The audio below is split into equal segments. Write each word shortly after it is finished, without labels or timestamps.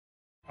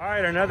All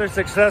right, another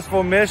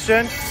successful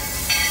mission. Now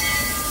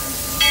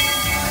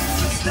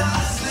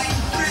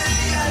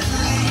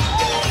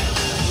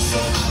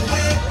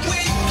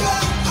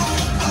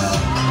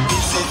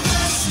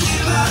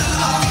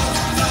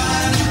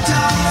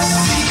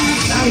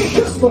you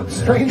just look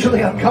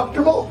strangely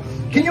uncomfortable.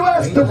 Can you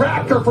ask the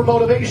raptor for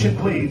motivation,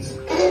 please?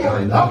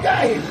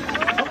 Okay.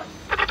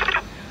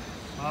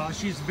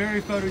 She's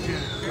very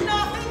photogenic.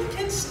 Nothing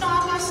can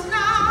stop us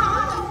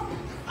now.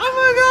 Oh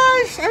my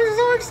gosh, I'm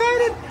so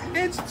excited.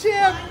 It's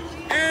Chip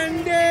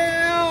and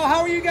Dale.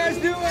 How are you guys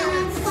doing?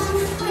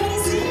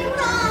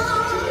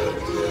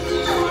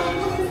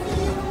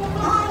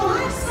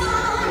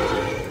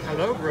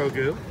 Hello,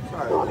 Grogu.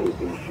 Don't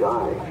be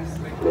shy.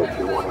 Makes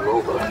you want to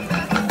over.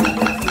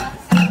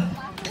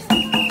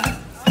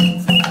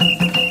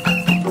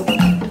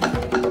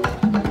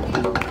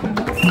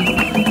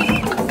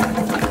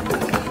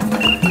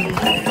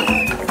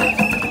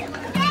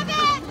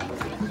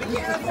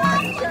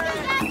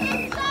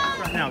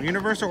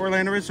 Universal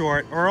Orlando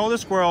Resort, Earl the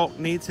Squirrel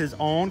needs his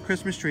own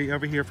Christmas tree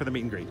over here for the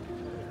meet and greet.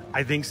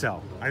 I think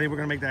so. I think we're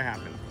gonna make that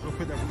happen. We'll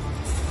put that.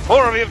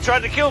 4 of you have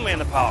tried to kill me in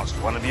the past.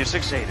 1 of you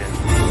succeeded.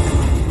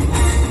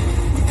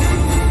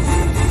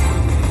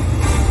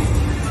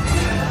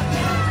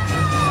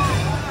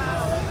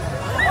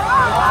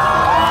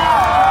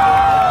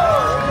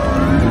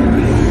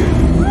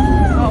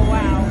 Oh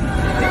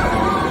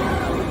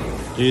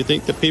wow. Do you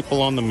think the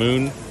people on the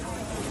moon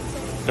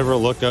ever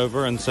look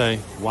over and say,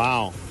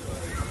 wow,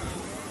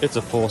 it's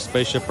a full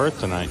spaceship Earth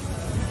tonight?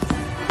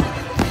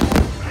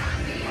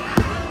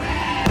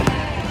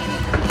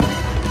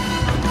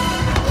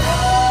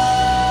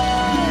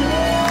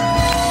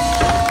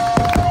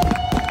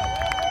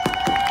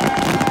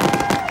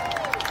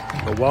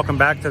 But welcome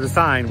back to the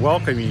sign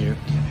welcoming you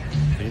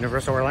to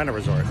Universal Orlando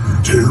Resort.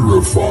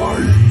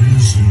 Terrifying,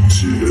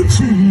 isn't it?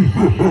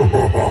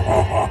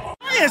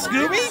 Hiya,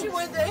 Scooby!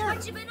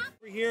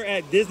 We're here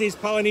at Disney's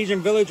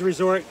Polynesian Village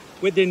Resort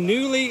with the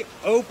newly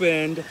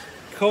opened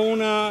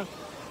Kona,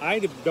 I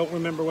don't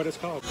remember what it's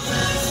called.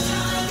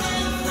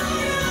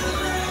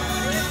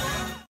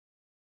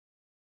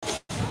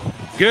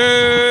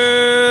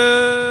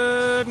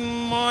 Good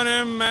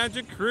morning,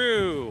 Magic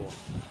Crew.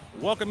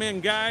 Welcome in,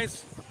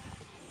 guys.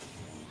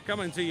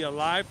 Coming to you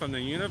live from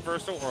the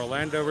Universal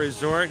Orlando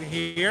Resort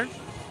here.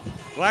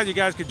 Glad you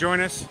guys could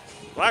join us.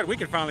 Glad we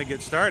could finally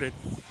get started.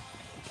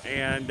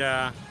 And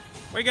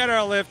we got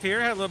our lift here.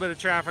 Had a little bit of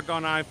traffic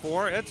on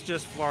I-4. It's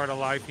just Florida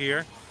life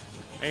here.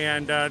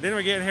 And then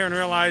we get here and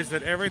realize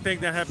that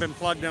everything that had been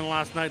plugged in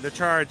last night, the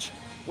charge,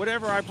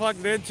 whatever I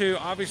plugged it into,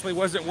 obviously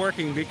wasn't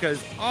working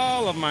because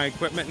all of my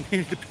equipment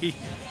needed to be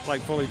like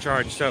fully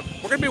charged. So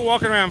we're gonna be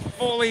walking around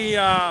fully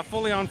on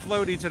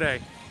floaty today.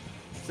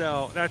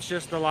 So that's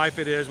just the life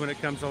it is when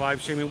it comes to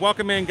live streaming.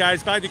 Welcome in,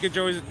 guys. Glad you could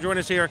join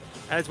us here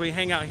as we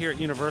hang out here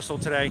at Universal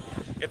today.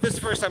 If this is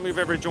the first time you've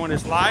ever joined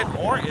us live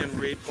or in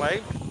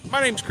replay,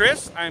 my name's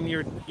Chris. I'm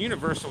your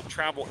Universal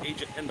travel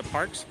agent in the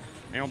parks.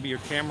 And I'll be your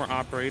camera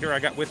operator. I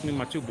got with me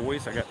my 2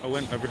 boys. I got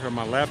Owen over here on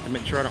my left to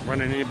make sure I don't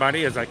run into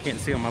anybody as I can't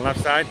see on my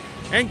left side.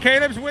 And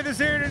Caleb's with us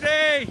here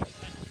today.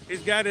 He's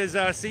got his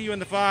See You in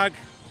the Fog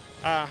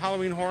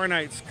Halloween Horror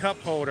Nights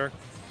cup holder.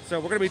 So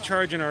we're gonna be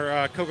charging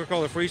our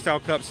Coca-Cola Freestyle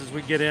cups as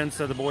we get in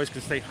so the boys can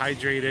stay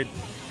hydrated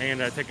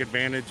and take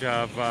advantage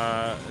of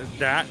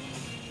that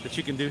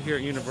you can do here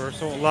at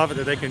Universal. Love it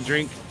that they can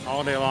drink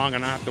all day long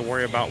and not have to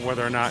worry about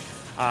whether or not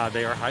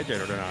they are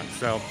hydrated or not.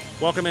 So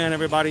welcome in,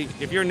 everybody.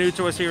 If you're new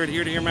to us here at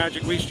Ear to Ear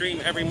Magic, we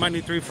stream every Monday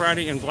through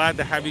Friday, and glad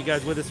to have you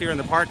guys with us here in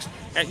the parks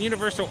at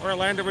Universal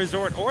Orlando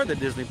Resort or the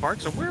Disney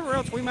parks or wherever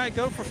else we might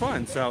go for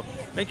fun. So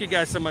thank you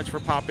guys so much for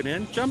popping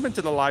in. Jump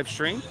into the live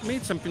stream,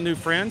 meet some new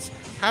friends,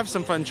 have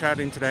some fun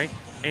chatting today.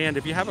 And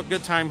if you have a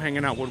good time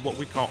hanging out with what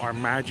we call our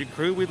Magic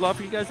Crew, we'd love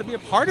for you guys to be a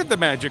part of the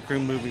Magic Crew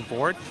moving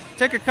forward.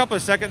 Take a couple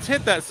of seconds,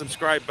 hit that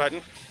subscribe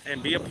button,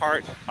 and be a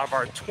part of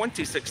our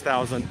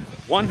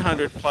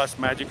 26,100 plus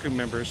Magic Crew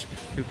members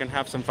who can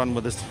have some fun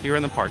with us here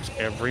in the parks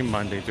every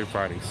Monday through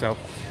Friday. So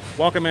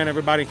welcome in,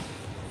 everybody.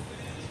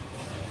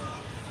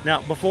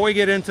 Now, before we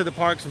get into the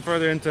parks and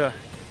further into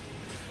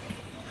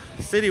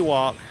City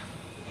Walk,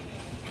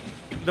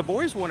 the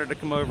boys wanted to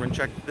come over and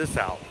check this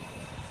out.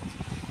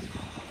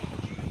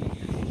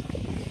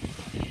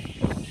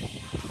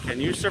 Can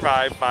you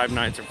survive 5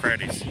 Nights at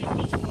Freddy's?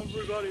 Five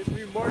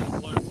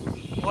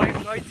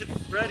Nights at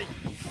Freddy's.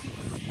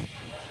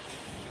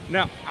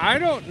 Now, I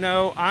don't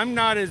know. I'm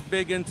not as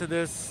big into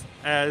this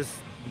as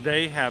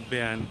they have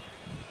been.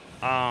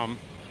 I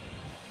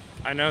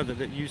know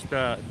that it used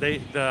to.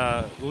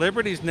 The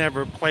Liberty's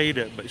never played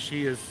it, but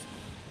she is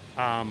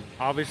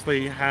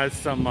obviously has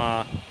some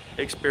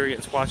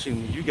experience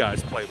watching you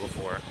guys play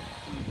before.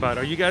 But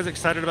are you guys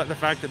excited about the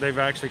fact that they've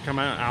actually come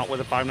out with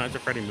a 5 Nights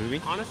at Freddy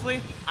movie?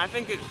 Honestly, I'm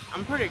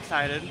pretty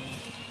excited.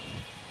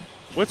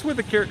 What's with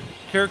the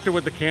character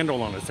with the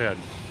candle on his head?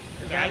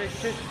 That is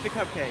just the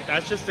cupcake.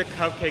 That's just the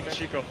cupcake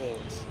Chica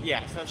holds.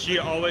 Yes. She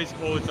always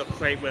holds a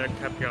plate with a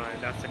cupcake on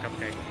it. That's the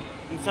cupcake.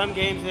 In some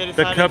games they The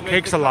decided to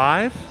make cupcake's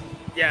alive?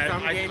 Yeah,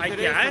 Some I games it is,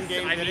 guess. some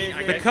games I it mean, isn't.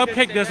 I The guess you could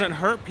cupcake say doesn't that.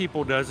 hurt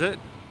people, does it?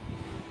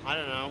 I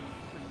don't know.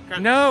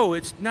 No,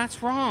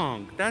 that's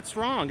wrong. That's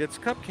wrong. It's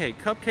cupcake.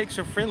 Cupcakes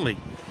are friendly.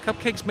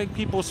 Cupcakes make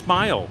people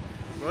smile.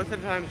 Most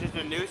of the time, it's just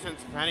a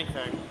nuisance, if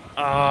anything.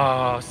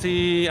 Oh,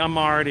 see, I'm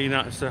already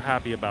not so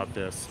happy about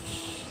this.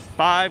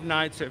 Five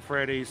Nights at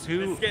Freddy's.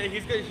 Who?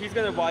 He's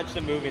gonna watch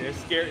the movie. The Is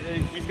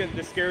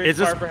scariest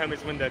this- part for him is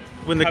when the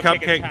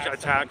cupcake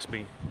attacks attacks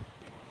me.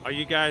 Are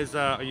you guys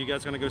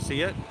gonna go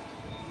see it?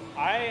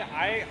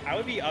 I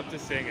would be up to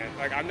seeing it.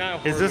 Like I'm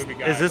not a Is horror this movie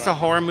guy. is this a but-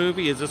 horror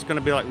movie? Is this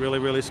gonna be like really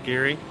really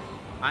scary?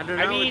 I don't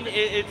know. I mean,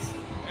 it's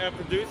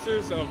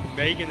producers of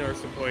Megan are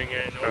supporting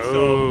it, and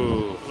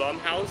Oh. also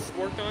Blumhouse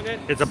worked on it.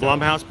 It's a so-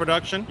 Blumhouse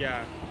production.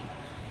 Yeah.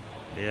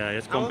 Yeah,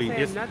 it's I gonna will be. say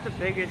It's, I'm not the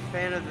biggest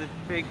fan of the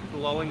big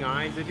glowing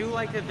eyes. I do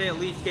like that they at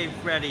least gave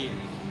Freddy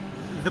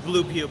the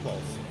blue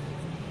pupils.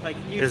 Like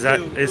used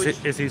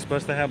to, is he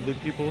supposed to have blue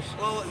pupils?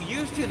 Well,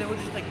 used to they were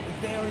just like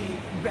very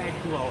red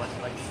glowing.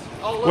 Like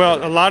oh look.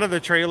 Well, a lot of the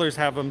trailers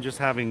have them just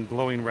having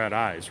glowing red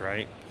eyes,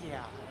 right?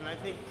 Yeah, and I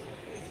think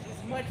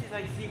as much as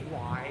I see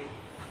why,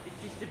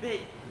 it's just a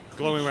bit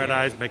Glowing red cliche.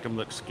 eyes make them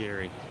look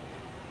scary.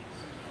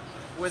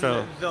 When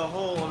So, the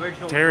whole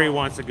original. Terry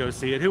wants to go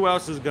see it. Who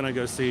else is gonna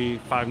go see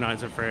Five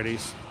Nights at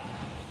Freddy's?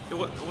 The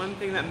one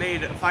thing that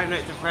made Five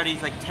Nights at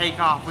Freddy's like take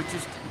off, which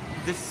is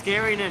the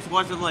scariness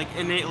wasn't like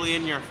innately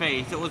in your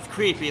face. It was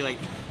creepy, like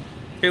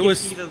It you was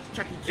see those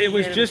Chuck E. Cheese it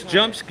was just animatronics.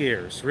 jump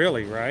scares,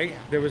 really, right?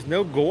 There was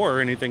no gore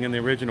or anything in the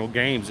original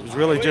games. It was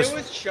really Well, just it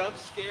was jump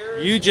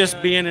scares. you just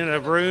and- being in a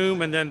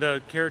room and then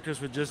the characters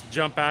would just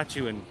jump at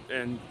you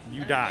and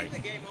you die. The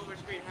game over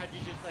screen had you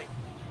just like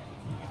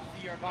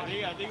see your I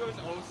body. think it was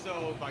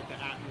also like the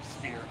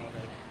atmosphere of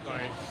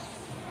it.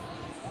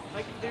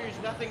 Like there's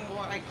nothing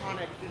more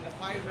iconic than the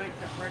Five Nights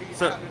at Freddy's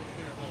So- atmosphere.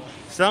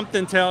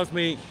 Something tells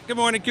me, good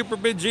morning, Cooper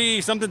Big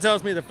G. Something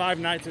tells me the Five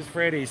Nights at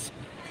Freddy's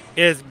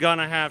is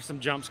gonna have some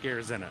jump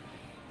scares in it.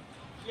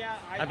 Yeah,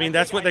 I mean,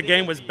 that's what the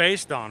game was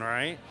based. based on,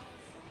 right?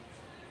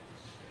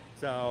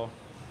 So,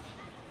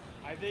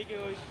 I think it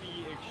would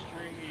be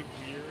extremely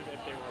weird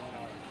if they were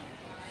not.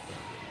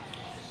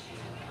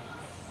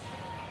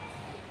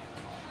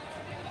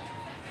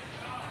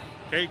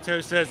 Kate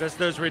Toe says that's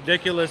those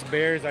ridiculous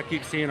bears I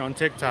keep seeing on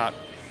TikTok.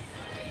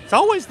 It's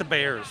always the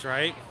bears,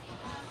 right?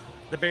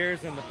 The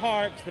bears in the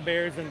parks, the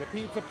bears in the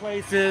pizza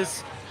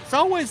places. It's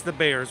always the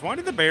bears. Why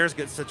did the bears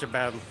get such a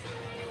bad,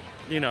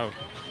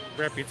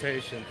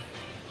 reputation?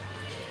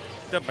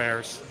 The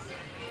bears.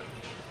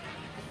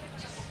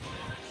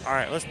 All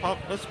right, let's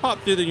pop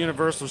through the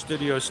Universal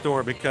Studios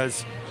store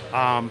because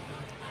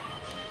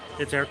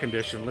it's air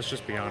conditioned. Let's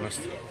just be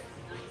honest.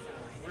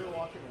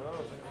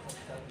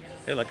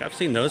 Hey, look, I've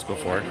seen those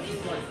before.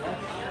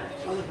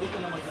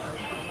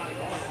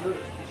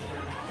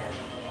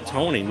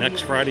 Tony,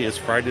 next Friday is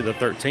Friday the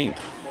 13th.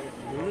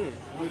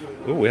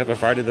 Ooh, we have a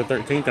Friday the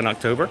 13th in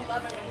October.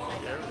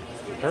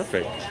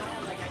 Perfect.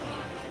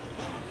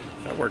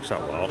 That works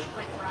out well.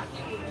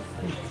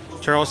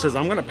 Charles says,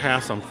 I'm going to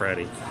pass on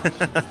Freddy.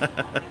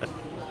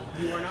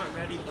 You are not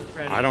ready for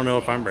Freddy. I don't know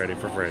if I'm ready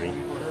for Freddy.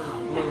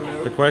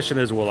 The question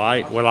is, will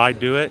I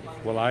do it?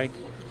 Will I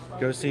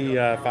go see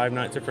Five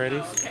Nights at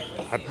Freddy's?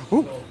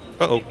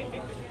 Uh-oh.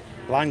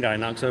 Blind guy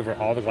knocks over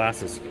all the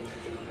glasses.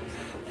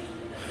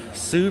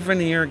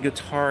 Souvenir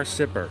guitar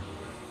sipper.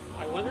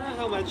 I wonder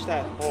how much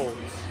that holds.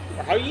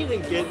 Or how do you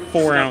even get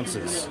 4 stuff-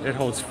 ounces. It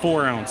holds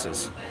 4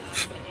 ounces.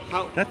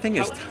 That thing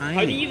is How do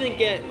tiny. you even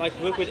get like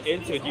liquid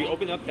into it? Do you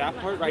open up that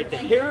part right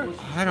there?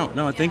 I don't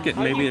know. I think it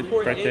How do maybe you it's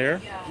pour it right in?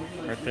 there.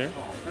 Right there.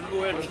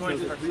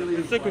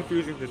 It's so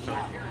confusing to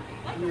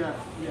know.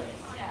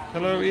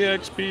 Hello,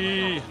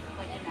 EXP.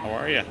 How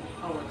are you?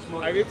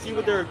 I can see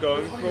what they're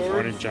going for.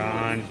 Morning,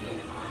 John.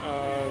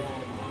 Um,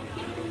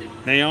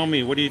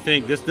 Naomi, what do you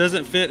think? This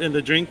doesn't fit in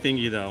the drink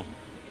thingy, though.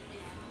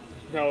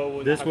 no, it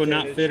would This have will to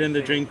not fit in the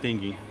thing.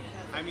 drink thingy.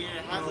 I mean,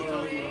 it has its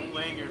own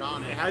lanyard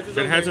on it. It has its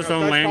It own has its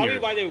lanyard. own That's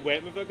lanyard. probably why they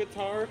went with a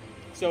guitar.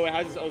 So it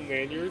has its own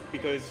lanyard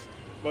because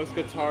most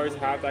guitars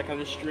have that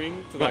kind of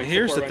string. To, But like,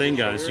 here's the support thing,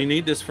 right guys. shoulder. You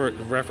need this for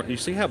reference. You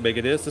see how big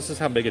it is? This is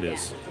how big it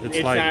is.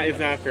 It's like It's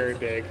not very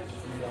big,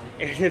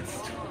 and it's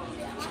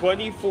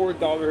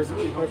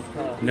 $24 per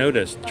cup.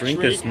 notice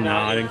drink is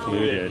not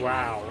included.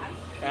 Wow,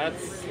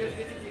 that's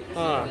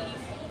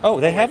Oh,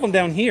 they have them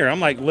down here. I'm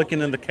like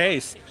looking in the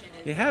case.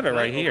 You have it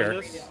right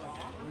here.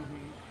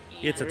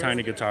 It's a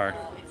tiny guitar.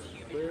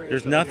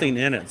 There's nothing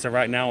in it, so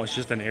right now it's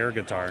just an air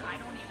guitar.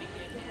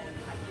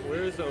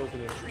 Where is the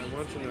opening? I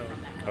want to know.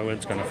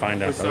 Owen's gonna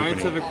find out For the opening.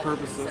 scientific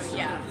purposes.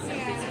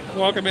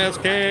 Welcome,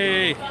 SK.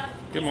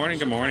 Good morning.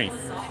 Good morning.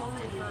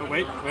 Oh,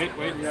 wait.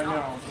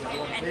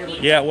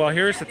 Yeah, well,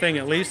 here's the thing.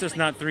 At least it's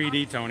not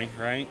 3D, Tony,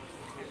 right?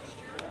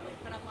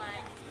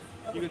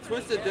 You can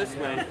twist it this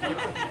way.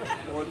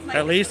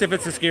 At least if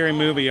it's a scary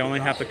movie, you only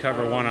have to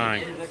cover one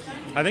eye.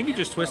 I think you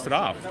just twist it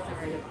off.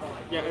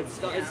 Yeah,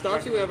 it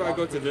stops you whenever I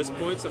go to this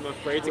point, so I'm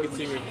afraid to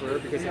continue further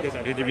because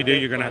it If you do,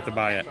 you're gonna have to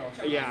buy it.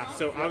 Yeah,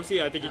 so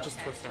obviously I think you just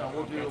twist it off.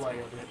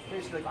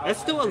 That's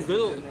still a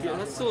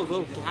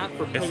little gap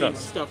for putting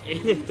stuff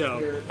in it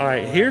though. All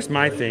right, here's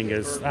my thing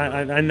is,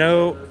 I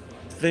know,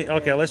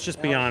 okay, let's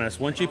just be honest.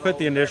 Once you put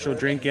the initial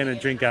drink in and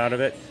drink out of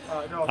it,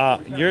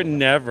 you're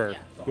never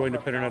going to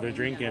put another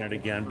drink in it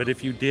again. But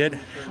if you did,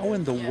 how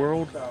in the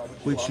world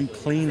would you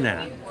clean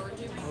that?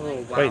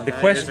 Oh, wow. Wait,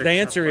 the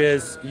answer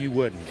is you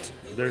wouldn't.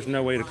 There's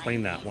no way to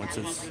clean that once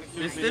it's.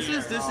 This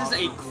is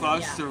a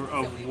cluster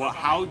of what?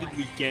 How did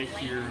we get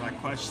here? Like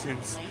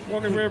questions.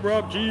 Welcome, Red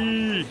Rob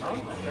G.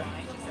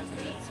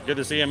 Good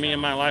to see you. Me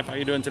and my life. How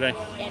you doing today?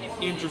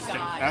 Interesting.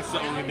 That's the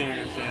only thing I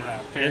can say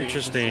that. Very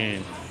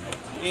interesting.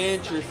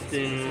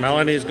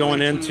 Melanie's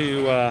going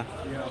into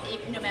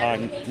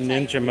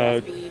ninja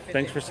mode.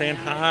 Thanks for saying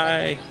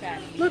hi.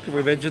 Look,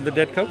 Revenge of the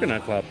Dead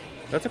Coconut Club.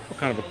 That's a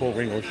kind of a cool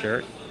Ringo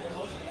shirt.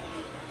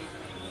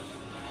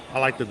 I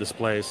like the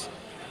displays.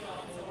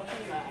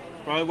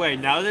 By the way,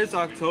 now that it's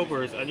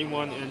October, is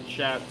anyone in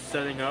chat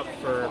setting up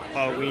for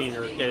Halloween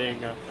or getting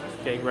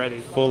ready?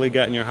 Fully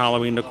gotten your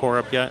Halloween decor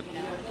up yet?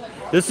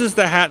 This is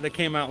the hat that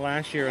came out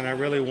last year, and I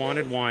really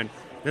wanted one.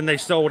 Then they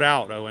sold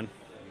out, Owen.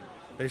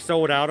 They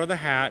sold out of the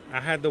hat.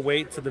 I had to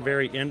wait to the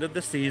very end of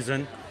the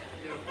season.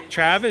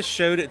 Travis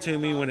showed it to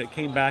me when it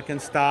came back in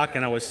stock,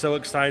 and I was so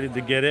excited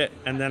to get it,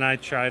 and then I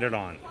tried it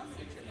on.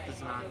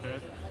 It's not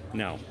good.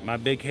 No, my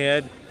big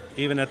head,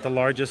 even at the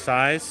largest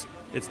size,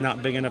 it's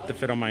not big enough to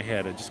fit on my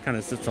head. It just kind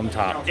of sits on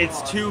top.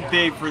 It's too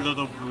big for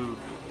little Boo.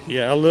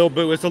 Yeah, a little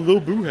boo. It's a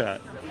little Boo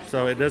hat,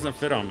 so it doesn't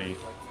fit on me.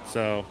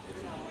 So,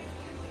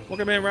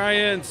 welcome in,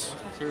 Ryans.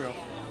 Cereal.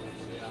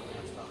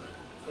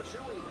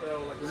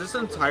 Is this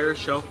entire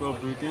shelf real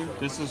Boo themed?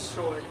 This is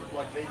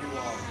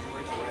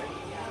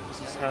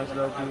has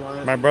no Boo on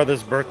it. My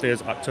brother's birthday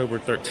is October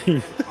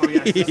 13th. Oh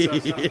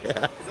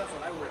yeah.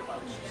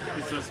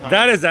 Yeah.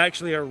 That is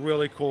actually a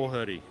really cool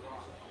hoodie.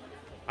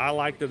 I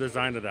like the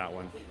design of that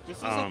one. This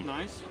does look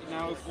nice.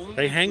 Now,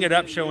 they hang it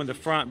up showing the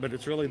front, but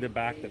it's really the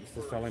back that's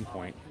the selling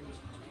point.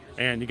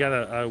 And you got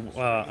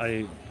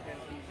a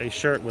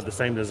shirt with the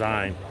same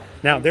design.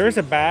 Now there is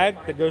a bag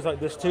that goes like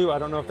this too. I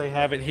don't know if they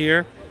have it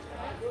here.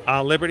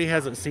 Liberty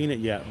hasn't seen it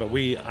yet, but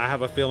I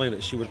have a feeling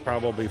that she would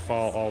probably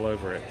fall all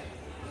over it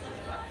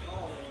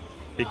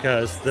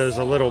because there's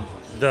a little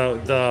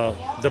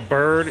the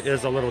bird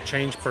is a little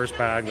change purse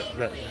bag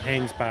that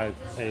hangs by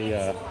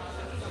a.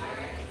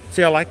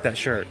 See, I like that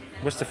shirt.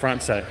 What's the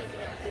front say?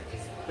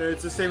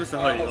 It's the same as the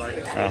hoodie.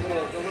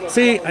 Like.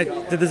 See,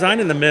 the design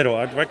in the middle,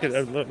 I'd like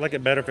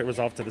it better if it was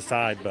off to the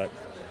side, but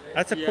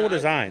that's a cool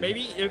design.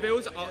 Maybe if it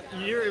was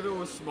either if it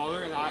was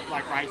smaller and not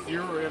like right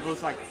here, or if it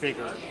was like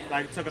bigger,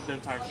 like took up the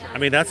entire shirt. I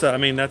mean, that's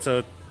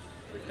a,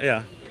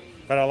 yeah.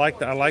 But I like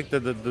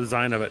the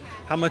design of it.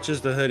 How much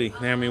is the hoodie?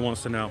 Naomi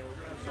wants to know.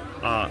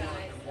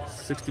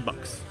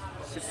 $60.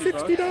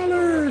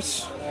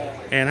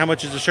 $60. And how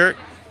much is the shirt?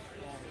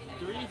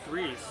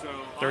 33. So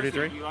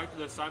 33. You like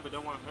the design but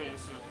don't want to pay.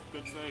 It's a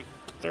good save.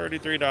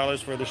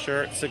 $33 for the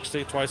shirt.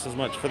 $60, twice as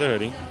much for the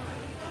hoodie.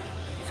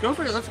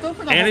 Let's go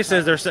for the. Andy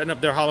says they're setting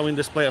up their Halloween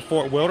display at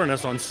Fort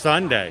Wilderness on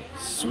Sunday.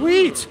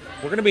 Sweet.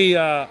 We're going to be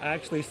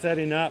actually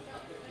setting up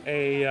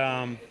a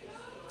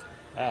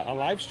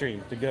live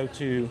stream to go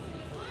to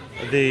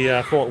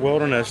the Fort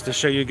Wilderness to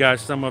show you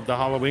guys some of the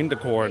Halloween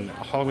decor and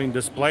Halloween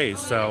displays.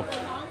 So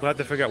we'll have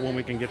to figure out when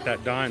we can get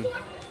that done.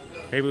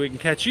 Maybe we can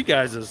catch you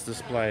guys'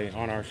 display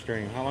on our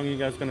stream. How long are you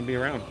guys going to be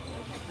around?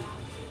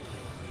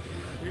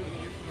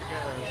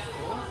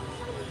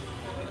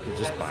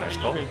 Just buy a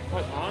skull.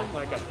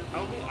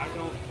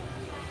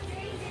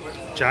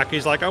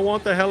 Jackie's like, I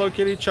want the Hello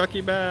Kitty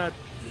Chucky bad.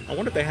 I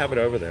wonder if they have it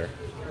over there.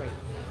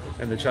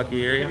 In the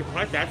Chucky area?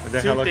 What? That's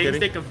the two Hello things Kitty?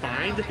 they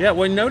combined? Yeah,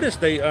 well, notice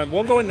they,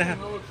 we'll go in the...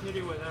 Hello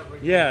Kitty with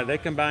everything. Yeah, they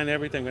combine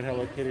everything with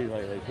Hello Kitty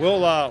lately.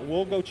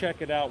 We'll go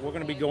check it out. We're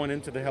going to be going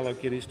into the Hello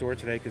Kitty store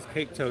today because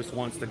Cake Toast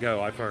wants to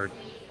go, I've heard.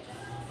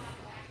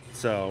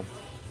 So,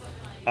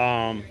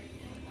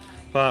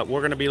 but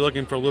we're going to be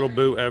looking for Little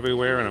Boo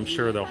everywhere, and I'm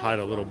sure they'll hide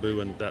a Little Boo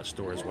in that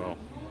store as well.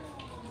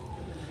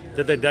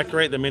 Did they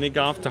decorate the mini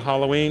golf to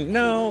Halloween?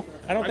 No,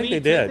 I don't think they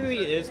did.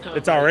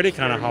 It's already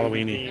kind of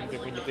Halloween-y.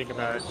 When you think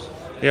about it.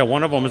 Yeah,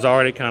 one of them is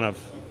already kind of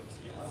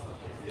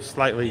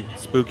slightly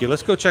spooky.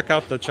 Let's go check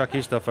out the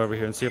Chucky stuff over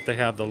here and see if they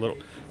have the little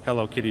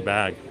Hello Kitty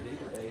bag.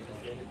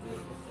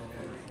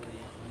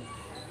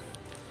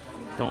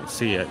 Don't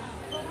see it.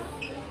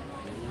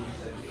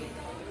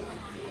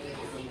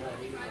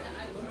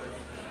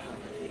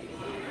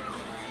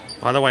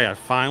 By the way, I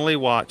finally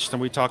watched,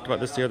 and we talked about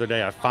this the other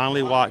day, I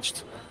finally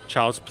watched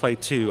Child's Play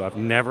 2. I've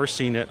never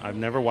seen it. I've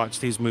never watched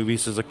these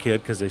movies as a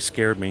kid because they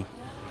scared me.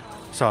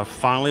 So I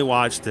finally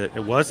watched it.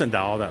 It wasn't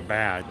all that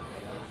bad.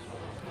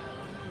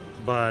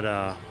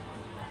 But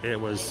it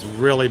was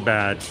really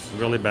bad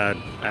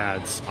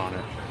ads on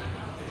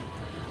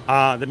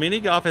it. The mini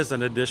golf is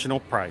an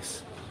additional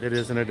price. It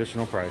is an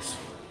additional price.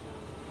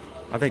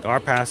 I think our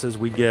passes,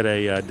 we get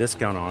a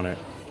discount on it.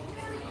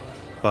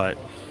 But,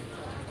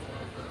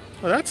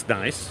 well, that's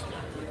nice.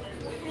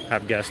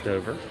 Have guests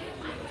over.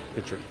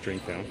 Get your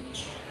drink down.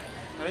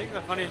 I think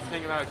the funniest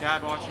thing about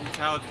Dad watching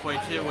Child's Play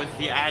 2 was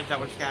the ads that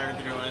were scattered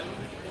through it.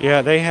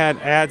 Yeah, they had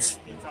ads.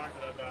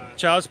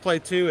 Child's Play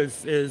 2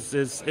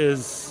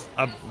 is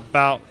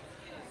about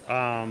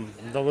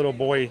the little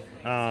boy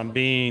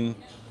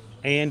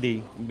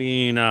Andy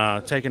being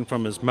taken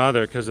from his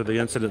mother because of the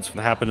incidents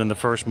that happened in the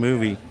first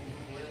movie,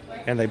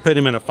 and they put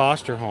him in a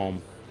foster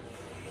home,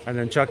 and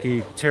then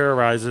Chucky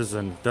terrorizes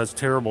and does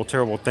terrible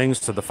things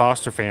to the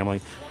foster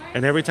family,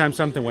 and every time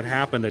something would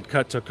happen, they'd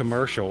cut to a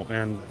commercial,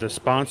 and the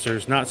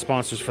sponsors, not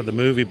sponsors for the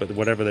movie, but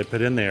whatever they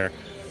put in there,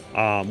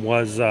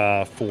 was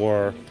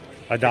for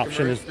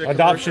adoption is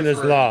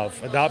love,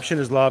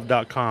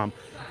 adoptionislove.com.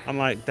 I'm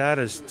like, that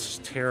is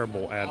just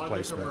terrible ad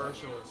placement.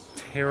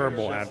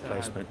 Terrible ad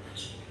placement.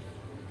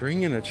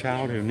 Bring in a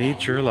child who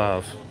needs your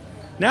love.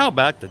 Now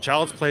back to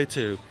Child's Play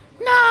 2.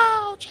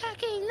 No,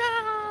 Chucky,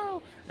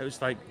 no. It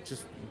was like,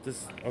 just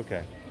this,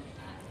 okay.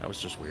 That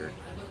was just weird.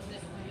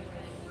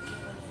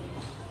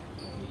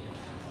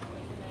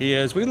 He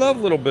is, we love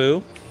Little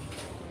Boo.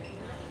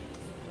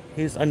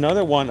 He's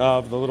another one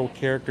of the little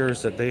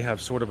characters that they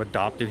have sort of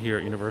adopted here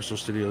at Universal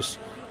Studios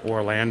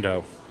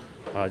Orlando,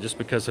 just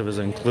because of his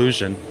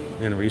inclusion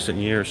in recent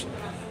years.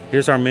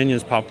 Here's our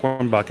Minions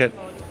popcorn bucket.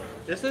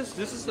 This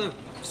is a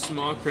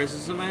small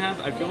criticism I have.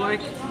 I feel like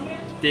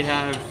they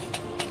have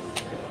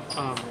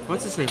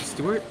what's his name?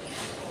 Stuart?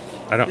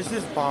 I don't. This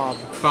is Bob.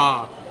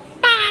 Bob.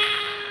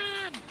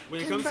 When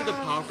it comes to the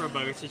popcorn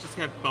buckets, they just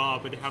have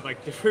Bob, but they have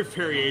like different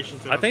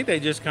variations. I think they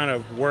just kind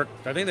of work.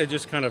 I think they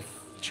just kind of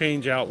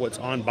change out what's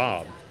on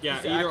Bob. Yeah,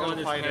 either on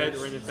his head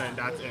or in his head.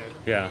 That's it.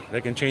 Yeah,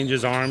 they can change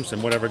his arms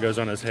and whatever goes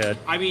on his head.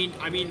 I mean,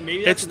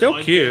 maybe that's it's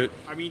still cute.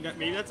 I mean,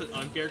 maybe that's an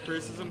unfair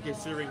criticism,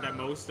 considering that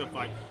most of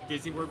like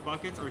Disney World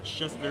buckets are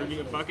just literally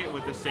a bucket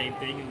with the same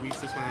thing. At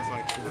least this one has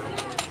like.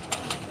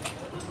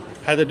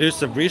 Had to do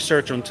some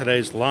research on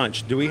today's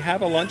lunch. Do we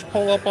have a lunch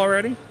poll up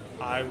already?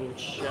 I will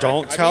check.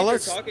 Don't tell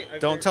us.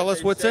 Don't tell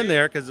us what's in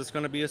there because it's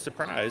going to be a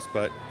surprise.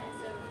 But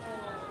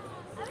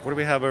what do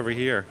we have over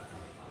here?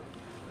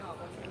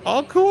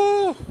 Oh,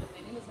 cool!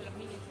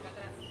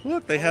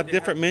 Look, they have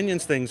different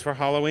Minions things for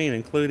Halloween,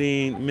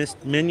 including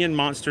Minion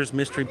Monsters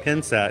Mystery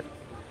Pin Set.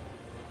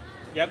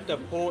 Yep, the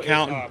poll is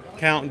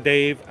Count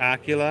Dave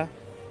Acula,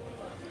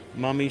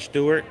 Mummy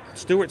Stewart.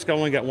 Stewart's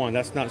only got one.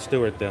 That's not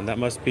Stewart then. That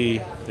must be.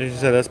 They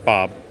said that's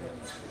Bob.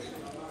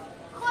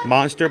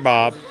 Monster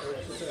Bob,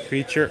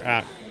 Creature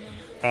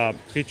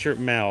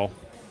Mel,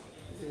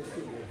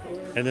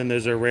 and then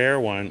there's a rare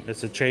one.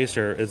 It's a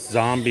chaser. It's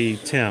Zombie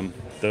Tim,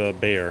 the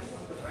bear.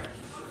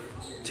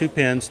 2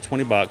 pins,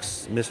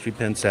 $20, mystery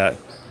pin set.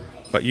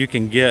 But you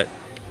can get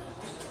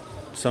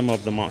some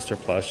of the monster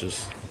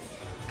plushes.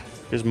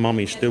 Here's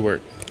Mummy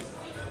Stewart.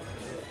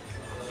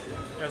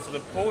 Yeah, so the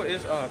poll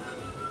is up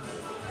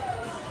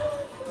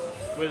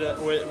with a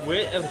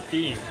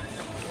theme.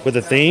 With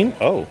a theme?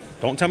 Oh,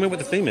 don't tell me what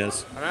the theme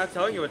is. I'm not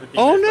telling you what the theme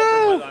Oh is.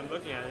 no! I'm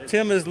looking at it.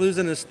 Tim is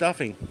losing his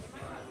stuffing.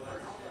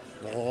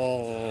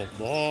 Blah,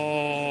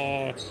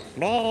 blah,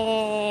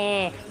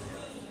 blah.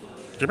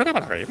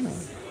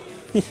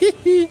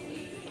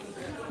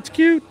 It's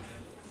cute.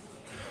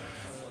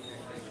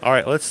 All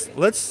right, let's.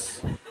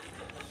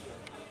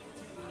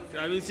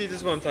 I mean, see, this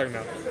is what I'm talking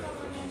about.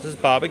 This is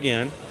Bob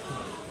again.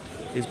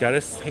 He's got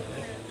his.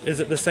 Is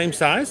it the same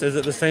size? Is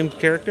it the same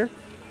character?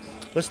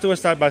 Let's do a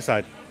side by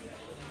side.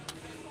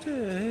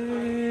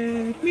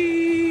 Take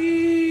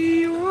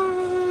me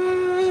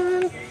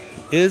on.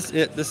 Is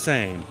it the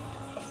same?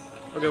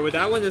 Okay, well,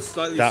 that one is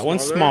slightly That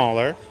one's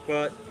smaller.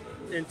 But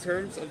in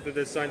terms of the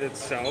design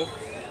itself,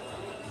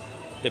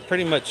 it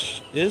pretty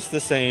much is the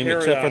same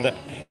except for the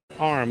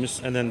arms,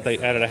 and then they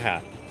added a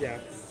hat. Yeah.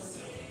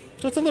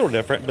 So it's a little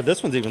different, but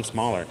this one's even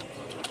smaller.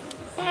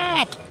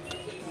 I'll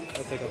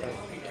take that.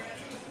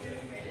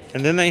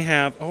 And then they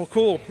have, oh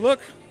cool, look.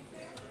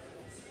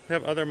 They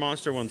have other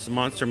monster ones,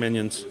 monster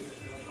minions.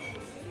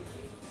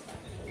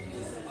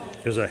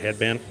 Here's a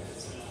headband.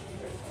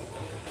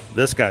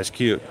 This guy's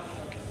cute.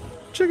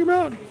 Check him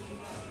out.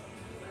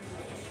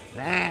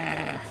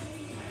 And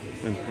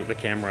put the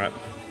camera up.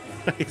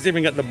 He's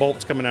even got the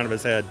bolts coming out of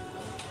his head.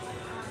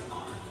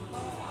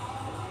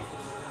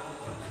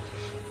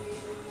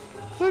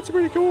 That's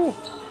pretty cool.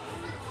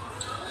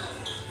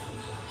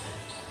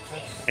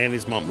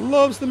 Andy's mom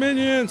loves the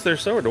Minions. They're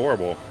so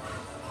adorable.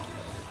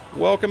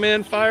 Welcome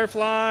in,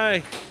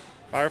 Firefly.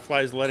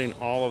 Firefly's letting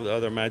all of the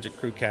other Magic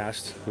Crew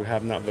cast who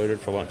have not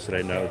voted for lunch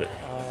today know that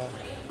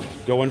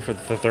going for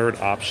the third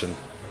option.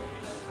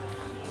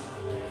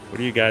 What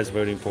are you guys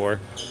voting for?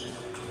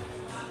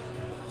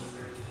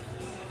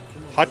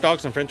 Hot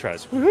dogs and french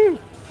fries. Woohoo!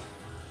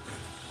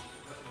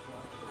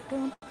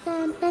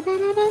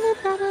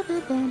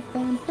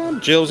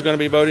 Jill's going to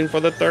be voting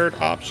for the third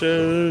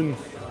option.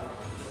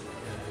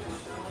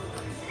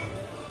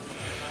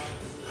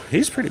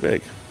 He's pretty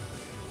big.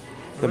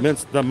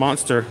 The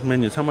monster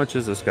minions. How much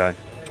is this guy?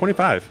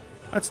 $25.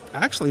 That's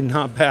actually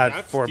not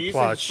bad for a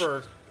plush.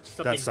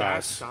 Something that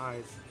size.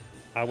 size.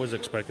 I was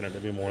expecting it to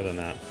be more than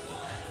that.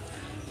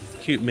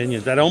 Cute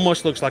minions. That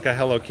almost looks like a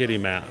Hello Kitty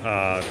map.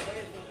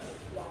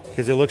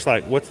 Because it looks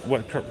like what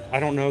I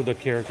don't know the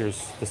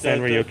characters, the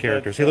Sanrio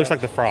characters. He looks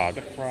like the frog.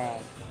 The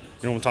frog.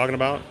 You know what I'm talking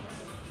about?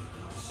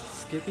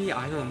 Skippy?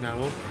 I don't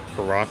know.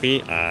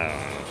 Karapi? I don't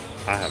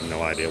know. I have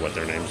no idea what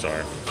their names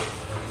are.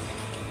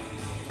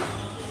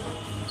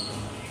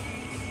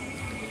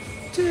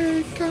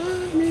 Take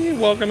on me.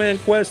 Welcome in,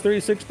 Quest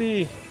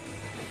 360.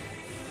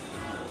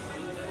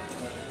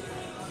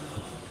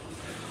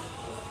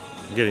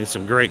 Getting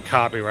some great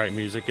copyright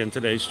music in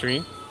today's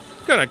stream.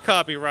 Gonna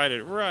copyright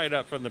it right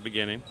up from the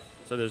beginning,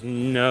 so there's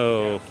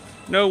no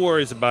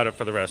worries about it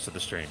for the rest of the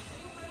stream.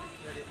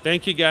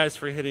 Thank you guys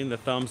for hitting the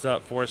thumbs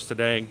up for us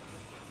today.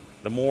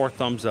 The more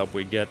thumbs up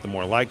we get, the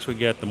more likes we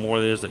get, the more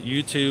it is that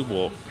YouTube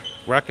will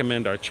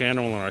recommend our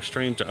channel and our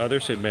stream to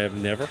others who may have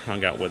never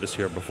hung out with us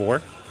here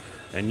before.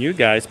 And you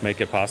guys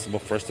make it possible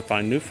for us to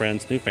find new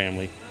friends, new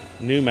family,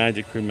 new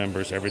Magic Crew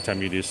members every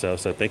time you do so.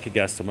 So thank you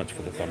guys so much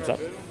for the thumbs up.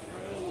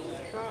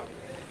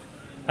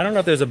 I don't know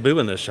if there's a boo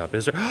in this shop,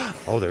 is there?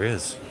 Oh, there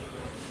is.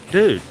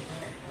 Dude.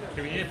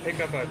 Do we need to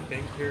pick up a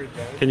thing here?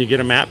 Can you get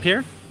a map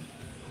here?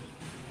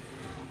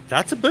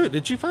 That's a boo.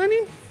 Did you find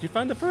him? Did you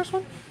find the first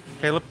one?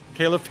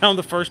 Caleb found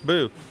the first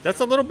boo. That's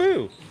a little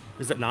boo.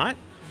 Is it not?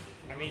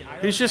 I mean,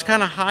 He's just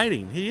kind of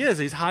hiding. He is.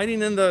 He's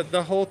hiding in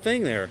the whole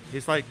thing there.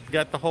 He's like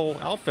got the whole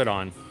outfit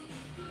on.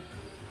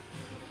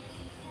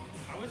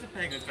 I wasn't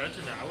paying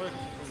attention to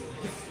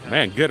that.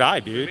 Man, good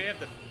eye, dude. We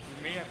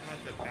may have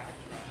had the background.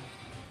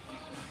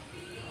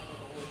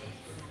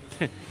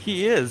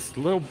 He is.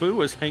 Little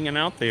Boo is hanging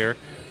out there.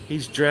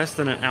 He's dressed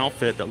in an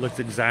outfit that looks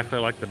exactly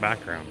like the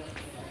background.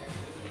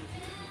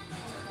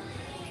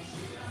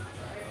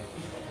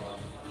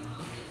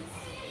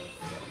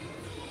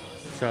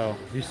 So,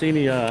 you see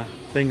any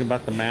thing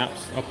about the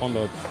maps up on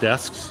the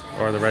desks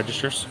or the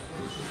registers?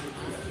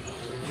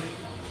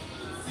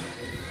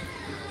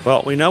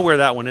 Well, we know where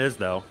that one is,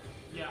 though.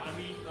 Yeah, I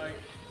mean, like...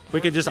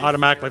 We could just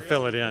automatically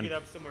fill it in. Pick it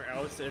up somewhere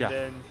else, and Yeah.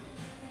 then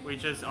we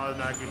just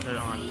automatically put it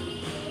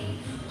on.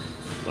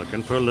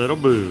 Looking for Little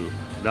Boo.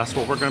 That's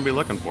what we're going to be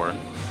looking for.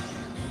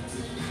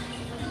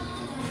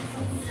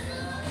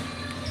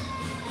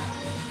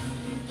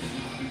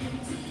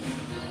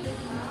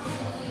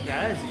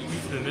 Yeah, that is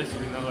easy to miss if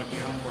you're not looking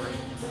out for it.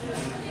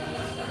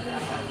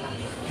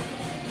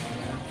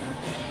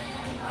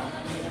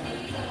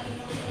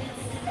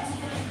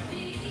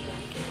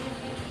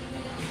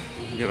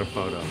 Get a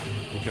photo.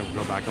 You can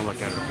go back and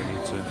look at it if you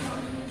need to.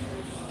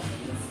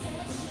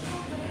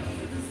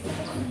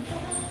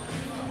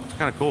 It's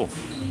kind of cool.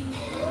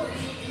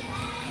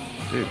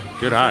 Dude,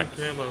 good eye.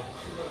 Camo.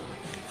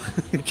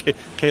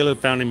 Caleb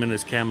found him in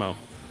his camo.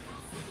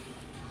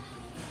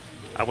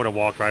 I would have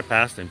walked right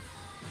past him.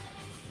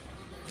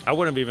 I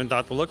wouldn't have even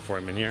thought to look for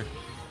him in here.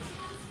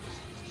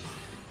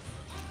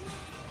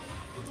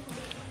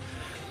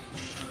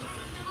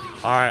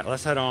 All right,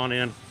 let's head on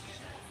in.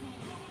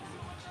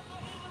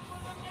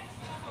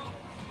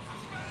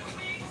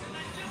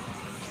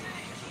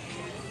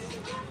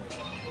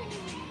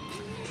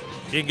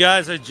 You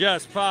guys are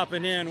just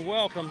popping in.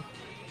 Welcome.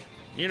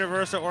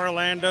 Universal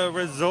Orlando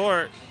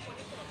Resort.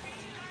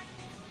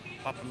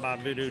 Popping by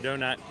Voodoo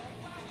Donut.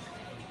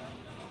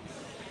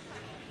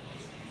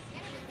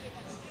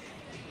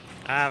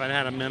 I haven't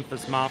had a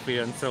Memphis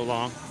Mafia in so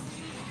long.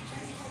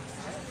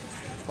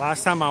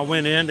 Last time I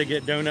went in to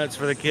get donuts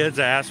for the kids,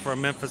 I asked for a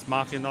Memphis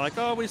Mafia, and they're like,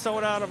 oh, we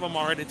sold out of them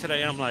already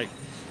today. I'm like,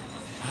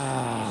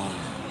 ah.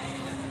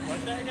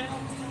 What's that again?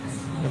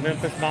 The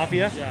Memphis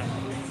Mafia? Yeah.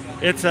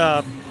 It's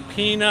a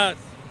peanut,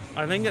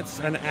 I think it's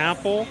an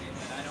apple.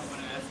 I don't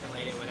want to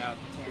escalate it without...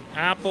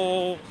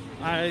 Apple,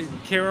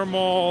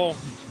 caramel,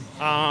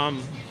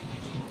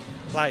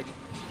 like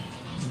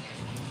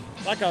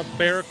a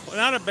bear,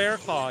 not a bear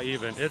claw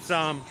even. It's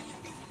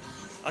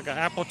like an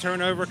apple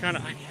turnover kind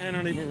of. I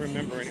don't even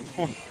remember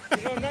anymore.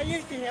 You know, not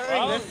used to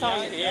hearing this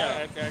song.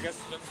 yeah. Okay, I guess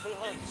let's put it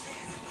on.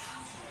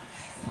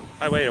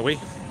 Oh wait,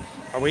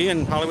 are we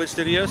in Hollywood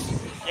Studios?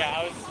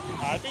 Yeah,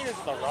 I think this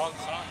is the wrong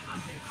song.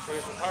 It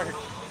was hard.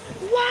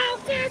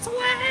 Walk this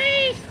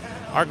way.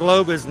 Our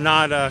globe is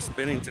not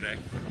spinning today.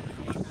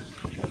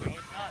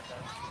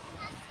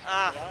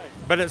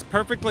 But it's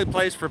perfectly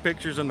placed for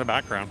pictures in the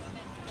background.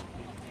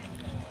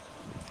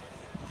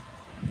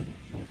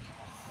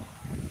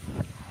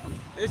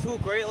 This will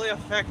greatly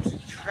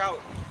affect trout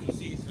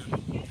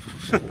season.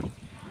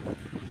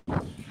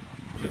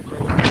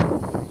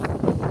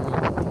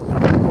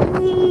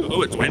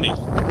 Oh, it's windy.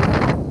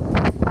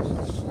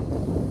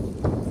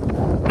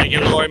 Thank you,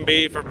 Lauren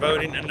B, for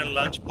voting in the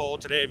lunch poll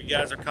today. If you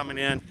guys are coming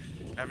in,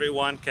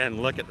 everyone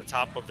can look at the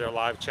top of their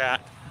live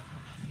chat.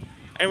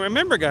 And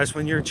remember, guys,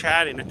 when you're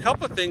chatting, a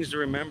couple of things to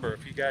remember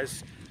if you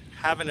guys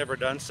haven't ever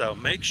done so.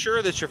 Make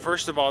sure that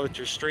first of all, that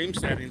your stream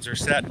settings are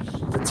set to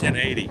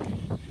 1080.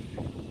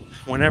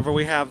 Whenever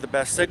we have the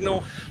best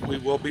signal, we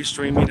will be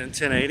streaming in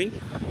 1080.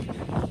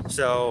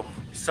 So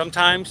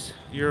sometimes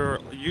your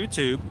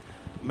YouTube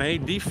may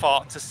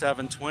default to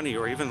 720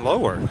 or even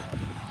lower.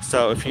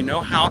 So if you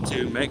know how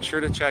to, make sure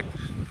to check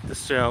to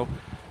show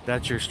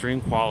that your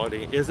stream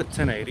quality is at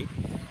 1080.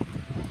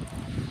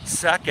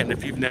 Second,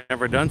 if you've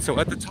never done so,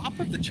 at the top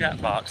of the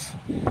chat box,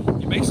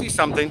 you may see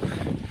something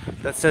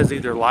that says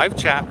either live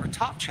chat or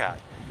top chat.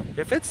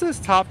 If it says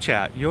top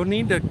chat, you'll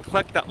need to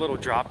click that little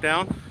drop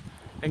down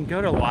and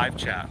go to live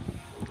chat.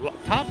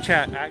 Top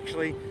chat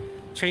actually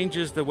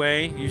changes the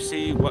way you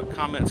see what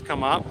comments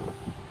come up,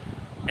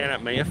 and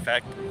it may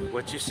affect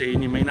what you see,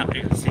 and you may not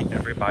see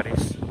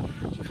everybody's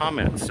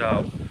comments.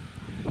 So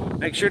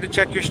make sure to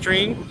check your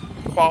stream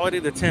quality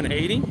to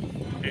 1080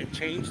 and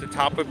change the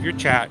top of your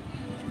chat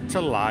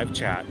to live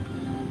chat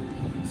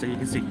so you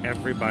can see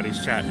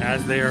everybody's chat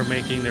as they are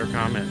making their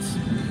comments.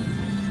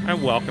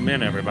 And welcome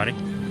in, everybody.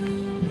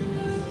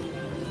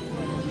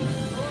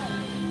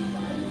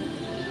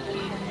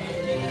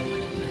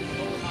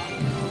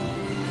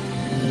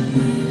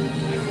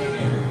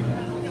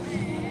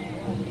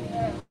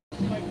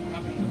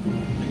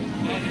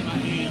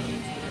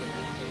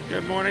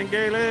 Good morning,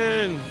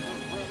 Galen.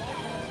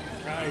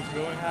 Guys,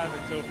 go and have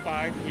until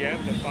 5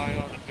 p.m. to find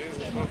out the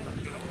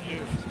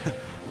news.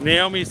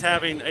 Naomi's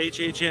having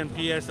HHN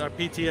or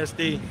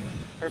PTSD.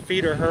 Her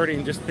feet are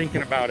hurting just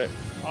thinking about it.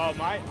 Oh,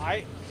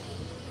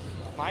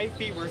 my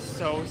feet were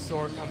so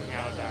sore coming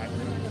out of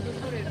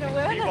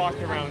that. We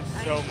walked around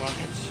so much.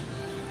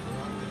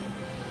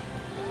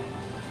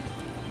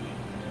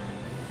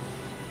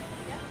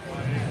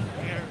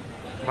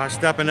 By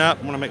stepping up,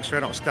 I want to make sure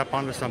I don't step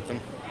onto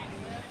something.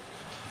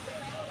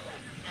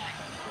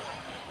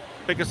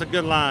 Pick us a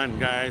good line,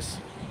 guys.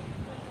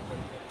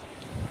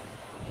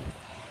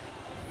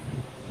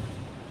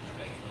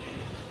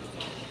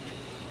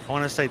 I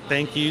want to say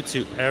thank you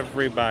to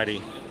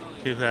everybody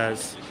who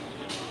has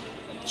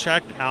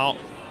checked out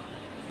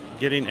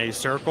getting a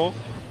circle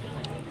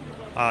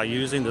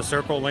using the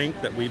circle link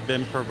that we've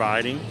been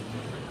providing.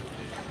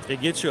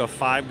 It gets you a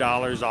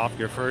 $5 off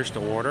your first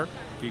order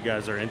if you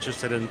guys are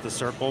interested in the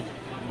circle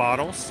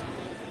bottles.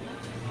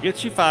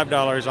 Gets you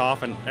 $5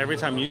 off, and every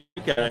time you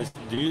guys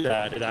do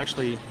that, it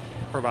actually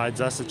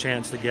provides us a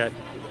chance to get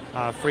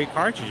free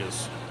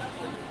cartridges.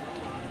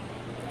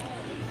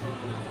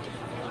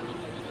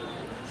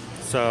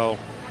 So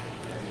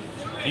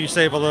you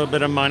save a little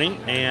bit of money,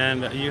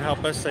 and you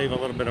help us save a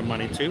little bit of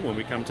money too when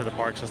we come to the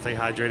parks and stay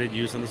hydrated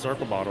using the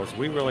circle bottles.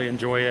 We really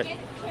enjoy it,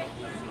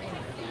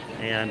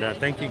 and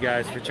thank you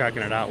guys for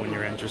checking it out when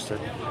you're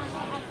interested.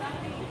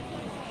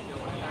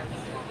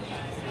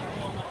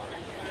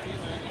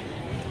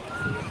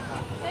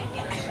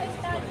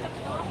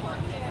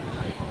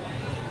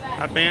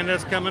 A band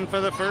that's coming for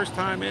the first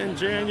time in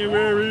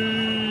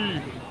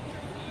January.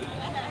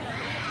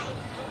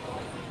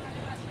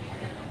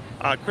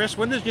 Chris,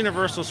 when does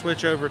Universal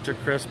switch over to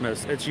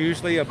Christmas? It's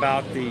usually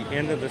about the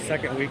end of the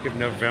second week of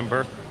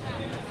November.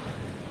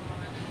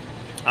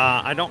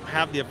 I don't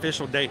have the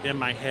official date in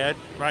my head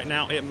right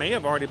now. It may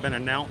have already been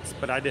announced,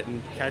 but I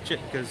didn't catch it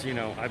because, you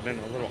know, I've been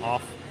a little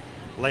off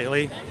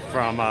lately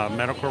from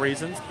medical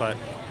reasons, but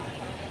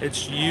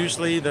it's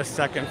usually the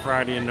second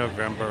Friday in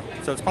November.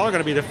 So it's probably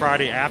going to be the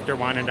Friday after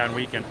Wine and Dine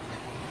weekend.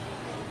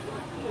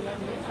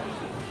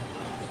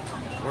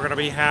 We're going to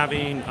be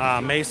having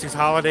Macy's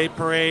Holiday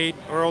Parade.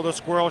 Earl the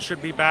Squirrel should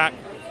be back.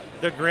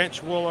 The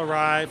Grinch will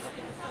arrive.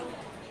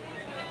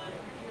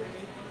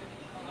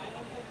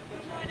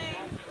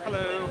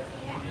 Hello.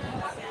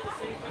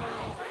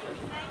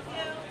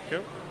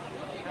 Cool.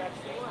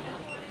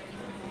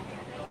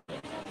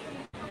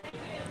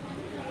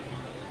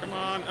 Come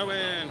on,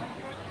 Owen.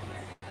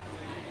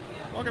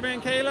 Welcome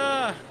in,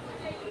 Kayla.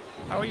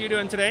 How are you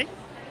doing today?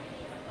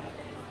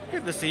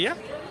 Good to see you.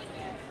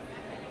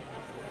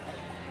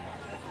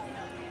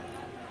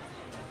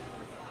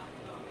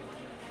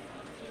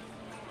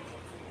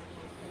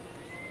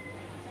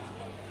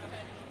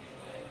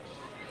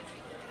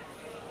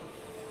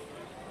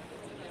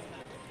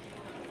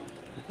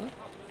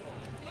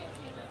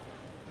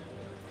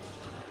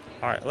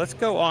 All right, let's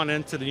go on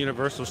into the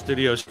Universal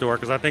Studios store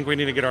because I think we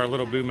need to get our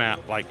little boo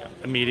map like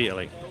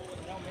immediately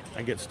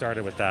and get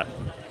started with that.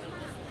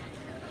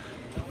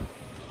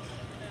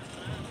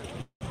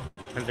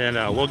 And then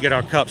we'll get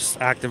our cups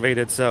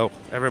activated so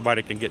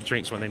everybody can get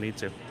drinks when they need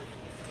to.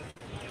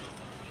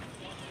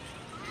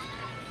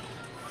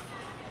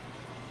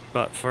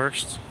 But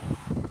first,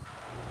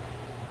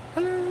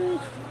 hello,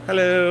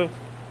 hello.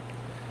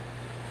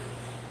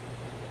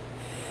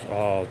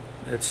 Oh,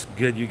 it's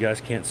good you guys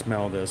can't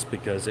smell this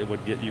because it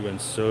would get you in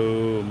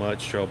so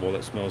much trouble.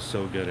 It smells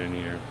so good in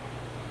here.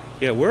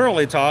 Yeah, we're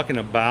only talking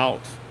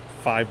about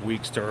 5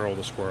 weeks to Earl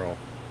the Squirrel.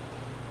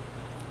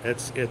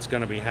 It's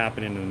going to be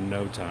happening in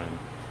no time.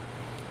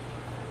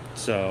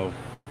 So,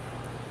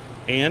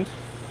 and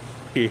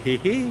look,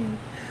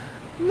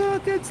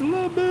 it's a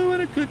little boo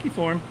in a cookie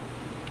form.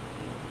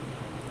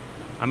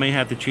 I may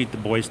have to treat the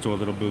boys to a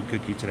little boo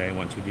cookie today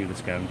once we do the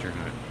scavenger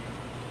hunt.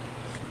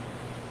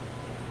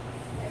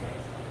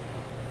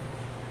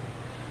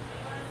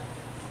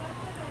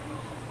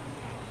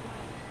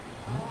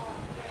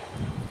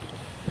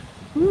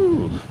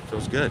 Ooh,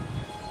 feels good.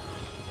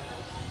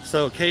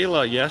 So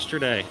Kayla,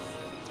 yesterday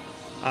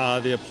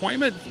The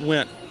appointment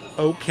went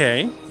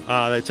okay.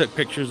 They took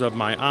pictures of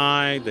my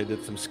eye. They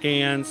did some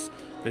scans.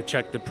 They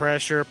checked the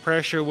pressure.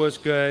 Pressure was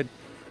good.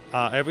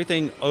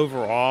 Everything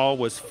overall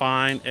was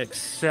fine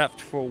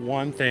except for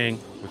one thing,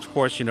 which of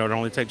course, you know, it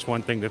only takes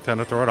one thing to kind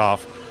of throw it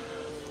off.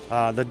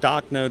 The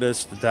doc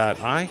noticed that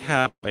I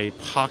have a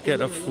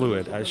pocket of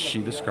fluid, as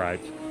she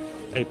described,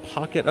 a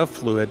pocket of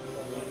fluid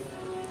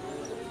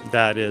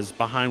that is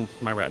behind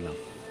my retina.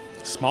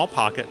 Small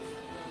pocket.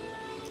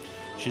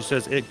 She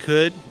says it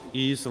could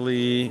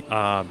easily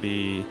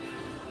be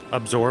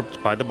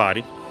absorbed by the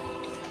body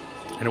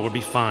and it would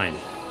be fine.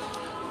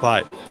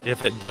 But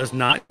if it does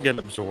not get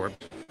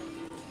absorbed,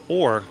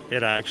 or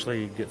it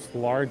actually gets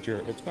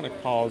larger, it's going to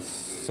cause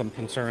some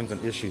concerns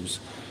and issues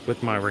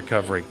with my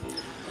recovery.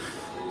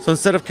 So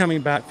instead of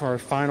coming back for our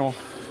final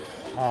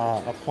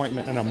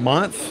appointment in a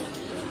month,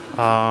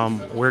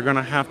 we're going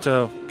to have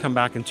to come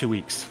back in 2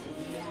 weeks.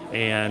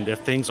 And if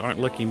things aren't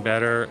looking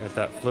better, if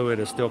that fluid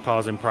is still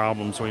causing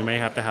problems, we may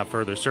have to have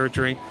further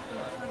surgery,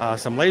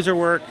 some laser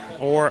work,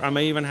 or I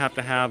may even have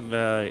to have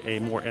a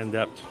more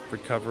in-depth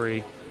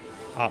recovery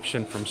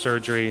option from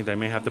surgery. They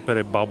may have to put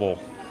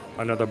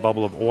another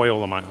bubble of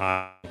oil in my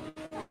eye,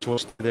 which will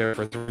stay there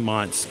for 3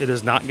 months. It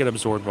does not get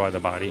absorbed by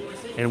the body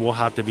and will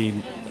have to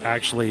be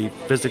actually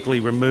physically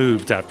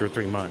removed after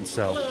 3 months.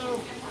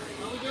 So,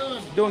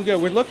 doing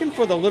good. We're looking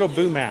for the little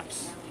boo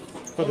maps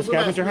for the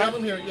scavenger hunt.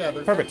 Yeah,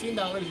 they're Perfect.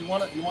 $15. You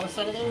want a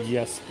set of those?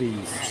 Yes,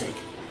 please.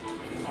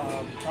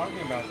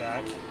 Talking about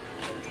that.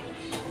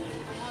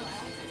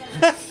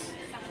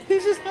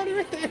 He's just hiding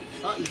right there.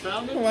 Oh, you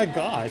found it? Oh my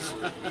gosh.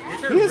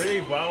 These are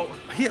really well.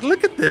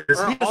 Look at this.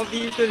 Are He all is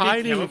these gonna be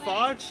hiding.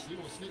 camouflage?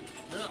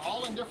 They're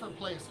all in different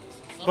places.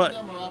 Some But-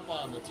 of them are up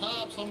on the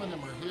top, some of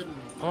them are hidden.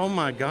 Oh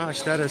my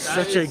gosh, that is That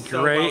such a is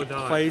so great well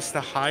done. place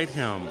to hide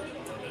him.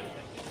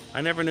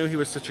 I never knew he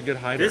was such a good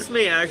hider. This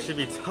may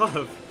actually be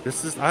tough.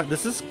 This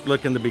is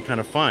looking to be kind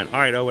of fun. All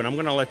right, Owen, I'm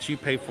going to let you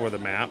pay for the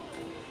map.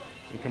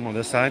 You come on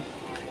this side,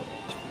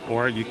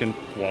 or you can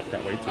walk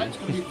that way That's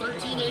too. going to be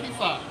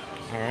 $13.85.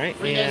 All right,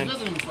 Where you guys and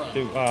visiting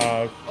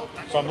from?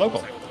 from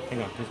local.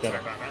 Hang on, who's better?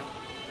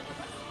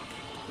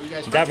 Where you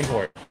guys from?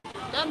 Davenport.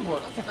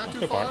 Davenport. Not too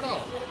So far far. at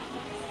all.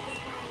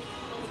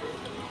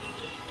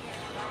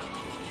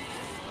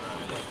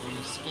 Let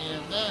me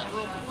scan that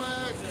real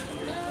quick.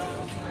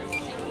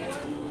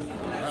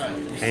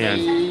 Alright.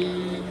 And-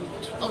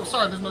 Saved. Oh,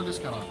 sorry, there's no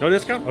discount on it. No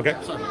discount? Okay,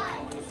 Sorry.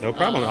 no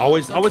problem.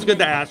 Always good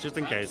to ask, just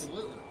in case.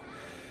 Absolutely.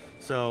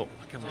 So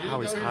look at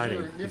how he's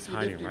hiding. He's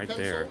hiding right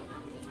there.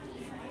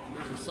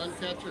 Here's the sun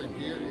catcher, and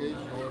here is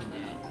your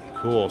map.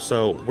 Cool.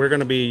 So we're going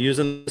to be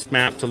using this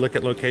map to look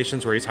at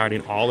locations where he's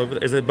hiding all over.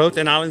 Is it both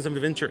in Islands of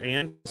Adventure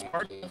and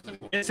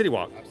City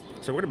Walk?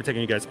 So we're going to be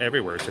taking you guys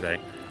everywhere today.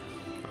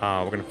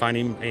 We're going to find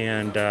him,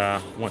 and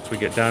once we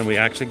get done, we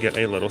actually get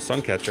a little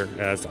sun catcher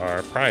as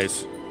our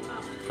prize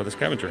for the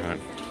scavenger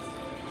hunt.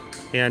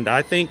 And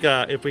I think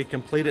if we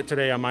complete it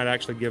today, I might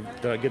actually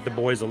get the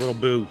boys a little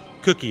boo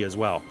cookie as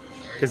well,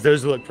 because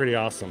those look pretty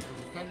awesome.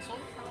 Pencil.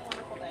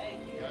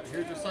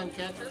 Here's your sun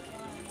catcher.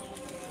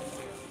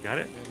 Got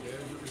it? And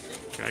there's your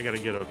receipt. I got to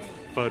get a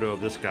photo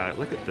of this guy.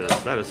 Look at this.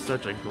 That is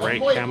such a great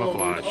Don't blink,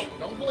 camouflage. Will.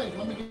 Don't blink.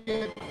 Let me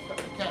get the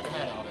cat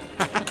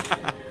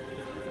hat out.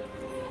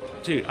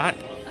 Dude,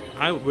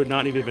 I would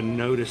not even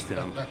noticed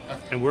him.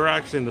 And we're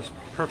actually in the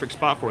perfect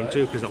spot for him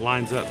too, because it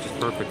lines up just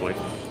perfectly.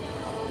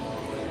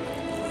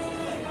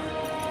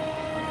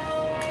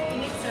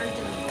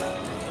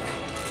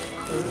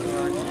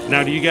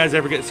 Now, do you guys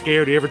ever get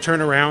scared? Do you ever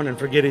turn around and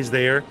forget he's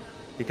there?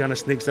 He kind of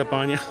sneaks up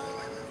on you.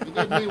 He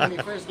did me when he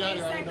first got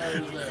here. I didn't know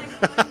he was there.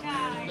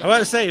 I was about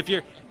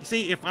to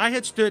say, if I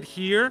had stood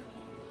here,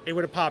 it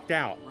would have popped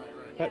out.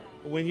 But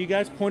when you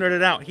guys pointed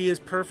it out, he is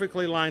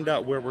perfectly lined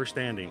up where we're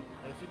standing.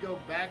 And if you go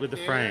back With the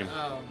there, frame.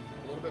 a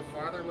little bit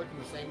farther, look in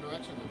the same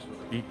direction.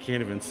 You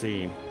can't even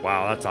see him.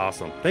 Wow, that's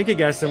awesome. Thank you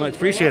guys so much.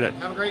 Appreciate it.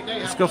 Have a great day.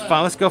 Let's Have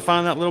go fun.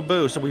 find that little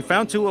boo. So we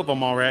found 2 of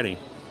them already.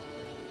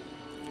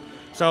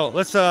 So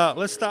let's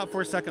stop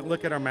for a second,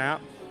 look at our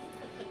map,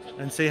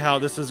 and see how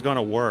this is going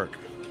to work.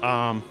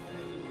 All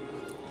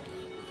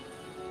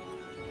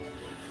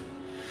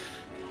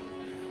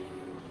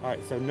right,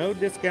 so no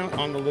discount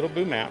on the little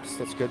boo maps.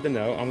 That's good to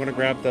know. I'm going to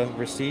grab the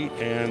receipt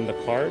and the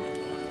card.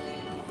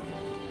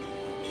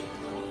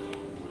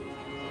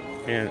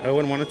 And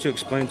Owen wanted to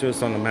explain to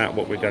us on the map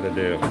what we got to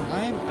do.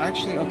 I'm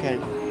actually okay.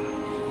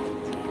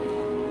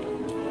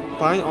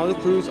 Find all the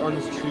clues on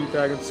this tree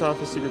bag and solve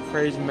the secret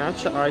phrase.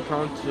 Match the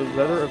icon to the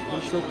letter of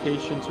each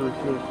location to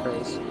reveal the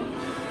phrase.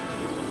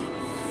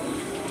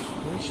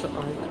 Match the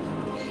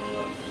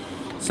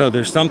icons. So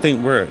there's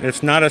something where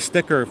it's not a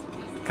sticker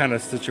kind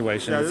of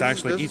situation. Yeah, It's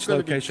actually this each is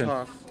gonna be location.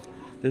 tough.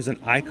 There's an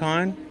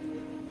icon.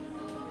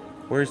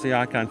 Where's the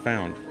icon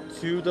found?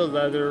 To the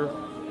letter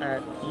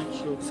at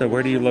each location. So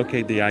where do you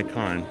locate the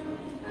icon?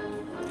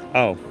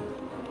 Oh.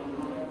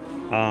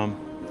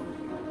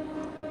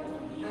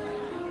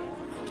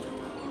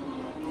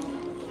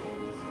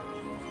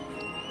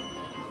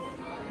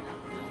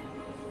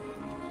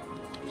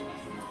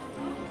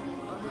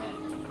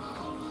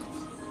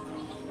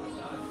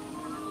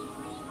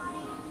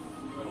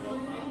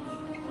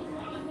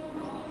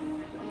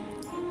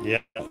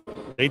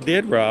 They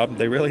did, Rob.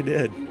 They really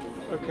did.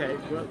 Okay.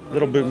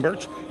 Little boot and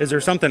birch. Is there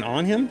something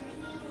on him?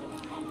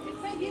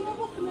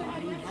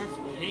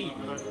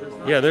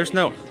 Yeah, there's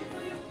no.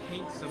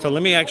 So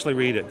let me actually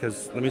read it,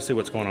 because let me see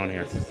what's going on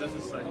here.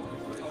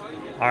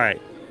 All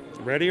right.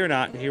 Ready or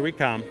not, here we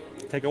come.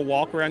 Take a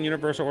walk around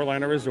Universal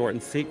Orlando Resort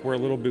and seek where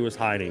Little Boo is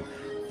hiding.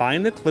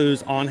 Find the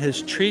clues on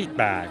his treat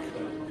bag.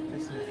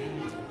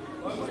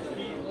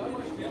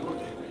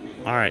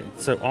 All right,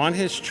 so on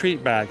his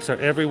treat bag, so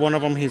every one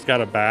of them, he's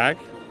got a bag.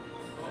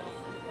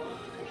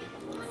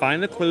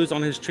 Find the clues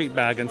on his treat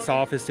bag and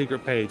solve his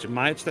secret page.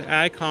 Match the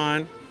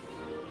icon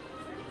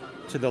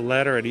to the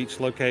letter at each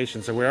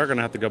location. So we are going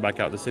to have to go back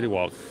out the city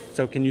walk.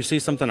 So can you see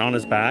something on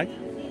his bag?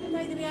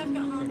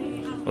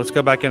 Let's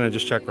go back in and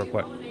just check real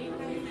quick.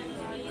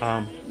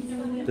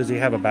 Does he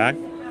have a bag?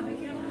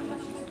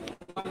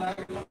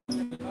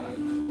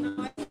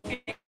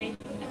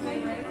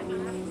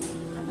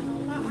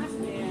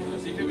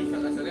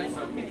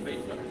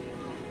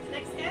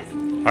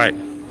 All right.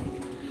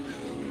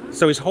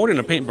 So he's holding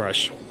a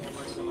paintbrush.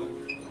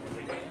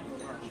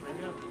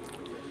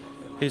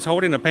 He's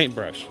holding a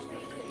paintbrush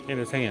in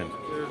his hand.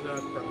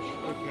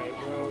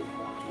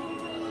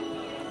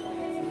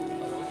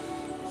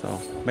 So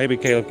maybe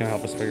Caleb can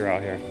help us figure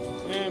out here.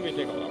 Let me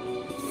take a look.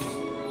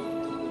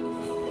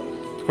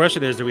 The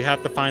question is, do we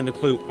have to find the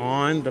clue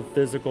on the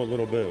physical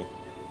Little Boo?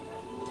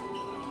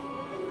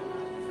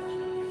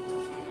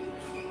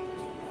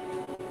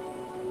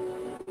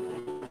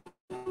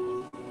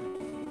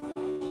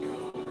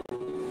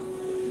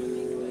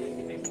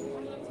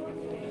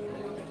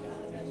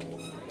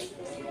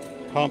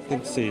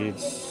 Pumpkin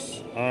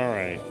seeds. All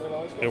right.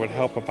 It would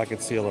help if I could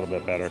see a little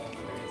bit better.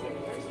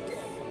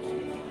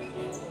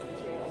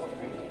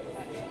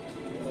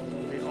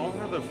 They all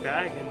have a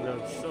bag in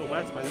the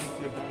silhouettes, but I didn't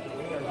see a bag.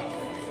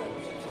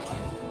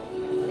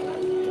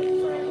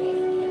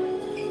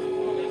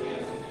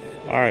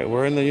 All right,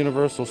 we're in the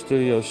Universal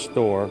Studios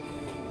store,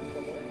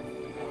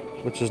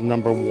 which is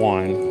number 1.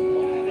 I think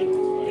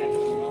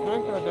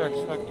what they're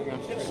expecting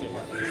us to see.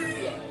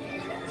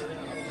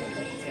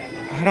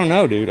 I don't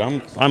know, dude.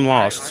 I'm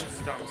lost.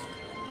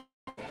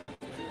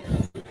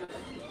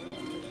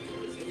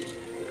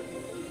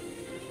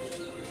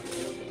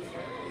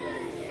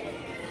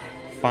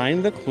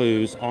 Find the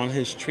clues on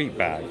his treat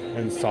bag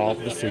and solve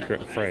the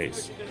secret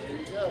phrase. You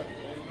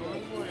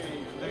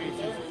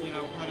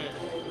know, put it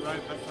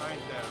right beside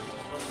them.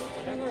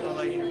 So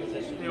like,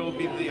 it will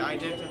be the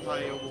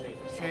identifiable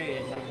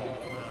change.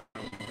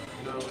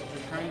 No,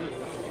 it's kind of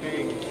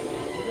big.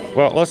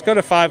 Well, let's go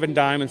to 5 and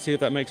dime and see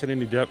if that makes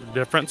any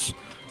difference.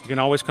 You can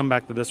always come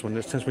back to this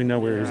one since we know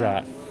where he's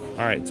at.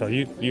 All right, so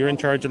you're in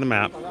charge of the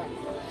map.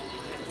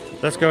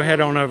 Let's go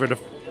head on over to,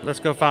 let's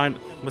go find,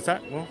 what's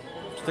that? Well,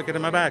 stick it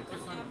in my bag.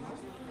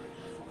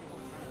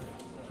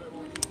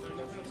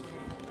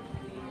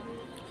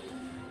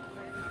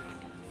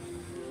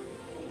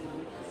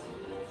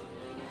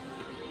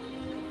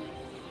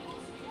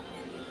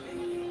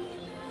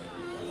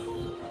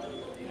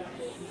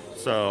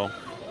 So,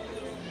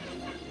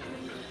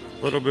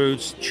 Little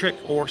Boo's trick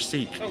or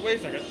seek. Oh, wait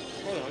a second.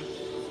 Hold on.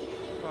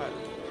 What?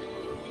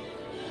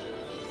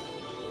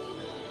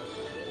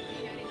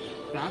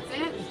 That's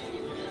it?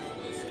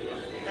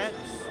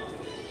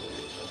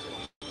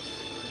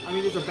 I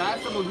mean, there's a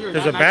bat somewhere here.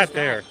 There's a bat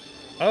there.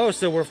 Oh,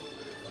 so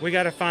we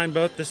got to find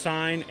both the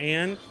sign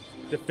and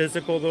the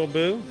physical Little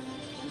Boo?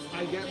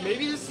 I guess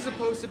maybe this is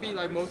supposed to be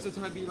like most of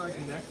the time be like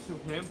next to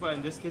him, but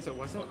in this case it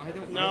wasn't. I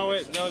don't know.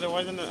 No, there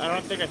wasn't. I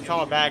don't think I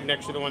saw a bag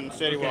next to the one in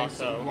City Walk.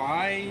 So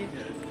why?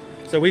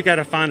 So we got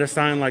to find a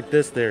sign like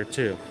this there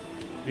too.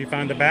 Do you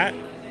find the bat?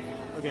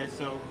 Okay,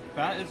 so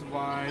bat is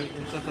Y,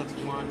 and stuff that's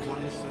one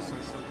is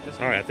this.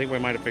 All right, I think we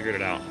might have figured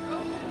it out.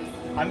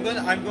 I'm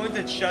going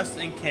to just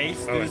in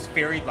case do this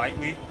very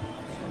lightly.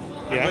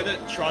 Yeah. I'm going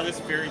to draw this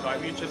very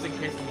lightly just in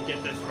case we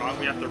get this wrong.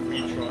 We have to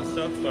redraw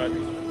stuff, but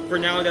for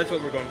now that's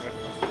what we're going with.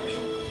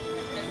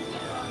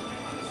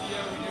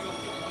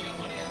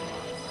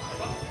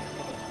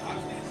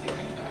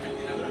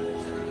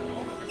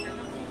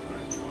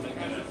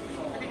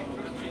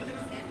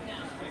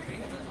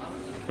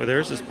 Well,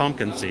 there's his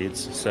pumpkin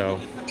seeds, so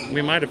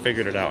we might have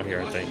figured it out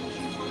here, I think.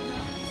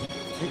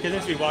 Because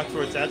if we walk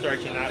towards that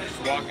direction, not just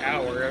walk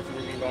out, or if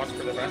we be lost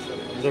for the rest of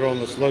it. A little on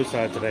the slow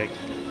side today.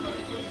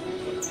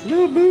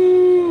 Little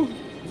Boo!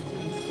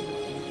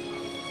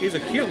 He's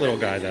a cute little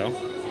guy, though.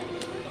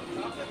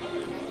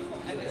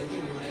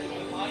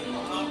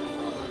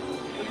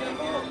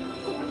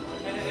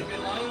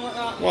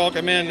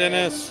 Welcome in,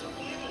 Dennis.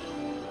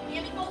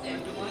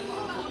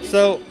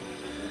 So,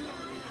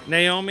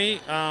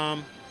 Naomi,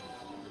 I'm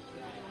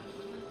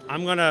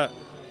gonna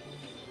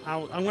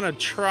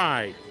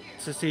try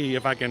to see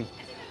if I can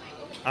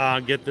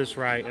get this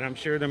right, and I'm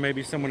sure there may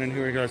be someone in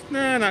here who goes,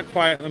 nah, not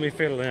quite, let me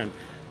fill it in.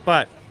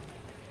 But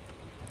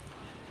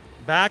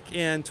back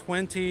in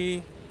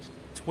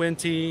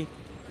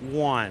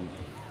 2021,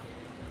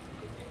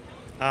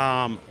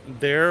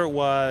 there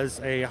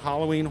was a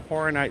Halloween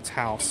Horror Nights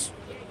house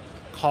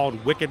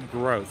called Wicked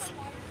Growth.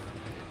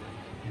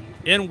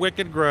 In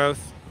Wicked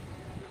Growth,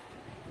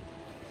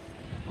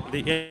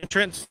 the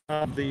entrance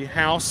of the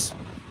house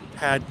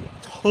had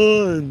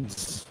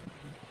tons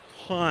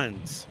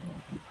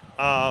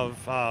of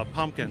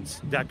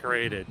pumpkins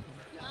decorated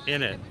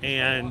in it,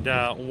 and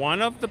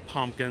one of the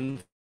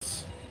pumpkins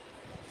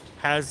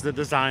has the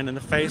design and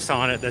the face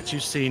on it that you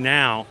see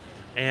now,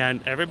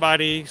 and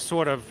everybody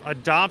sort of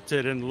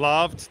adopted and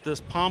loved this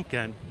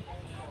pumpkin,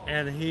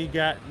 and he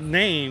got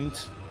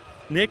nicknamed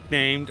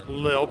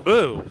Lil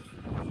Boo.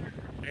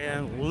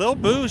 And Lil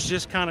Boo's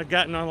just kind of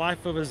gotten a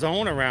life of his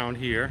own around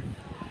here,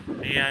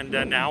 and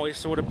now he's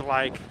sort of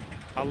like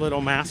a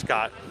little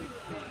mascot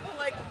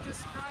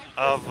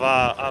of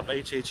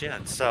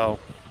HHN. So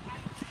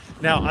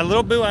now, a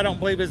Lil Boo I don't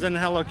believe is in the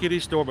Hello Kitty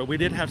store, but we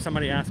did have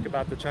somebody ask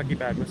about the Chucky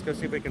bag. Let's go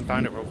see if we can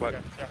find it real quick.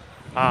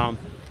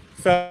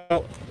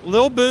 So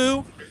Lil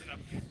Boo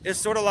is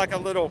sort of like a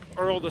little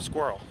Earl the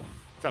Squirrel.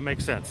 Does that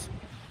make sense?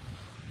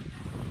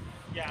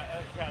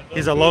 Yeah.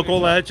 He's a local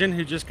legend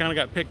who just kind of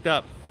got picked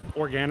up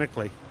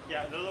organically.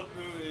 Yeah, Lil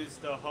Boo is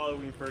the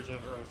Halloween version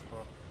of Earl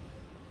Squirrel.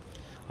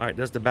 All right,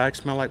 does the bag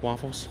smell like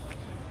waffles?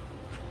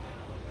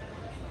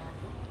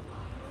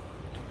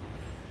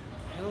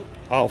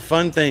 Oh,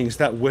 fun things.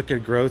 That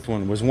Wicked Growth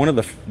one was one of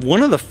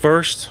the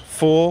first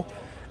full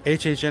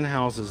HHN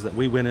houses that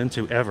we went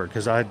into ever,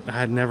 because I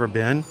had never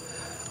been.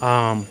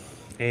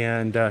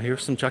 And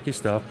here's some Chucky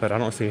stuff, but I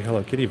don't see a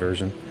Hello Kitty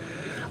version.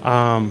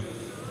 And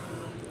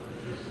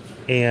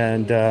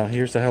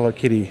here's the Hello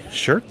Kitty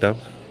shirt, though.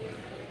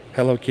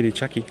 Hello Kitty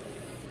Chucky.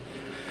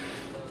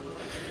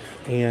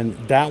 And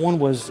that one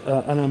was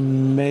an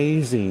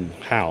amazing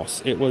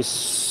house. It was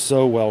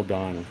so well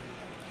done.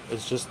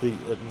 It's just I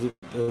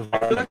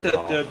feel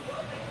like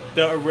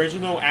the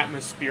original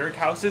atmospheric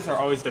houses are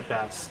always the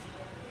best.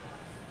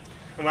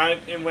 When I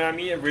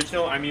mean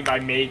original, I mean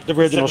by made the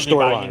original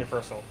storyline.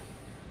 Universal.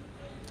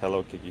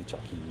 Hello Kitty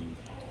Chucky.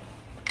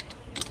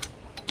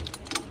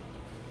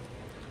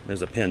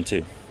 There's a pin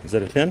too. Is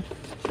that a pin?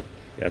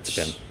 Yeah, it's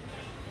a pin.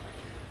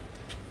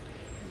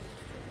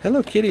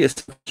 Hello Kitty is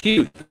so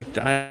cute.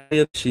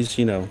 She's,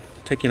 you know,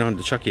 taking on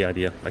the Chucky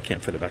idea. I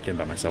can't fit it back in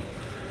by myself.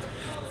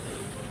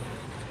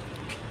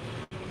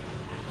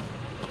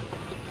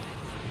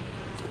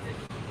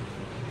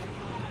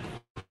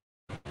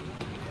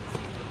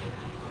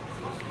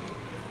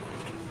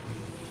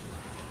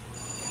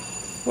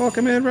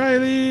 Welcome in,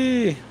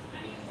 Riley.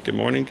 Good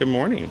morning, good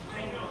morning.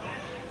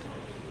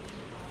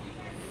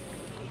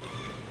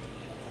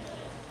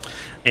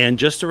 And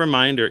just a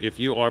reminder, if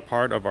you are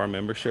part of our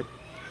membership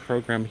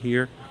program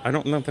here, I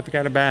don't know if I've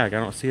got a bag. I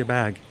don't see a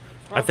bag.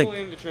 Probably I think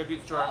in the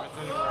tribute store.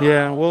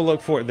 Yeah, we'll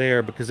look for it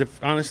there, because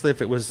if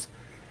it was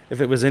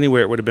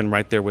anywhere, it would have been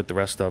right there with the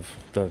rest of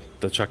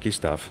the Chucky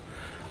stuff.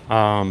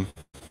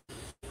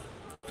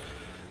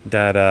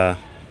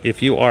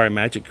 If you are a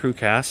Magic Crew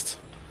cast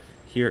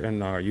here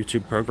in our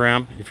YouTube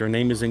program, if your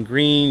name is in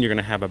green, you're going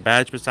to have a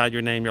badge beside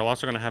your name. You're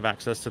also going to have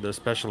access to those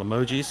special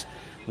emojis.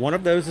 One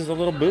of those is a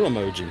little Boo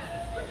emoji.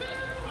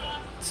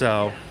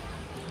 So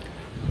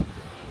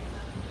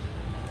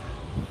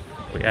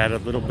we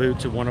added Little Boo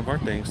to one of our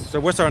things. So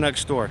what's our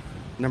next store?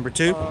 Number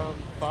 2?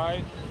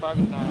 5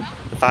 and 9.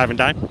 The 5 and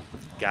dime?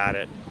 Got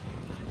it.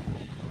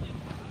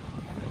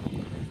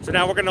 So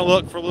now we're going to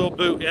look for Little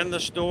Boo in the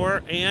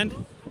store, and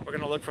we're going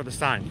to look for the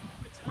sign.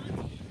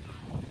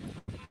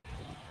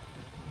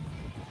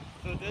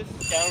 So this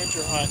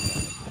scavenger hunt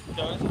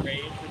does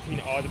range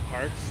between all the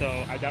parks, so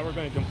I doubt we're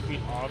going to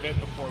complete all of it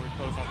before we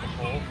close off the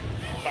poll.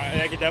 But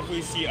I could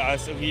definitely see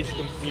us at least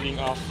completing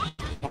off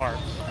the park.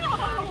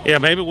 Yeah,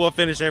 maybe we'll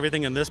finish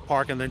everything in this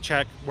park and then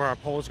check where our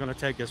poll is going to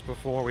take us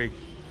before we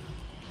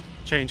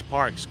change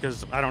parks,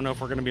 because I don't know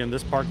if we're going to be in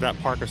this park, that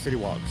park, or City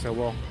Walk. So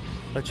we'll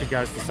let you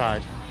guys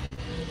decide.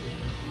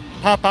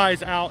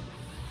 Popeye's out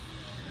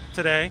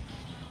today.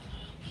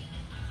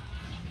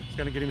 He's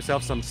going to get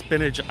himself some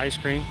spinach ice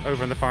cream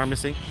over in the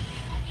pharmacy.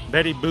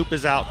 Betty Boop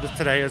is out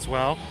today as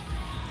well.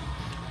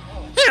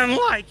 And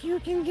like, you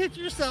can get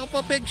yourself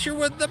a picture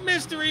with the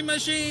mystery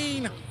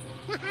machine.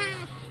 All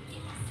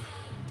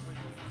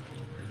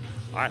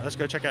right, let's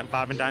go check out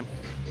 5 and dime.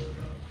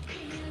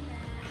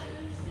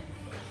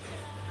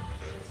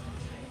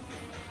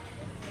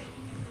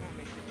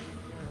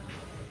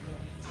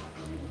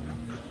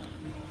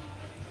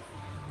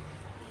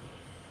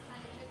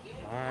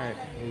 All right,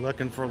 we're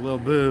looking for Lil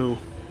Boo.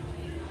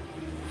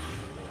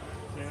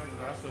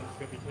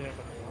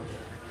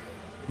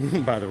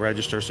 By the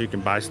register, so you can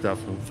buy stuff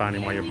and find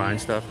him while you're buying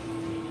stuff.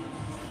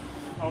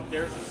 Oh,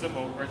 there's a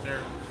symbol right there.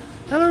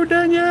 Hello,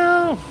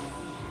 Danielle.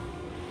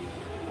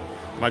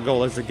 My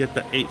goal is to get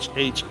the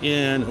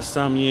HHN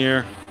some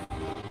year.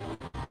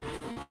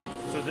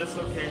 So this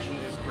location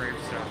is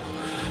Gravestone.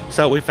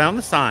 So we found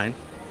the sign.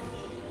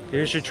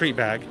 Here's your treat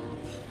bag.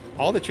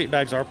 All the treat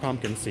bags are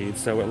pumpkin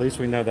seeds, so at least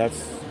we know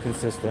that's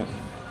consistent.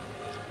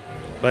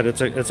 But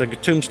it's a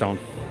tombstone.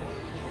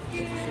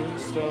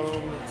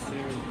 Tombstone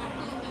to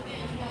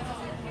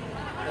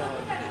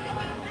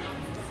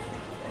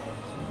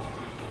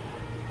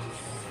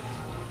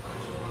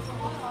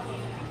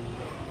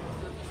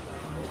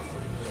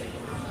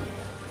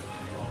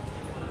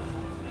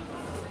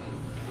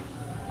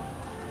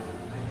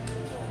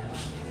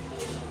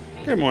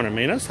Good morning,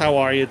 Minas. How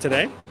are you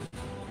today?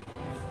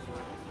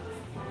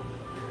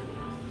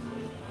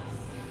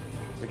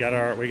 We got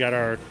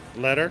our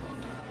letter.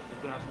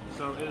 Yeah,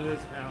 so it is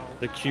L.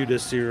 The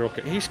cutest serial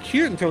killer. He's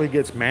cute until he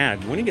gets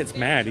mad. When he gets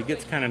mad, he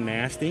gets kind of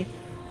nasty.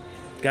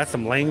 Got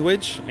some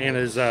language, and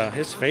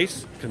his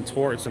face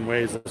contorts in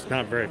ways that's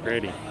not very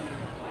pretty.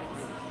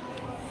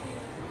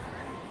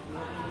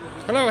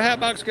 Hello,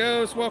 Hatbox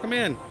Ghost. Welcome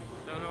in.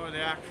 Don't know where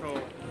the actual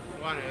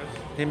one is.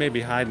 He may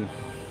be hiding.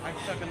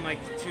 I stuck in like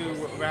 2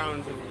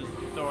 rounds of the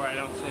door. I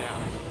don't see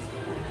him.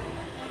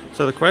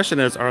 So the question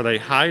is, are they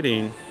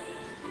hiding?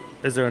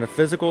 Is there a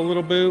physical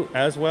little boo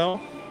as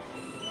well?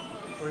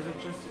 Or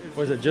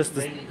is it just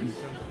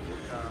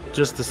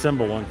the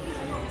symbol one?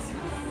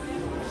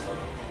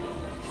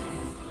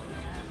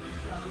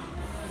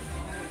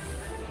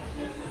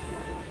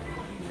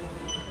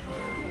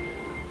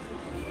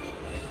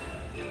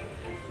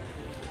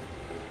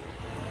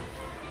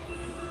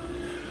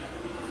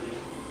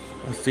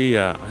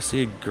 I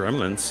see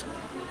gremlins.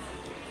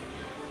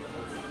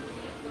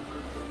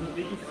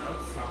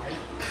 outside?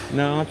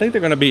 No, I think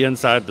they're going to be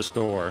inside the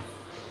store.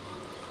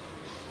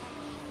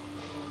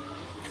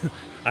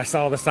 I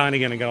saw the sign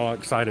again and got all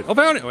excited. Oh,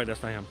 found it! Wait,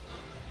 that's not him.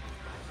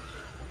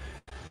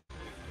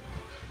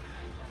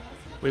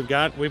 We've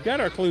got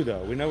our clue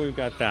though. We know we've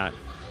got that.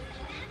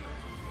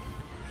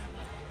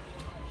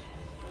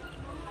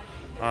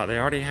 They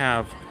already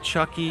have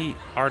Chucky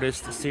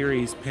Artist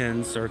Series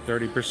pins are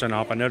 30%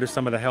 off. I noticed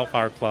some of the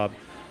Hellfire Club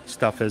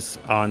stuff is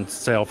on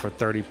sale for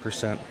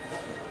 30%.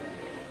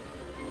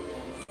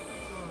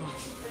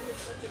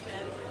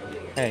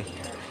 Hey.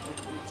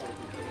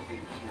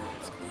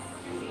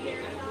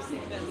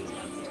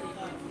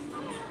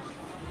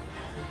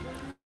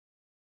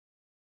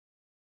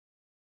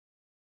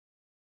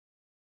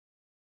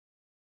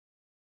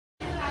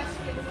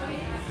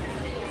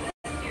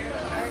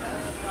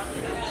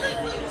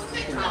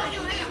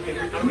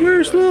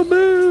 Where's Lil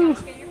Boo?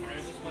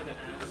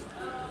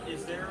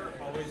 Is there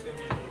always going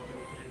to be a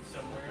in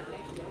somewhere?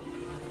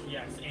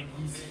 Yes, and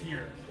he's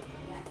here.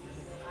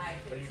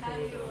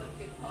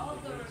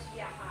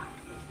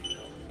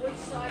 Which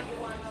side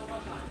you want to look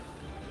on?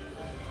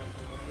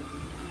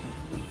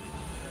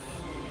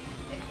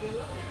 If you're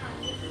looking on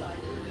this side,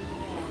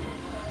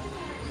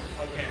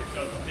 Okay,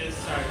 so this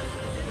side.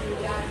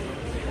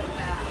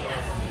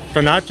 So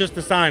not just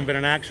the sign, but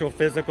an actual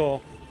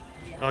physical.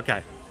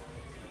 Okay.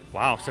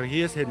 Wow, so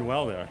he is hidden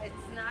well there. it's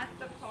not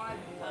the card.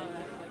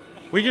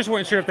 We just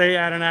weren't sure if they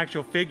had an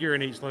actual figure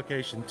in each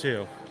location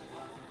too.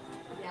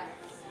 Yeah.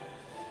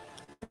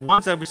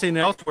 Ones that we've seen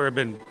elsewhere have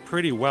been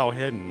pretty well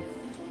hidden.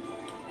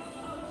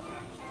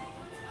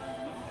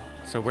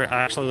 So we're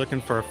actually looking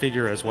for a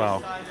figure as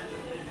well.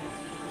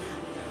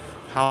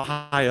 How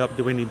high up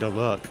do we need to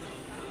look?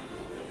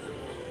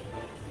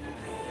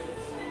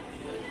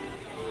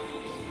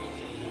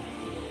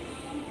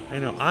 I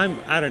know I'm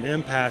at an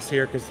impasse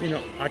here because, you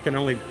know, I can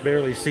only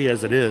barely see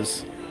as it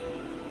is.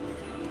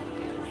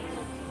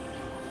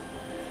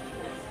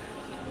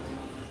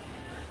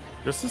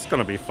 This is going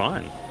to be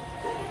fun.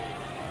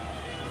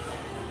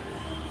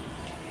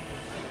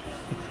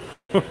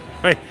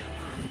 Wait,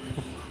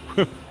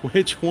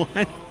 which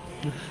one?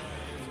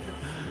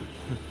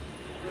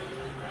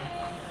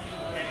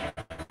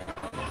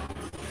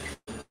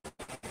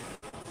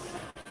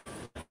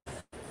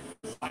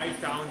 I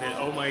found it.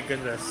 Oh my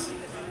goodness.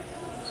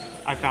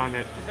 I found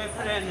it. Did they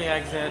put it in the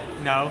exit?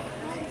 No.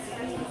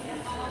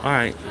 All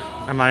right,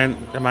 am I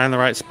in the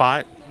right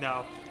spot?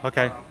 No.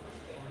 Okay. All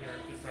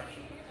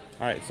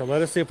right, so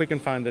let us see if we can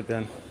find it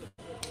then.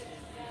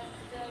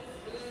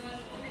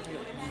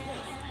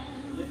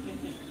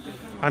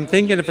 I'm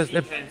thinking if Hints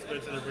go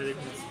to the really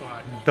good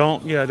spot.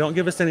 don't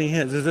give us any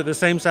hints. Is it the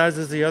same size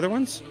as the other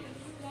ones?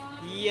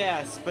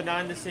 Yes, but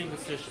not in the same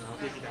position. I'll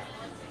give you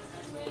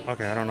that.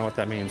 Okay, I don't know what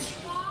that means.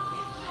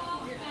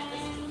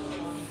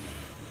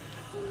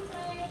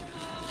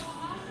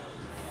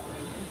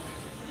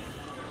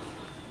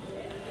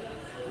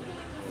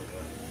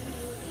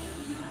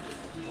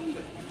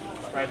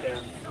 Right there.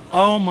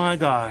 Oh my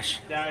gosh.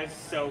 That is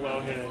so well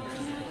hidden.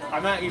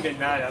 I'm not even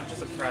mad. I'm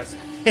just impressed.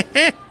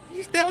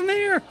 He's down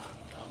there.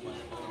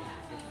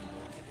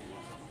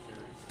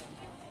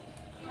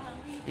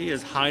 He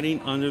is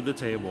hiding under the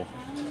table.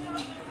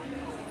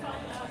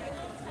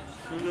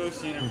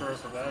 Kudos to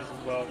Universal. That is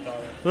well thought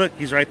of. Look,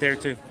 he's right there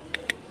too.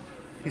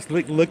 He's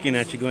looking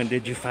at you going,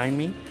 "Did you find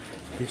me?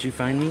 Did you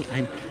find me?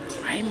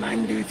 I'm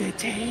under the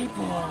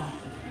table."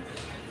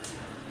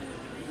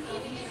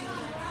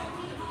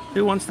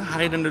 Who wants to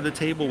hide under the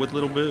table with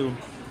little Boo?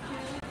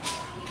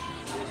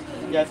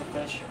 He has a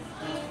fish.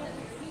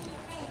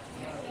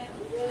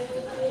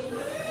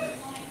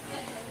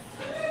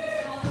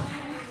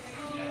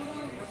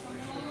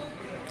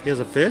 He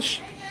has a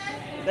fish?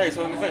 Yeah, he's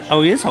holding the fish.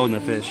 Oh, he is holding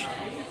a fish.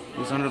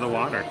 He's under the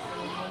water.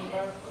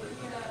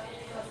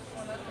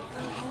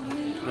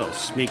 Little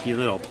sneaky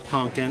little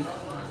pumpkin.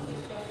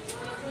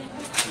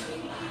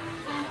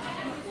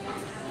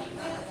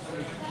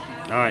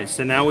 All right,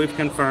 so now we've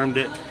confirmed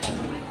it.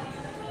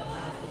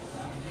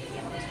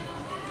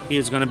 He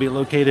is going to be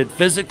located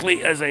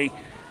physically as a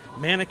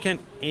mannequin,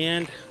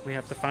 and we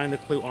have to find the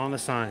clue on the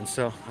sign.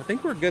 So I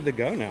think we're good to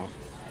go now.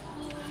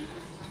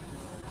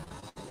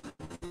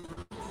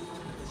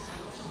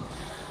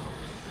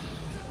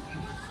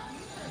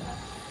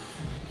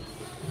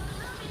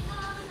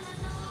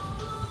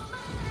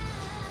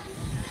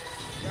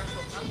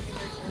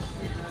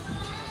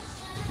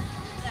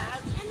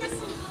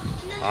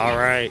 All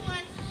right.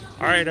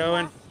 All right,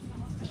 Owen.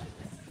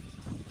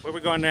 Where are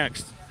we going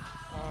next?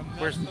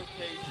 Where's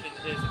location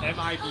is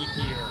MIB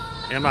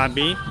here.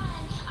 MIB?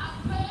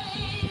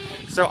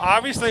 So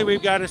obviously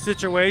we've got a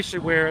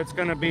situation where it's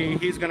going to be,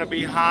 he's going to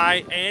be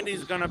high and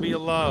he's going to be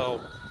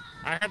low.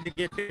 I had to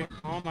get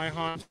all my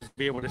haunches to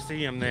be able to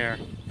see him there.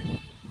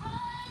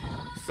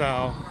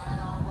 So.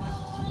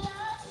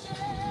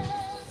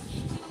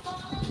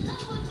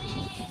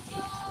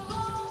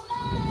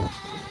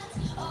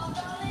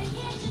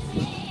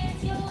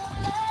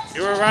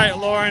 You were right,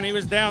 Lauren. He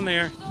was down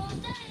there.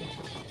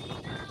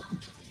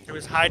 He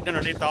was hiding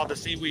underneath all the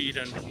seaweed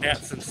and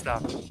nets and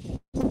stuff.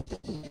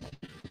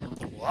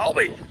 Well, I'll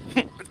be.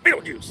 It's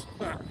Beetlejuice.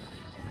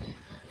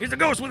 He's the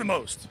ghost with the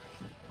most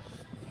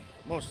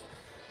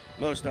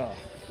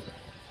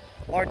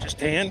largest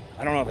tan.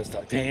 I don't know if it's the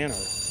tan or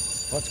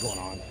what's going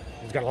on.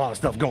 He's got a lot of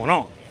stuff going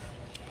on.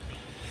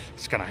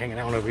 He's kind of hanging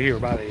out over here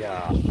by the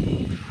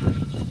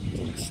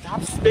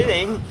Stop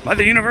spinning. by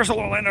the Universal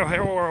Orlando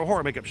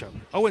Horror Makeup Show.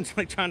 Owen's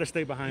like trying to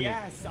stay behind me.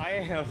 Yes, I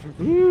am.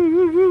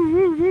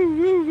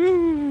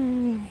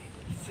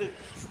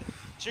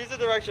 Choose the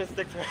direction,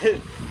 stick to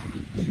it.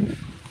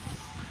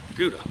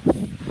 Dude,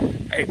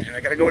 hey man, I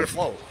gotta go with the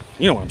flow.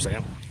 You know what I'm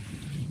saying?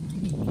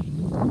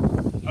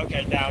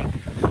 Okay, down.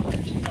 So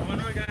when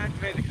are we gonna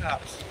activate the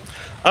cops?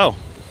 Oh,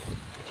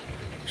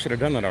 should have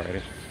done that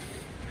already.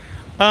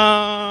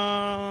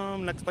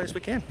 Next place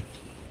we can.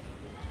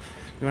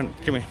 You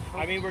want? Give me.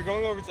 I mean, we're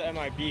going over to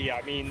MIB.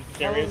 I mean,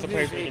 there is a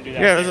place we can do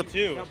that. Yeah, there's a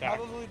too. They'll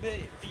probably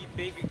be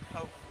big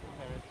Coke.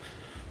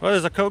 Well,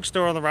 there's a Coke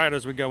store on the right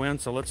as we go in,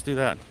 so let's do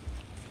that.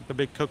 The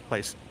big Coke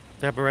place.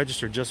 They have a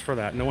register just for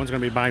that. No one's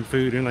going to be buying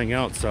food or anything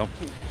else, so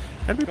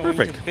that'd be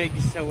perfect. To big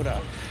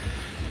soda.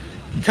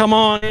 Come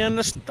on in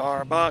the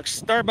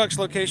Starbucks. Starbucks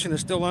location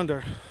is still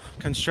under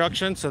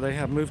construction, so they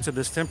have moved to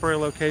this temporary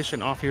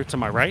location off here to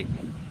my right.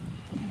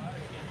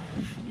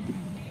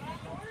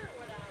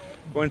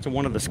 Going to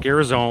one of the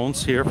scare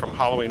zones here from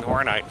Halloween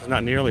Horror Night. It's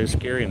not nearly as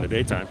scary in the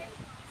daytime.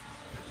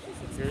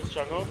 Here's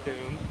Jungle of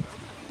Doom.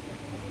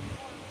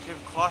 If you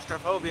have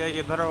claustrophobia,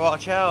 you better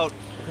watch out.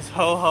 Because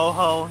ho ho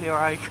ho, here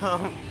I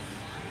come.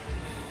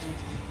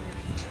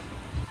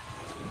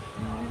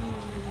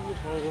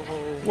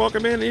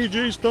 Welcome in, E.G.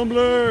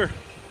 Stumbler.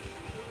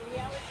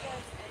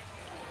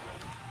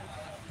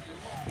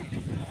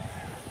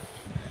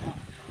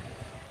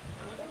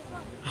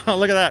 Oh,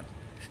 look at that.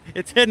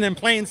 It's hidden in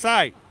plain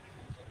sight.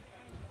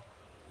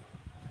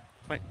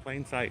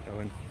 Plain sight,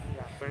 Owen.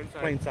 Yeah,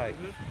 Plain sight.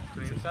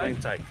 Plain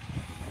sight.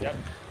 Yep.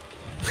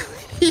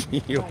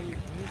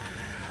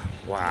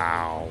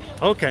 Wow.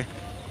 Okay.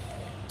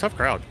 Tough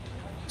crowd.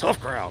 Tough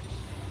crowd.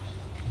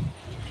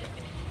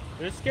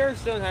 This scare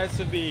zone has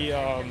to be.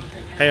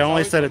 Hey, I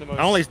only said it. the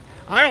most-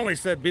 I only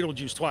said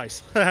Beetlejuice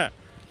twice.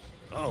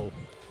 Oh.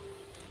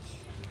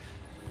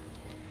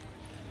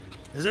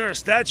 Is there a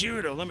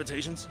statute of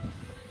limitations?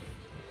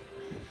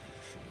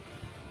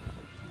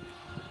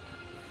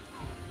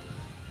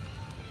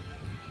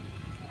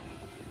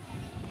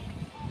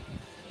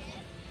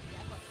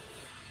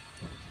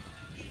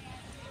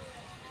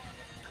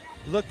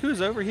 Look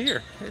who's over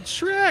here. It's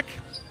Shrek.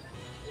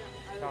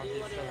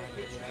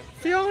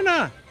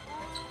 Fiona.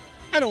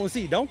 I don't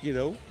see Donkey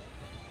though.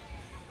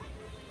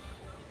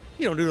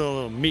 You don't do the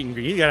little meet and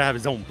greet. You gotta have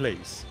his own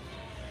place.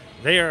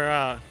 They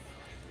are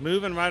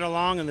moving right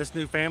along in this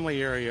new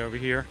family area over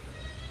here.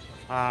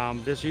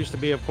 This used to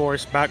be, of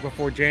course, back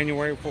before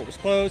January, before it was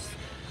closed.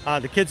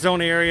 The kids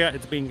zone area,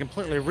 it's being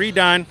completely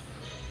redone.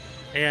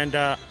 And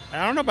I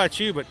don't know about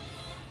you, but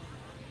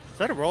is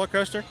that a roller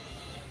coaster?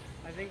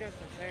 I think that's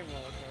the same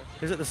roller coaster.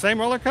 Is it the same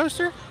roller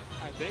coaster?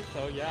 I think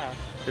so, yeah.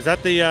 Is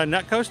that the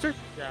nut coaster?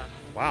 Yeah.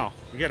 Wow,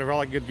 you get a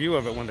really good view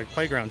of it when the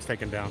playground's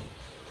taken down.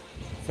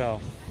 So.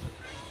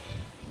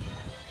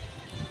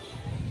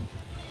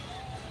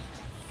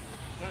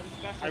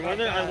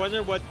 I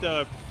wonder what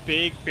the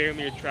big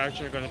family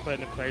attraction they're going to put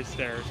into place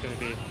there is going to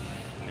be.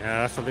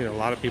 Yeah, that's something that a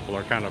lot of people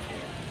are kind of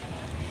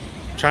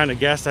trying to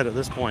guess at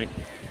this point.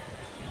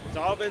 It's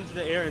all been to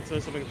the air until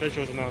something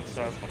official is announced,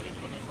 so.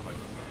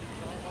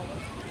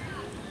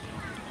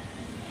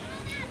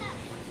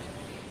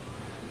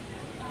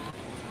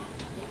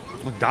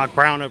 Doc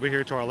Brown over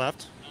here to our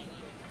left.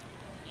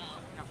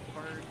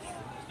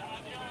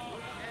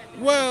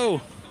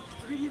 Whoa!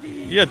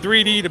 3D. Yeah,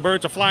 3D. The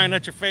birds are flying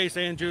at your face,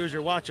 Andrew, as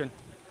you're watching.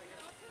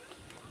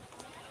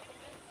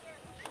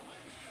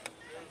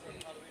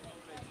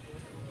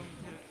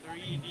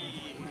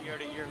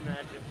 Ear-to-ear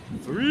magic.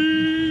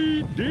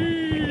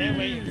 3D. I can't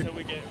wait until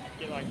we get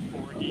like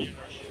 4D in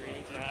our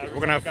streams. We're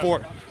gonna have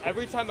 4.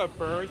 Every time a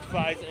bird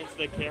flies into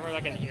the camera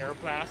like an air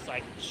blast,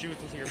 like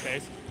shoots into your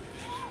face.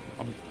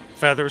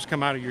 Feathers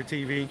come out of your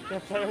TV.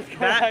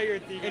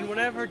 And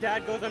whenever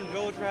Dad goes on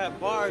road trip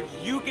bars,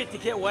 you get to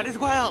get wet as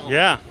well.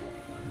 Yeah.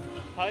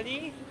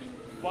 Honey,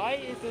 why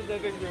is the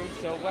living room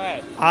so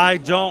wet? I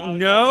don't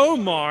know,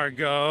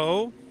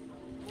 Margot.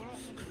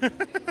 What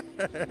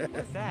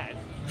was that?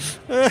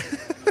 Where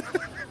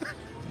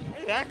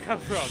did that come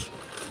from?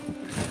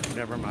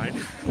 Never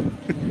mind.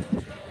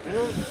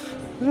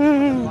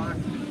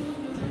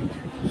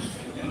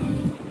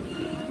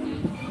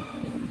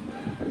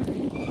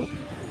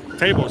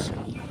 Tables.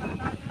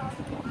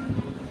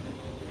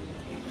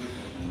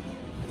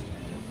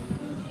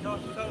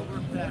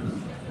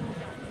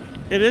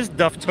 It is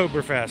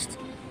Dufftoberfest.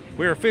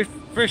 We are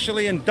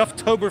officially in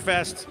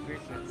Dufftoberfest.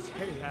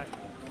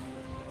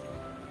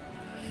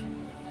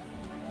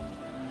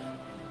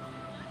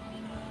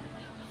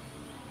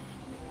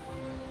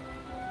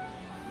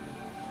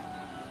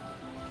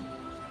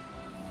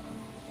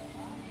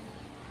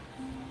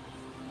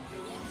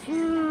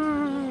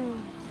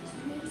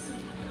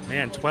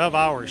 Man,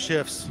 12-hour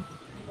shifts.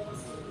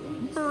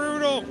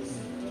 Brutal.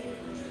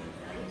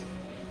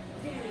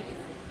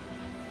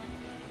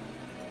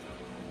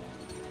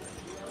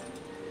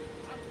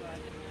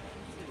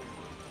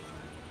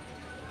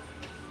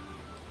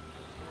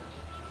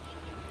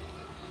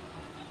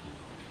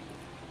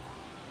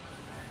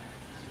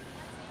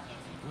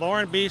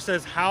 Lauren B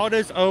says, how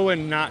does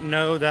Owen not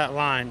know that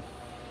line?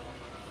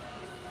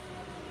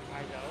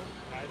 I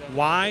know.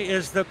 Why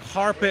is the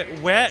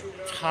carpet wet,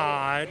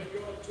 Todd?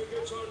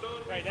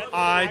 Right,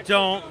 I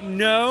don't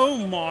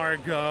know,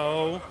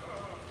 Margot.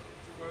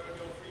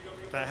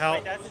 The hell?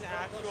 Right,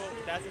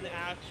 that's an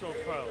actual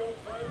quote.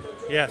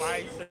 Yes. Why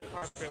is the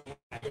carpet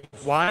wet?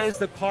 Why is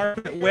the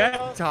carpet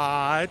wet,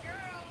 Todd?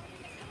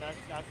 That's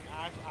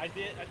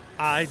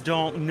I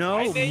don't know,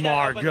 I made that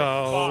up on the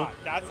Margot. spot.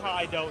 That's how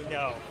I don't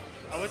know.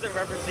 I wasn't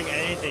referencing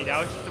anything. That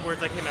was just the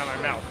words that came out of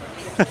my mouth.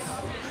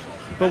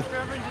 But- That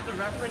reference is a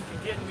reference you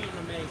didn't mean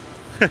to make.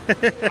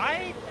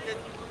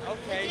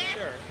 Okay,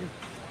 sure.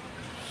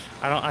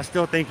 I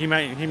still think he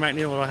might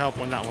need a little help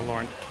on that one,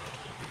 Lauren.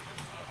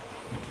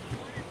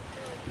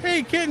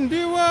 Hey, Kitten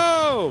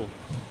Duo!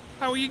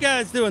 How are you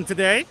guys doing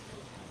today?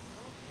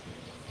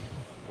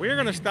 We're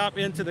going to stop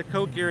into the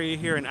Coke area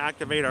here and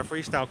activate our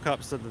freestyle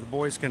cups so that the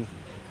boys can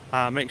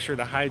make sure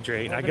to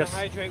hydrate. I'm gonna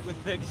hydrate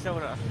with big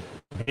soda.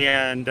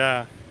 And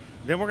then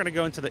we're going to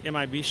go into the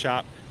MIB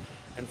shop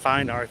and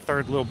find our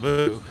third little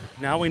boo.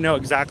 Now we know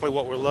exactly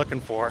what we're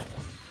looking for.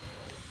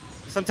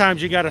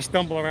 Sometimes you got to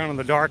stumble around in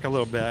the dark a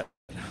little bit.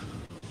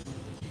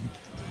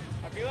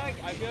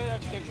 I feel like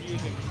that's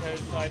confusing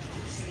because like.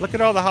 Look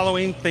at all the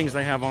Halloween things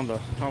they have on the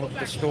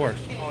store.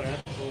 Oh,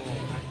 that's cool.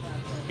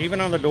 Even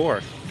on the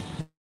door.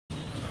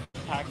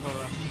 Pack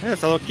soda. Yeah,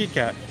 it's a little kitty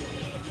cat.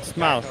 It's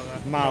my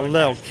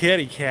little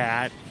kitty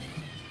cat.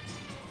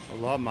 I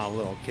love my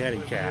little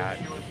kitty cat.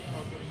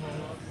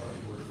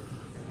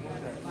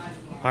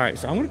 All right,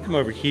 so I'm going to come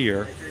over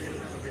here.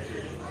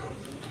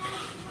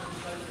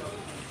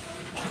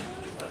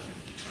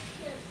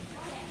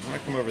 I'm going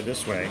to come over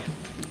this way.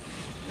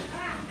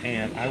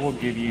 And I will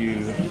give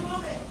you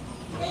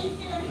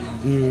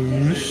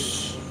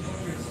this.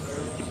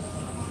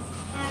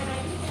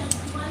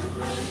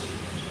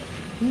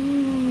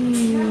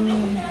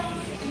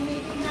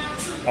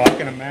 Oh, I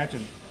can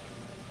imagine.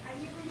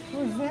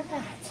 What's that?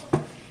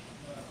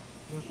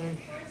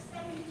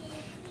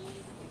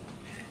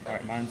 All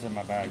right, mine's in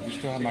my bag. You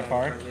still have my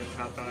card?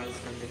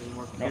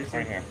 Nope,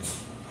 right here.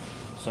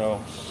 So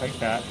take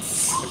that.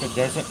 If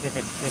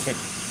it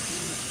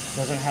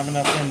doesn't have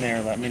enough in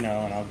there, let me know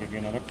and I'll give you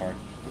another card.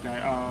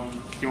 Okay.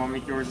 Do you want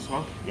me yours as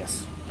well?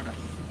 Yes. Okay.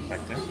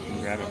 Right there. Can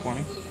you grab it for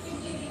me?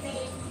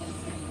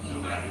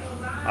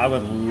 I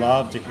would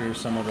love to hear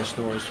some of the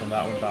stories from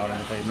that one about on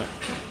the pavement.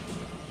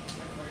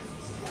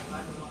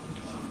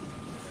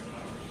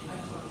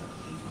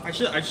 I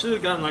should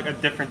have gotten like a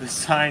different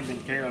design than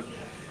Caleb.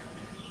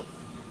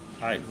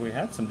 We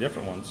had some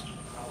different ones.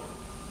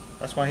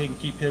 That's why he can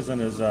keep his in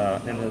his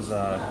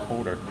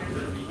holder.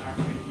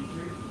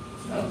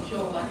 All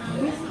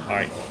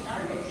right.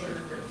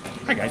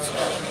 Hi guys.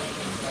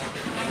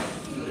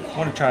 I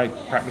want to try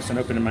practicing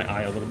opening my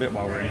eye a little bit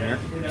while we're in here,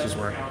 since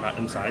we're not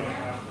inside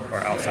or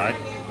outside.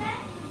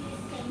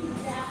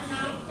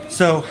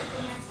 So,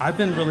 I've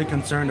been really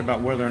concerned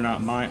about whether or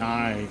not my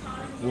eye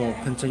will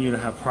continue to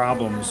have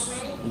problems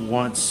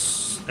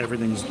once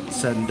everything's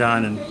said and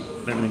done and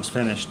everything's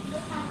finished.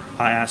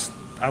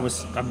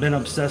 I've been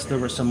obsessed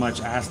over so much.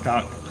 I asked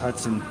Doc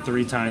Hudson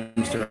 3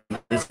 times during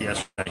this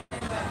yesterday.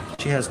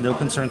 She has no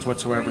concerns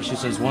whatsoever. She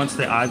says once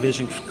the eye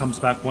vision comes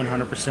back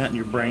 100%,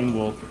 your brain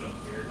will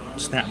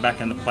snap back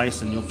into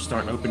place and you'll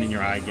start opening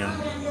your eye again.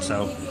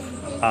 So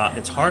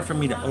it's hard for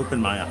me to open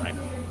my eye.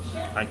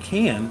 I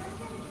can,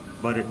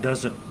 but it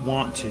doesn't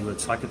want to.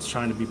 It's like it's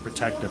trying to be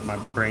protective. My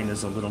brain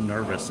is a little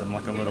nervous and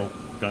like a little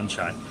gun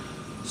shy.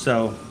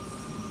 So,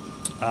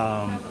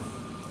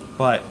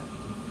 but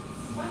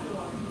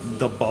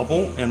the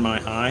bubble in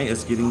my eye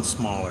is getting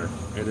smaller.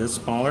 It is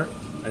smaller.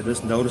 It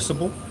is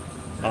noticeable.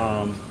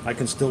 I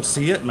can still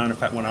see it. Matter of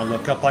fact, when I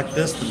look up like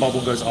this, the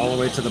bubble goes all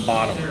the way to the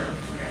bottom.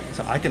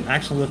 So I can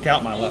actually look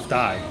out my left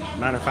eye.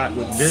 Matter of fact,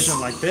 with vision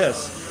like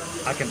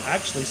this, I can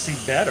actually see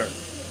better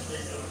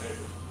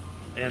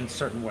in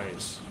certain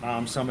ways.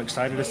 So I'm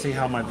excited to see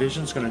how my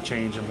vision's going to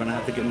change. I'm going to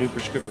have to get new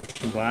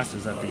prescription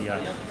glasses at the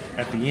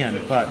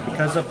end. But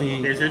because of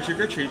the... There's your trick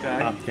or treat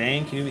bag.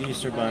 Thank you,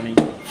 Easter Bunny.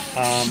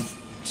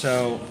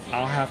 So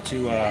I'll have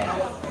to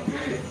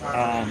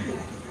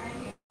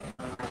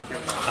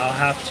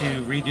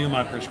redo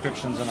my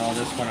prescriptions and all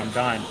this when I'm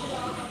done.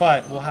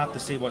 But we'll have to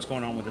see what's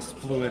going on with this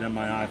fluid in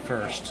my eye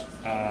first.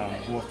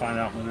 We'll find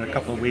out in a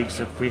couple of weeks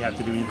if we have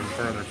to do even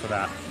further for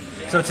that.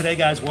 So today,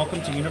 guys,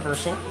 welcome to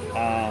Universal.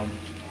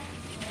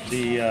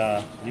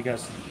 You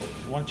guys,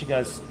 why don't you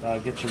guys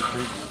get your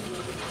treats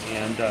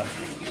and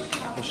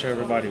we'll show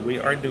everybody. We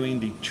are doing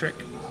the trick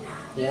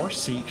or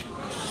seek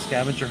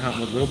scavenger hunt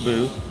with Little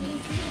Boo.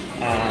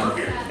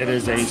 It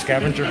is a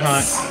scavenger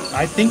hunt.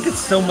 I think it's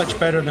so much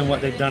better than what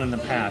they've done in the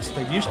past.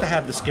 They used to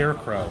have the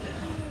Scarecrow.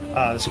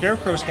 The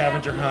Scarecrow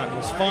scavenger hunt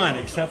was fun,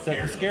 except that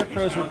the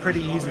Scarecrows were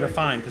pretty easy to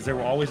find because they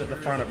were always at the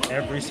front of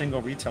every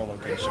single retail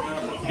location.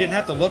 You didn't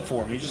have to look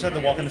for them. You just had to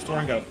walk in the store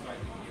and go,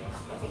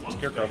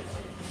 Scarecrow.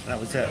 And that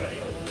was it.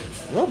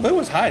 Little Boo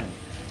was hiding.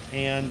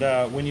 And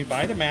when you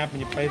buy the map and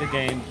you play the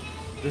game,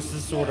 this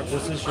is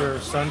your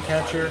sun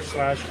catcher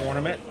 /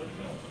 ornament.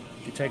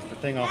 If you take the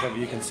thing off of it,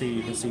 you can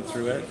see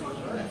through it.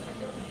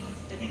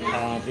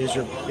 Is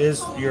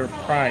your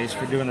prize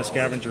for doing the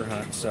scavenger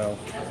hunt. So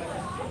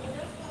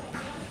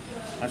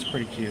that's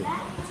pretty cute.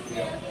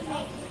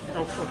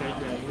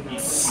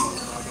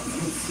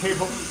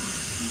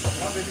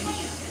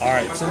 All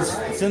right,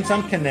 since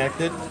I'm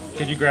connected,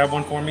 could you grab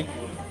one for me?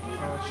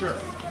 Sure.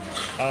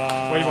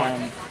 What do you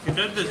want? You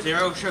did the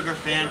zero sugar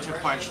Fanta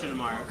question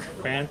mark.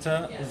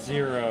 Fanta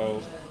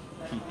Zero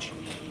Peach.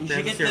 You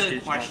should get the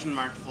question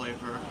mark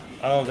flavor.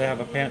 Oh, they have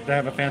a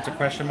Fanta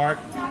question mark.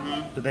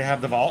 Mm-hmm. Do they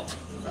have the vault?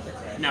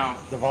 No.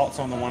 The vault's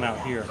on the one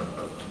out here.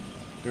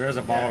 There is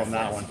a vault on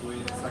that one.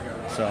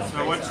 So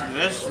what's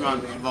this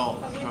month's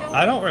vault?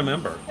 I don't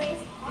remember.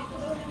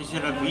 Is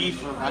it a V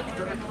for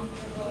Vector?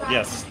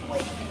 Yes.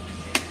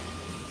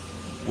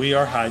 We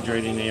are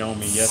hydrating,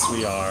 Naomi. Yes,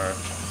 we are.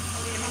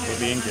 We're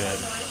being good.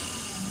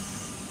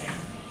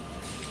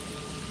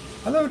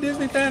 Hello,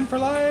 Disney fan for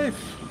life.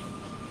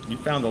 You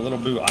found the Little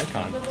Boo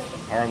icon,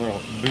 our little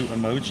Boo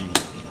emoji.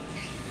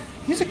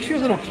 He's a cute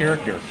little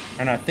character,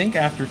 and I think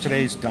after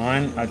today's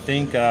done, I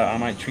think I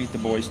might treat the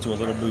boys to a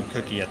Little Boo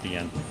cookie at the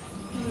end.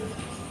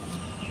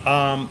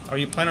 Are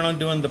you planning on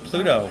doing the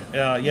Pluto?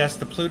 Yes,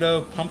 the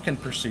Pluto Pumpkin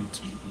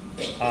Pursuit.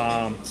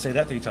 Say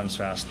that 3 times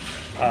fast.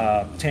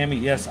 Tammy,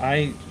 yes,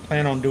 I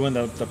plan on doing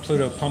the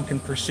Pluto Pumpkin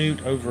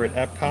Pursuit over at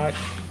Epcot.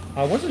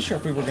 I wasn't sure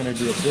if we were going to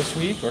do it this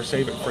week or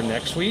save it for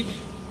next week,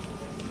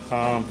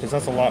 because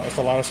that's a lot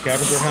of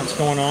scavenger hunts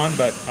going on.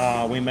 But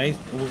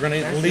we're going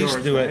to at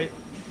least do it.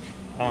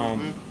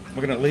 We're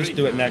going to at least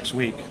do it next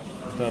week.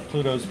 The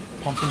Pluto's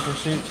Pumpkin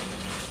Pursuit.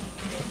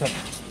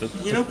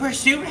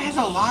 Pursuit has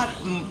a lot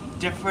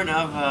different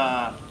of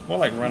more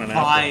like running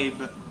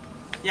vibe. After.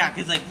 Yeah,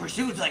 because like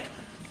Pursuit's like.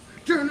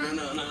 I'm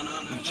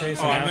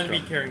going to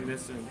be carrying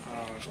this in.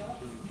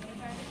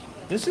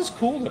 This is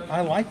cool.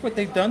 I like what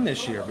they've done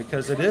this year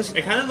because it is.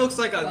 It kind of looks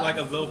like a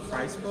little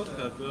prize book,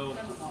 a little.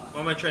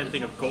 What am I trying to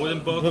think of? Golden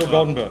book. Little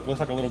golden book. Looks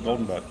like a little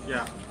golden book.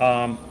 Yeah.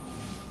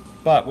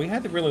 But we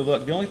had to really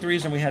look. The only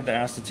reason we had to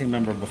ask the team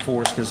member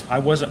before is because I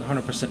wasn't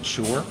 100%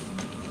 sure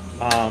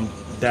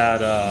that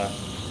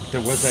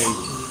there was a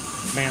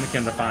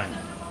mannequin to find.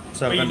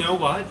 So, but you know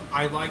what?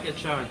 I like a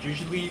challenge.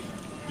 Usually,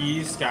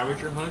 these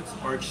scavenger hunts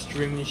are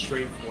extremely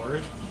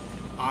straightforward.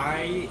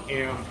 I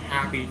am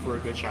happy for a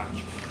good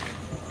challenge.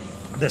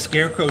 The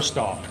Scarecrow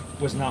stalk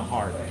was not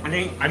hard. I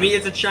mean,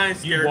 it's a giant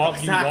scarecrow.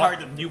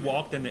 You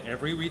walked into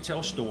every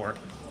retail store.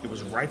 It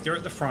was right there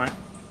at the front.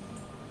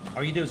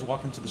 All you did was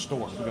walk into the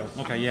store. You go,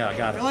 okay, yeah, I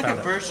got it. I feel like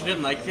at first I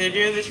didn't like the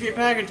idea of the street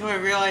bag until I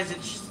realized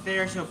it's just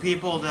there so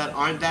people that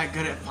aren't that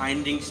good at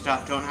finding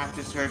stuff don't have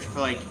to search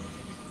for like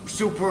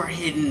super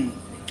hidden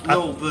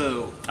Little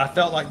Boo. I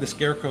felt like the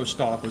Scarecrow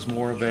stalk was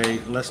more of a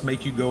let's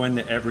make you go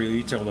into every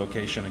retail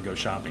location and go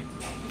shopping.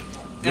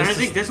 And I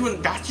think this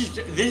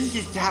is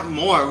just that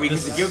more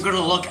because you're gonna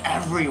look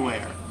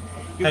everywhere.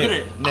 You're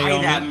gonna buy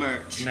that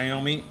merch.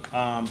 Naomi,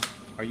 are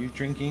you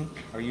drinking?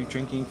 Are you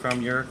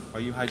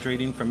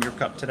hydrating from your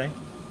cup today?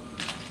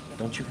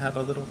 Don't you have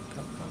a little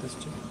cup of this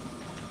too?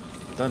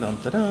 Da-dum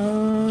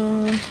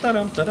da-dum,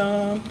 da-dum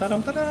da-dum,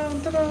 da-dum da-dum,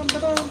 da-dum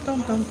da-dum,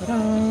 da-dum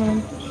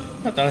da-dum.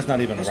 That's not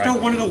even right. It's still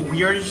one of the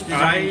weirdest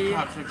design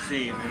cups I've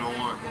seen in a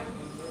while.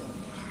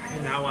 I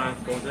now want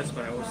to go this,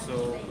 but I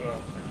also.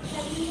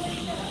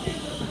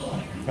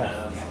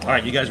 All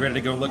right, you guys ready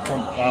to go look for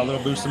a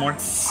Little Boo some more?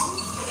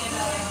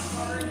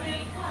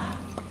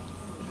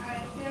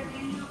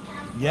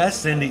 Yes,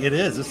 Cindy, it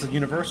is. This is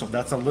Universal.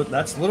 That's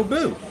Little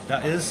Boo.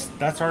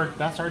 That's our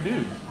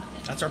dude.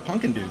 That's our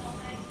pumpkin dude.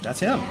 That's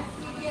him.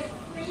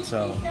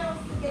 So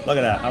look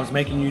at that. I was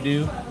making you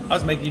do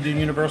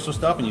Universal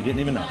stuff and you didn't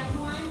even know.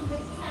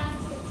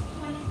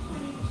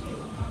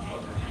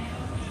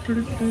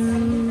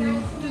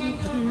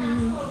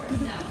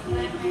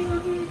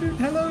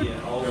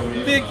 Hello,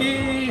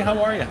 Vicky.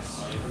 How are you?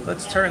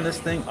 Let's turn this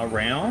thing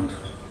around.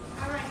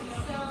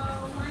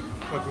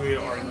 Hopefully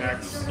our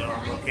next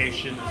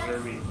location is going to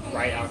be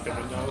right out the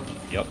window.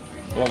 Yep.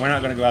 Well, we're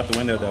not going to go out the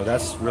window, though.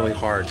 That's really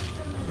hard.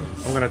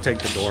 I'm going to take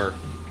the door.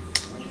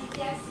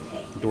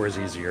 The door is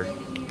easier.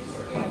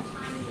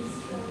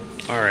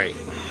 All right.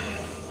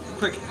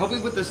 Quick, help me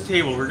with this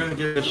table. We're going to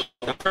get this.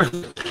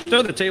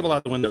 Throw the table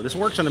out the window. This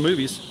works in the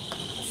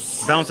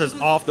movies. Bounces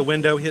off the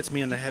window, hits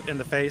me in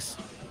the face.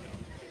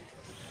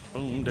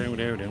 Boom, down,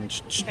 down, down.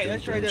 Hey,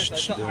 let's try this. I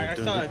saw it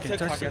on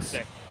TikTok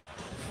yesterday.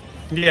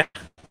 Yeah,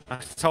 I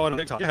saw it on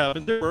TikTok. Yeah,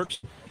 it works.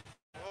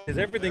 Because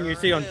everything you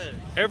see on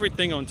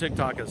everything on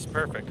TikTok is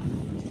perfect.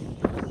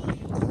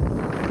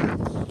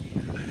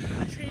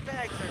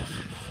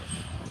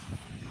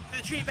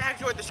 The tree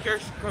bags are what the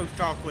scarecrow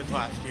stalk was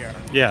last year.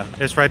 Yeah,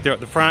 it's right there at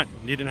the front.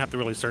 You didn't have to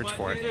really search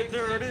for it.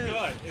 There it is.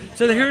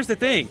 So here's the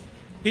thing.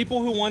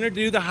 People who want to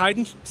do the hide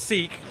and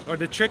seek or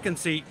the trick and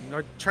seek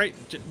or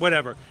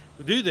whatever,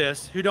 do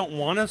this, who don't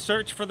want to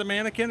search for the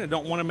mannequin and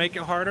don't want to make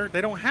it harder,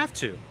 they don't have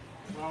to.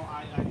 Well,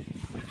 I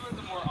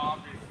the more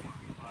obvious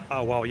one.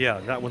 Oh, well, yeah,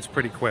 that one's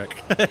pretty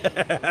quick.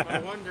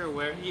 I wonder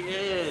where he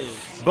is.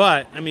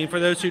 But, I mean, for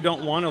those who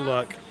don't want to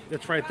look,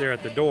 it's right there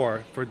at the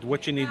door for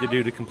what you need to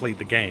do to complete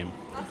the game.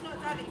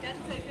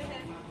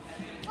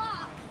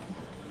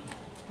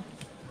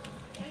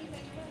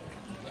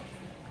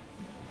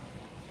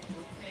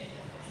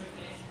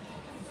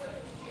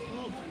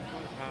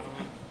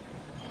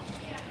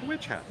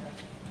 Witch hat.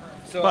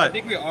 So But- I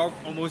think we all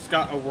almost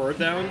got a word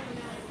down.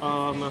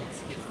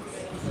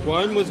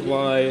 One was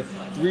Y,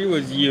 3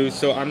 was U.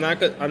 So I'm not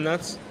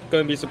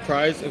gonna be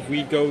surprised if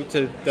we go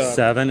to the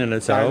 7 and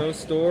it's Dino O.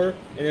 store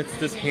and it's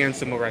this hand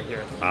symbol right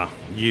here. Ah,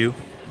 U.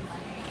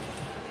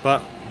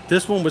 But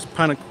this one was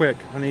kind of quick.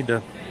 Let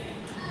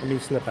me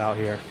slip out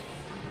here.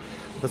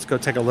 Let's go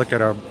take a look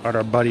at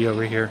our buddy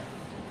over here.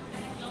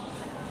 So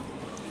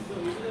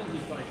even though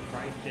he's like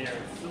right there,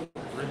 it's still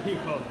really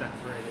well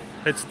decorated.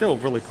 It's still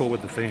really cool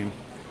with the theme.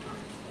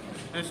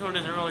 This one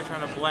isn't really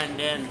trying to blend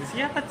in. Does he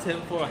have a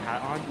tinfoil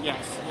hat on?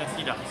 Yes,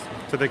 he does.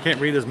 So they can't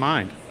read his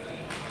mind.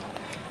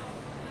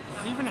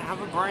 Does he even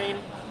have a brain?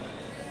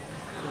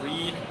 To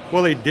read?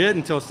 Well, they did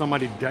until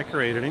somebody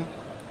decorated him.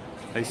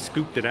 They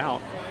scooped it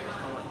out.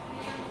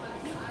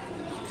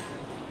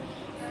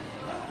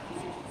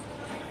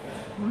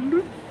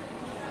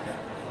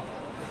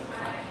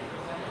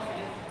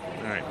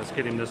 All right, let's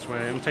get him this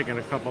way. I'm taking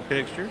a couple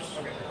pictures.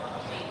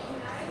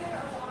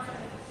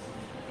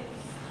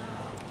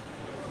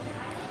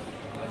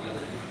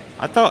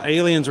 I thought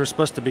aliens were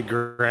supposed to be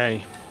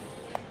gray.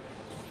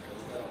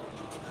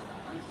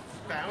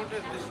 Found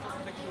this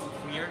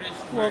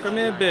weirdest. Welcome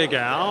in, Big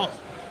Al.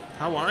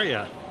 How are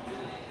you?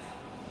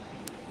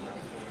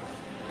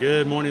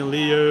 Good morning,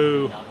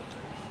 Leo.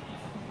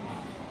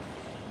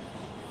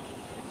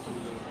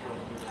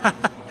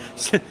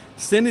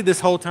 Cindy this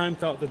whole time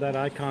thought that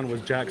icon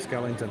was Jack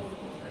Skellington.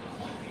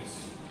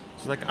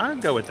 She's like,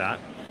 I'd go with that.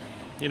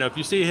 You know, if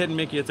you see a hidden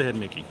Mickey, it's a hidden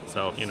Mickey.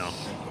 So, you know.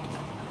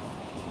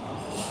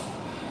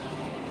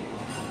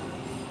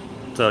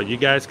 So you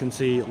guys can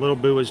see Little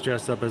Boo is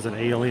dressed up as an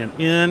alien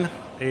in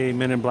a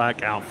Men in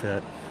Black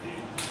outfit.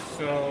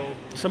 So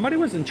Somebody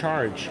was in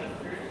charge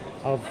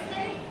of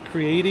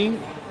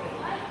creating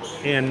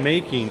and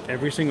making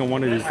every single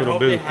one of these Little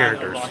Boo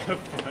characters.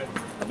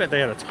 I bet they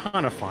had a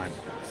ton of fun.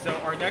 So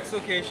our next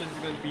location is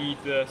going to be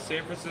the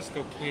San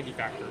Francisco Candy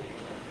Factory.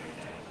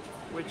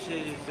 Which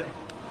is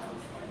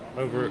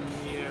Over,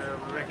 near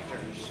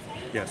Richter's.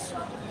 yes.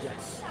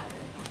 Yes.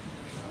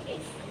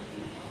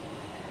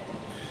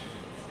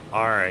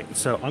 All right,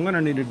 so I'm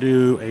gonna need to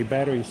do a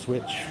battery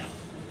switch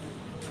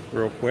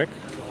real quick.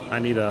 I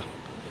need a,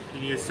 You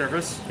need a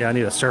surface? yeah, I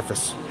need a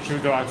surface. Should we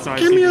go outside?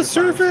 Give see me if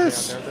a we can find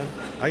surface. something out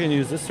there then? I can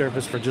use this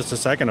surface for just a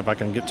second if I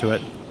can get to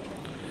it.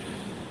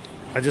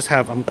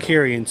 I'm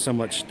carrying so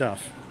much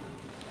stuff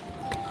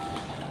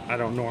I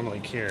don't normally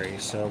carry.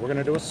 So we're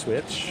gonna do a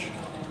switch.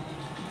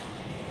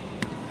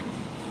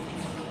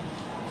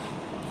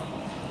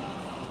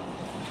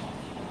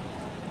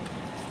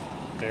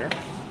 There.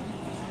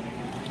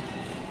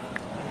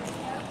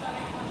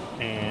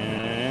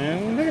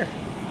 And there.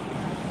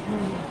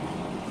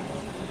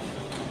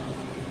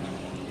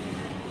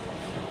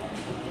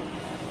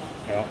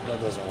 Well,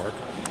 that doesn't work.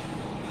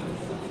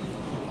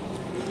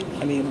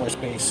 I need more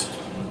space.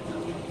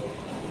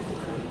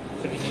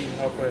 So you need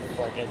help with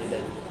like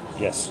anything.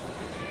 Yes.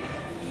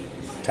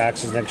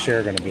 Taxes next year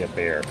are going to be a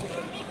bear.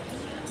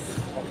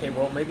 Okay,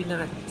 well maybe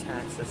not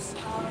taxes.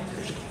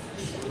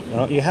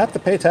 Well, you have to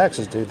pay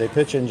taxes, dude. They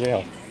put you in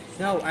jail.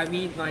 No, I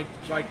mean like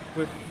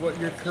with what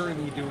you're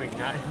currently doing,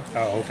 not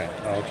Oh, okay.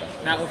 Oh, okay.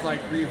 not with like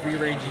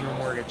rearranging your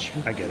mortgage.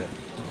 I get it.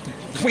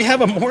 We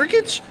have a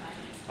mortgage?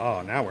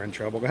 Oh, now we're in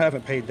trouble. We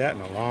haven't paid that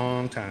in a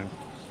long time.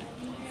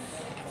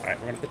 All right,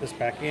 we're going to put this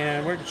back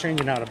in. We're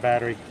changing out a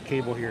battery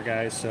cable here,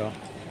 guys, so.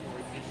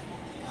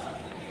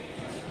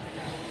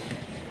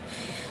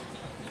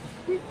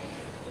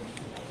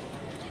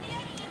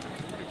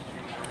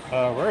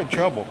 We're in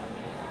trouble.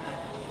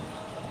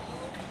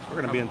 We're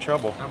going to be in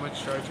trouble. How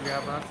much charge do we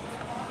have left?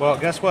 Well,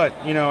 guess what?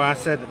 You know, I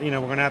said, you know,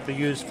 we're going to have to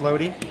use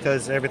Floaty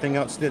because everything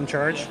else didn't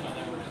charge.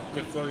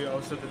 The Floaty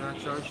also did not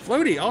charge.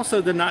 Floaty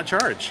also did not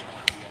charge.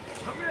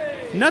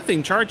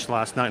 Nothing charged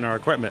last night in our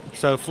equipment.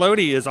 So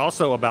Floaty is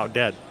also about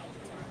dead.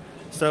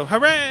 So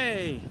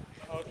hooray!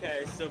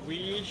 Okay, so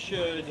we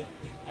should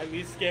at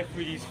least get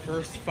through these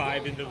first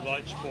 5 in the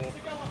lunch bowl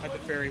at the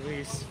very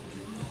least.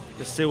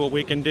 To see what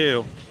we can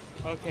do.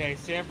 Okay,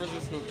 San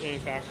Francisco Cane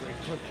Factory.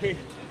 Okay.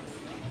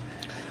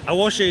 I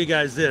will show you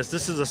guys this.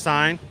 This is a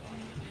sign.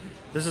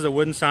 This is a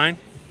wooden sign.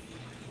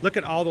 Look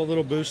at all the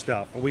little booth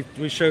stuff.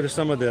 We showed us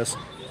some of this.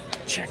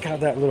 Check out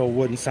that little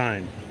wooden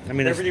sign. I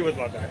mean, everybody would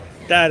love that.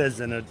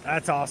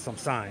 That's awesome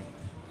sign.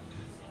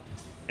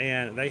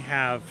 And they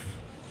have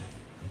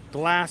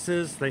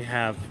glasses, they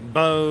have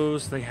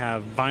bows, they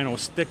have vinyl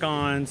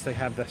stick-ons, they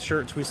have the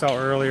shirts we saw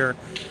earlier.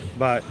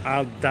 But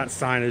that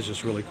sign is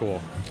just really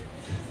cool.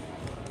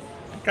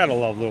 Gotta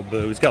love little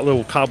Boo. He's got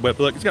little cobwebs.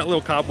 Look, he's got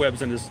little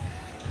cobwebs in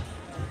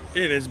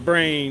his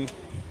brain.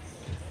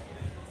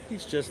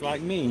 He's just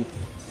like me.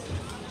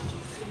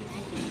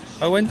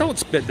 Oh, and don't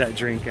spit that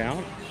drink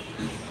out.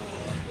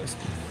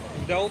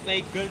 Don't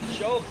make good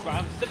jokes while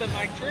I'm sipping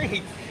my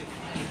drink.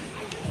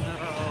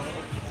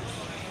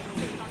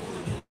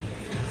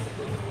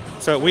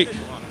 So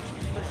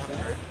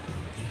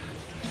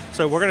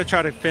we're gonna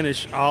try to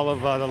finish all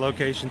of the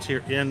locations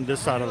here in this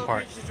side of the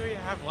park. How many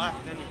have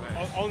left anyway?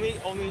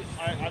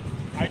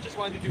 I just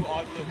wanted to do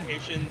all the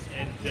locations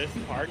in this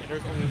park, and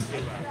there's only 2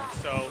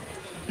 left. So,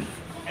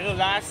 and the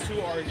last 2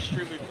 are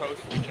extremely close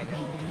to each other.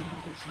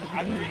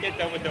 After we get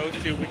done with those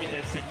 2, we can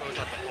instantly close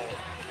out the whole.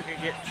 We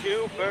can get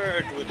 2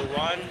 birds with the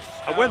 1.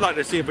 I would like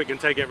to see if we can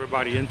take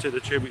everybody into the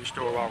tribute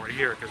store while we're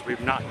here, because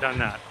we've not done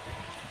that.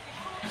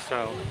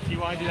 So, do you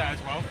want to do that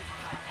as well?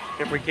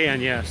 If we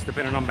can, yes,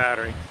 depending on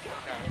battery.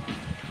 Okay.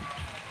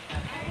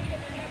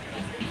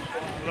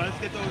 Let's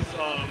get those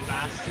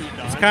last 2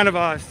 done. It's kind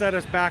of set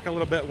us back a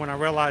little bit when I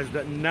realized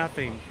that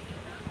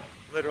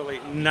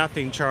literally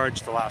nothing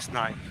charged the last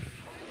night.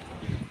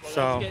 Well,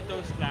 so let's get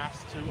those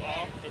last 2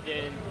 off, and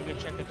then we can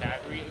check the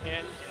battery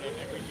again, and then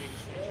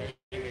everything's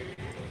charging.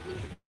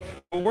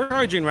 Well, we're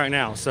charging right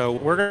now, so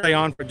we're going to stay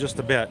on for just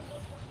a bit,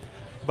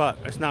 but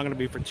it's not going to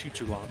be for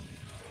too long.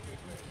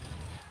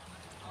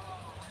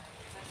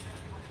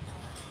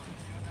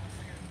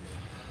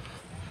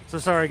 So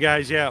sorry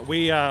guys, yeah,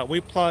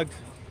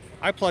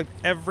 I plugged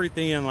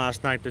everything in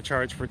last night to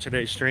charge for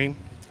today's stream.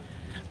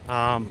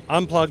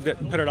 Unplugged it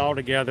and put it all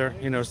together.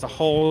 You know, it's the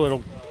whole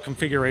little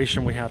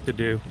configuration we have to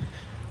do.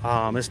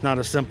 It's not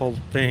a simple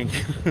thing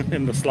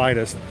in the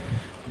slightest.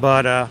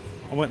 But I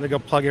went to go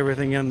plug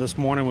everything in this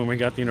morning when we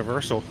got the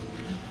universal.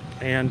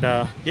 And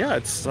yeah,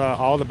 it's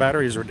all the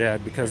batteries are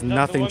dead because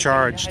nothing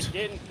charged. I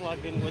didn't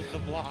plug in was the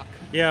block.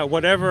 Yeah,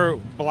 whatever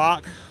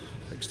block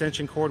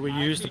extension cord we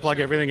used to plug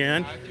everything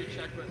in. I actually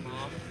checked with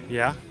Mom.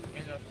 Yeah.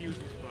 And the fuse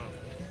was blown.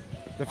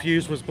 The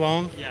fuse was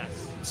blown?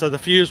 Yes. So the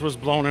fuse was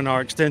blown in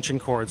our extension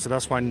cord, so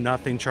that's why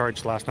nothing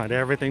charged last night.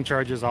 Everything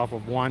charges off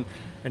of one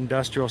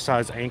industrial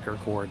size anchor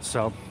cord.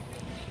 So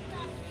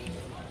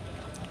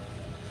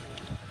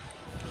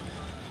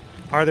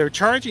are there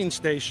charging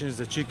stations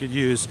that you could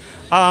use?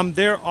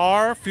 There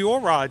are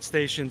fuel rod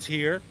stations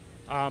here.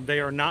 They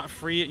are not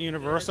free at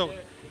Universal.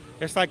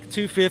 It's like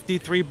 $2.50,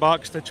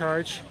 $3 to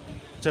charge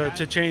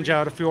to change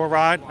out a fuel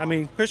rod. I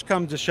mean, push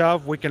comes to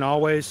shove, we can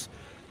always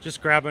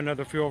just grab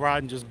another fuel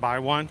rod and just buy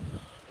one.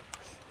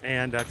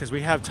 And because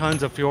we have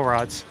tons of fuel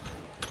rods.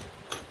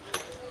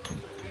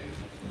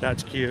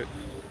 That's cute.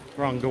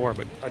 Wrong door,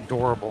 but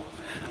adorable.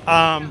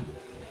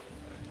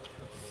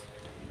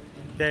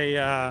 We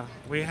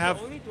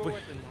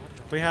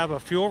have a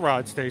fuel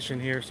rod station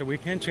here, so we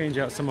can change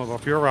out some of our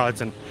fuel rods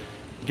and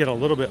get a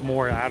little bit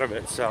more out of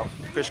it. So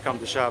push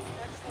comes to shove.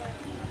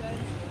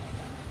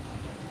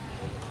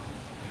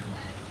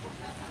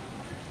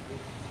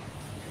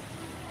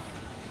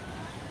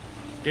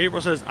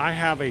 Gabriel says, I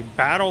have a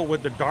battle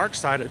with the dark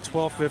side at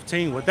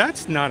 12:15. Well,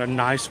 that's not a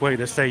nice way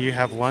to say you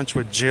have lunch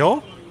with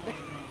Jill.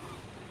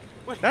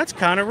 That's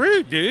kind of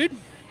rude, dude.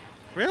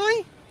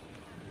 Really?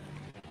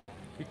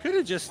 You could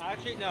have just...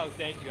 Actually, no,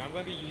 thank you. I'm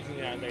going to be using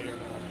that later.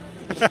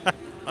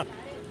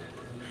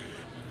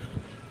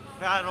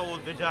 Battle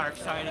with the dark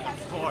side of the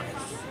force.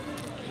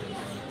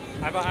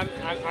 I'm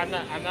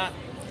not...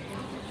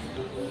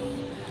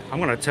 I'm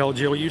going to tell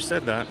Jill you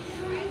said that.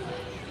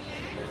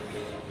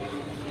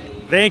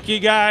 Thank you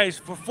guys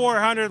for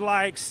 400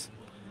 likes.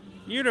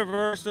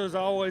 Universal is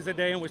always a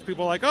day in which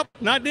people are like, oh,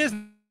 not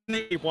Disney,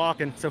 keep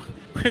walking. So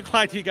we're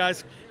glad you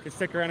guys can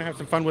stick around and have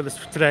some fun with us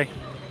today.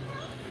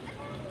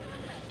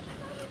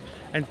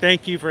 And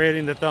thank you for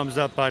hitting the thumbs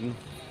up button.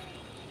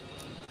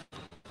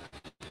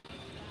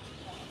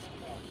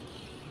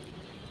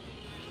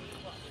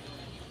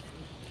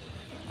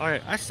 All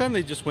right, I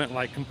suddenly just went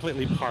like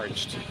completely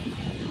parched.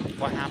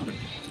 What happened?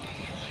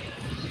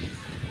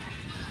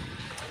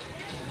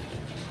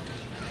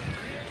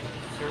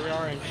 Here we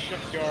are in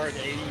Shipyard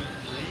 83.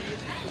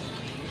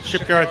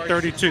 Shipyard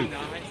 32. 32.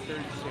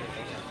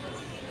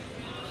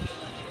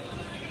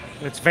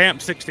 It's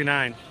Vamp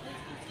 69.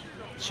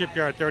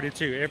 Shipyard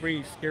 32.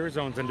 Every scare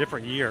zone's a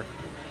different year.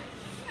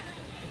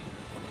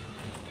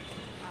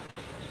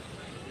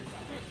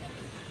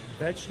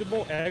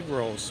 Vegetable egg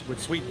rolls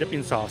with sweet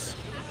dipping sauce.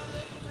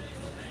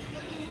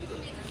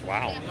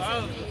 Wow. I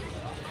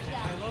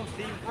love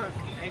theme park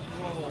egg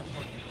roll.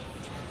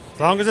 As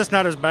long as it's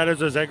not as bad as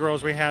those egg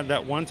rolls we had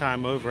that one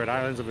time over at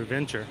Islands of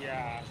Adventure.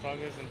 Yeah, as long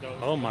as those.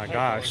 Oh my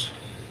gosh.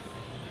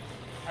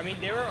 I mean,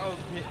 they were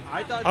okay.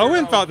 I thought.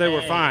 Owen thought they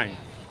were fine.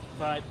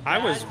 But I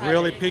was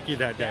really picky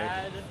that day.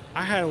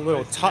 I had a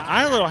little.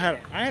 I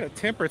had a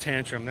temper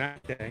tantrum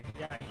that day.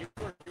 Yeah, you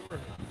were.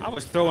 I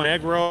was throwing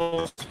egg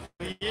rolls.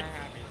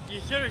 You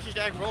should have just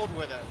egg rolled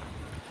with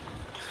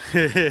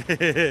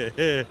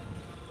it.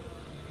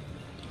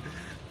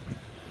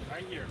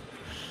 Right here.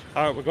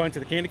 All right, we're going to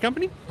the candy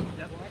company.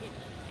 Yep.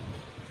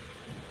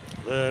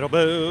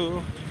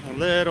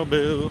 Little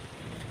boo,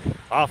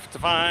 off to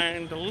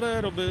find a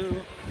little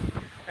boo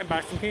and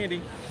buy some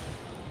candy.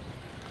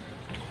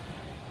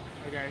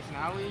 Okay, so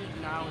now we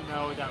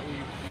know that we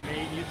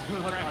made you to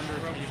look under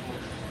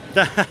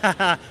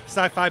people.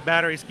 Sci-fi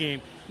battery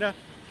scheme. No.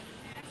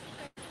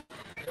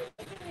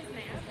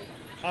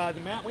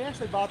 The map, we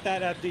actually bought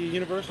that at the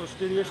Universal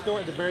Studio Store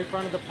at the very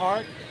front of the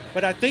park,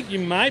 but I think you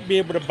might be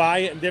able to buy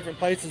it in different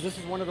places. This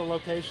is one of the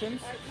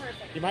locations.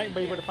 You might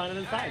be able to find it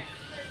inside.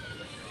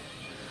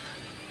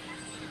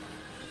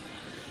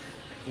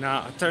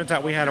 No, it turns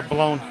out we had a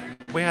blown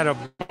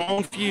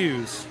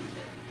fuse.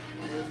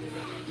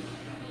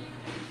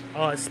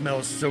 Oh, it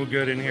smells so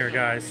good in here,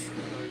 guys.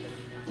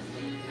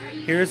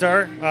 Here's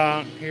our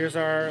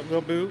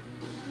little boo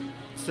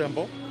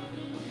symbol.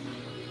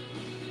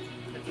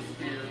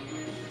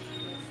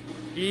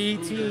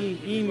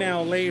 E.T.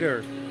 email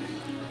later.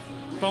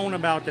 Phone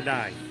about to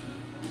die.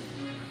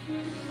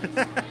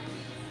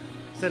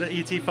 Instead of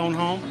E.T. phone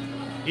home,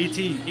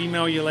 E.T.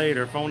 email you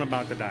later. Phone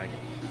about to die.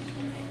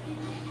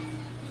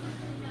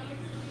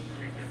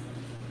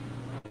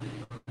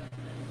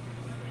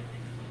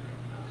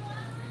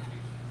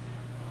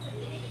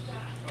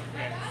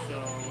 Okay, so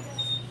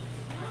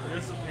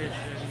this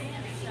location,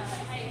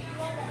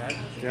 that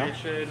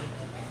location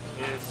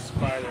is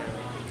Spider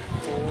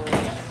 4.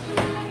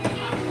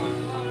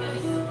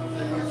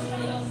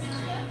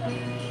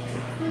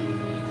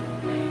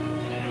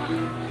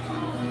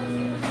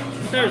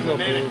 There's no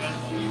blue.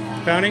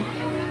 Found him?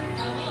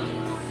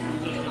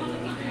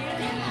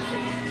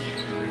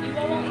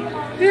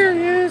 There he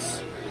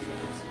is.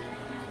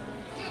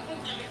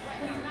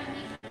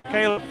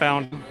 Caleb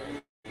found him.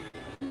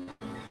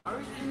 I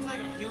was just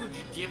like a huge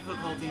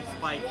difficulty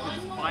spike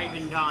with 5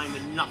 and dime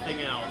and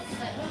nothing else.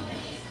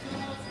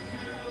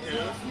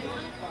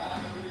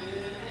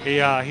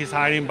 He's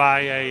hiding by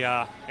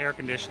a air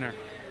conditioner.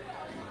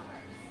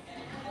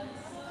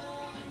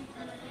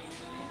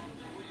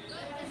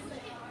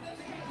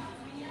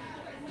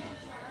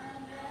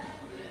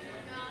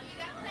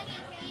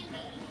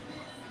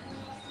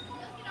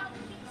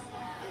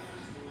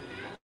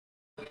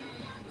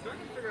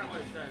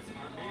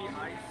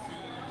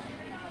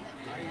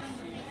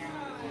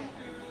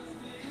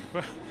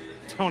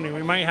 Tony,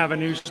 we might have a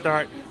new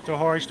start to a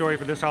horror story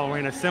for this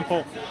Halloween. A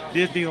simple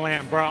Disney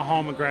lamp brought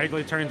home and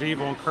gradually turns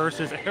evil and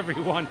curses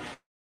everyone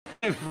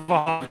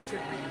involved.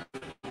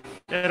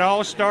 It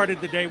all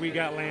started the day we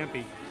got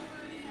Lampy.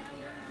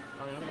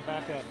 All right, I'm gonna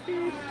back up.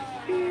 Beep,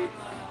 beep,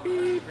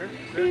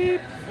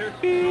 beep,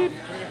 beep,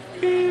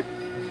 beep.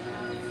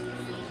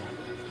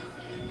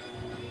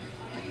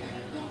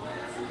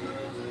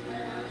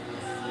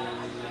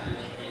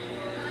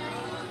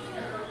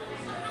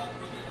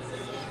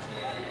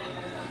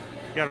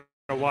 Gotta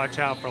watch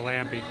out for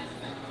Lampy.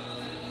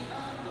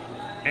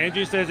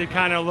 Andrew says he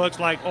kind of looks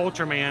like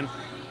Ultraman.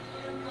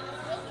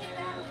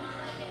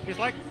 He's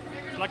like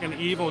an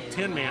evil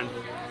Tin Man.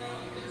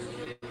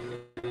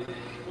 I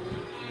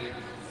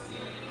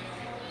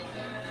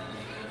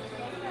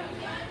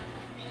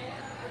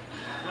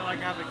feel like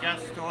I have a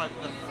guess to what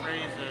the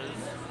phrase is.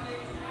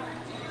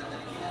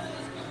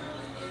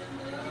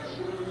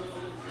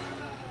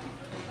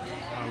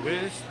 I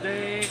wish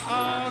they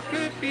all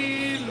could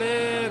be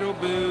little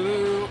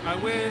boo. I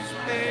wish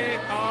they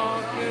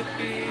all could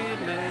be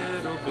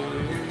little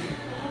boo.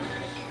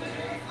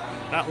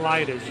 That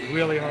light is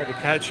really hard to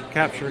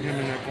capture him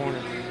in that corner.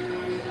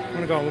 I'm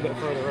gonna go a little bit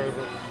further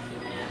over.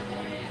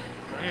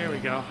 There we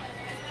go.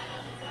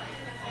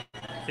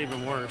 It's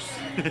even worse.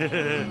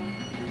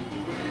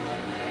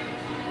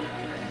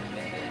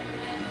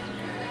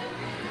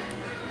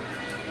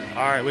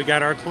 All right, we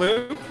got our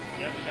clue.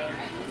 Yep,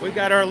 We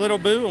got our little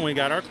boo and we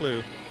got our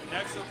clue.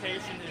 next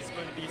location is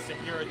going to be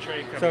Sahara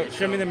Trade So Company.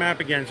 show me the map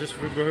again, just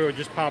for people who are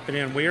just popping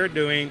in. We are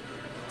doing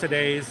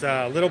today's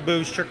Little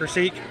Boo's Trick or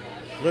Seek.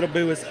 Little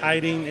Boo is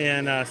hiding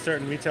in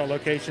certain retail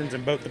locations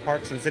in both the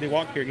parks and City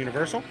Walk here at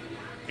Universal.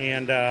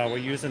 And we're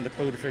using the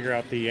clue to figure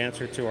out the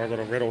answer to our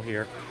little riddle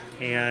here.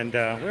 And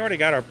we already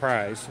got our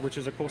prize, which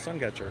is a cool sun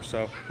catcher.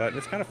 So, but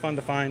it's kind of fun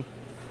to find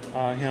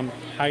him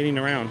hiding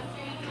around.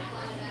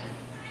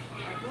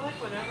 I feel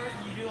like whenever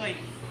you do like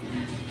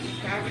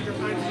scavenger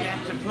hunts, you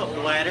have to put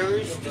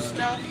letters to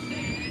stuff.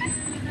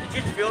 It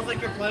just feels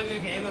like you're playing a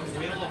game of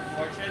Wheel of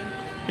Fortune.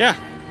 Yeah.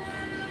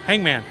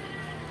 Hangman.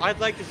 I'd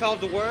like to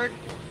solve the word.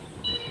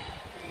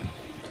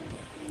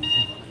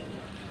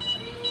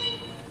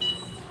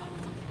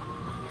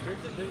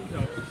 Here's the thing,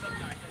 though.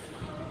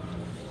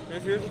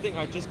 Here's the thing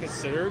I just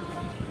considered.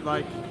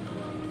 Like,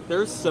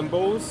 there's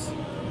symbols.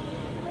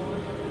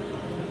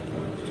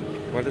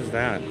 What is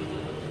that?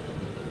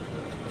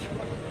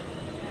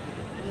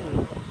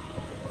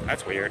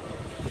 That's weird.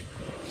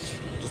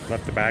 Just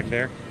left the bag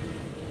there.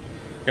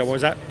 Yeah, what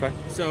was that? Go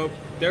ahead. So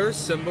there's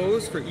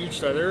symbols for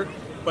each letter,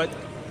 but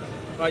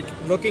like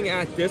looking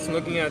at this and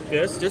looking at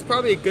this, there's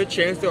probably a good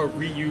chance they'll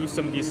reuse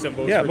some of these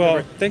symbols. Yeah, for well,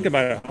 different- think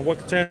about it.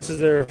 What chances is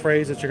there a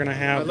phrase that you're going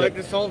to have? I'd like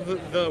to solve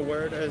the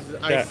word as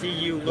I see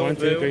you, little 1,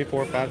 2, boo. 3,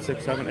 4, 5,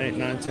 6, 7, 8,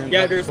 9, 10, Yeah,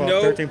 11, there's 12,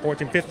 no- 13,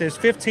 14, 15. There's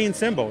 15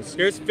 symbols.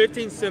 There's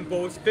 15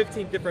 symbols,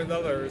 15 different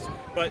letters,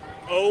 but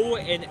O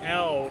and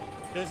L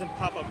doesn't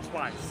pop up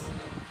twice.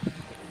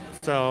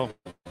 So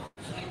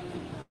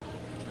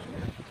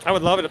I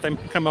would love it if they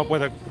come up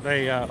with a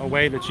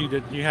way that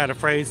you had a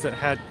phrase that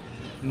had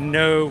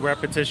no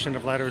repetition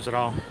of letters at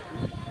all.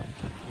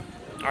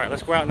 All right,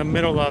 let's go out in the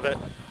middle of it.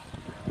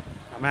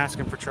 I'm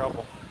asking for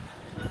trouble.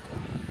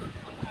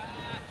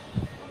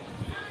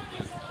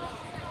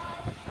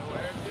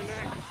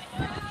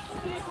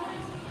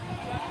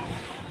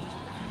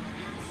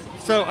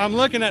 So I'm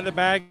looking at the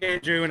bag here,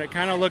 Drew, and it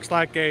kind of looks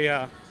like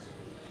a.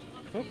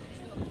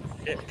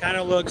 It kind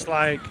of looks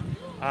like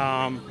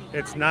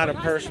it's not a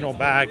personal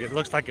bag. It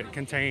looks like it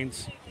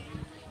contains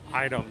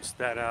items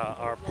that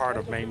are part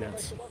of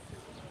maintenance.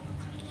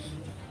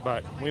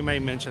 But we may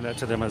mention that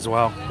to them as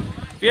well.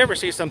 If you ever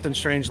see something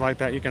strange like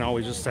that, you can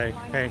always just say,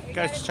 hey,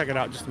 guys, just check it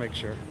out just to make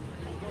sure.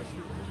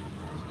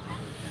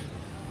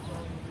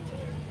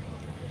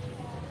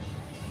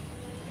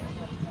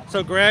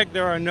 So, Greg,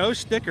 there are no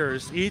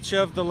stickers. Each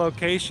of the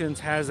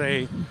locations has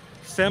a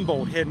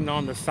symbol hidden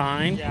on the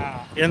sign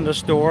in the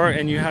store,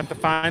 and you have to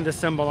find the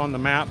symbol on the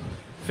map,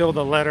 fill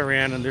the letter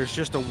in, and there's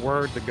just a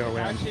word to go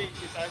in.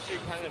 It's actually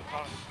kind of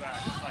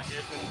complex. Like,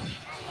 it isn't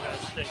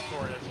as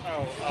straightforward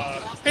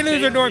as, Hey,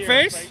 loser, dork here,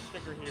 face. right,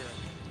 sticker here.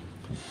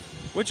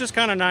 Which is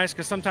kind of nice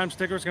because sometimes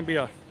stickers can be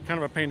a kind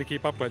of a pain to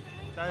keep up with.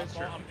 That is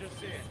true. I'm just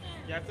saying.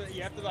 You have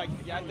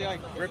to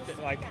grip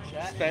it, like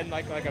spend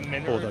like a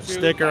minute Pull or the two,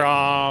 sticker like,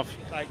 off.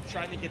 like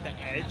trying to get the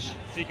edge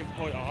so you can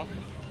pull it off.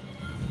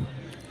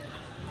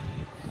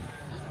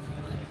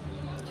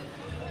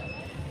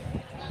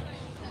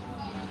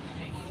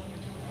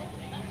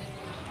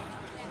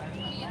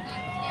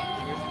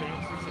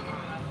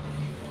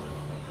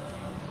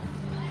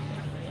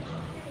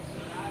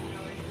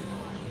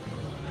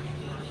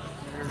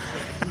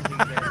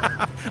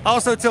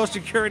 Also tell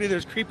security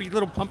there's creepy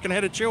little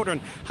pumpkin-headed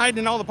children hiding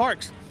in all the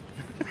parks.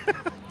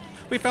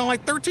 We found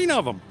like 13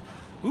 of them.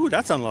 Ooh,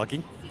 that's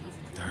unlucky.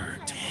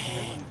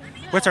 13.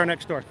 What's our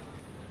next door?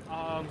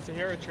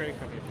 Sahara Trading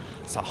Company.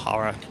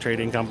 Sahara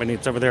Trading Company.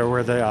 It's over there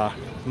where the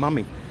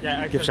mummy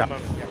gift shop.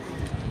 Yeah.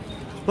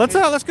 Let's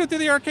go through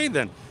the arcade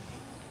then.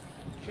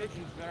 Pigeons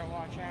better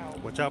watch out.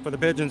 Watch out for the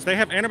pigeons. They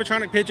have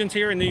animatronic pigeons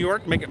here in New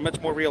York, make it much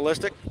more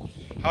realistic.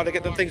 How they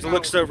get them things to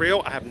look so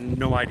real, I have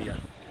no idea.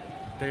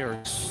 They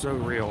are so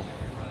real.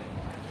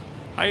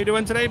 How you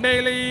doing today,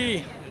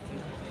 Bailey?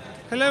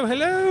 Hello,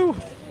 hello.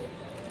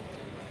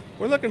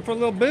 We're looking for a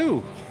little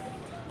boo.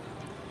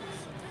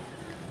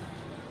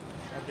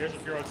 There's a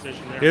fuel rod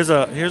station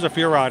there. Here's a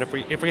fuel rod.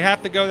 If we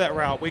have to go that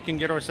route, we can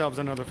get ourselves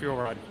another fuel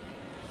rod.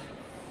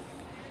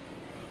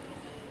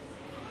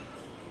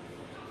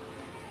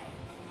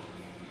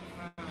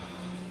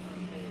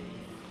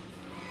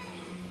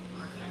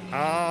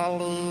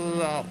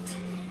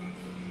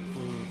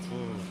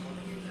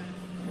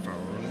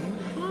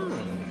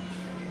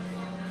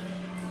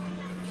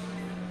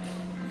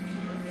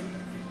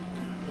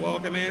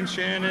 Welcome in,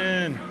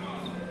 Shannon.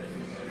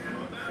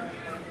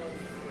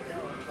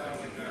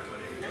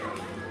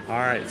 All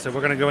right, so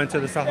we're gonna go into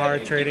the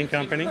Sahara Trading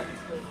Company.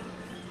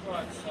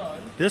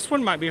 This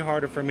one might be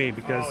harder for me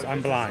because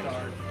I'm blind.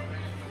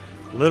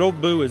 Little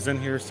Boo is in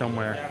here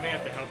somewhere. Yeah, I may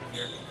have to help him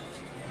here.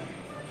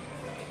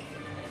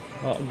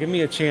 Well, give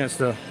me a chance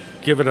to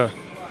give it a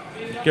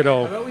good How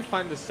old. about we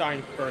find the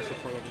sign first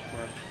before looking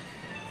for it?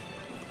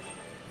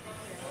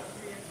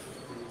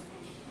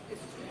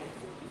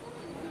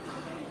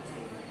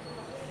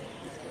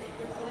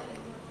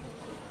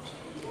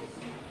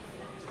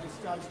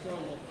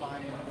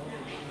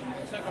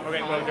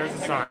 Okay, well, there's a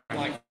sign.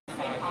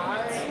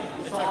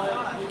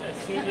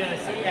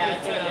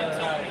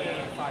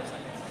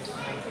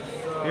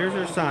 Here's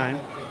your sign.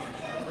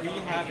 We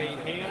have a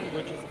hand,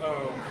 which is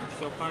O,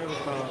 so find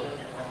with O.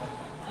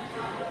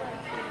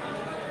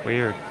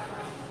 Weird.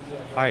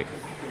 All right.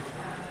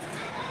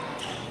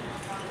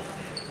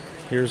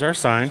 Here's our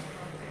sign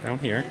down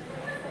here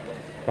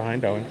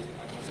behind Owen.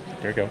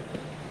 There you go.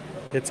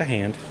 It's a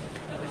hand.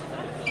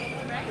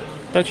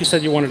 I thought you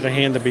said you wanted the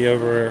hand to be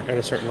over at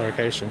a certain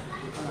location.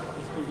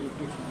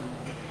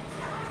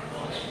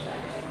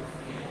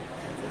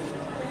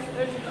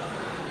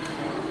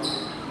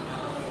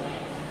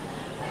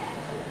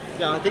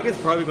 think it's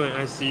probably going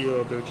to see you a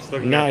little bit, just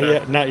looking Not at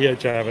yet, not yet,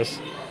 Travis.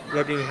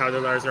 looking how the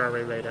letters are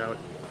already laid out.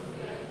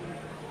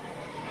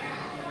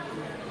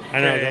 I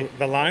know Okay.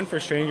 the line for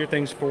Stranger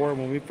Things 4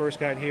 when we first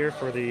got here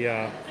for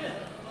the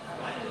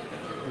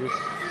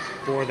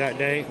for that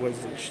day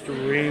was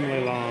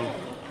extremely long.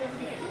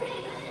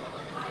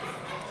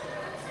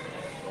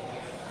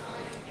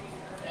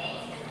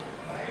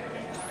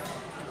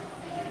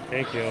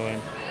 Thank you,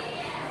 Owen.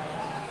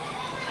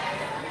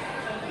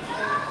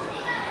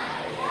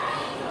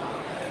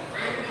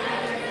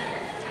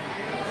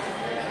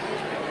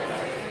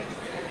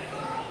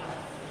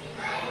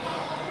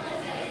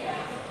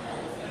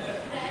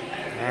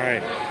 All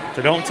right.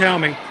 So don't tell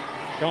me.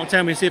 Don't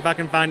tell me. See if I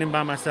can find him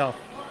by myself.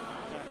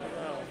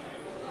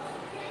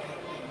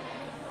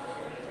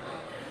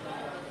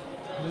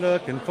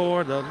 Looking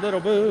for the little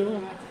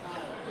boo.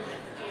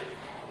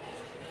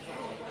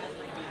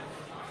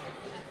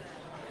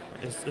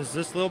 Is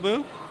this little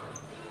boo?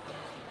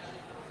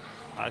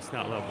 Oh, it's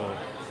not little boo.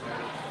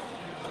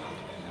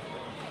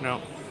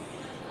 No.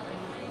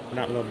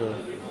 Not little boo.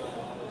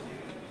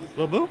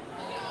 Little boo?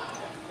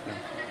 No.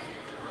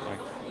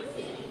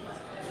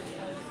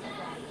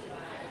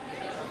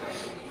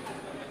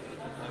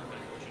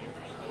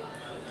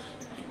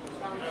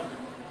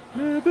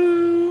 Little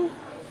boo.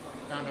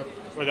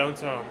 Well, don't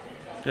tell.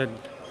 Good.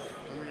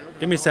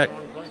 Give me a sec. I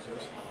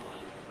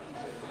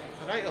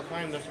bet you'll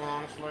find this one,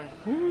 honestly.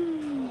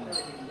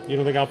 You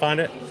don't think I'll find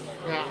it?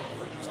 Yeah.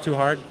 It's too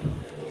hard.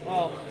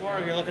 Well, or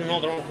if you're looking in all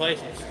the wrong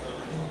places.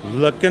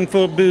 Looking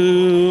for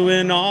boo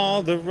in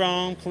all the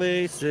wrong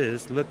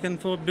places. Looking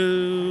for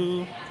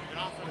boo.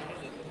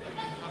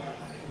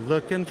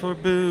 Looking for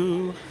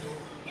boo.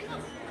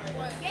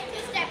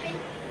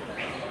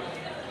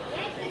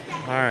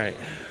 All right.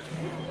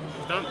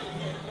 Stumped.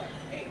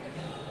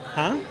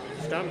 Huh?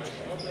 Stumped.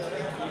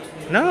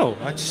 No,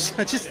 I just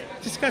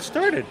got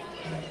started.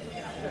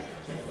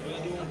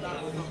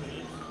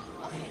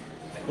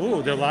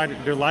 Ooh, their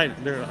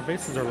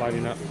faces are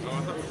lighting up.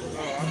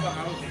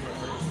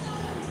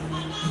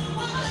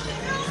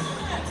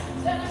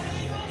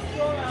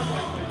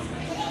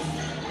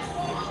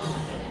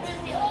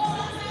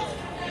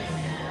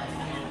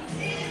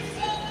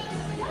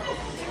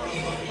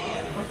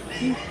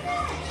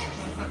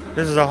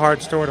 This is a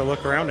hard store to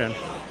look around in.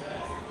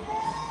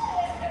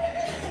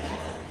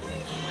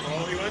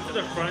 Well, we went to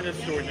the front of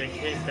the store and then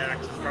came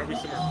back, so it's probably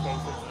somewhere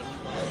closer to the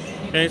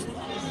front. Okay.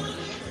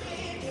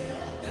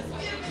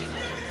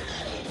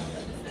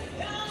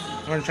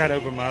 I'm gonna try to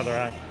open my other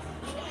eye.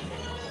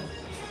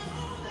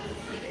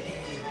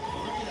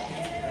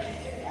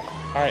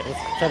 All right,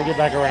 let's try to get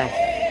back around.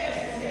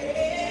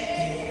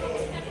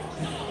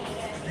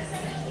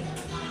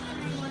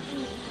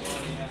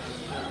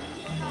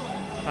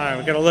 All right,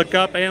 we gotta look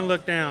up and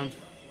look down.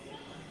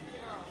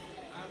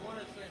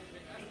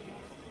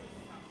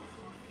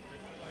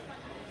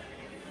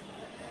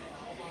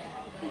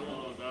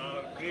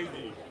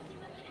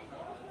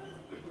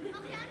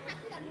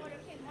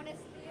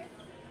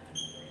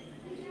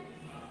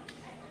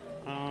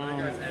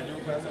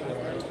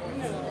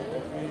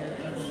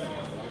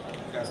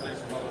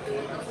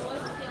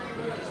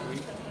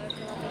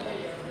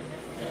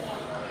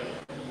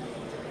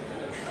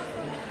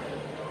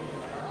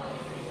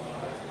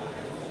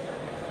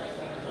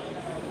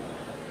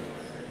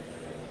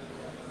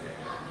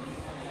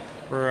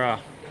 We're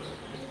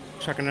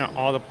checking out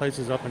all the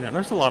places up and down.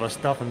 There's a lot of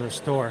stuff in this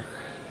store.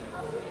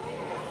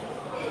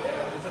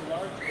 It's a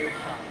large gift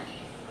shop.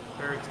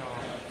 Very tall.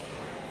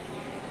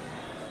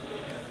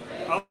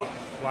 Oh,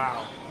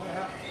 wow.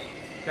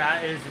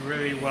 That is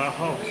really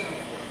well.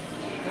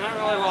 Not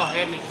really well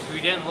hidden because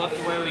we didn't look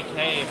the way we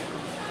came.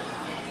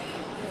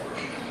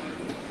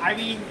 I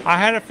mean, I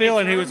had a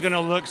feeling he was going to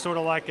look sort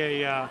of like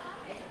a.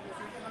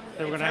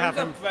 They were going to have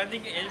him.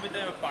 blending in with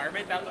the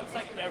environment, that looks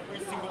like every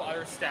single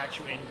other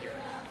statue in here.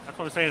 That's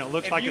what I'm saying. It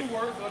looks like If it. you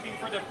were looking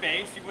for the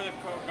face, you would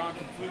have gone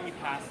completely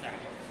past that.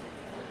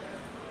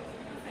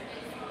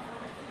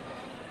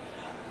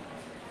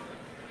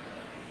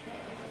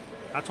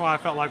 That's why I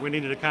felt like we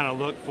needed to kind of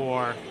look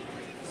for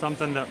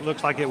something that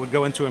looks like it would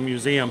go into a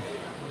museum.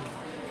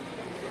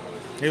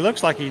 He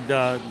looks like he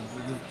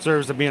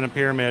deserves to be in a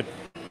pyramid.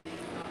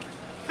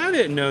 I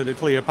didn't know that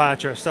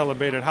Cleopatra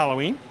celebrated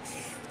Halloween.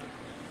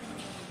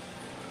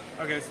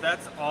 Okay, so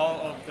that's all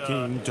of the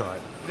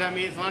Does that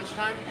mean it's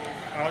lunchtime?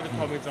 all the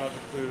pumpkins, all the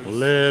clues.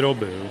 Little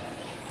boo.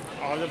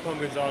 All the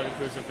pumpkins, all the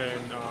clues have been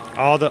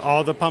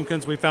All the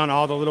pumpkins we found,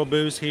 all the little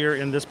boos here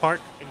in this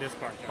park. in this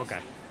part. Yes. Okay.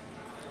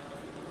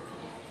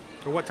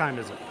 So what time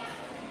is it?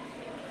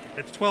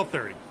 It's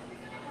 12:30.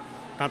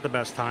 Not the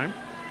best time.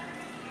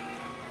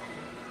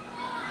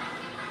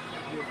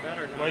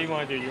 What do you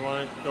want to do? You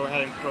want to go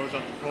ahead and close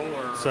on the poll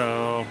or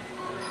So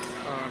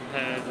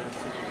head?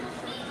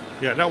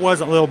 yeah, that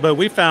wasn't Little Boo.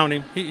 We found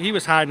him. He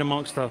was hiding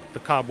amongst the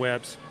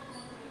cobwebs.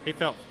 He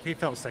felt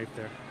safe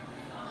there.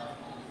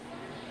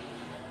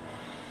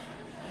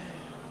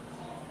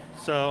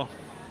 So,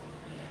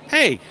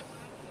 hey,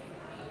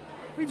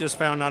 we just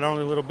found not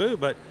only Little Boo,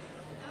 but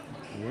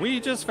We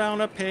just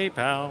found a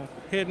PayPal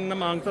hidden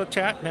among the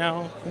chat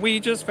now. We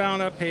just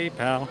found a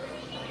PayPal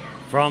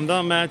from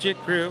the Magic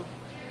Crew.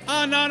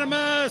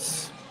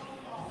 Anonymous!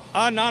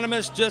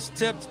 Anonymous just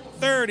tipped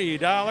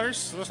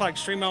 $30. Looks like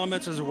Stream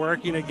Elements is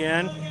working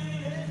again.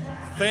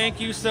 Thank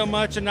you so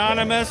much,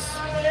 Anonymous,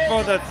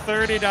 for the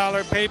 $30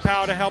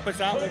 PayPal to help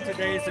us out with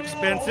today's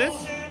expenses.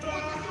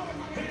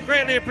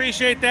 Greatly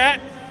appreciate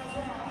that.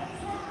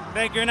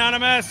 Thank you,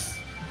 Anonymous.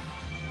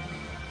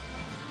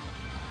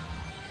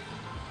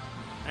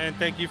 And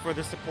thank you for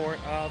the support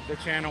of the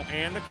channel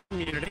and the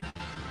community.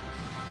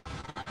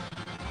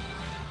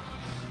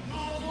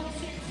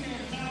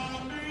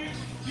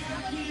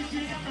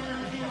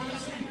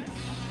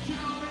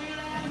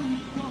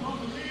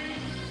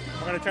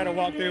 I'm going to try to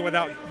walk through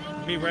without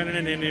me running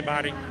into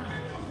anybody.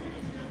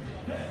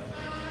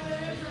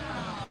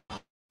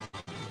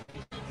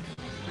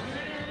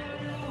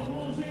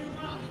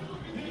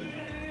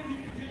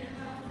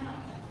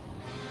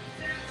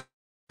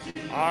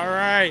 All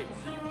right.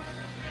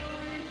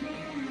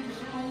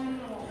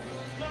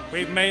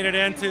 We've made it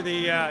into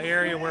the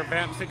area where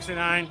Vamp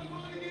 69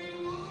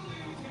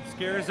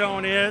 Scare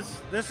Zone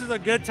is. This is a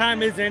good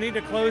time as any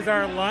to close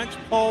our lunch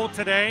poll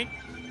today.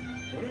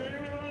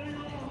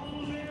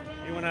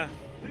 You want to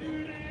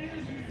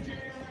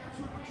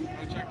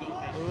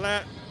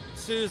let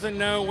Susan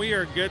know we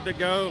are good to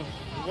go.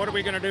 What are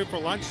we going to do for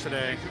lunch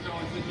today?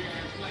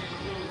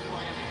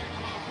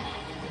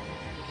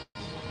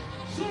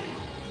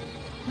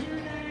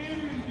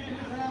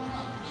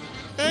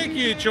 Thank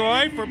you,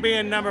 Troy, for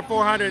being number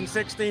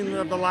 416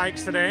 of the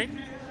likes today.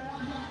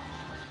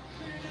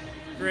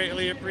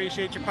 Greatly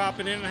appreciate you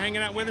popping in and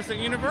hanging out with us at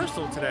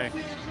Universal today.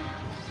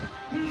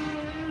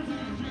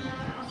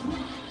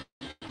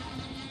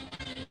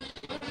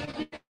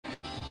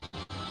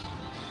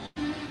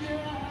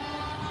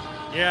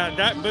 Yeah,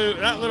 that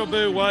little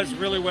boo was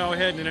really well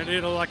hidden, and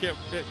it looked like it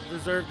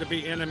deserved to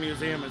be in a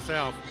museum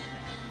itself.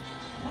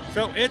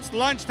 So it's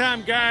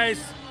lunchtime,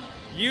 guys.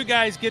 You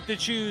guys get to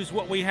choose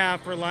what we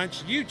have for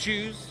lunch. You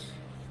choose,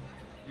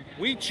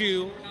 we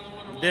chew,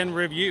 then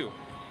review.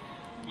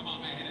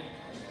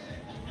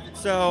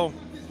 So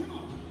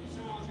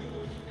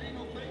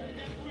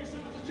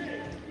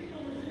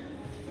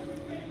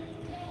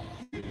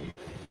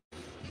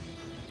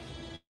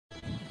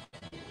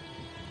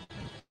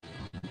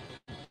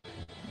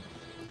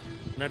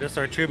notice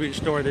our tribute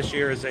store this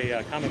year is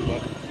a comic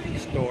book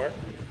store.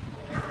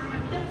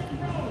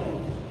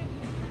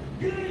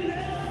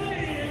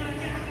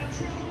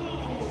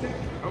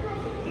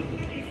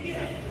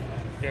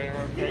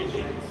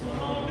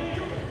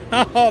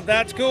 Oh,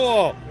 that's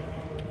cool.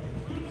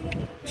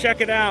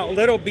 Check it out.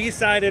 Little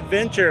B-Side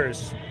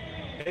Adventures.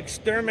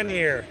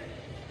 Exterminator.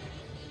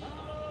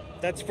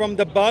 That's from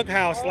the Bug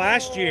House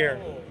last year.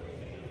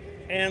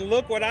 And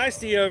look what I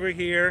see over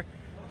here.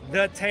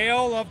 The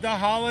Tale of the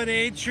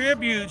Holiday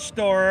Tribute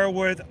Store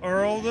with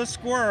Earl the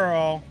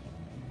Squirrel.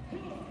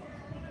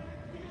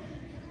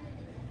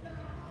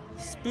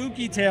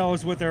 Spooky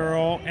Tales with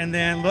Earl. And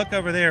then look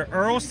over there.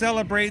 Earl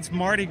celebrates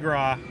Mardi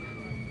Gras.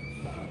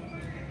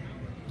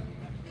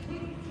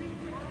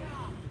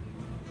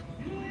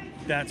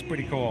 That's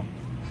pretty cool.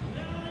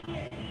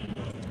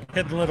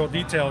 Hit the little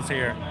details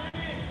here.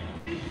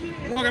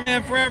 Welcome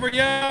in, Forever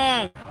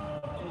Young.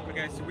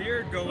 Okay, so we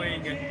are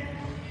going,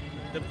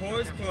 the poll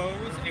is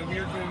closed, and we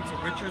are going to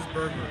Richter's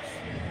Burgers.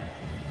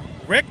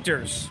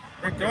 Richter's.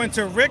 We're going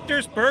to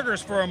Richter's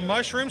Burgers for a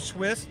mushroom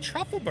Swiss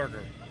truffle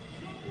burger.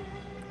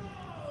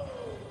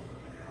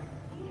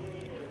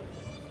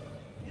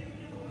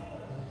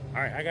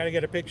 All right, I got to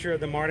get a picture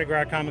of the Mardi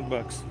Gras comic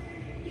books.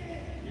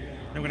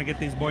 I'm going to get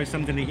these boys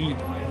something to eat.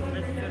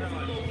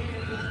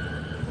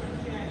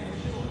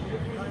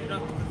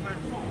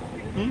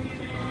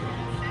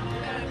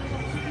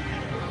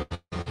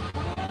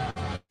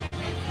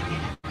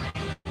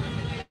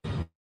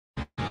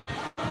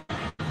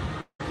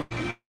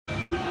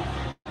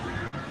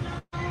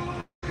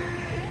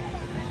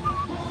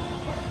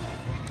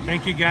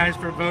 Thank you guys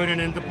for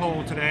voting in the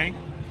poll today.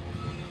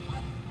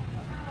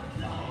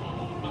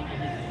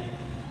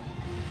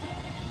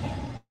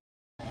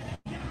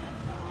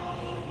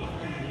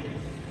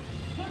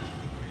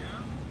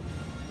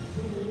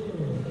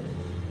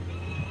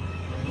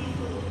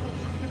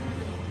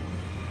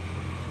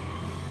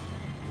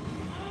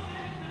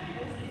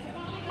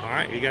 All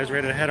right, you guys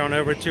ready to head on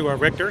over to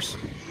Richter's?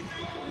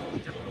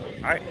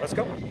 All right, let's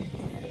go.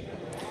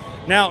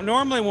 Now,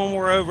 normally when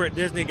we're over at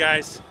Disney,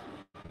 guys,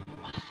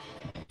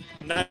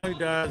 not only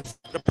does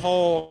the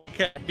poll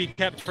be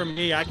kept from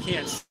me, I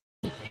can't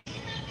see.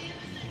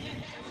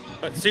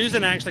 But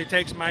Susan actually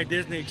takes my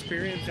Disney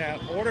experience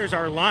out, orders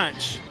our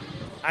lunch.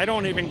 I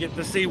don't even get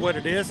to see what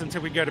it is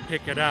until we go to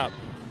pick it up.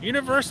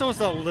 Universal is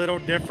a little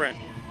different.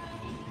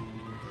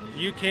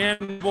 You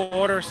can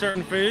order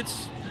certain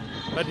foods,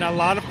 but a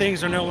lot of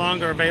things are no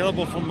longer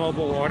available for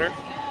mobile order.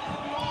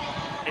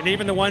 And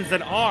even the ones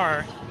that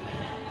are,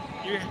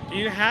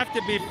 you have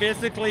to be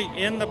physically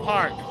in the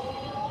park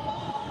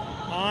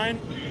on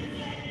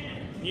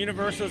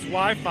Universal's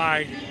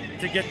Wi-Fi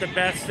to get the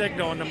best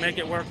signal and to make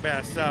it work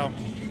best. So.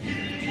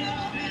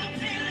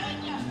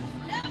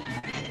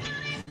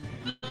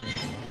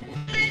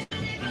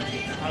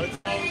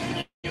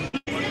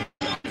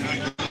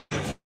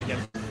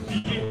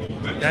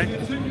 Okay.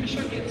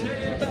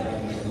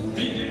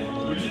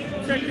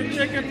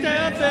 Check your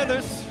tail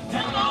feathers.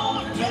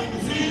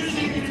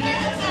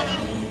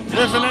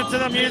 Listening to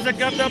the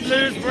music of the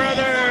Blues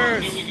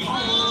Brothers.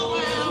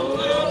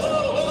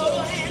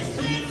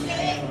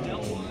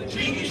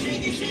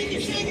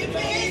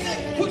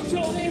 Put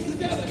your hands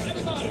together,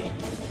 everybody.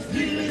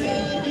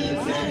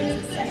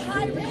 Say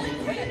hi really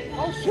quick.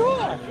 Oh,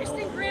 sure.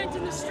 Kristen Grant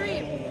in the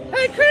stream.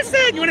 Hey,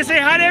 Kristen, you want to say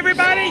hi to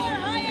everybody? Sure.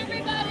 Hi,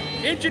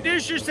 everybody.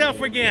 Introduce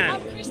yourself again.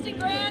 I'm Kristen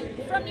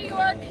Grant from New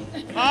York.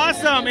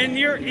 Awesome, and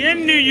you're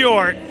in New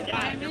York.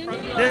 I'm in New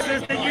York. This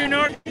is the New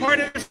York part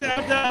of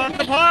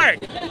the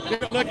park. Does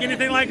it look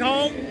anything like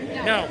home?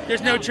 No,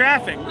 there's no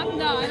traffic.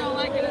 No, I don't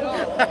like it at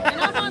all. And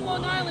I'm on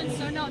Long Island,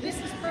 so no, this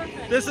is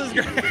perfect. This is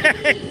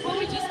great. Well,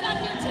 we just got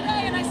here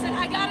today, and I said,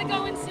 I gotta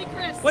go and see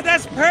Chris. Well,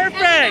 that's And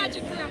perfect.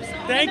 the Magic Crew,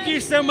 so Thank you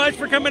so much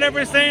for coming over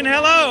and saying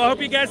hello. I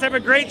hope you guys have a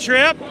great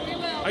trip. We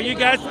will. Are you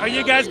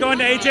guys going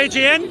to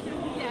HHN?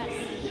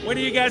 Yes. When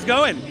are you guys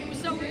going?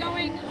 So we're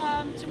going,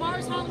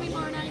 tomorrow's Halloween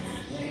Horror Nights,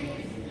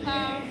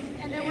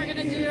 and then we're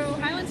gonna do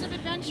Islands of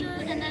Adventure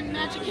and then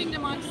Magic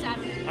Kingdom on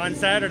Saturday. On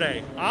Saturday.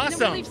 And then we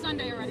Awesome. leave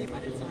Sunday already,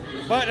 but it's all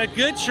right. But a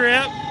good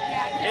trip.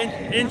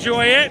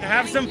 Enjoy it.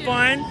 Have some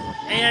fun.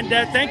 And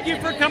thank you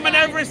for coming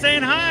over and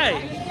saying hi.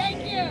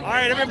 Thank you. All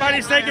right,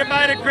 everybody say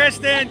goodbye to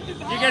Kristen.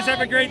 You guys have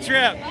a great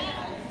trip.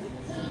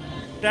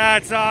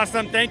 That's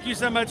awesome. Thank you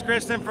so much,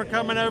 Kristen, for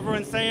coming over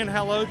and saying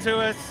hello to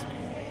us.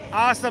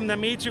 Awesome to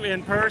meet you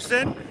in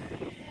person.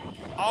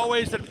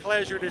 Always a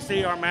pleasure to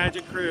see our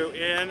Magic Crew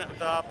in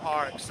the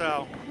park.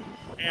 So,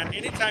 and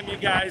anytime you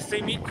guys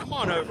see me, come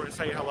on over and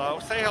say hello.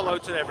 Say hello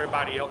to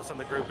everybody else in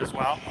the group as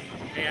well.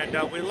 And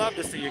we love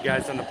to see you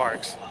guys in the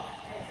parks.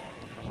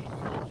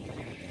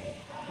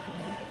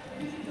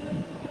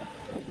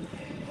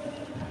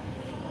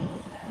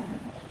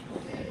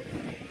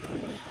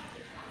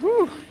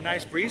 Woo,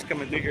 nice breeze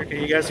coming through here. Can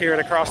you guys hear it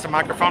across the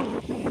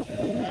microphone?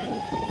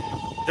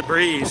 The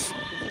breeze.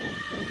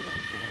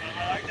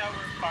 I like that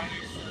we're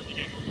finally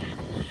starting.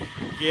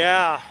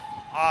 Yeah,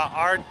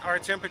 our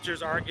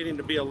temperatures are getting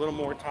to be a little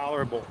more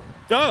tolerable.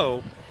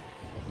 Though,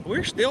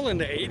 we're still in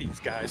the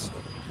 80s, guys.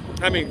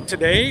 I mean,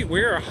 today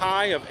we're a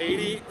high of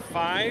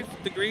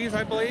 85 degrees,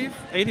 I believe.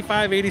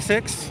 85,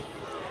 86.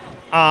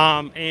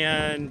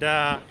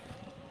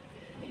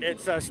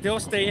 It's still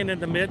staying in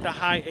the mid to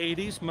high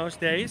 80s most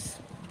days.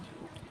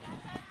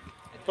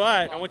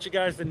 But I want you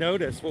guys to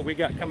notice what we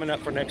got coming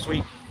up for next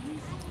week.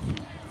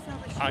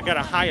 I got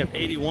a high of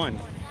 81.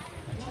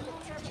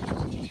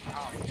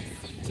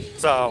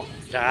 So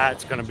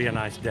that's going to be a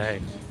nice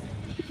day.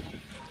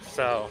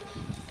 So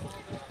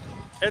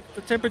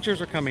the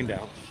temperatures are coming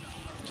down.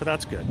 So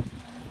that's good.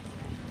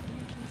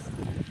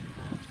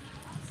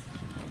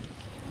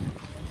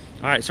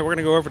 All right, so we're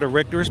going to go over to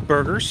Richter's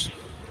Burgers.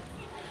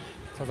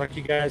 Sounds like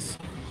you guys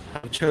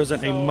have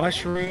chosen a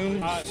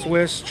mushroom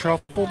Swiss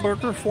truffle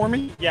burger for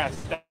me.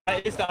 Yes,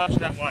 that is the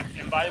option I want.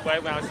 And by the way,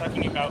 when I was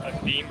talking about a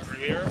theme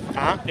earlier,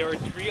 there were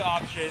 3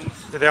 options.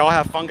 Do they all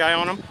have fungi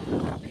on them?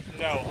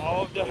 No,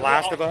 all of them. The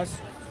Last of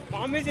Us?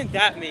 Mom isn't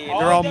that mean.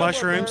 They're all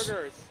mushrooms?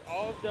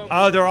 All of them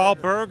Oh, they're all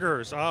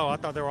burgers. Oh, I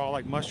thought they were all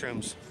like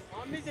mushrooms.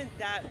 Mom isn't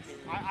that mean.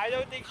 I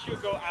don't think she'll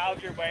go out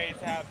of your way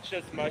to have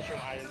just mushroom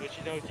items,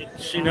 but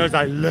She knows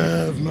I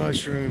love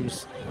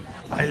mushrooms.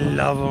 I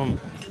love them.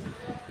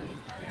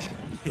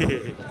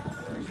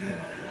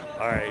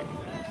 All right.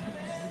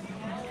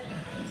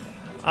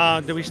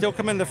 Do we still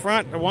come in the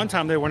front? At one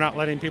time they were not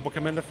letting people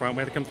come in the front.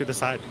 We had to come through the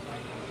side.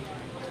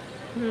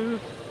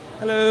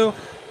 Hello.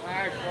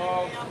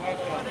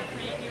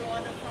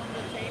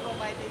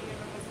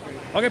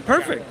 Okay,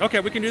 perfect. Okay,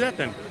 we can do that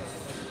then.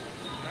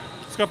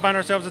 Let's go find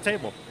ourselves a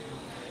table.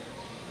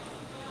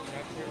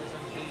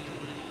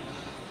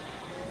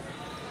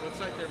 Looks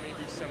like there may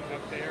be some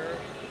up there.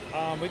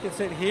 We can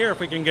sit here if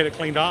we can get it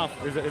cleaned off.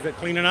 Is it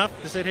clean enough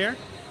to sit here?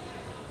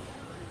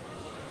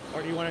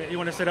 Or do you want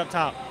to sit up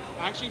top?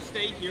 Actually,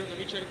 stay here. Let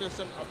me check if there's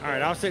some up there. All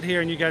right, I'll sit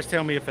here and you guys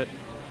tell me if it.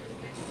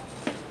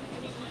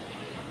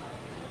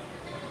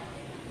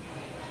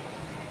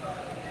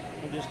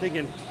 I'm just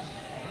thinking.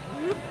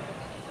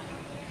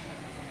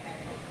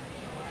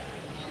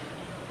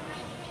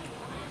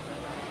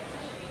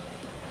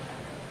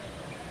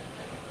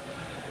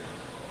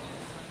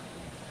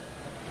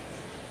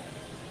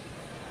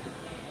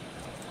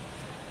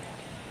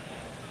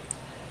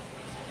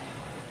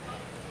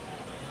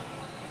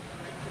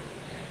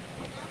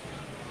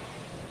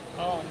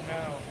 Oh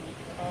no!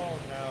 Oh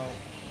no!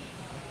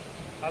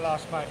 I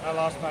lost my cup. I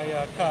lost my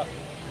cup.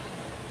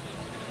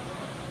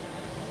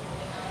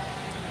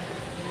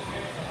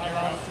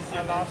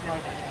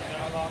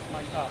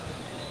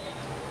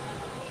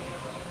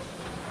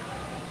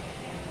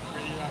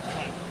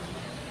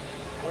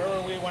 Where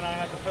were we when I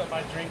had to put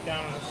my drink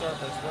down on the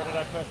surface? Where did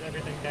I put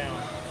everything down?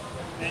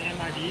 The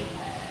NID?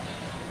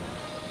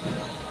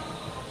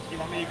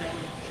 want me to go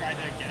try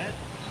to get it?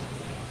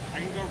 I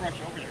can go rush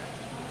over there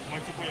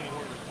once you put in the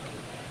order.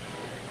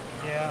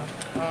 Yeah,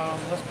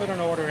 let's put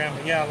an order in,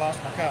 but yeah, I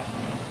lost my cup.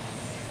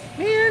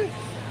 Man,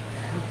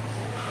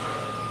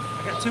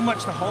 I got too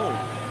much to hold.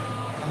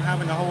 I'm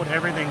having to hold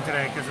everything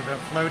today because of the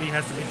floaty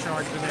has to be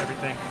charged and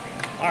everything.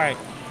 All right.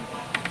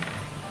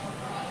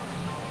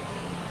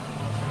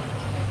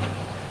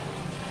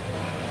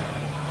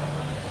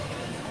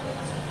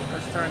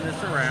 Let's turn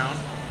this around.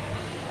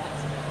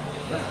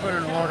 Let's put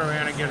an order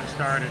in and get it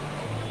started.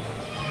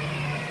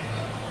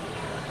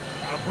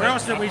 Where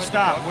else did we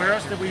stop? Where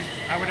else did we?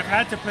 I would have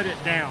had to put it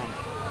down.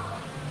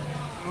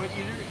 It would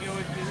either be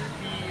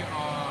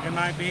It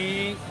might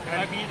be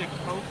the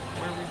Coke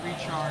where we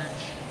recharge.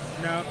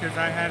 No, because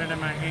I had it in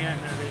my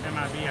hand. It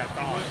might be, I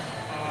thought.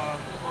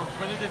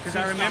 Because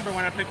I remember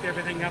when I picked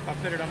everything up, I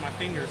put it on my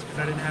fingers because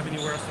I didn't have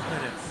anywhere else to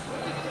put it.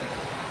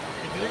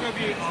 It's either going to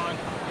be on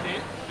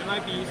it. It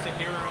might be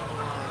Sahara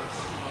or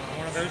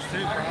one of those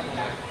two,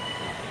 probably.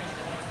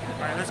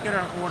 All right, let's get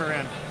our order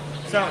in.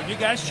 So you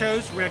guys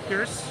chose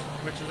Richter's,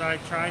 which is I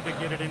tried to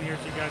get it in here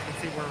so you guys can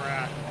see where we're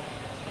at.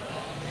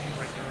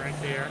 Right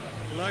there.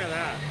 Look at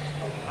that.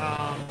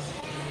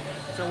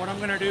 So what I'm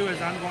going to do is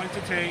I'm going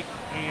to take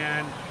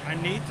and I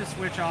need to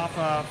switch off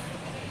of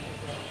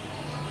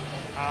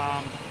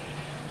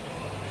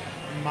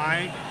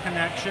my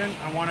connection.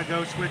 I want to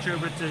go switch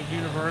over to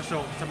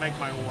Universal to make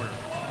my order.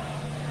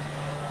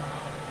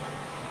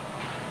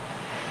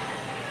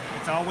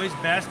 It's always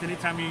best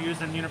anytime you're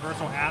using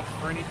Universal apps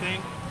for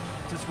anything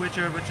to switch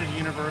over to the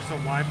Universal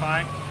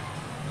Wi-Fi,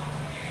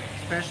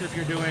 especially if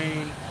you're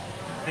doing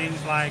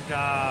things like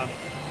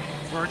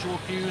virtual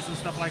queues and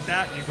stuff like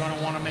that. You're going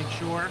to want to make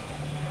sure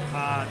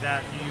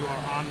that you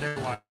are on their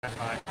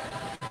Wi-Fi.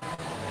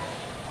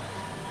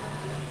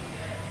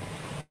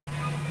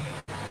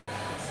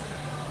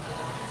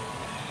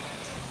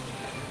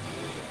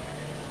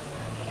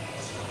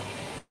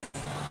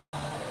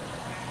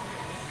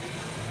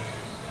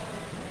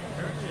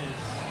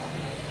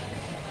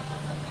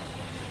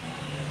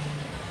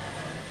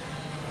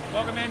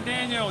 Welcome in,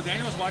 Daniel.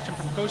 Daniel's watching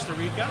from Costa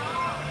Rica.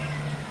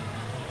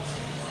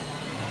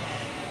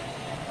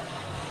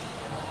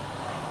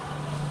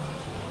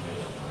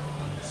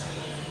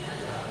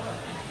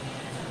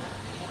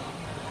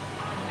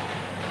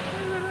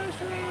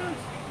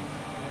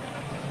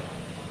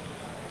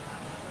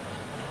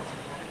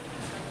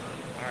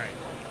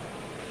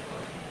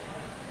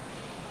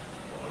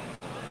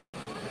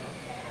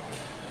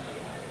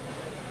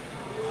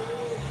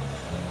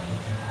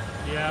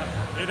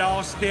 It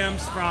all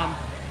stems from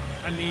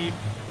a need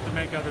to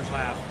make others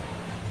laugh.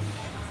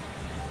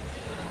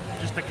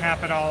 Just to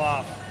cap it all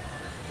off.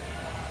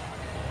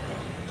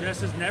 Jess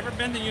has never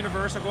been to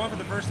Universal, going for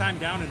the first time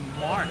down in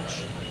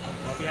March.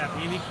 If you have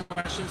any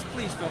questions,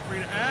 please feel free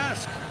to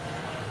ask.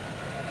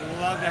 We'd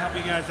love to help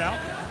you guys out.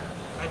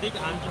 I think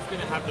I'm just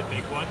going to have the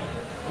big one.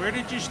 Where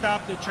did you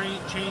stop to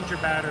change your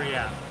battery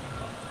at?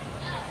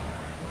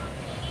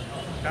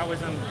 That was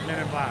in Men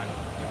in Black.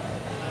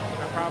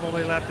 I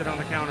probably left it on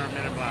the counter of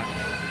Men in Black.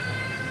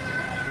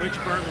 Which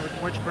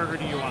burger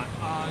do you want?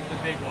 The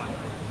big one.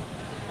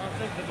 I'll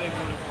take the big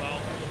one as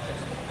well.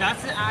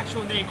 That's the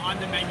actual name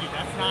on the menu.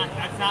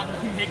 That's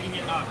not me making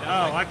it up.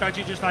 I thought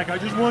you just I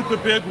just want the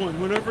big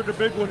one. Whatever the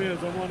big one is,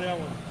 I want that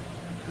one.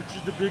 Which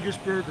is the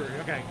biggest burger.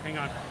 Okay, hang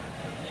on.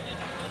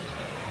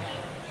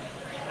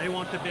 They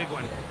want the big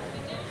one.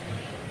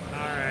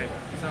 All right,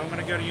 so I'm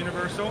gonna go to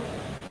Universal.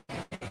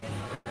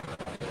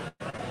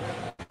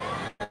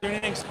 Is there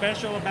anything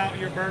special about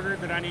your burger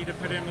that I need to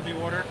put in with the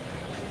order?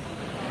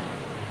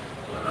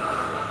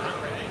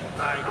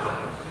 Like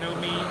no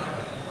meat,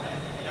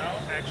 no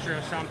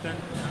extra something.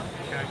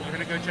 Okay, you're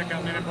gonna go check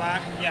out Men in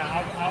Black. Yeah,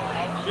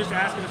 I'll just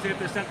ask them to see if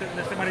there's something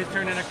that somebody's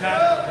turned in a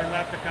cup and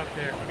left a cup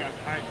there. Okay.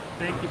 All right,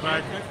 thank you,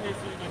 bud.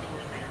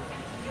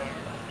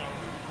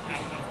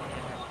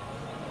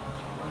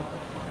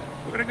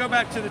 We're gonna go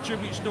back to the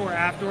tribute store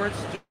afterwards,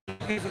 just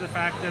because of the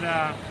fact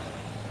that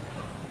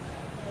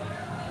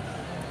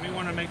we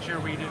want to make sure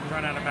we didn't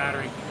run out of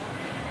battery.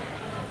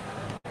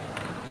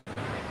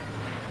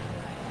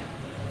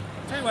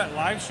 Tell you what,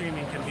 live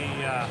streaming can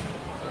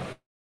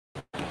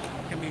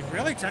be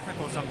really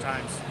technical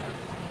sometimes.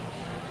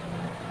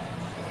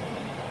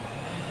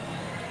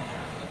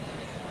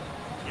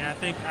 Yeah, I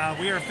think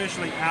we are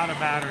officially out of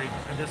battery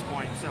at this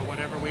point, so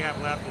whatever we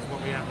have left is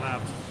what we have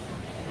left.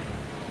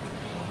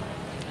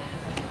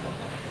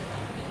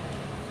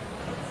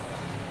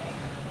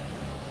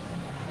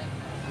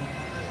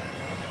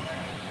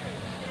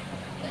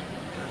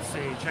 Let's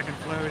see, checking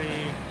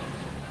floaty.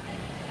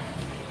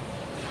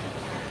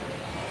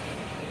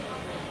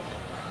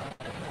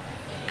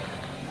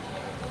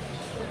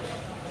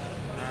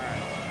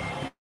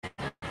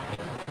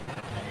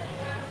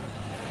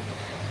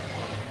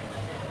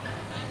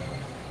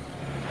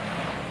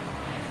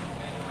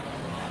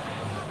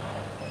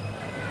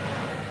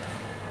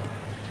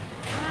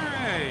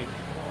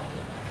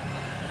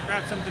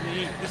 Something to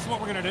eat. This is what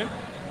we're gonna do.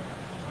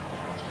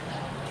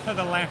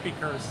 The Lampy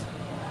curse.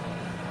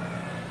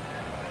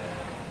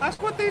 That's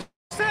what they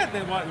said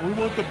they want. We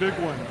want the big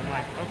one. I'm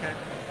like, okay,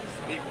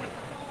 big one.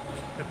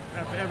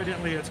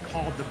 Evidently, it's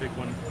called the big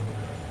one.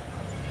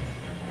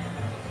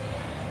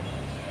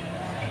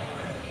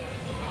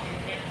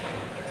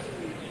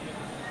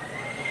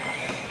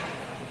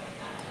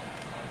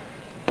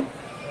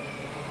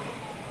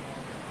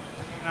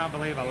 I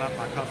believe I left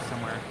my cup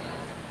somewhere.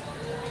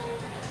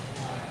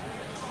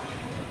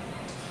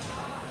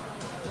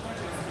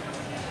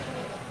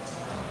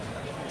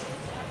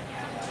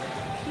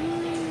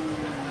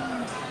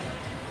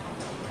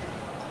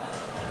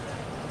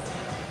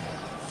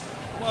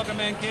 Welcome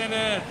in,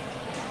 Kenneth.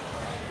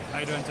 How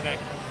you doing today?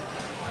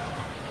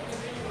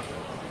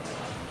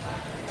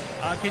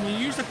 Can you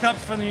use the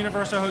cups from the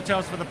Universal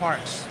hotels for the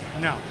parks?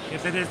 No.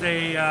 If it is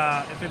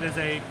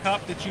a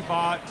cup that you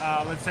bought,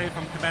 let's say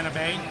from Cabana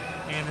Bay,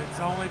 and it's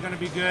only going to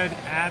be good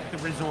at the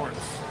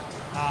resorts,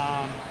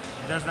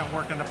 it does not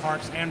work in the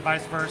parks, and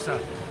vice versa.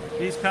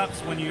 These cups,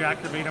 when you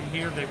activate them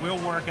here, they will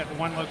work at the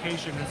one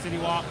location in City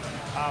Walk,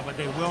 but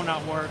they will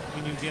not work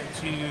when you get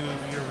to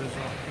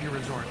your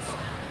resorts.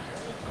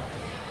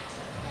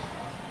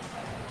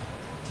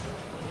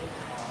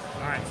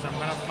 All right, so I'm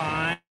going to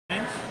find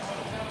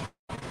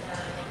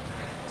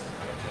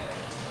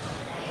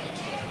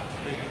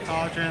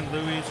Collagen,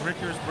 Louis,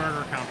 Richter's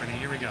Burger Company.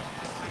 Here we go.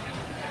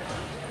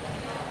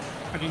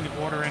 Putting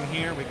the order in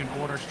here, we can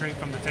order straight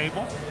from the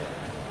table.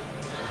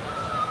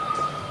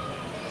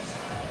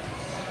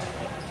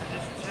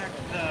 Just check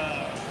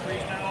the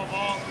freestyle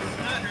vault. It's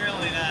not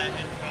really that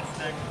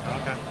interesting.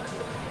 Okay.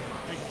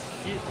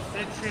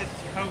 Citrus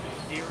Coke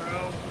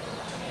Zero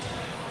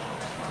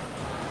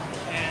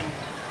and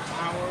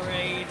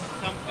Powerade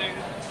something.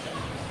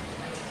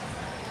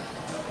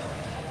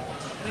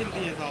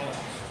 Maybe as always.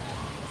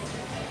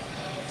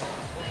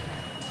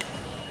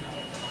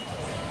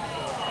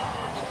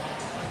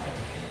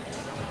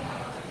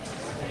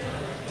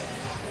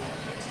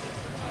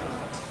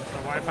 The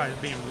Wi-Fi is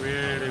being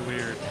really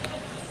weird.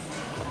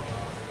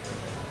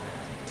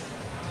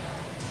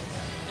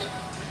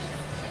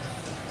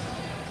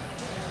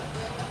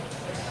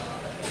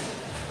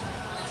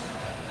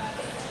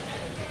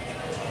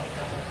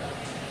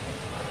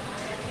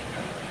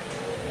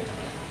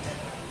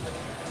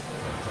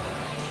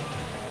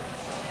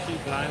 She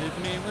blinded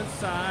me with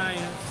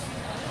science.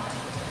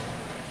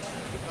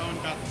 Owen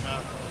got the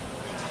cup.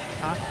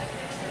 Huh?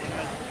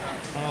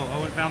 Oh,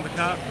 Owen found the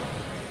cup.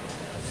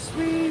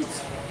 Sweet.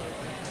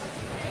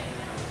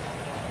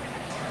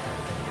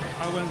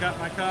 Owen got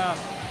my cup.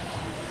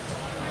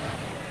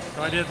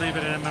 So I did leave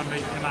it in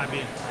MIB.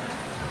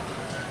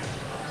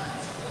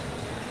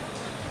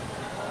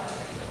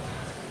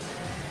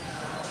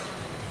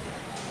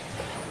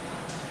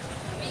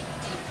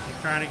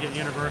 I'm trying to get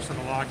Universal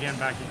to log in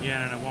back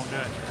again and it won't do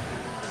it.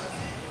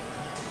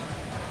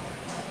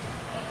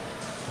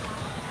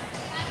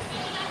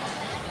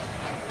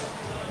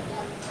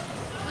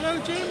 Hello,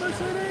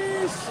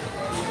 Mercedes.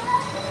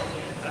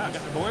 I've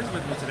got the boys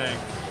with me today.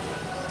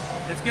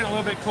 It's getting a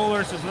little bit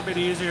cooler, so it's a little bit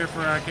easier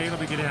for Caleb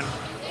to get in.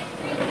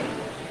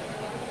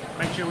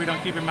 Make sure we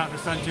don't keep him out in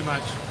the sun too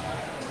much.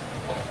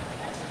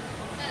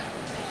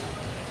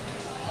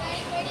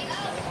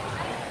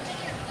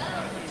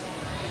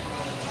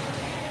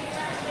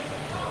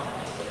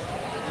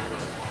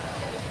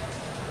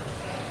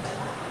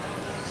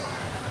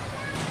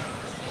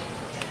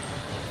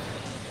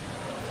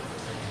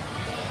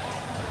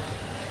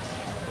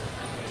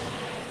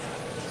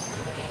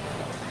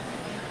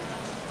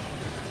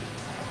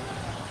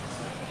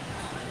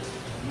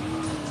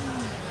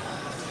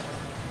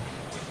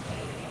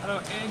 Hello,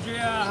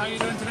 Andrea. How you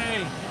doing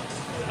today?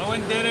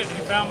 Owen did it.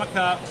 He found my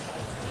cup.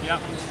 Yep.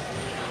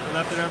 I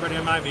left it over at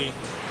MIB.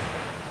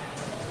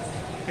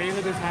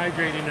 Caleb is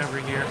hydrating over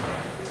here.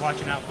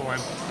 Watching out for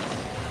him.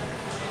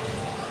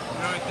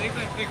 No, I think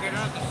I figured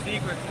out the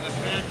secret to the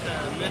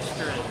Fanta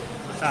mystery.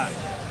 What's that?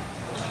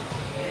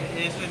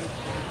 It isn't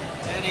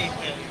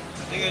anything.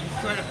 I think I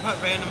just try to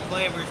put random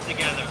flavors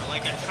together,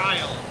 like a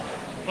child,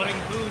 putting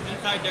foods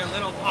inside their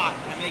little pot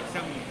to make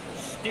some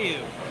stew.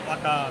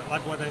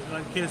 Like what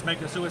kids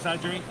make a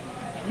suicide drink?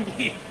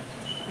 You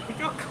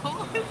don't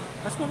call it?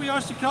 That's what we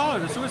used to call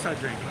it, a suicide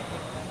drink.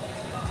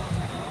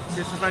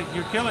 This is like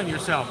you're killing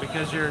yourself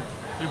because you're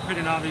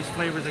putting all these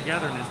flavors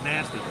together and it's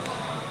nasty.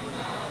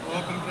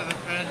 Welcome to the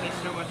Fancy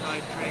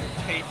Suicide Drink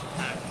Taste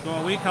Test.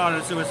 Well, we call it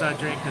a suicide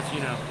drink because,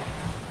 you know,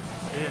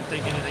 we didn't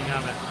think anything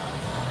of it.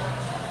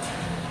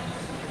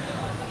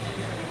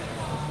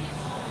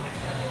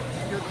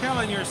 You're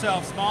killing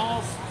yourself,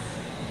 Smalls.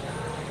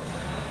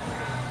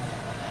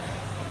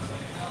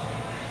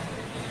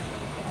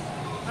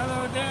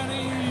 Hello,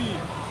 Danny.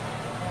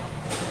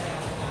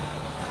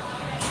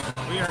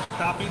 We are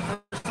stopping for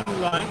some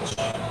lunch.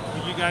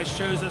 You guys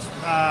shows us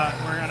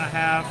we're gonna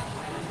have.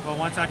 Well,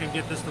 once I can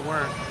get this to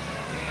work,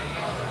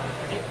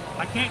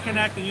 I can't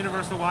connect the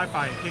Universal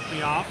Wi-Fi. It kicked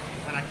me off,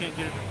 and I can't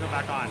get it to go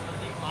back on.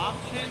 The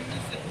options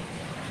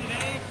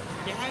today,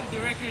 you have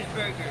Director's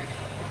Burgers.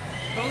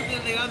 Both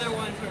of the other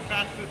ones were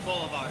Fast Food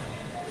Boulevard.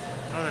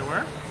 Oh, they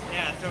were?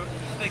 Yeah, so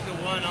it's like the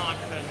one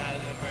option out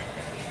of the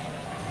burger.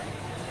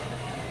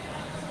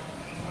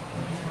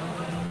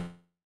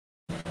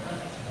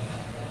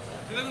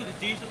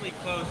 decently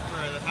close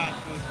for the fast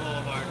food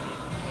boulevard as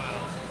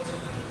well.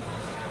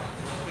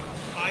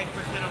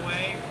 5%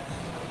 away.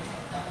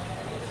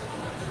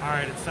 All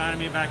right, it's signing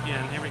me back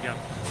in. Here we go.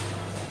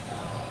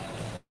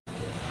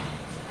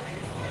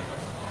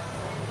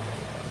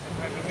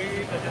 I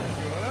believe that this is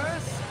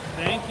yours.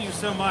 Thank you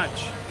so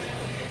much.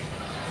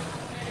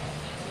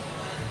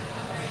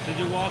 Did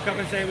you walk up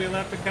and say we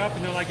left the cup?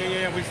 And they're like,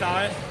 yeah, we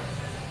saw it.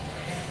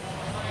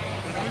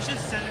 It was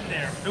just sitting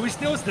there. Are we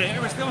still there?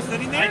 We're still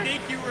sitting there? I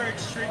think you were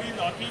extremely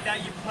lucky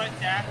that you put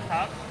that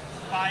cup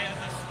by a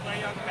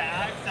display of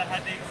bags that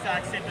had the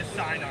exact same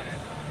design on it.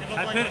 It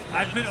looked like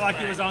I put it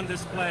like it was on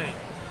display.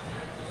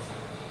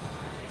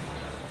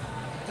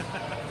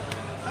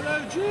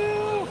 Hello,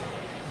 Drew.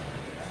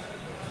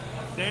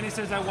 Danny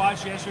says, I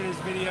watched yesterday's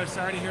video.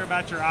 Sorry to hear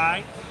about your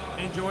eye.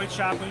 Enjoyed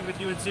shopping with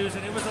you and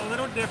Susan. It was a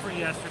little different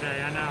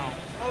yesterday, I know.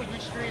 Oh, you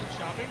streamed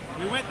shopping?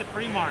 We went to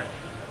Primark.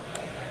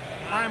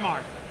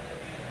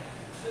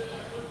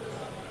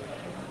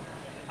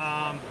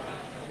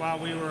 While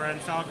we were at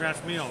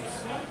Sawgrass Mills.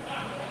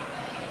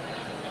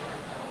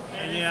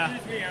 And yeah.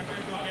 Excuse me, I'm going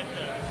to go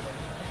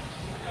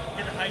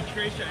get the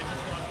hydration. I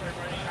just lost my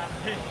running out.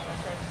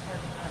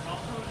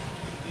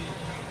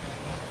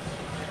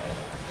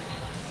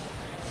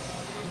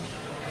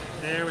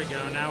 There we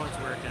go. Now it's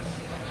working.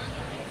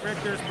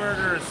 Richter's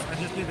Burgers. I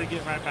just need to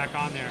get right back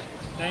on there.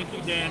 Thank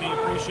you, Danny.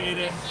 Appreciate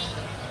it.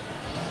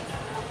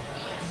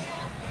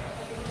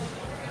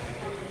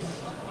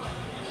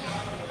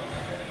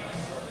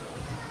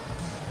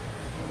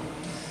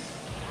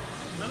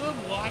 I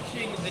love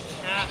watching the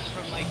chat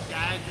from like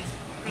Dad's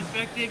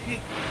perspective.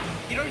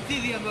 You don't see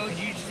the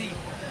emoji, you just see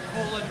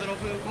colon, little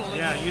boo, colon.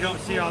 Yeah, you don't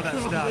see all that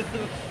stuff.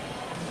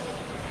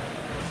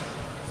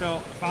 So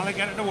finally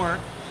got it to work.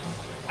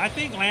 I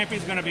think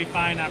Lampy's going to be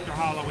fine after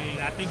Halloween.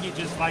 I think he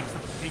just likes, I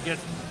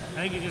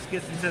think he just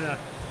gets into the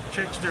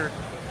trickster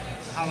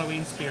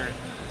Halloween spirit.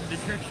 The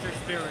trickster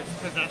spirit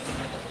possesses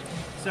him.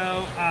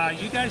 So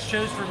you guys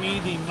chose for me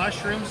the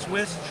mushroom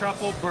Swiss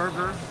truffle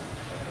burger.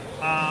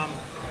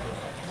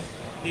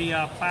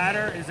 The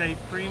platter is a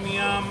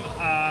premium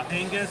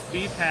Angus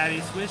beef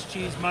patty, Swiss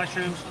cheese,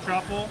 mushrooms,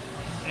 truffle,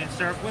 and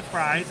served with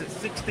fries. It's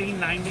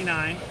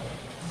 $16.99.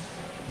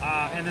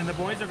 And then the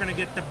boys are going to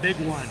get the big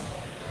one.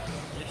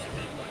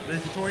 The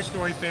Toy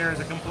Story Fair is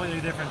a completely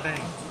different thing.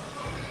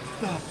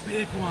 The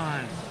big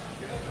one.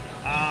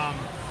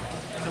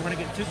 So we're going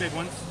to get two big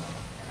ones.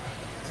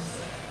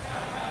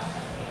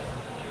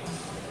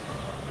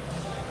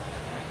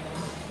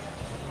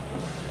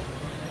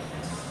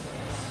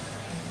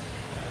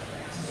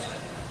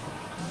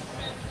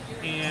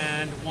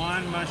 And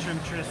one mushroom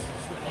twist.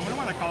 I don't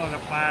want to call it a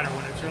platter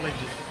when it's really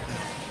just,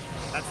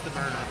 that's the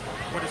burger.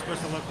 What it's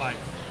supposed to look like.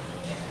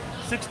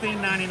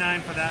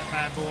 $16.99 for that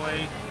bad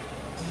boy.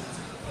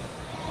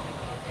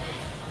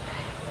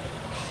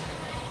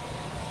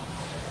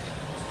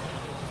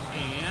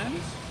 And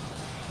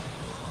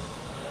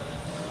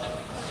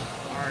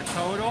our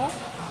total,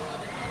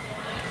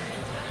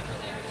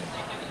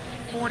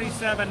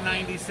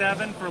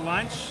 $47.97 for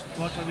lunch.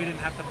 Luckily we didn't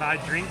have to buy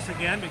drinks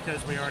again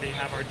because we already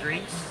have our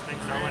drinks.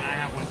 Thanks, Owen. I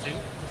have one too.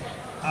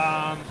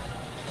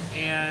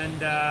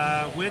 And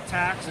with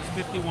tax it's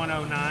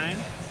 $51.09.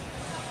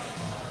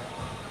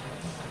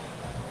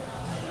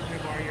 Can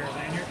I borrow your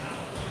lanyard?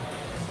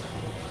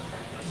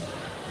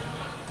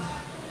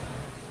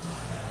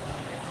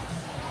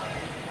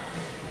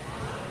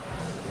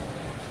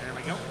 There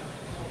we go.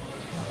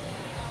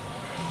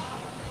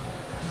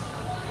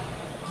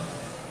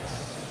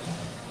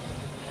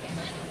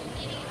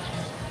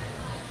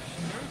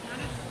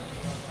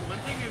 One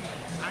thing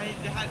I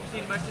hadn't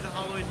seen much of the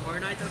Halloween Horror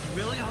Nights. I was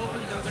really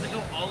hoping they were going to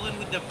go all in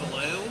with the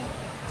blue.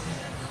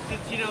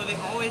 Since, you know, they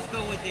always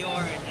go with the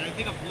orange. And I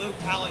think a blue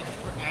palette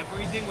for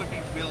everything would be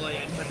really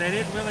interesting. But they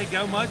didn't really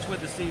go much with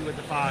the sea with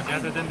the fog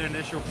other than the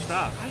initial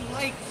stuff. I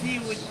like sea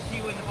with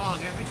the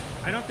fog.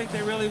 I don't think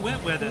they really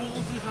went with it.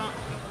 Cool design.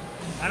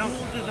 I don't.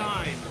 Cool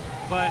design.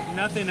 But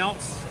nothing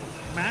else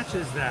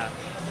matches that.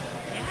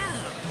 Yeah.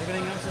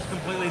 Everything else is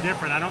completely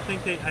different. I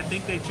think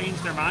they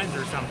changed their minds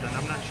or something.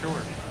 I'm not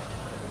sure.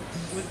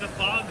 Was the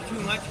fog too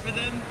much for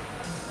them?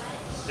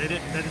 They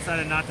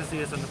decided not to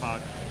see us in the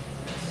fog.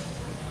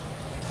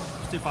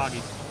 It's too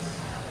foggy.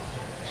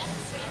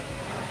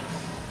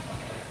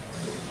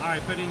 All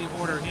right, putting the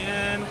order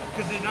in.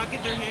 Could they not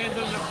get their hands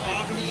on the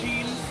fog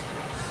machines?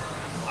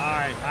 All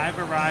right, I've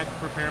arrived to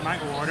prepare my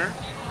order.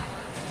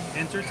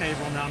 Enter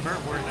table number.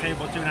 We're at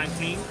table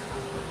 219.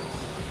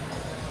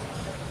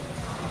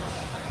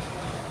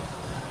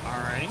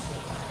 All right.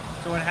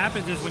 So what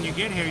happens is when you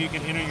get here, you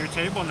can enter your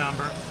table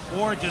number,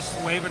 or just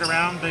wave it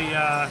around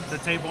the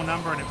table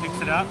number and it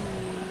picks it up,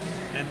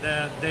 and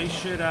they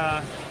should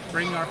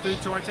bring our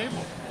food to our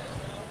table.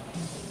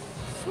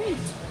 Sweet,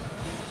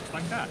 just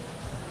like that.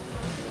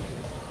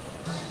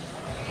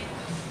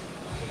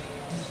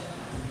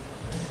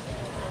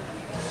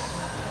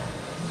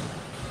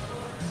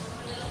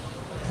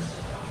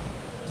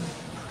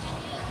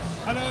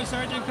 Hello,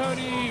 Sergeant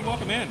Cody.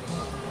 Welcome in.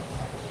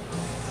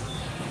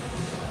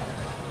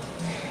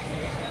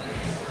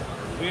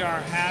 We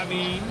are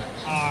having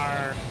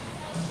our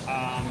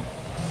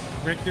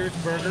Richter's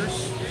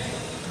Burgers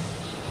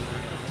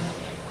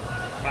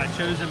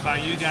chosen by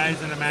you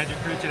guys in the Magic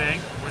Crew today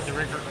with the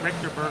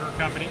Richter Burger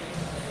Company.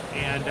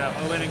 And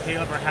Owen and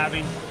Caleb are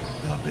having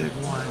the big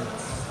one.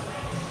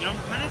 You know,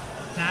 I'm kind of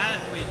sad.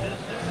 Wait, I'm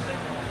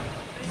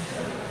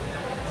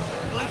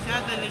really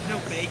sad that there's no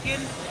bacon.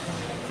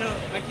 So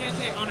I can't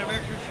say on a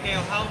Richter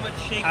scale how much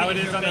shaken How it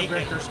is is your on the bacon.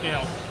 Richter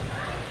scale.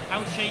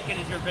 How shaken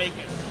is your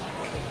bacon?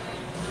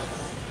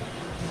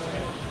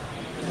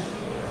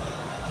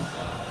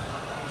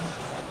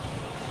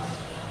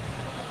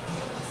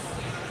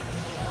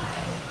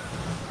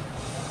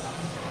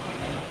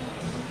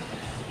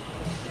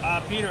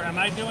 Peter, am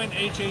I doing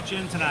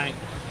HHN tonight?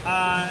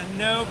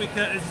 No,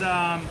 because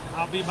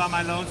I'll be by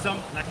my lonesome.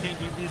 I can't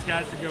get these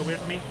guys to go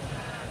with me.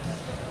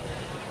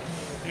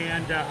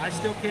 And I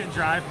still can't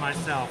drive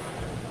myself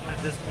at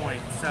this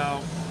point. So,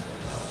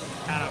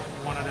 kind of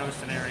one of those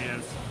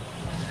scenarios.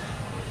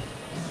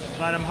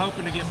 But I'm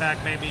hoping to get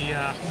back maybe,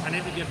 I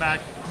need to get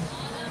back,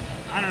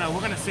 I don't know,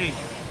 we're going to see.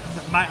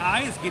 My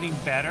eye is getting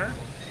better.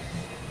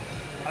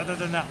 Other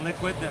than that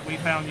liquid that we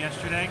found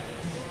yesterday.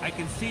 I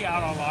can see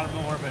out a lot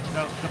more, but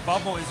the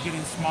bubble is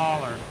getting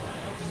smaller.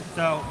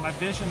 So my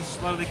vision's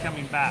slowly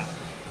coming back.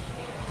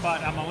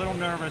 But I'm a little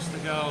nervous to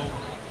go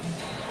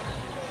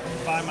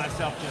by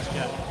myself just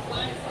yet.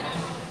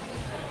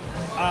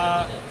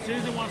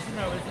 Susan wants to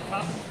know, is the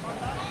top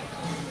back?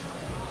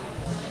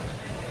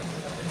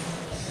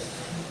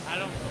 I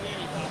don't see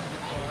any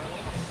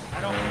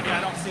toppings.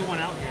 I don't see one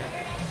out here.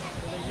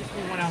 There's just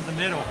one out in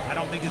the middle. I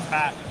don't think it's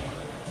back.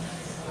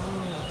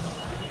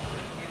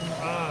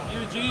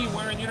 Eugene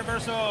wearing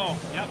Universal.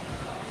 Yep.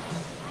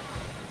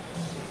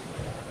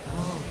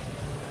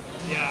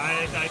 Yeah,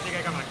 I think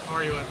I got my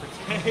cardio in for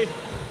today.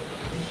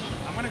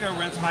 I'm gonna go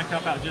rinse my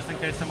cup out just in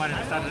case somebody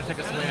decided to take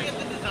a I don't swig. get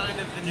the design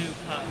of the new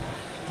cup.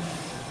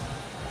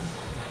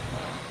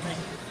 Like,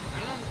 I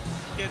don't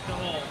get the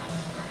whole.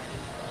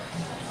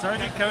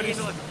 Sergeant Cody's.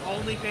 Like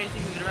only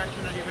facing the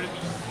direction that you're going to be.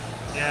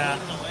 Yeah.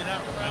 holding the lid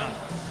up around.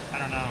 I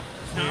don't know.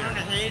 It's not on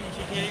a hinge.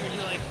 You can't even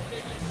do like.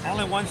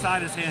 Only one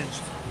side is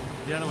hinged.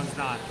 The other one's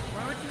not.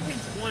 Why would you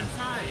hinge one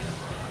side?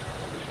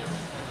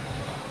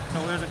 So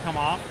does it come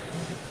off?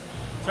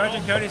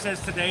 Sergeant Cody says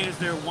today is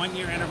their 1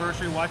 year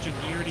anniversary watching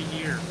Year to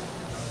Year.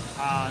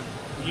 A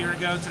year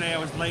ago today I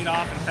was laid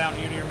off and found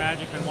Year to Year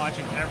Magic. Been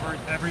watching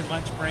every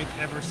lunch break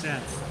ever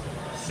since.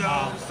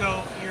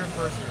 So you're a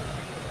person.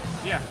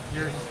 Yeah,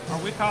 or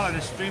we call it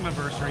a stream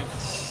anniversary.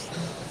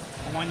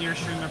 A 1 year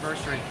stream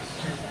anniversary.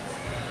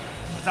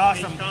 It's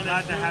awesome.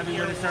 Glad to have you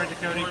with us, Sergeant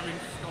Cody.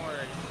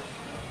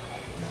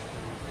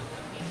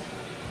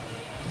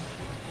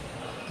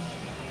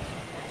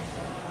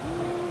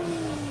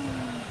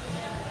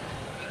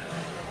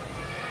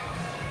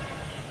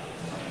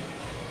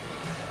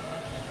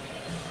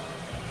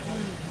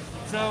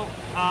 So,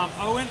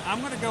 Owen,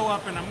 I'm going to go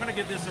up and I'm going to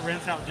give this a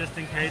rinse out just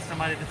in case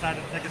somebody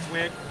decided to take a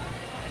swig.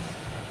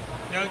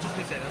 No, just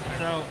be safe.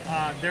 So,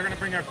 they're going to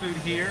bring our food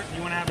here.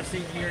 You want to have a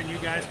seat here and you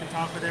guys can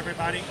talk with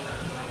everybody.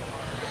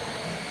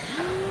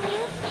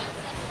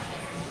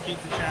 Keep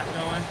the chat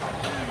going.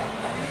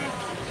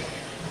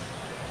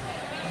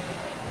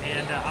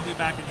 And I'll be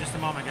back in just a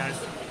moment, guys.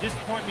 Just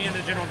point me in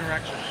the general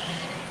direction.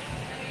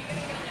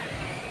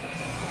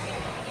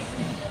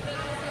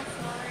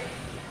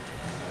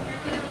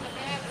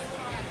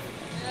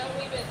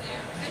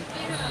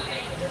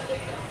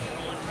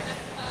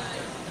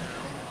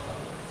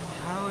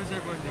 How is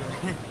everyone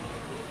doing?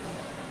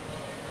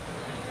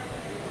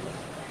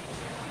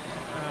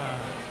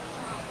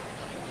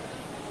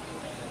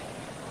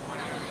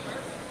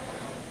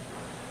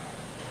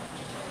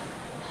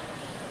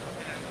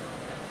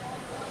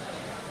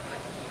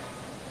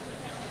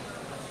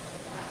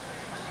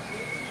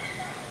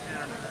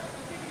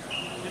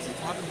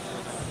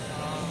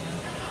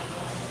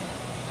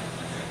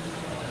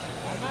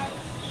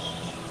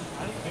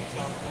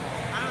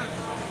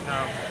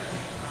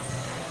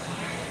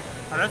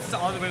 Oh, that's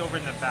all the way over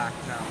in the back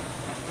now.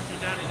 What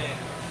you done today?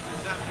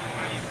 Is that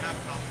why you have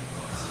toppings?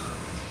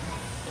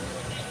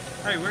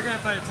 Hey, we're gonna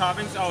play the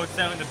toppings. Oh, it's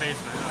down in the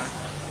basement.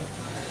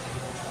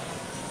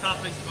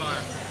 Toppings bar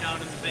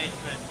down in the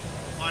basement.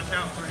 Watch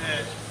out for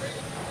Edge.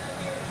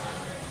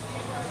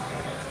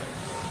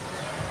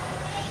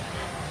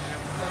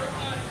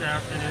 Good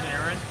afternoon,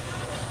 Aaron.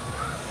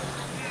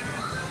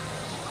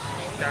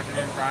 Good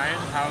afternoon, Brian.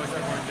 How is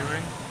everyone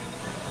doing?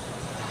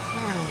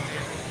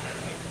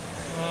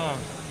 Oh.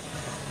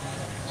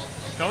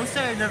 Don't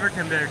say I never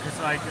come there, because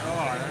like,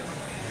 oh.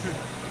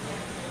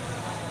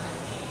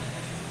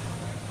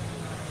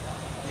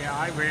 Yeah,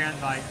 I ran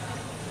like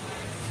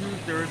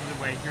 2/3 of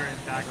the way here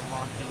and back and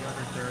walked the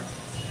other third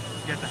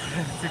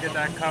to get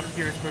that cup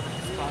here as quickly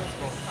as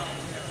possible.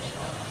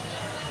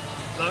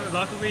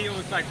 Luckily, it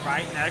was like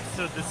right next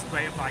to a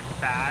display of like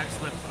bags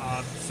with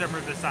similar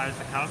to the size of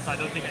the cup, so I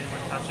don't think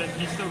anyone touched it.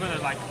 He's still gonna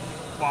like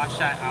wash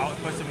that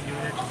out, put some new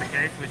in just in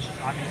case, which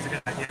I mean is a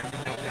good idea. If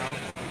you don't know.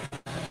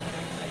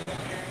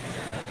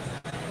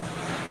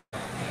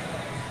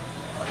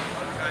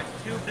 Guys,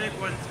 two big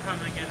ones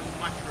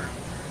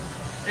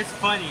it's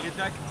funny. It's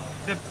like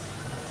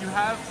you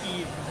have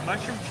the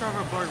mushroom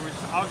truffle burger, which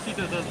is obviously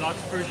the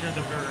deluxe version of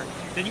the burger.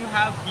 Then you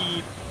have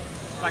the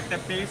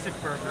basic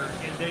burger,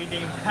 and they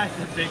named that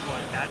the big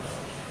one.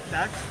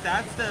 That's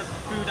the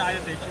food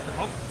item they should be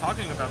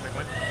talking about, big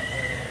one.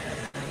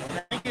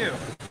 Thank you.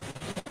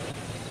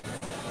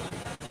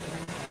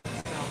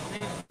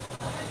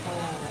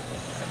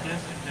 This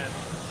is the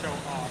show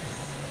off.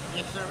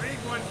 Yes, sir. Big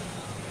one.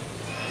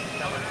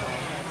 That was all.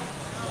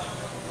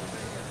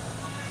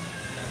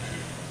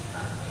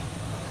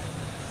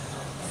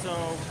 So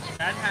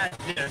that had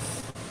this.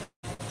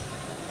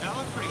 That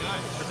looks pretty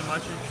good. But the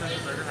mushroom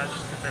shrimp burger has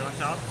just cafe on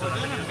top. So it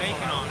doesn't have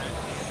bacon on it.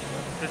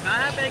 Does not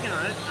have bacon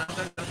on it. I'm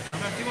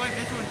gonna see why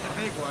this one's the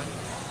big one.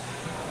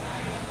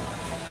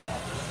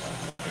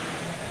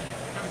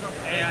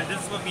 And this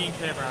is what me and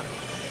Caleb are having.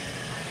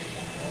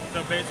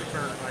 So basic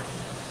burger, like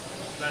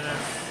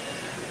lettuce,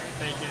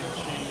 bacon,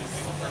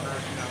 cheese, burger,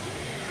 you know.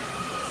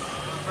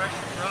 Fresh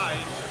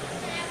fried.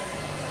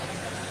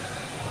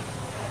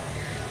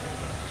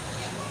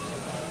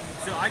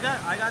 So I got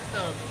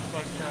the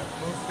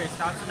most space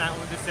house and that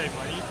one to save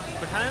money,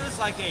 but kind of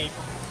like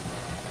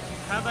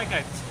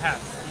a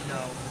test, you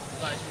know,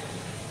 like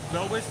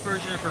lowest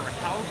version of burger.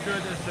 How good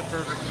is the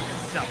burger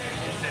itself?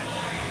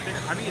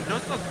 I mean,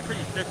 those look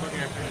pretty thick looking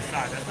at the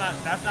side.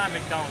 That's not a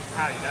McDonald's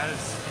patty. That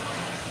is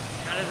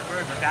a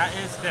burger. That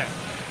is thick.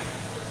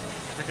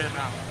 It's a good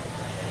amount.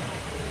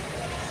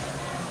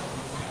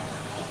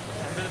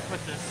 I'm gonna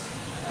put this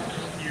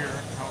here.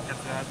 I'll get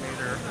to that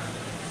later.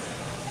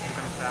 It's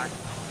gonna stack.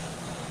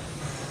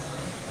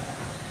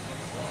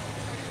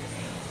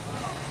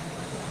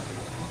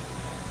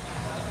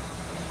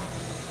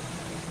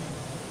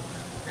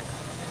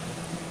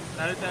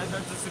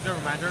 That's just a good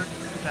reminder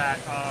that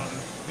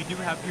we do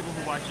have people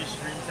who watch these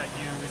streams that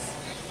use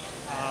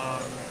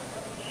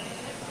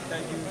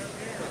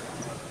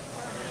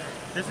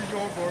this is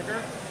your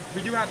burger.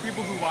 We do have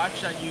people who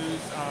watch that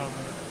use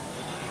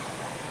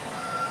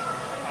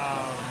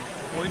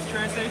voice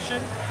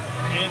translation,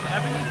 and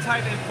every time you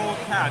type in full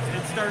caps,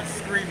 it starts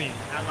screaming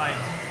at like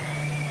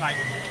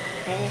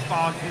full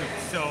volume.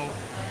 So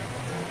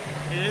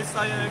it is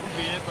slightly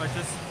inconvenient, but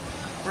just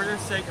for the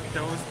sake of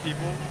those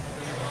people,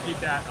 keep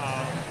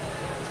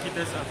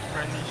this a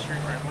friendly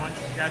stream for everyone.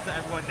 You guys let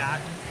everyone not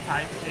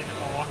type in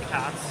all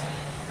caps.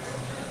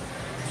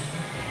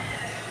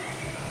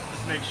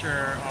 Just make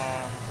sure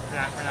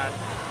that we're not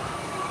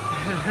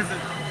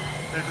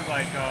this is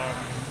like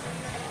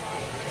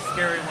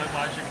scary when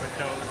watching with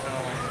those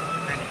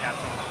many caps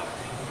on.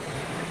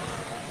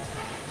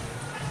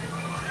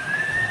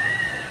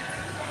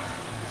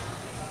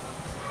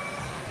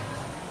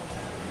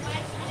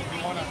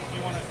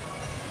 You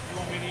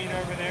want me to eat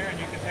over there and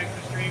you can take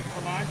the stream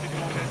from mine, or do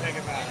you want me to take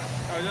it back?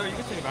 Oh no, you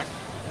can take it back.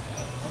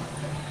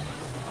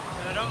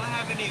 And I don't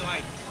have any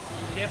like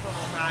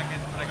dippable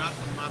packets, but I got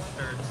some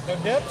mustard. No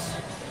dips?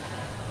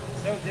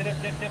 No dips.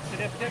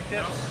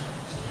 No.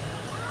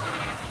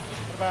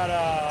 What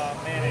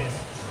about mayonnaise?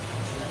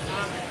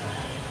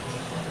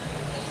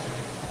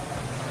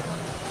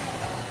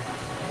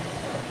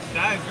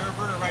 That is your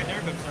burger right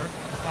there, good sir.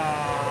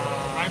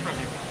 Right from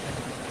you.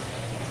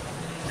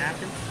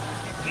 Napkin?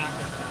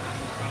 Napkin.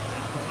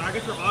 I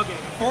guess we're all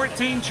getting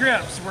 14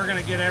 trips. We're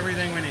gonna get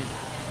everything we need.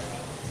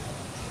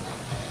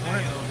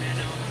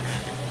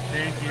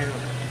 Thank you.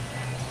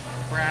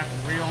 Craft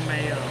real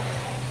mayo.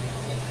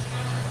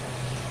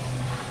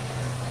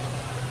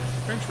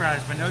 French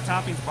fries, but no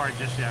toppings part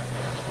just yet.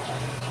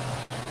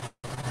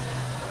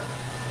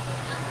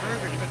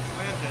 Burger, you got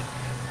planted.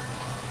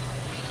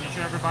 You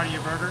show everybody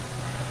your burger.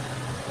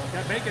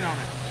 Got bacon on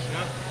it.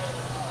 Yep.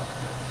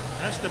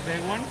 That's the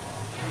big one.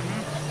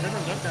 Mm-hmm.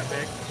 Doesn't look that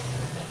big.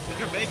 There's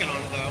no bacon on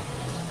it though.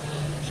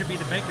 Should be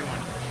the bacon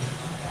one.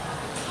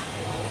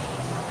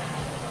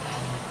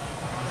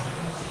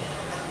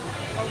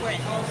 Oh wait,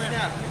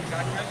 snap.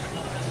 Back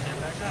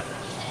up.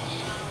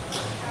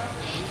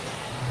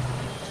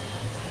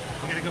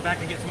 You gonna go back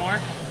and get some more?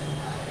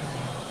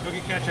 Go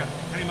get ketchup.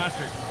 Honey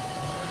mustard.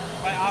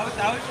 Wait,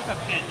 that was just a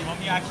pin. You want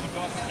me to actually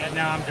go up and get?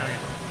 No, I'm joking.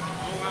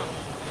 Oh wow.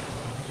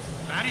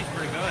 Patty's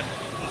pretty good.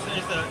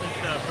 It's the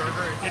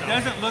burger itself. It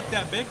doesn't look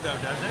that big though,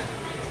 does it?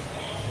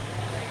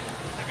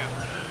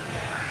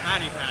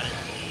 Patty.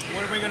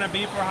 What are we gonna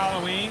be for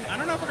Halloween? I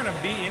don't know if we're gonna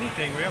be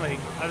anything really,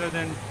 other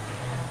than,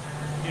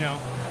 you know,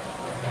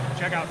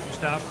 check out some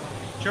stuff.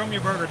 Show them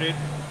your burger, dude.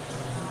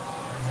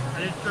 I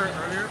didn't stir it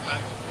earlier, but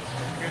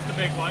here's the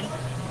big one.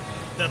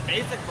 The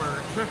basic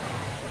burger.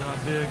 The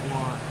big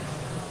one.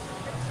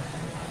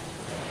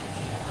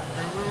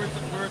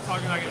 We were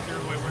talking like it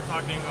through. We're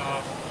talking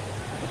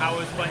how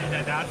it's funny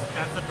that's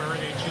the burger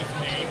they choose to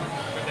name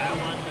for that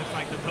one. It's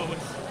like the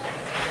lowest.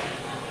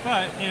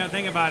 But, you know,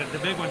 think about it. The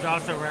big one's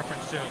also a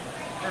reference to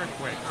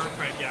earthquake.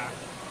 Earthquake, yeah.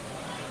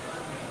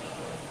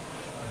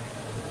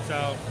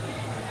 So,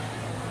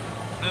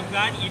 I'm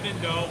glad even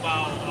though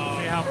about...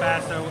 see how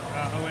fast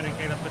Owen and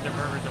Caleb put their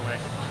burgers away.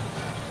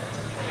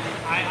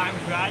 I'm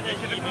glad that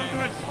even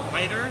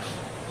spiders,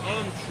 all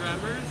them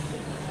tremors,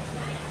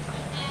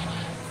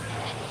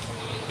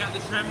 got the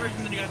Tremors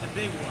and then you got the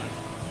big one.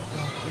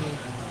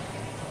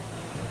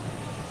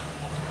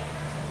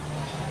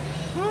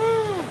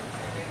 Woo!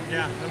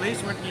 Yeah, at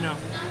least we're, you know,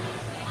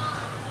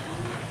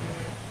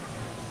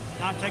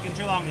 not taking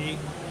too long to eat.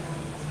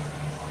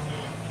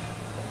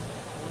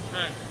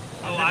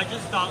 Oh, I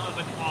just thought of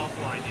an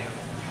awful idea.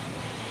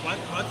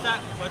 What's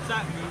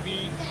that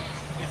movie?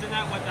 Isn't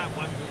that what that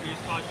one movie is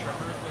called?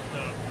 Tremors with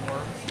the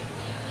worms?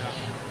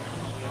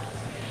 Yeah.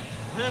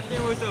 What if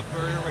there was a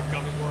burger with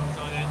gummy worms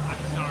on it? I'm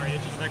sorry,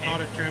 it's just They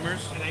called it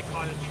Tremors. And they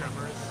called it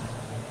Tremors.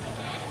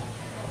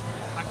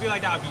 I feel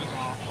like that would be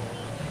awful.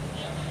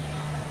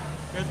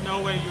 There's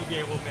no way you'd be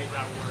able to make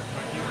that work,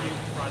 but you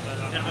brought that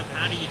up. Yeah, but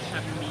how do you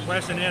have meat?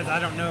 Question is, I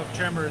don't know if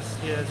Tremors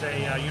is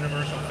a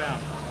universal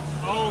film.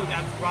 Oh,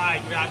 that's right.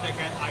 You have to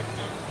get IP.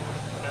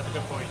 That's a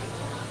good point.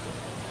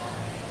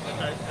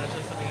 Okay, that's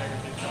just something I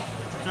can do.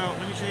 So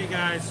let me show you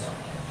guys.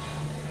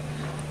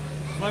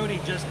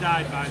 Floaty just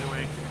died, by the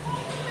way.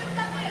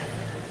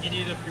 You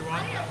need a fuel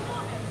rod?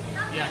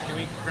 Yeah, can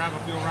we grab a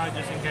fuel rod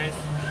just in case?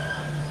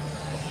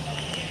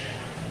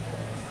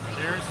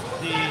 There's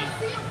the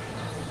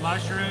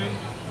mushroom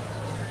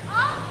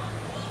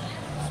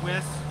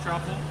Swiss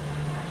truffle.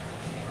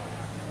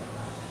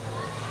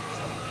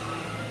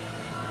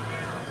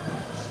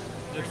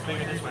 Looks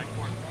bigger this way.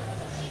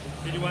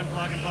 Did you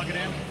unplug and plug it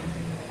in?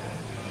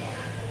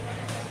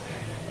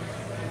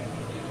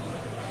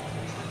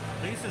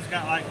 Lisa's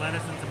got like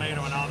lettuce and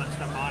tomato and all that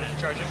stuff on it.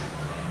 Charge it.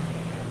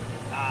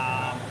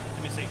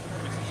 Let me see.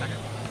 Give me a second.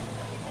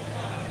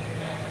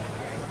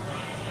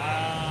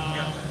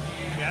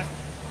 Yes?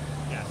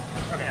 Yes.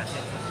 Okay. Yes.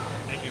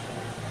 Thank you.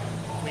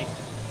 Sweet.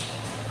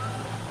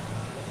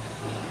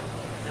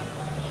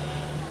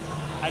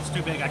 That's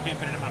too big. I can't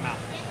fit it in my mouth.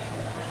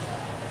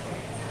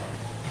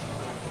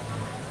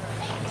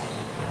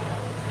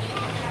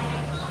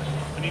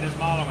 I need a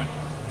smaller one.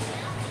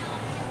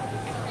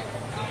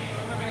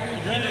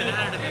 You should have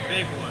added the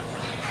big one.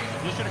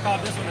 You should have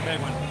called this one the big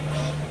one.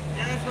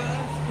 Yeah, that's what I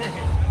was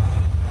thinking.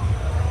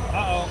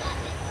 Uh-oh.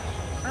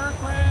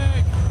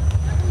 Earthquake!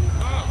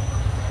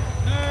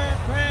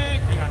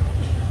 Earthquake! Hang on.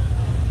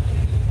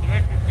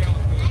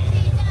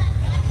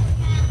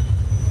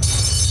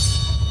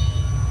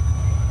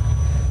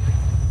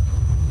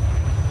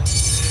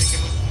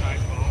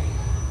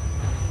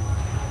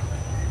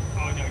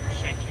 Oh no, you're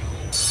shaking.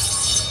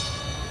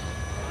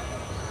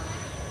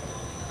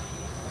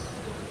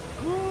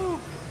 Woo!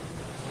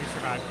 We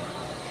survived.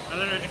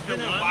 It's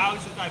been a while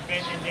since I've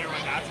been in there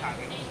when that's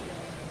happening.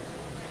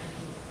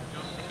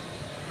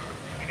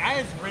 And that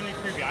is really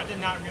creepy. I did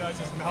not realize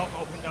his mouth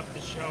opened up to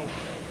show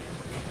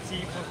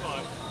teeth with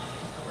a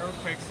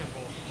earthquake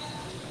symbol.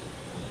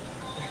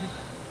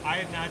 I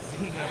have not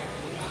seen that.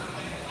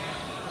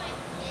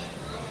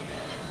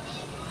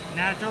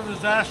 Natural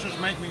disasters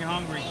make me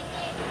hungry.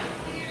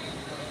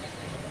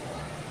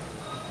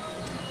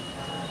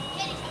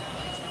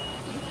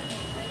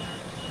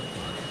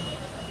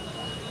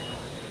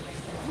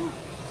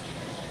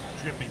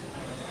 Dripping.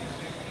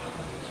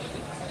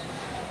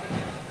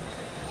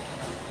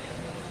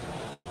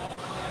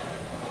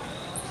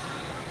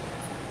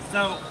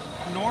 So,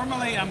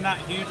 normally I'm not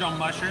huge on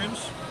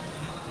mushrooms.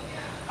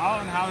 All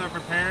on how they're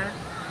prepared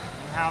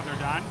and how they're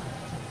done.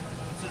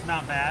 This is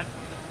not bad.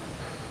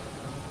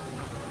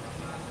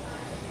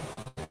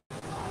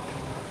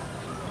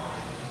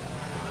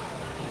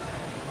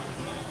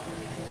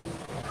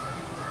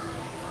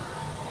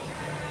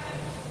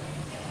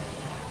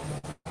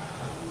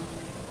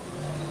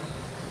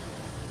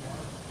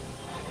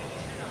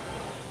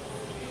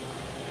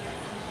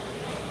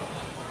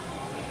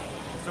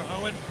 So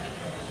Owen,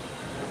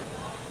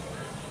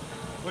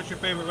 what's your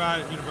favorite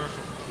ride at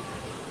Universal?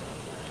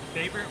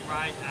 Favorite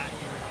ride at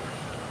Universal?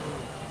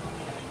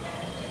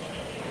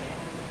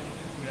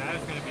 That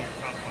is going to be a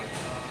tough one.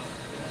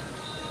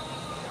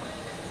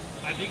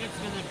 I think it's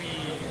going to be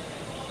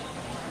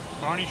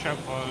Barney Show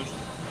closed.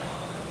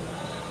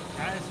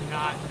 That is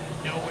not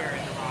nowhere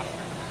in the roster.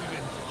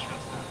 Even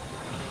just that.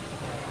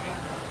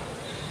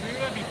 Maybe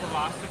that'd be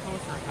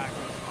Velocicoaster or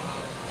Packers.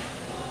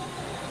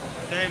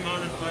 Same,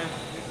 honestly.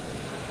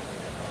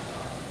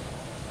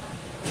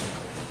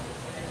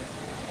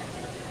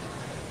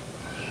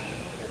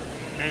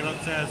 Caleb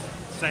says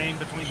same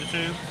between the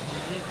two.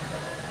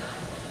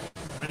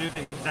 I do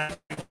think exactly.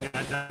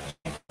 It's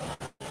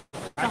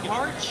a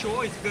hard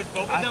choice because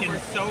both of them were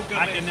so good.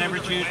 I can never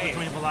choose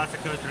between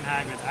Velocicoaster and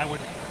Hagrid's.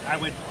 I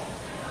would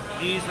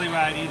easily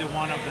ride either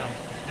one of them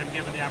if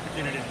given the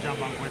opportunity to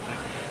jump on quickly.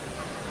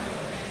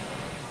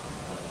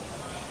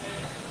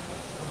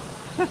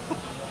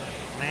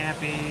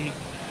 Lampy.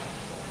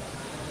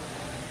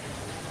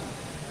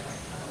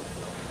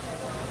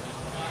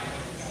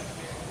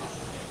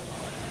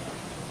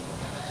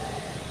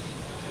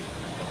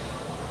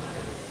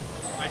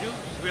 I do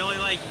really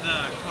like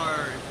the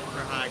cars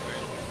for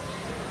Hagrid.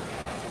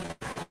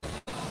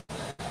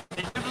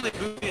 They definitely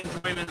boost the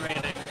enjoyment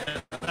rating.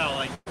 Well,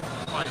 like,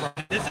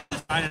 this is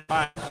fine.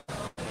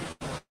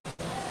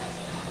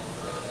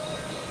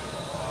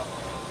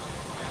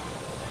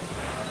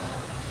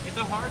 It's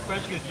a hard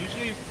question because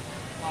usually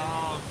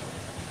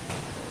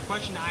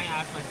question I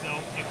ask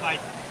myself,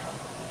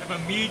 if a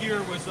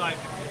meteor was like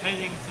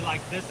heading to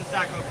like this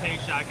exact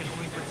location, I can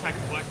only protect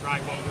what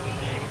ride what would it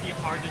be? It would be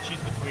hard to choose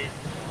between.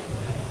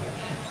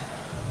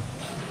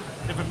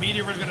 If a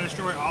meteor was going to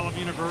destroy all of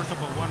Universal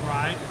but one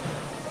ride,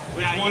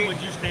 which one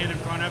would you stand in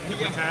front of to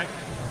protect?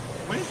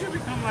 When did you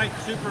become like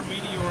super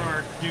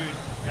meteor dude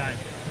guy?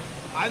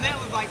 I meant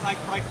with like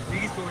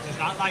resources,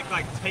 not like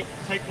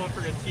take one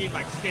for the team,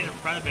 like stand in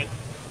front of it.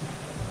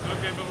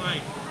 Okay, but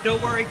like,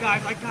 don't worry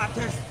guys, I got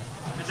this.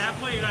 At that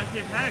point, you're not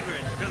getting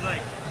Hagrid because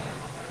like,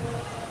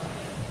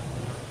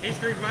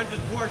 history runs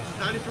its course.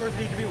 The dinosaurs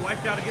need to be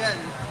wiped out again.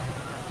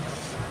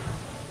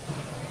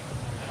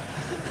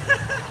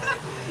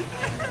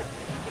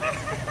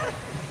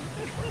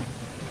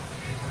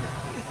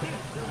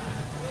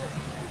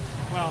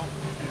 Well,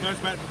 it goes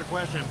back to the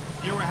question.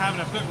 If you were having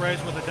a foot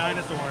race with a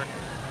dinosaur,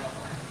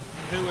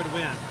 who would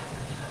win?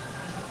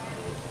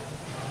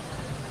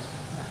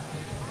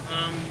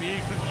 Me,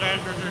 because the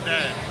dinosaurs are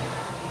dead.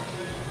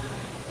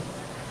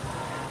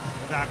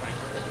 Exactly.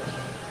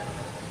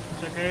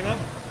 So Caleb,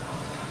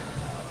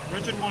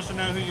 Richard wants to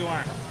know who you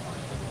are.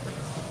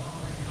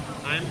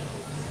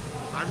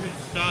 I'm his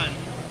son.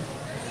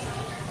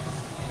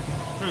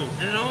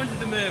 Who? And Owen to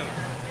the moon.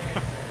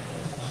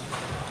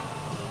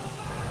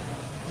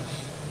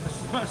 This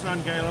is my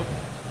son Caleb.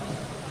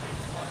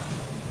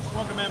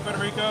 Welcome in,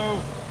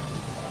 Federico.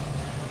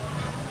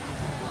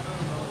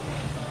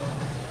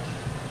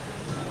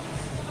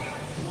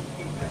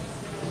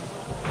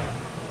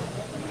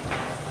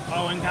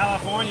 Oh, in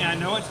California, I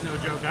know it's no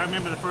joke. I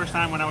remember the first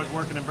time when I was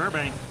working in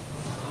Burbank,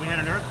 we had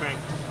an earthquake.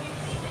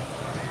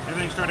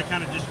 Everything started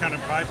kind of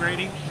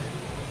vibrating,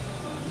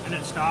 and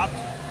it stopped.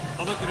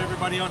 I looked at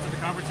everybody else at the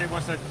conference table. I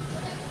said,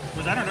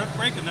 "Was that an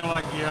earthquake?" And they're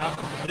like, "Yeah."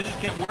 It just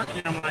kept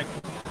working. I'm like,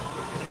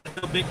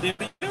 "No big deal."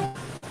 This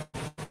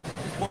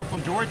boy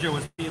from Georgia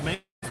was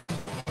amazing.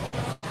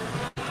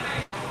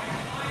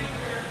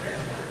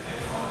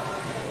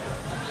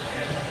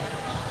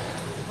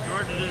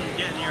 Georgia didn't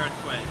get any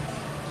earthquake.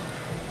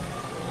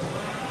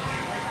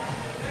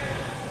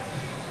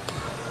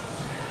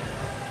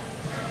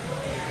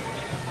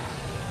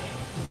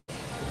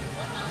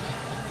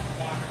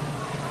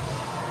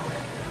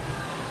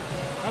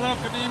 Hello,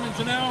 Kadeem and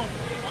Janelle.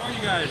 How are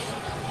you guys?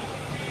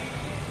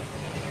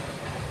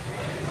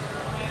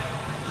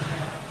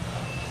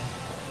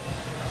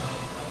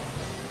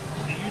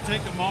 Do you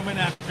take a moment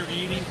after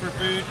eating for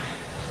food,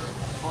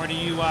 or do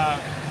you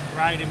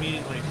ride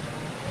immediately?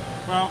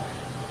 Well,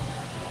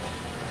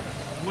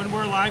 when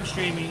we're live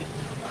streaming,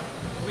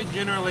 we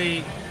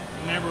generally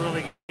never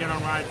really get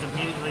on rides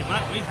immediately,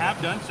 but we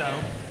have done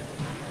so.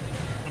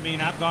 I mean,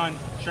 I've gone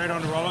straight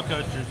on the roller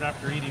coasters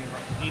after eating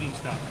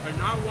stuff. But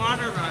not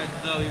water rides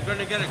though, you're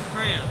gonna get a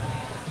cramp.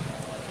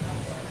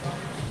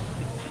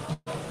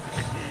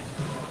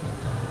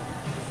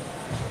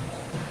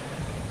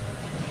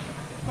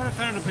 But it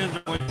kind of depends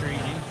on what you're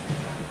eating.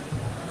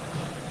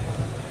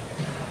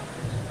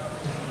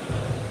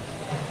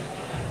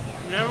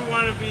 You never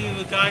want to be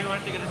the guy who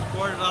wants to get a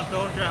squirted off the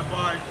old trap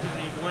bars because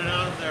he went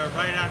out there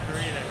right after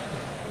eating.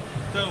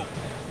 So,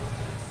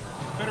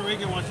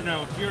 Federico wants to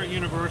know, if you're at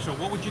Universal,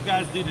 what would you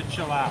guys do to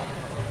chill out?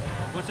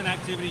 What's an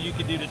activity you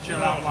could do to chill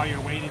out while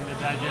you're waiting to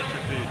digest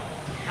your food?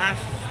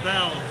 Cast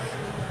spells.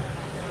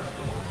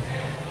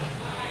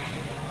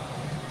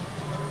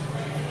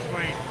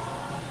 Wait.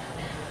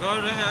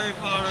 Go to Harry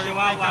Potter. Chill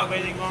out while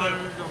waiting for...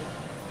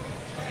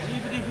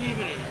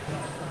 Peepity.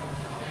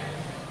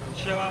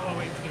 Chill out while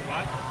waiting to do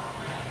what?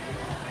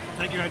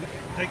 Take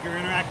your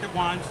interactive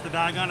wands to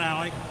Diagon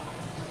Alley.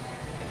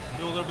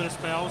 Do a little bit of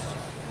spells,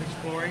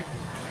 exploring,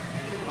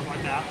 stuff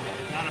like that.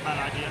 Not a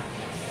bad idea.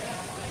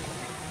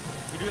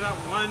 You do that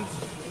one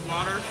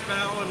water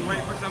spell and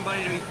wait for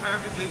somebody to be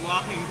perfectly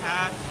walking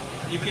past,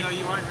 even though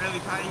you aren't really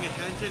paying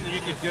attention.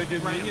 You could go do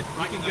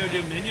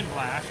Minion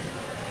Blast.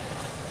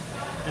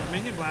 And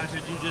Minion Blast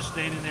is you just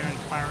standing there and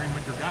firing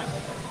with your gun.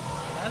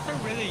 That's a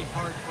really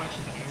hard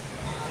question to answer.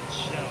 It's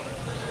show.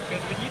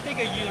 Because when you think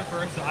of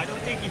Universal, I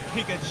don't think you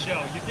think of show.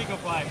 You think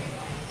of like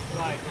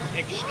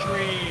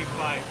extreme,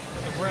 like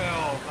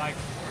thrill, like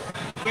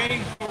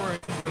waiting for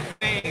it to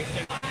face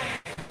and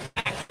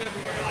acts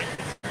everywhere. Like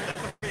that's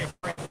a pretty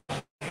impressive.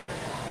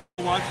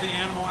 Watch the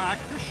Animal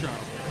Actor Show.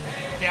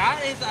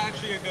 That is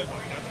actually a good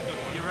one. That's a good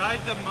one. You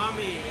ride the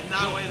mummy, and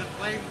that way the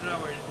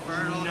flamethrowers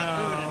burn all the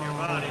food in your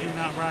body. Do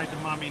not ride the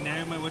mummy.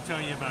 Naomi will tell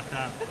you about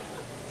that.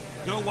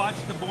 Go watch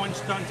the Bourne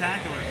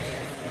Stuntaculars.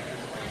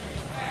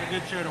 It's a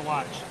good show to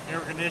watch. Air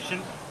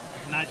conditioned,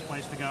 nice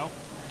place to go.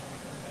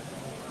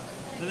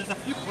 So there's a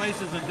few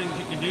places and things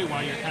you can do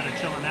while you're kind of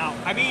chilling out.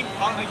 I mean,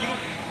 I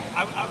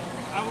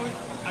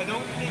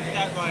don't think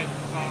that like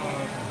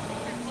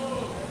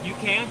you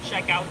can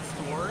check out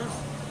stores,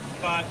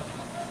 but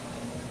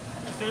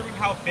considering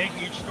how big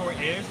each store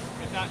is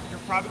that you're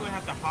probably going to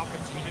have to hop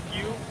between a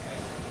few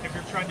if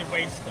you're trying to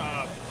waste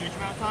a huge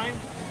amount of time.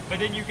 But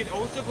then you can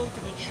also go to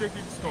the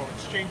tribute store,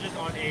 which changes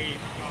on a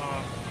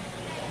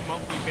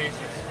monthly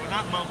basis. Well,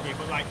 not monthly,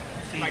 but like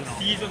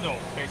seasonal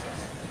basis.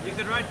 You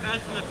could ride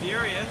Fast and the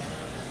Furious.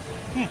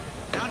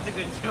 That's a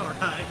good show,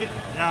 right?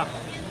 Yeah.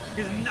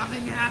 Because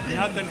nothing happens.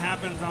 Nothing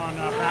happens on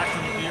Fast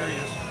and the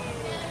Furious.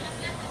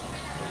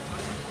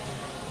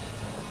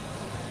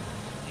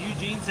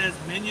 Eugene says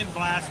Minion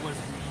Blast was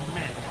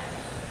meh.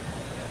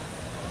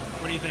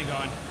 What do you think,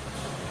 Owen?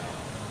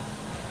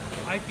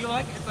 I feel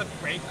like it's a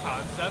great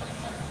concept,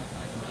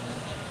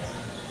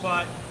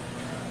 but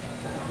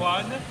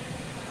one,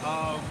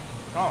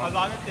 a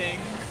lot of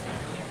things.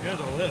 Here's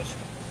a list.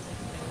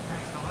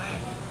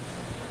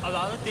 A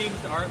lot of things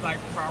aren't like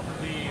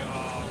properly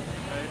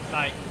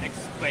like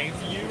explained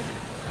to you.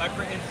 Like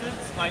for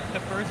instance, like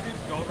the first few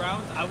go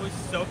rounds, I was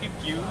so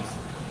confused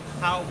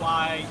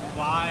why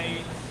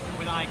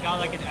when I got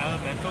like an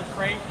elemental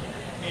crate,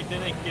 it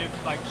didn't give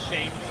like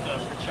change the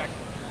project.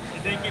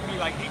 It didn't give me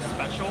like a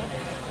special.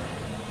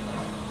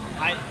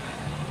 It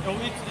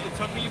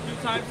took me a few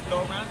times to go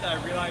around that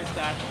I realized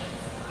that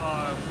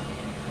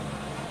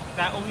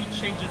that only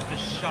changes the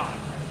shot.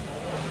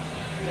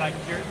 Like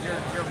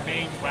your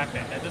main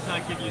weapon. That does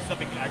not give you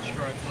something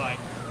extra to like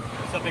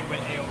something with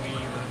AoE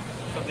or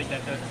something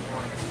that does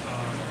more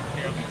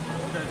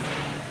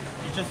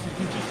because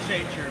you just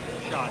change your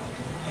shot.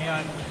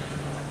 And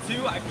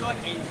two, I feel like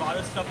a lot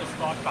of stuff is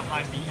locked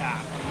behind the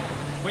app,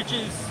 which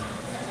is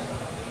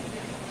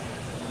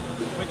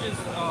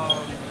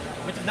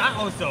not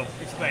also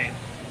explained.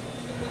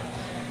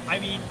 I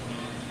mean,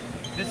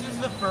 this is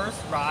the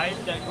first ride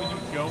that when you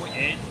go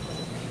in,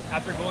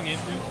 after going in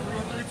 2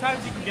 or 3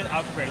 times, you can get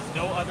upgrades.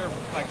 No other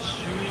like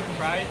shooting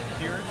ride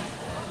here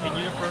in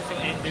Universal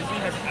and Disney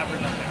has ever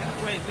done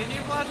that. Wait,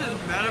 Minion Blast is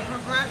meta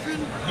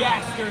progression?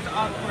 Yes, there's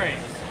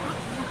upgrades.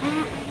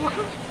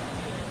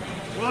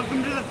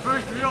 Welcome to the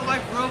first real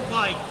life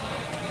roguelike.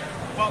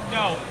 Well,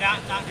 no,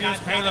 not Here's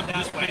Caleb that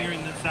just way.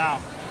 figuring this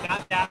out.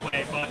 Not that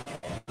way, but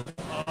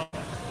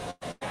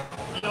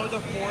you know the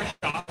 4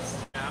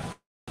 shots. Yeah.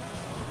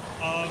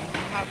 You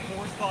have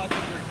 4 slots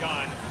in your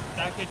gun.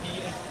 That could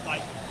be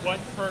like one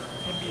perk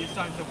can be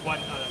assigned to one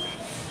element.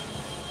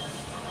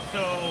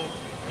 So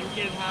you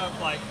can have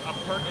like a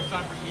perk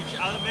assigned for each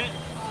element,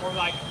 or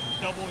like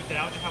double it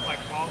down and have like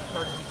all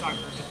perks assigned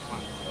for just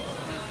one.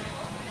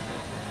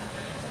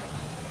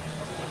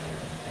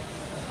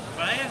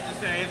 What I have to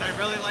say is I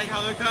really like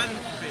how the guns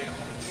feel.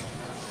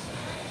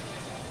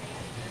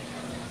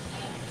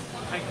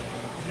 Like,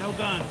 no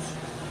guns.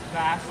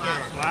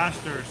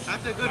 Blasters.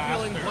 That's a good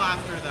feeling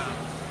blaster though.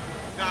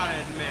 Gotta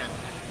admit.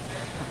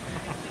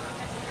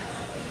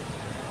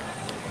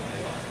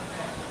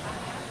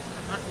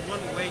 That's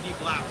one weighty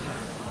blaster.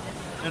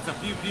 That's a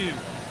pew-pew.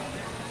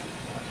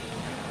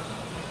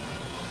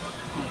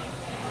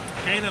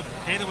 Caleb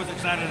was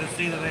excited to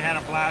see that they had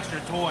a blaster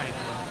toy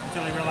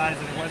until he realized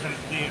that it wasn't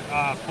the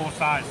full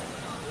size.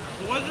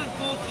 It wasn't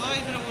full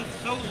size and it was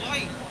so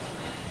light.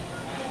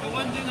 The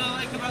one thing I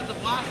like about the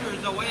blaster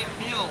is the way it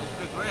feels,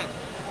 the grip.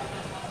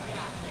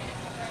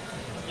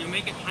 You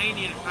make it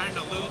tiny and it kind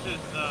of loses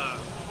the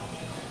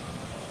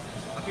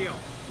appeal.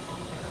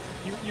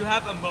 You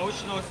have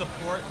emotional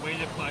support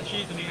weighted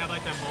plushies, and you have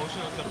like the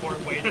emotional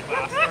support weighted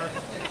blaster.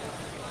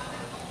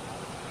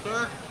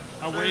 Sir,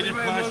 A weighted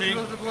my plushie.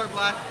 emotional support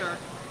blaster.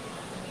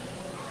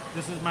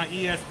 This is my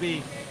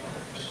ESB.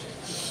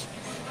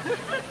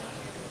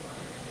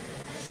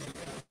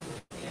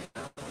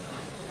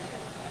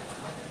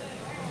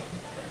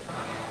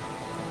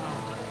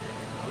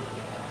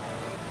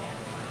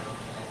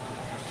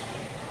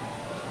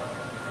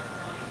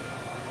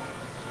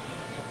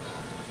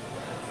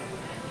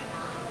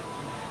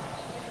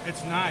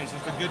 It's nice.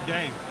 It's a good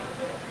day.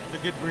 It's a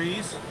good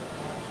breeze.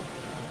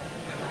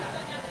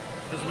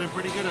 This has been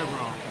pretty good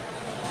overall.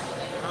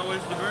 How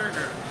was the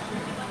burger?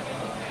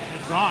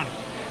 It's gone.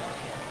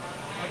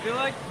 I feel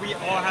like we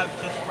all have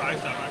just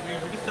fries up. I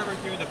mean, we can start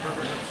reviewing the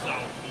burgers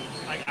themselves,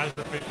 like as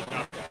the fish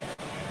up.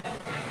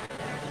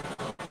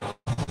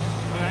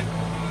 Okay.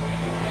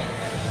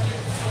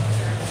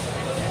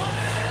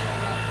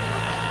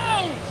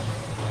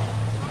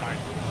 Alright.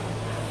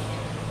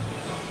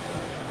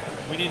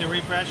 We need a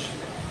refresh.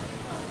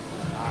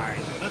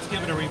 Alright, let's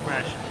give it a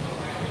refresh.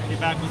 Be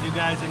back with you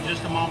guys in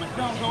just a moment.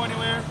 Don't go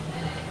anywhere.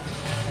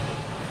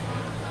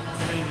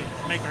 We need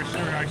to make our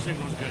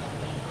signals good.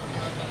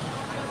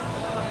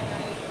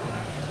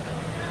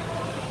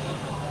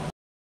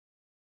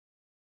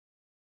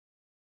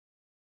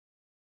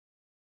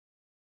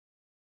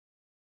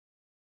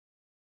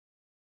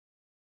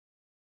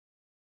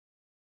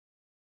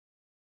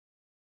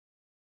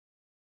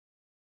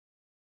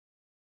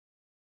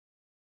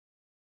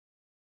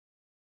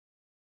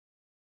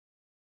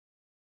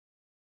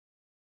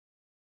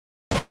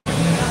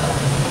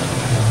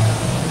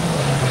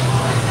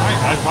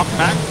 Alright, welcome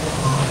back.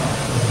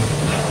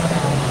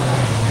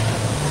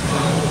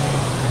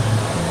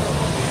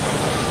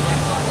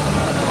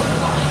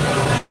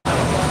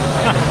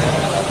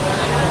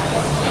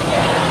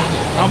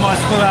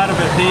 Almost flew out of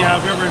it, the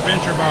River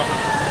Adventure boat.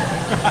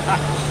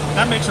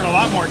 That makes it a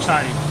lot more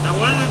exciting. Now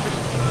what is it?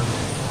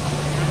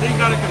 The thing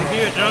got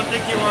confused. I don't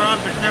think you were on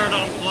the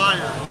Pterodon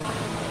flyer.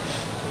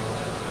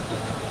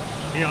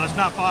 Yeah, let's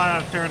not fly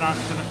out of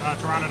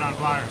Pteranodon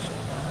flyers.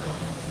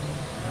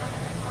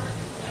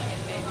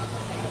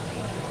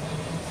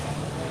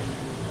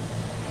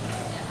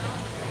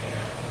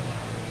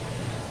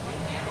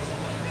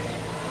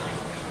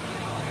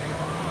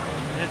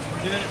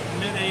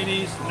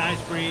 mid-80s,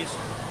 nice breeze.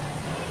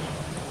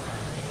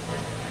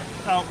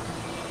 So,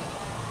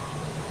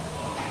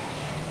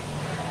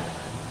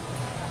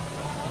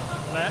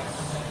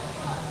 let's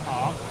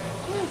talk.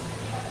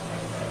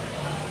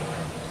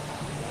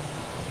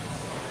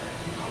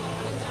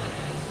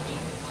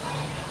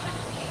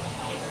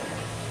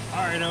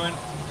 All right, Owen.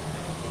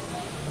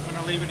 I'm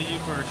gonna leave it to you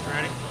first.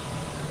 Ready?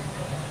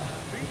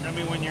 Tell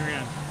me when you're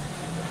in.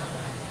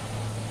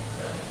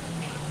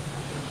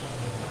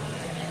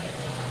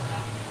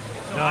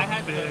 So The I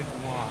had big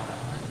one.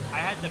 I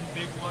had the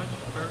big one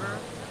burger,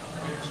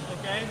 which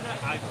again,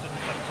 I've said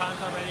sometimes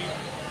already.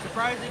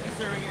 Surprising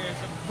considering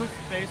it's a most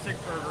basic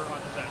burger on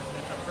the best.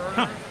 It's a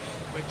burger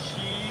with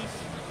cheese,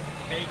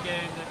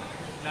 bacon,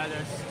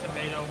 lettuce,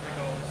 tomato,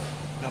 pickles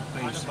The on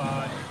the basic.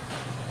 bun.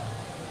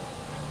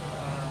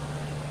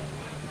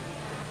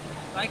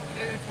 Like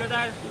it's good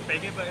that it's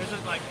bacon, but it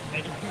isn't like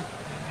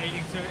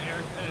anything too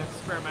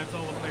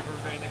experimental with flavors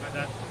or anything like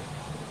that.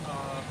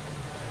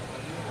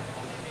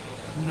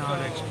 Not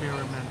So-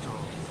 experimental.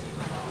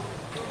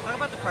 Talk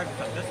about the price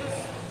of this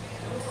is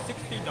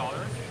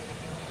 $16,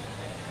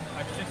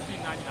 like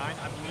 $16.99,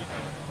 I believe.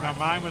 Now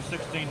mine was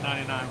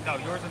 $16.99. No,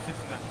 yours is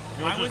 $16.99.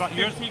 Yours Mine was was about-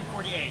 yours-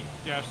 $15.48.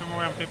 Yeah, somewhere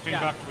around 15 Yeah,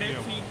 bucks for you.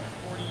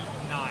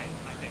 $15.49,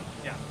 I think.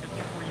 Yeah,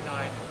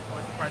 $15.49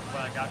 was the price of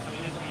what I got. So it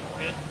is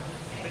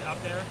a bit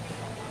up there.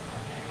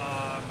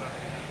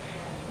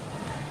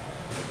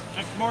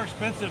 It's more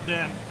expensive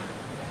than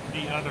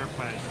the other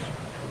place.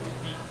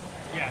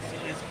 Yes,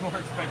 it is more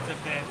expensive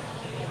than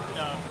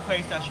the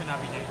place that should not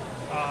be named.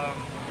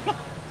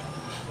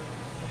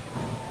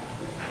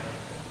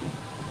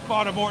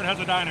 Baltimore has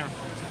a diner.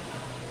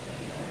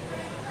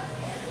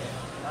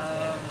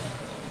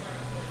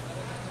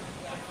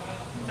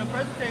 The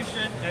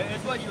presentation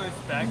is what you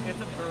expect.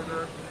 It's a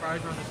burger,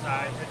 fries are on the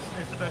side.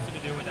 It's the best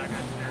thing to do with that kind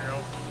of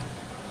scenario.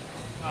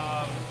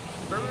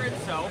 Burger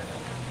itself,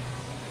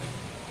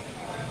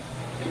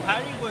 the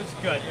patty was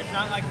good. It's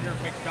not like your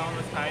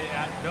McDonald's patty.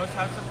 It does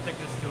have some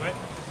thickness to it.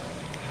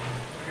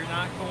 You're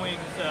not going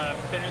to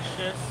finish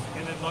this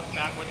and then look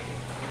back with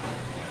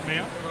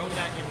Ma'am? throw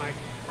that in my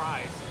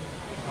fries.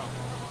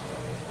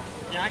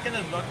 You're not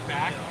gonna look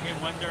back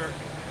and wonder.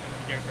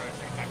 You're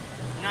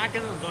not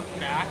gonna look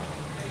back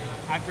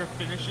after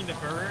finishing the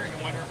burger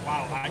and wonder,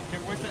 wow, there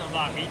wasn't a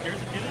lot of meat. There's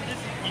a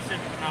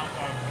decent amount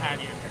of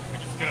patty in there,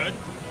 which is good.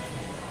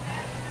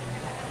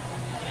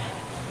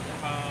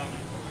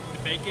 The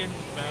bacon,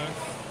 both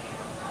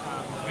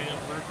tomatoes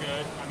were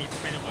good. I mean,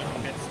 tomato was a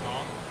bit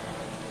small.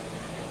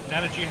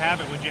 Now that you have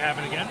it, would you have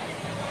it again?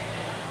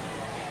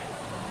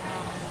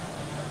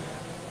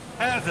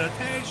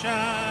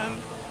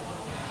 Hesitation.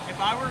 If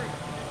I were,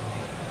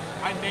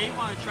 I may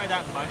want to try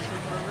that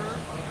mushroom burger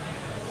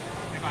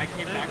if I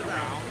came back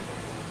around.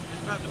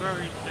 It's about the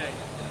burger today.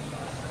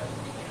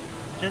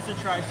 Just to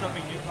try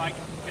something new. Like,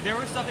 if there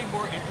was something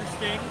more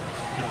interesting,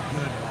 The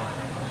good one.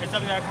 and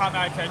something that caught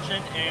my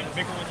attention, and the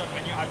big one was on the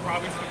menu, I'd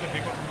probably skip the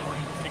big one for the more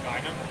interesting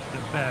item.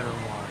 The better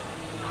one.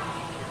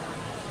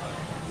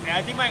 And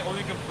I think my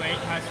only complaint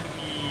has to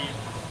be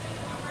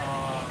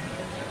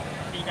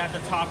that the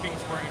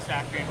toppings weren't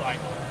exactly like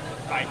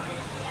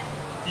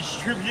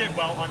distributed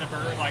well on the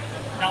burger. Like,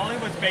 not only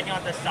was bacon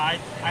on the side,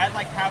 I had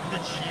like half the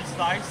cheese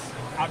slice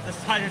out the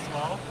side as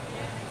well.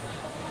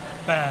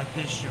 Bad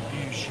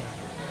distribution.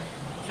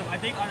 So I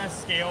think on a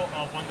scale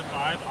of 1 to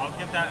 5, I'll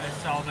give that a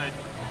solid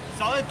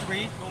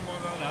 3, no more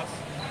than less.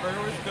 Burger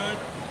was good,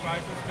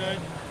 fries was good.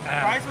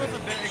 Fries was a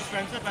bit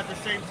expensive, at the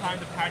same time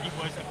the patty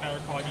was a better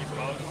quality as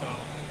well, so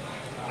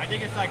I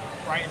think it's like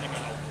right in the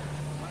middle.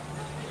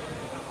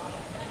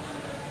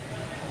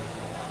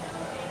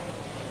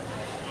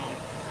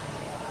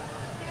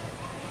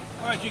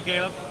 All right, you,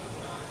 Caleb.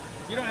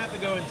 You don't have to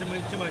go into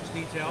too much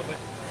detail, but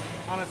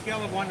on a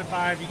scale of 1 to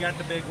 5, you got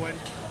the big one.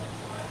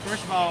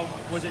 First of all,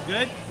 was it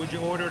good? Would you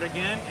order it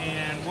again?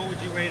 And what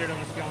would you rate it on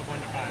a scale of 1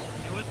 to 5?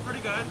 It was pretty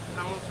good,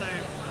 I will say.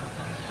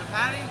 The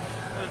patty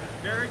was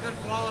very good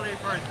quality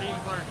for a theme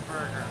park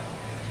burger.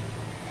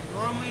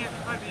 Normally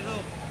it's like these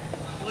little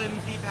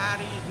flimsy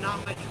patties,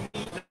 not much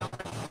meat, not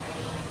much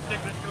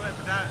thickness to it,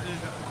 but that is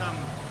some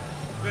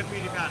good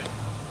meaty patty.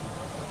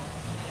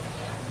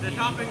 The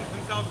toppings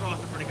themselves were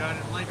also pretty good,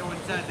 and like Owen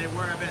said, they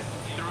were a bit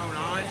thrown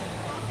on.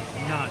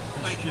 Not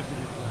Like,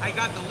 distributed. I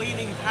got the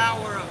leaning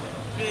power of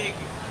big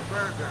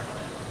burger,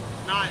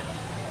 not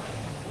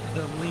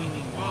The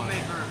leaning one.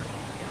 well-made burger.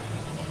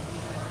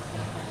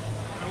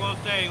 I will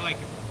say, like,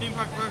 theme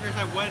park burgers,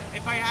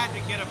 if I had to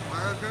get a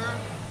burger,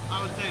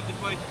 I would say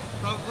this was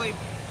probably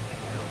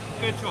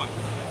good choice.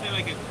 I'd say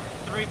like a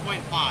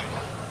 3.5.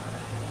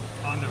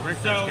 On the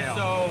Richter scale.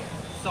 So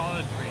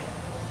solid 3.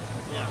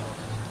 Yeah.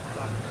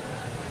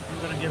 I'm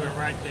going to give it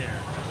right there.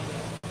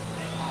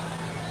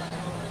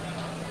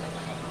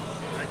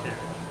 Right there.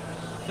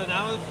 So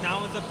now is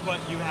what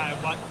you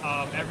have, what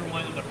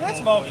everyone in the That's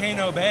poll voted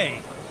Volcano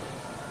Bay.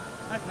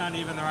 That's not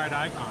even the right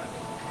icon.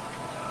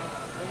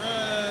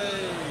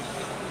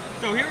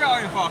 for. So here we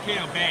are in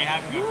Volcano Bay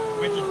having a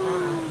richest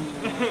burger.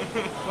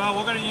 Well,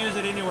 we're going to use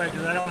it anyway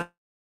because I don't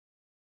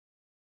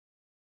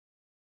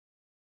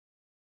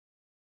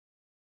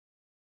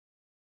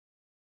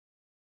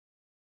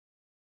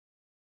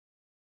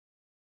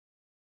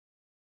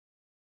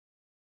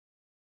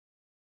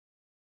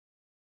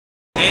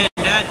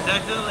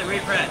accidentally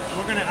refreshed.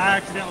 I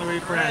accidentally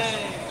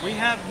refreshed. We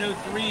have no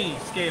 3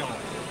 scale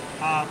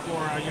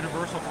for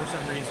Universal for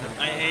some reason.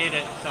 I hate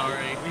it.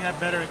 Sorry. We have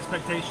better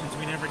expectations.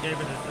 We never gave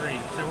it a 3,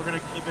 so we're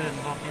gonna keep it in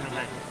Volcano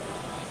Bay.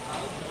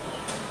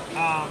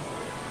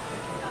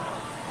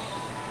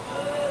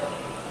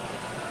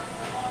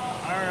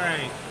 All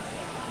right.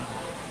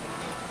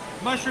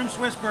 Mushroom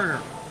Swiss burger.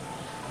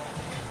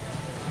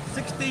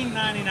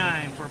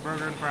 $16.99 for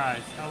burger and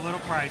fries. A little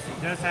pricey.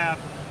 It does have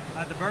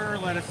the burger,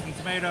 lettuce, and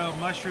tomato,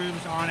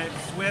 mushrooms on it,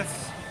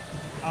 Swiss,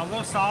 a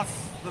little sauce,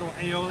 little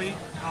aioli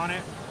on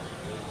it.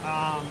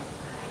 I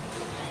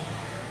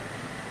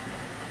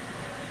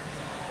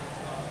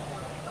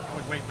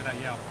was waiting for that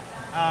yell.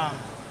 I'm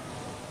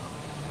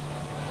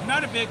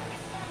not a big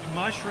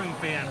mushroom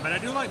fan, but I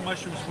do like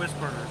mushroom Swiss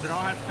burgers. It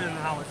all has to depend on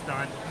how it's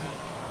done.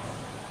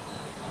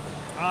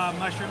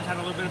 Mushrooms had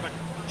a little bit of a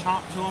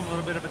chomp to them, a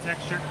little bit of a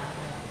texture.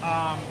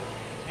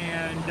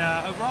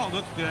 Overall it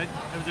looked good.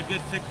 It was a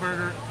good thick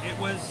burger. It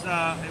was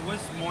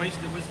moist,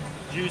 it was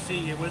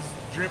juicy, it was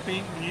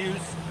dripping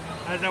juice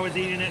as I was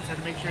eating it, so I had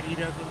to make sure to eat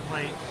it over the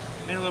plate.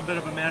 Made a little bit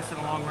of a mess in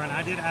the long run.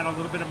 I did add a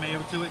little bit of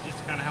mayo to it just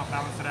to kind of help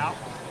balance it out.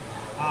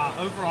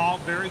 Overall,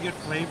 very good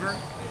flavor.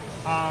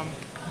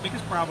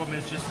 Biggest problem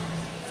is just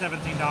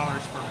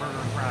 $17 for burger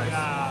and fries.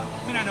 I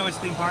mean, I know it's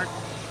theme park,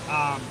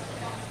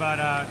 but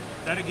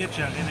that'll get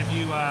you. And if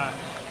you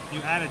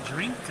add a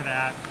drink to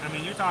that, I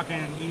mean, you're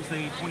talking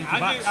easily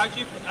 $22.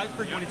 Actually,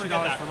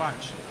 $22 for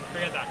lunch.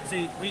 Forget that.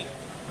 See, we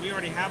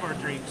already have our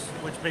drinks,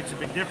 which makes a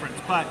big difference.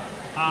 But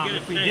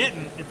if we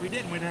didn't,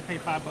 we'd have to pay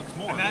 $5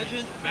 more.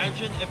 Imagine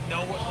if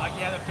no one, like you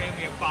had a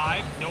family of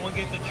 5, no one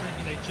gets a drink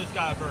and they just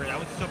got a burger. That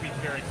would still be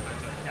very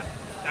expensive. Yeah.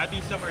 That'd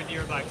be somewhere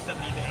near like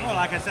 70 to 80. Well,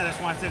 like I said, that's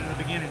why I said in the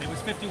beginning, it was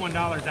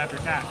 $51 after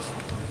tax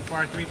for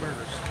our 3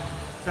 burgers.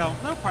 So a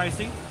little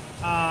pricey.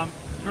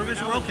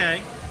 Burgers were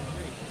okay,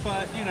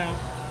 but you know,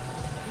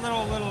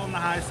 little on the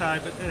high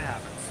side, but it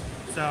happens.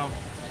 So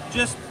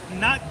just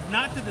not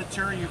to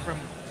deter you from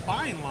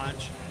buying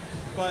lunch,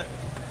 but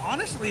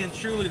honestly and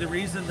truly the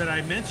reason that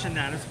I mentioned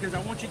that is because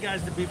I want you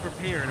guys to be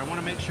prepared. I want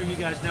to make sure you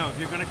guys know if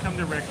you're going to come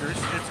to Richter's,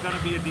 it's going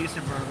to be a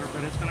decent burger,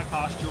 but it's going to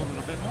cost you a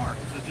little bit more.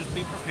 So just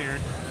be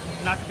prepared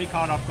not to be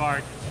caught off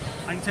guard.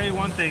 I can tell you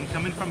one thing,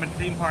 coming from a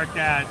theme park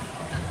dad,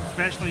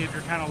 especially if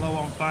you're kind of low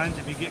on funds,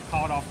 if you get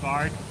caught off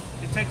guard,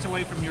 it takes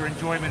away from your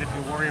enjoyment if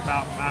you worry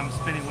about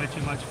spending way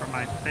too much for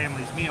my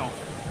family's meal,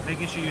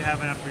 making sure you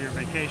have enough for your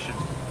vacation.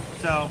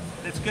 So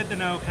it's good to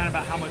know kind of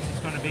about how much it's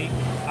going to be.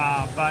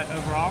 But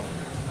overall,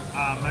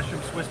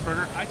 mushroom Swiss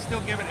burger, I'd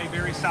still give it a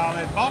very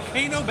solid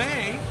Volcano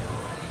Bay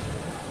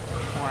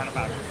 4 out of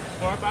 5.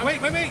 4 out of 5?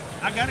 Wait.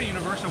 I got a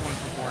Universal one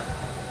before.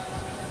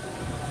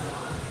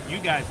 You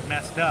guys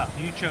messed up.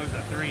 You chose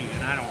a 3,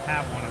 and I don't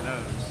have one of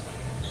those.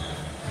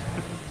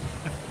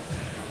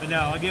 But no,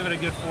 I'll give it a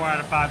good 4 out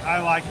of 5. I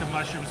like the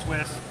mushroom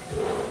Swiss.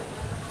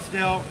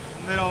 Still,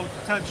 little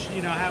touch,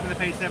 you know, having to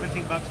pay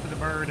 $17 for the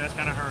burger, that's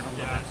kind of hurt a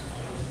little bit.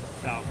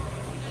 So.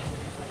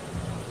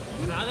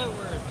 Now that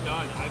we're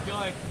done, I feel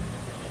like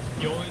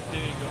the only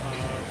thing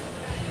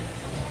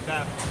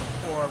that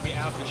before we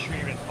have the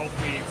stream and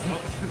hopefully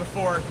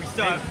before we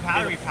still have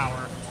battery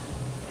power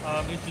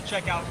is to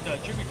check out the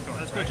tribute store.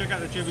 Let's go check out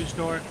the tribute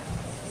store.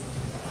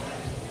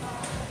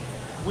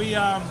 We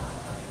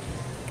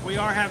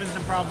are having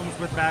some problems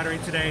with battery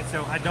today,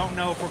 so I don't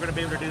know if we're going to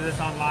be able to do this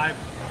on live.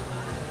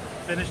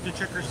 Finish the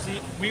trick or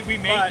treat. We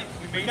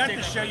got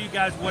to show you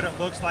guys what it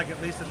looks like,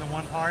 at least in the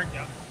one part.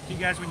 Yeah. You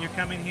guys, when you're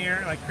coming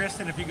here, like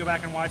Kristen, if you go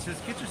back and watch this,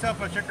 get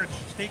yourself a trick or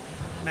treat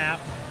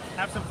map.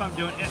 Have some fun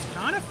doing it. It's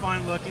kind of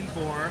fun looking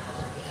for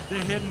the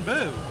hidden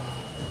boo.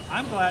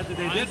 I'm glad that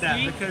they did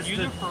that because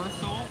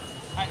Universal.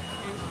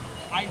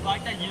 I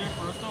like that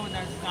Universal, and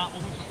that's not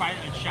only provided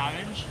a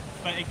challenge,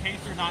 but in case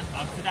you're not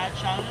up to that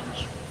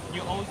challenge,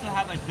 you also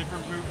have a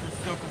different route for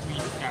still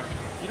completing the character.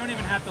 You don't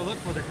even have to look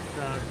for the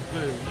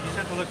boo. You just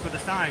have to look for the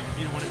sign if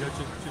you don't want to go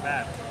too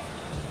bad.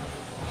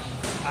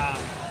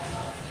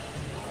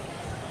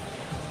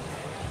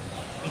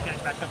 You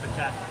guys back up in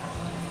chat.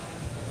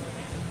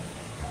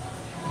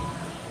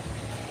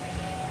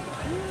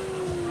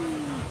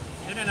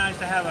 Isn't it nice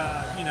to have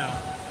a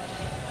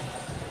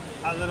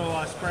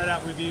little spread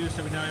out review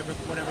so we know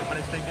what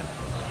everybody's thinking?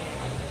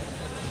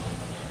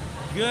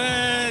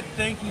 Good,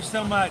 thank you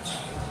so much.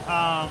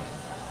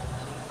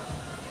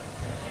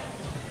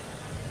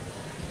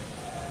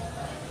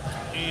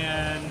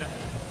 And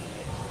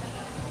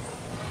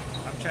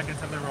I'm checking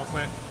something real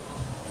quick.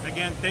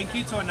 Again, thank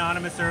you to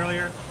Anonymous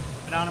earlier.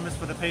 Anonymous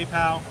for the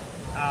PayPal.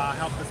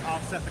 Helped us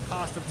offset the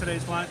cost of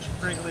today's lunch.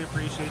 Greatly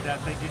appreciate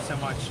that. Thank you so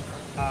much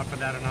for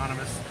that,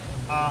 Anonymous.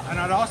 And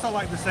I'd also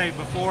like to say,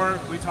 before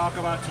we talk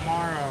about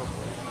tomorrow,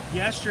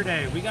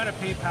 yesterday, we got a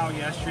PayPal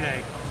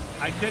yesterday.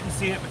 I couldn't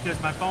see it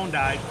because my phone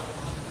died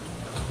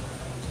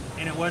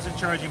and it wasn't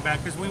charging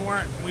back because we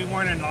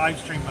weren't in live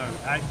stream mode.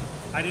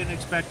 I didn't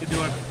expect to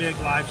do a big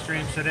live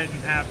stream, so I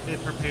didn't have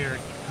it prepared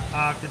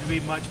to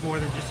be much more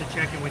than just a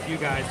check-in with you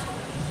guys.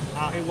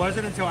 It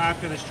wasn't until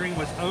after the stream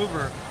was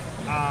over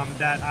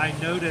that I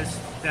noticed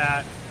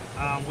that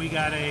we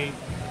got a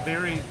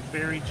very,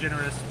 very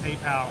generous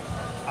PayPal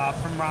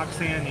from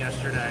Roxanne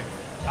yesterday.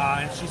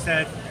 And she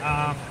said,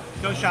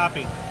 go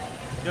shopping.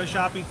 Go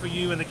shopping for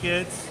you and the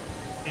kids.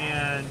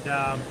 And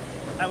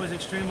that was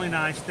extremely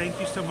nice. Thank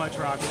you so much,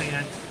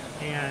 Roxanne.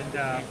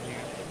 And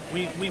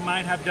we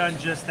might have done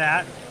just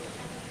that.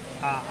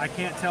 I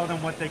can't tell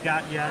them what they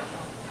got yet.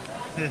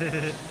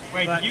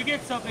 Wait, did you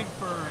get something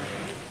for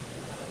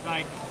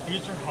like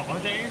future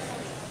holidays?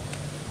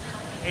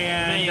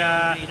 And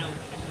Mayo.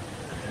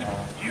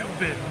 you've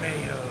been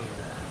mayo.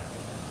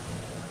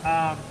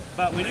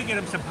 But we did get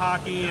him some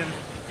hockey and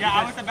Yeah,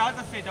 I was about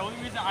to say the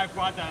only reason I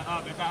brought that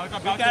up is I was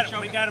about to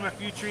show. we got him a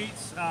few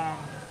treats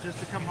just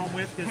to come home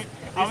with. Cause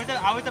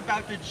I was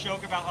about to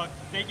joke about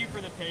thank you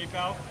for the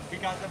PayPal. We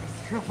got them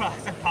a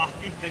box of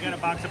hockey. They got a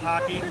box of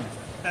hockey.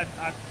 That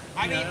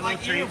I mean, little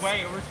like either treats.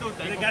 way, we're still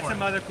thankful. They got for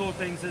some it. other cool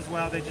things as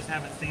well. They just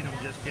haven't seen them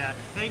just yet.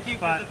 Thank you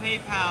But- for the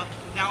PayPal.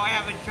 Now I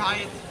have a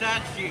giant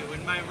statue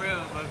in my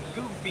room of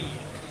Goofy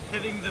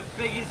hitting the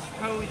biggest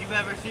pose you've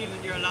ever seen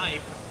in your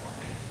life.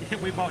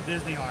 We bought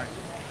Disney art.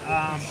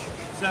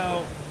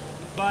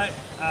 But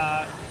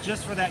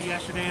just for that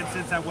yesterday, and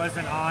since I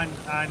wasn't on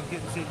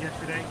Getting Sick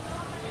yesterday,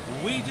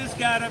 we just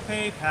got a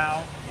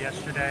PayPal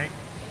yesterday.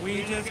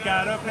 We just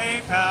got a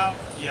PayPal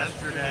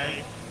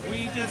yesterday.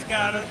 We just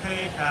got a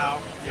PayPal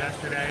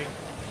yesterday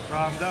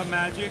from the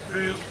Magic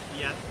Crew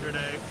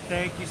yesterday.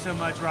 Thank you so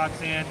much,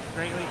 Roxanne.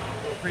 Greatly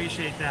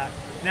appreciate that.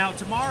 Now,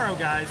 tomorrow,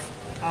 guys,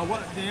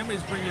 what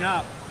Naomi's bringing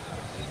up,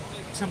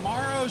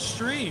 tomorrow's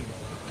stream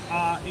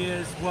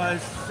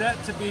was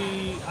set to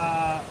be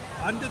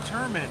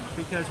undetermined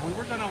because we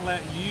were going to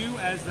let you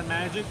as the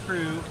Magic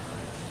Crew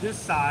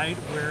decide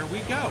where we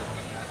go.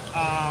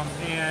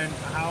 And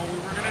how we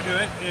were going to do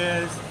it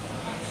is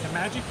the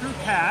Magic Crew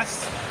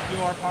cast. You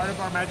are part of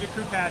our Magic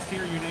Crew cast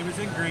here. Your name is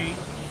in green.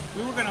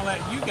 We were going to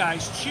let you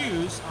guys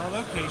choose our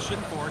location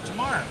for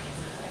tomorrow.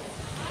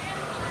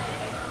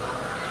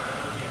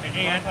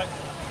 And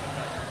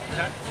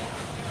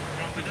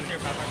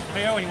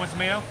mayo, he wants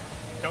mayo?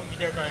 Don't you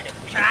dare try to get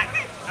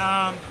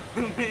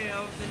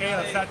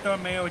Caleb, stop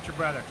throwing mayo at your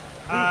brother.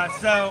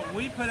 So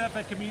we put up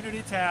a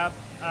community tab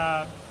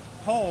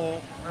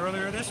poll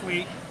earlier this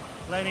week,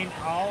 letting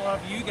all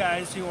of you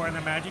guys who are in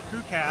the Magic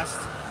Crew cast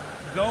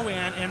go in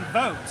and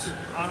vote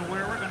on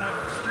where we're going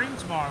to stream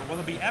tomorrow. Will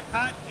it be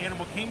Epcot,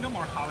 Animal Kingdom,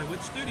 or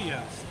Hollywood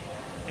Studios?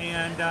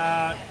 And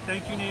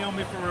thank you,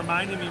 Naomi, for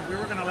reminding me. We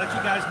were going to let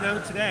you guys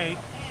know today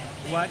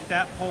what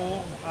that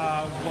poll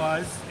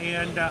was,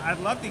 and I'd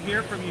love to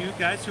hear from you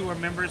guys who are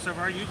members of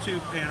our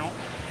YouTube panel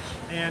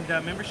and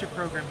membership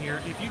program here.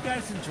 If you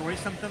guys enjoy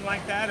something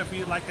like that, if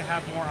you'd like to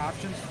have more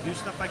options to do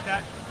stuff like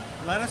that,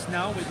 let us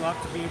know. We'd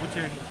love to be able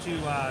to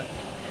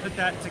put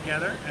that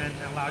together and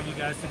allow you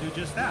guys to do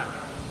just that.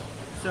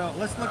 So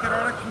let's look at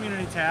our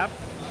community tab.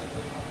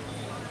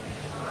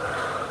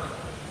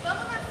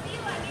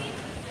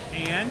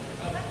 And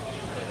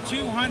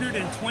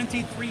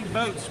 223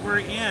 votes were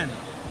in.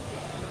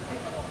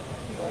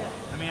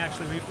 Let me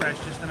actually refresh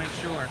just to make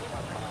sure.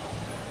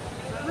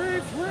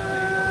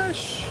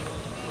 Refresh!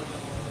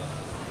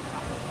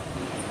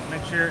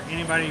 Make sure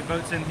anybody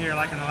votes in here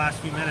like in the last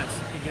few minutes,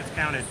 it gets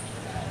counted.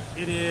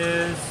 It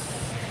is,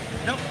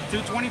 nope,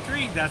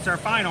 223, that's our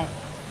final.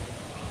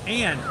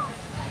 And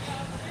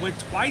with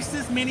twice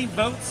as many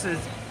votes as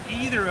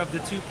either of the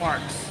two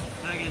parks,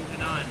 Second to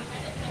none.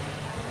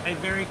 a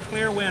very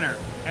clear winner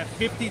at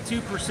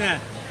 52%.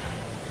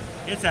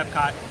 It's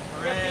Epcot.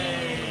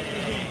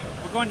 Hooray!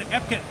 We're going to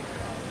Epcot.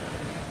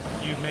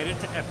 You've made it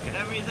to Epcot.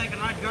 That means I can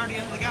ride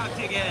Guardians of the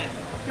Galaxy again.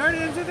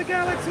 Guardians of the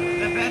Galaxy!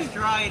 The best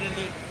ride in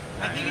the...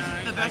 I think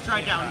it's the best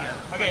ride down here.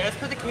 Okay, let's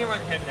put the camera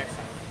on him next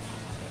time.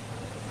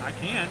 I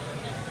can.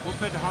 We'll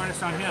put the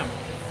harness on him.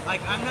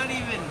 Like, I'm not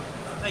even...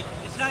 Like,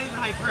 it's not even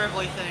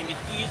hyperbole saying it's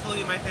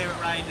easily my favorite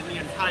ride in the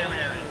entire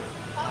area.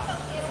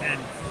 And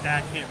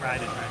Dad can't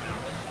ride it right now.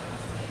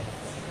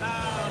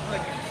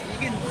 Like, you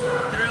can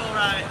thrill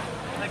ride.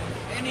 Like,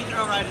 any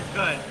thrill ride is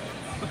good.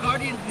 But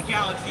Guardians of the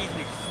Galaxy is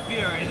an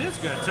experience. It is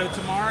good. So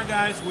tomorrow,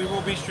 guys, we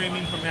will be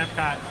streaming from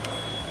Epcot.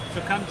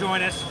 So come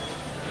join us.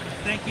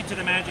 Thank you to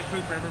the Magic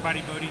Crew for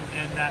everybody voting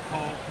in that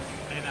poll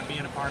and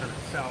being a part of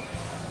it. So.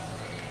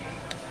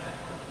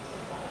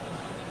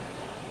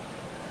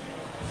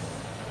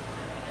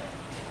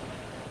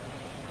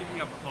 Give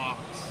me a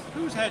box.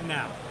 Who's heading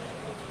out?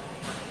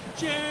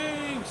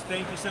 James!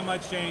 Thank you so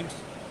much, James.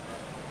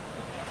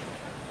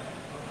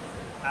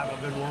 Have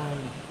a good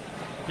one.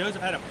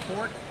 Joseph had a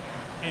pork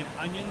and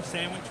onion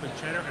sandwich with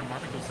cheddar and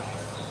barbecue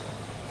sauce.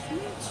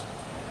 Sweet.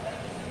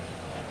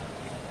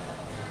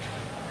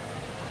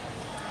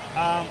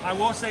 I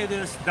will say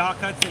this, Doc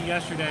Hudson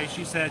yesterday,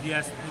 she said,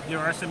 yes, there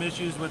are some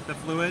issues with the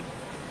fluid,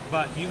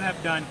 but you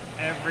have done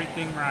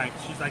everything right.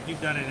 She's like,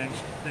 you've done an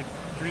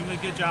extremely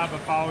good job of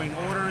following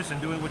orders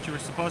and doing what you were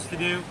supposed to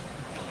do.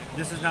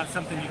 This is not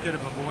something you could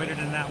have avoided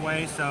in that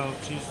way, so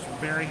she's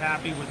very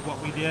happy with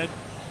what we did.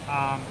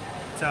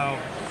 So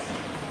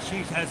she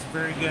has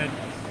very good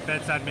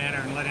bedside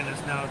manner in letting us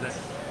know that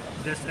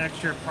this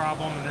extra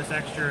problem and this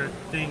extra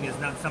thing is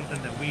not something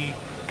that we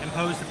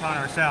imposed upon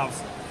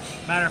ourselves.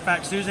 Matter of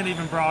fact, Susan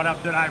even brought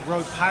up that I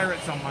rode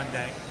pirates on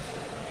Monday.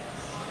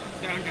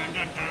 Dun dun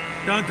dun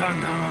dun. Dun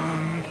dun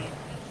dun.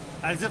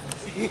 As if.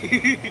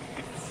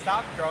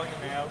 Stop throwing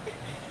them out.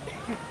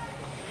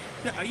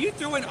 Are you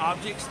throwing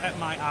objects at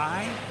my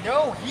eye?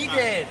 No, he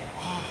did.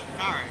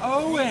 Alright.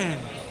 Owen!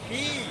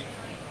 He.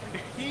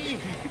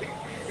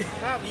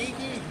 Not me,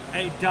 he.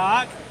 Hey,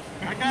 Doc,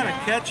 I got a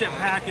ketchup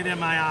packet in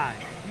my eye.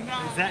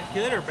 Is that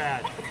good or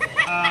bad?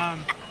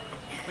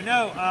 But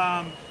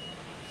no,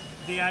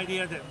 the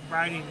idea that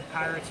riding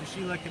pirates, and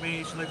she looked at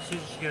me, she looked at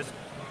Susan, she goes,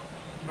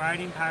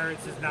 riding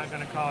pirates is not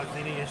going to cause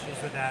any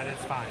issues with that,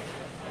 it's fine.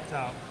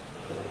 So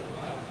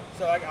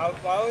like, I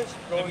was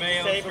going to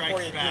mayo say before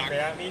strikes you back. get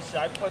mad at me, should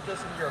I put this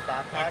in your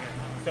backpack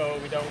so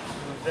we don't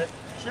lose it?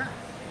 Sure,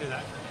 do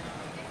that.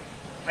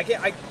 I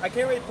can't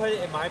really put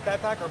it in my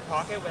backpack or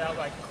pocket without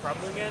like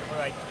crumbling it or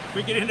like.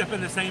 We could end up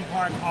in the same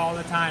park all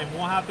the time.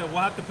 We'll have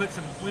to put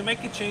some. We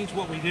make it change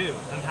what we do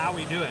and how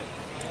we do it.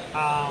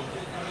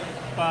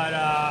 But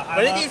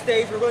One of these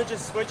days we're going to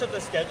just switch up the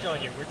schedule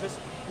on you.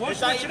 We'll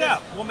switch it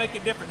up. We'll make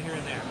it different here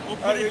and there. We'll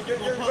put you're we'll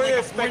going put to like a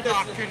expect food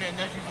us. doctrine and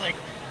then she's like,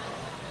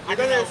 You're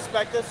going to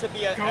expect us to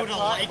be at Go to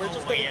Epcot. We're Lego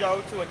just going to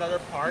Land. go to another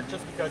park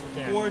just because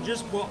we can. Or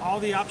just all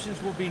the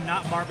options will be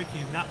not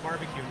barbecue, not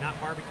barbecue, not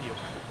barbecue.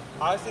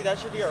 Honestly, that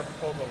should be our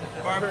program.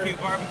 barbecue,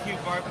 barbecue,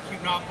 barbecue,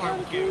 not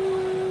barbecue.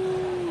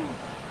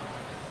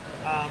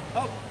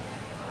 Oh,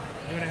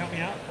 you want to help me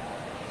out?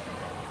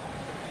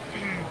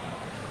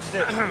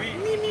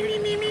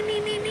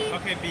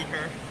 Okay,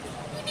 Beaker.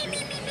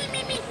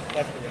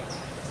 That's pretty good.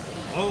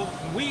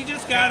 Oh, we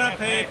just got a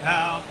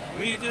PayPal.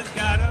 We just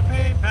got a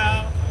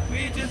PayPal.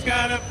 We just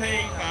got a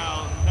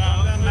PayPal.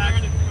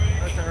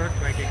 That's an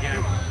earthquake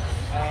again.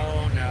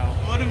 Oh no.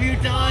 What have you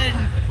done?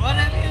 What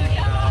have you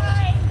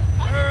done?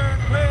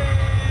 Earthquake!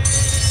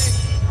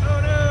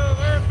 Oh no,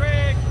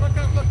 earthquake! Look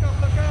up, look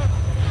up, look up!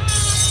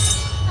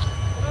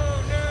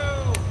 Oh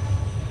no!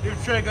 You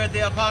triggered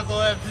the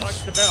apocalypse.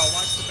 Watch the bell,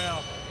 watch the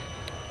bell.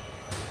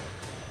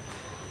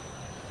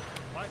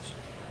 Watch.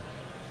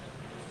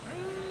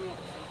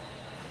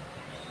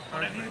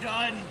 What have you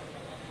done?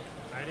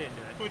 I didn't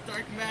do it. What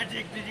dark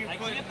magic did you I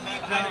put in can't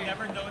that believe I bag?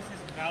 never noticed his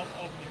mouth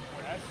opening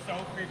before. That's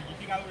so creepy. You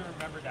think I would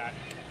remember that?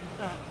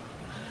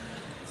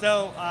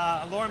 So,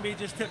 Lauren B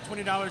just tipped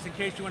 $20 in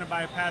case you want to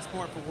buy a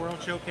passport for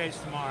World Showcase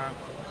tomorrow.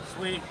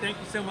 Sweet. Thank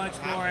you so much,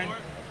 Lauren.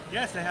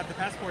 Yes, they have the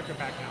passports are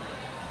back now.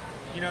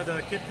 You know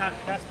the kid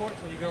passports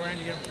when you go around and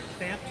you get them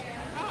stamped?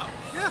 Oh,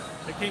 Yeah.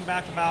 They came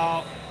back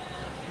about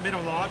middle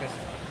of August.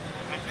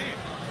 I see.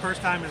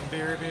 First time in a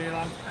very, very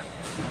long time.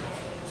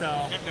 So,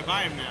 You have to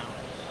buy him now.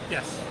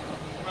 yes.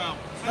 Well,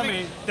 I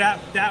mean, that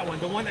one,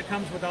 the one that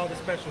comes with all the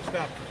special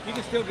stuff. You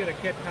can still get a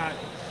Kit Kat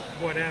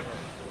whatever.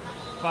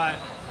 But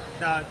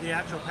the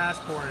actual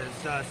passport is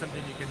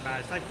something you can buy.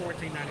 It's like $14.99,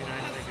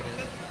 I think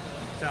it is.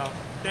 So,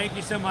 thank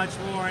you so much,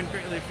 Lauren.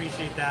 Greatly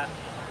appreciate that.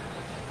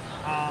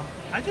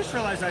 I just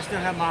realized I still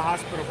have my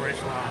hospital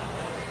bracelet on.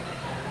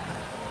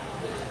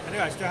 I do,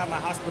 I still have my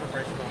hospital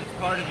bracelet on. it's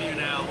part of you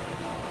now.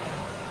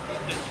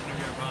 Extension of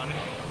your body.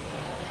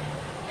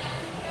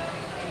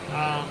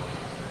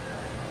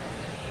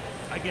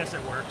 I guess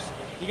it works.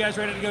 You guys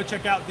ready to go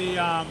check out the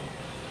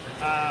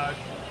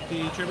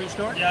tribute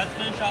store? Yeah, let's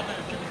finish off at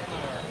the tribute store.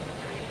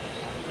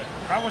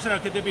 I want to know,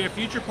 could there be a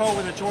future poll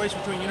with a choice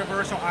between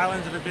Universal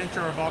Islands of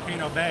Adventure or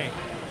Volcano Bay?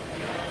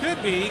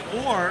 Could be,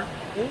 or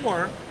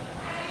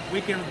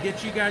we can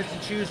get you guys to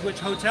choose which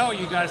hotel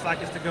you guys like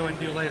us to go and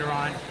do later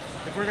on.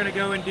 If we're going to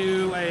go and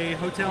do a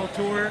hotel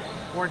tour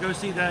or go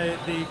see the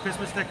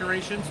Christmas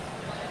decorations,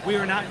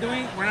 we're not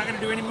going to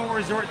do any more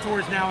resort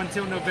tours now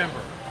until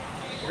November.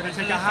 We're going to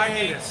take a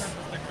hiatus.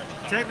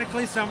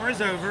 Technically, summer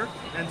is over,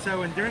 and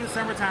so during the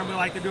summertime, we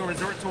like to do a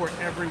resort tour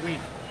every week.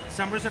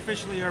 Summer's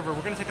officially over.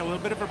 We're going to take a little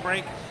bit of a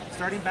break,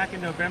 starting back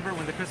in November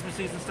when the Christmas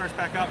season starts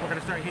back up. We're going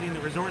to start hitting the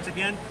resorts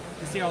again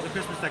to see all the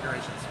Christmas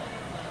decorations.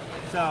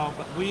 So,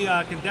 but we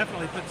can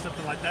definitely put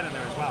something like that in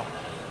there as well.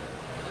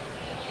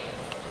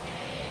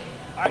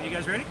 All right, you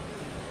guys ready?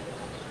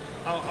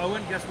 Oh,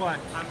 Owen, guess what?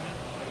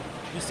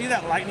 You see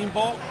that lightning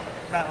bolt,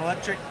 that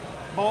electric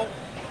bolt?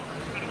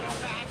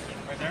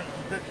 Right there?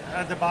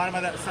 At the bottom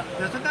of that,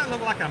 doesn't that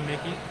look like a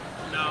Mickey?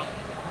 No.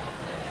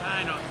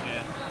 I don't see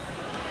it.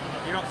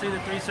 You don't see the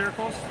three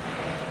circles?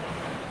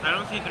 I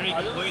don't see three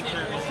complete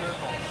circles.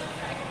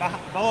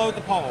 Below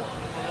the pole.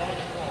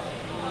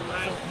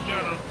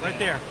 No. Right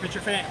there. Put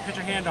your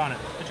hand on it.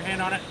 Put your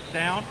hand on it.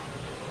 Down.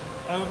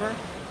 Over.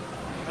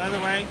 The other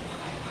way.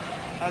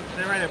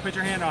 There, right there. Put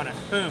your hand on it.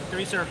 Boom.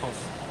 Three circles.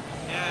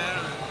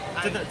 Yeah,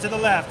 I don't know. To the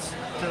left.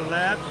 To the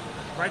left.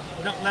 Right.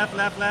 No, left.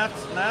 Left.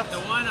 The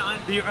one on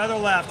Your other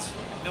left.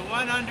 the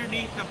one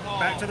underneath the pole.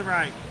 Back to the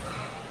right.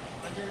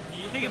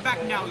 Take it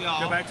back now, y'all.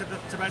 Go back to the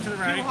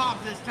right. 2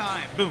 hops this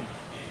time. Boom.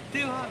 2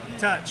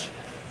 hops. Touch.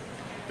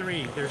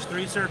 3. There's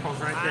 3 circles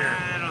right there.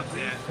 I don't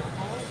see it.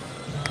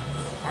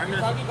 Are you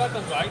talking about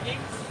the lightning?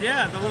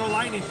 Yeah, the little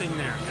lightning thing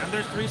there. And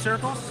there's 3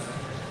 circles.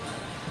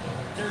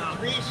 There's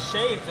 3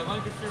 shapes. I'm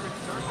not considering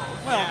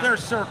circles. Well, Yeah. they're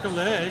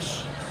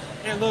circle-ish.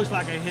 It looks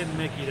like a hidden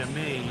Mickey to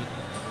me.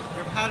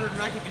 Your pattern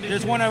recognition.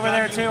 There's one is over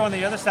there done too you- on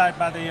the other side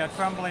by the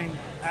crumbling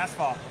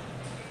asphalt.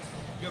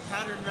 Your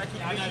pattern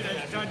recognition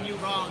has done you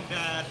wrong,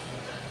 Dad.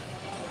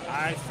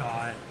 I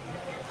saw it.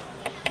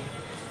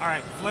 All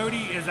right,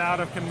 Floaty is out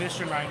of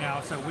commission right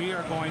now, so we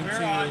are going We're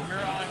to. on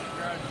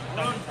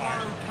borrowed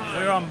time.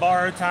 We're on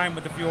borrowed time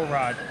with the fuel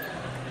rod.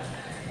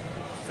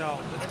 So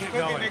let's get Quickly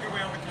going. make our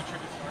way over to the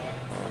trivia store.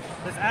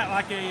 Let's act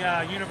like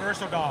a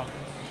universal dog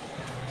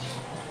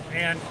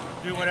and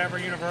do whatever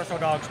universal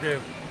dogs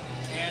do.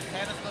 And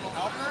Santa's little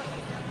helper.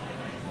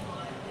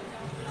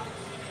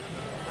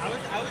 I was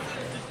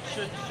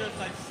just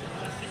like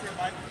a secret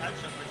life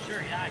protection, but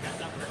sure, yeah, I got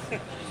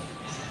numbers.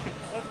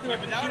 Let's do it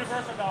with the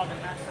universal dog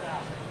and max it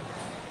out.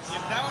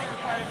 If that would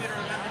require me to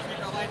remember to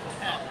keep our life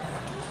pet.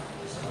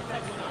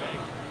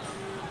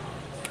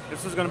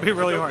 This is going to be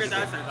really hard.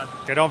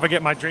 Okay, don't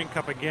forget my drink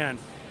cup again.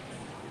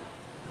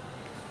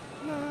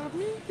 Love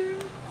me do.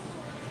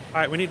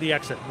 All right, we need the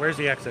exit. Where's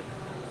the exit?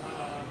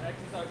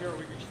 Exit's out here.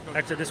 We can just go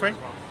Exit this way?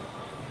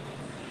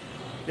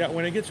 Yeah,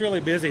 when it gets really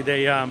busy,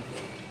 they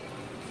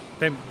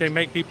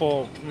make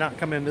people not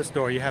come in this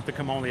door. You have to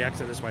come on the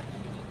exit this way.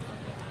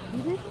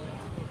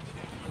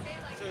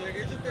 So there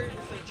is a 30%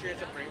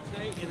 chance of rain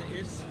tonight, and it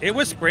is. It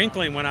was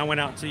sprinkling when I went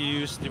out to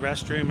use the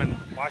restroom and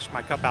washed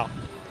my cup out.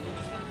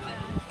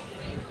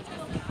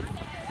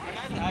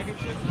 I can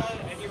shift that.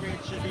 Any rain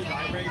should be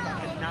vibrating,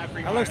 but it's not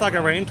free. That looks like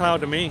a rain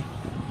cloud to me.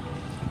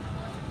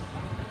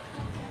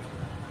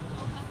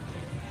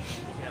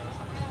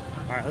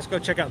 All right, let's go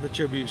check out the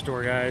tribute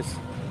store, guys.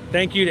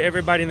 Thank you to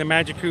everybody in the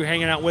Magic Crew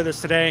hanging out with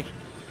us today.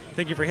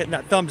 Thank you for hitting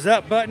that thumbs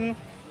up button.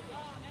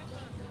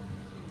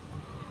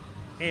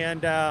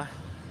 And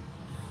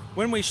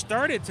when we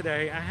started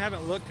today, I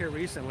haven't looked here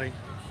recently.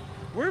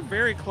 We're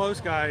very close,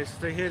 guys,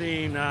 to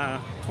hitting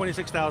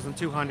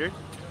 26,200.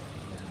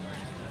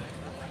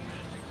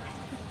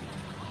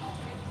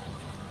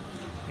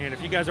 And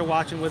if you guys are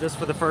watching with us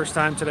for the first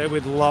time today,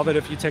 we'd love it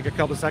if you take a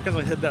couple seconds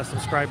and hit that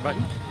subscribe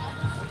button.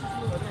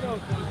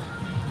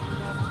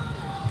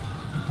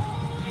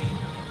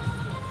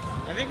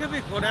 I think it'd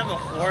be cool to have a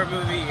horror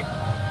movie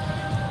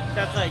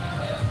that's like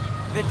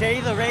the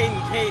day the rain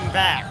came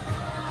back.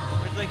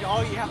 It's like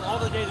you have all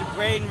the days of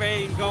rain,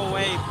 go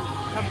away,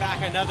 come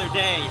back another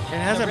day. It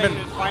hasn't the rain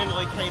been.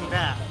 finally came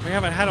back. We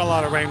haven't had a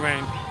lot of rain.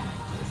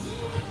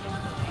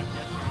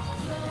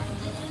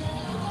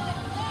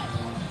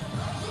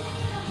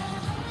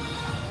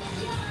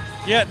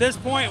 Yeah, at this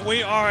point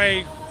we are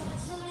a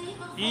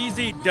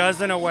easy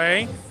dozen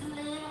away.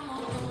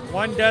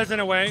 1 dozen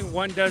away,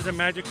 1 dozen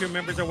Magic Crew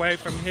members away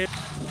from hit.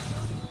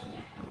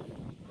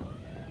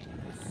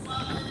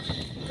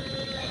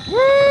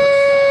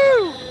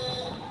 Woo!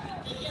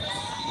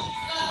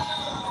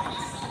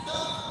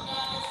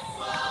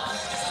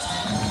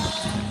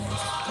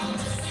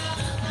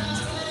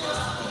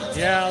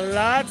 Yeah,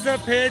 lots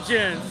of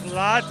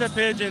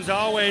pigeons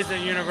always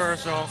at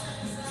Universal.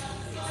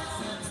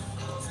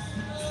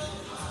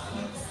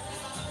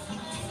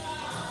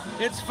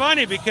 It's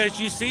funny because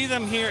you see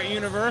them here at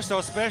Universal,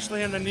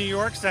 especially in the New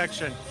York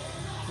section.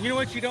 You know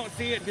what you don't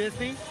see at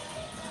Disney?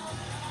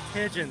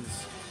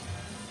 Pigeons.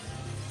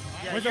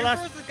 Yeah, When's the last-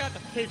 Universal's got the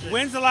pigeons.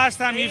 When's the last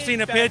time They you've seen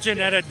a infest pigeon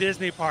it. at a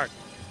Disney park?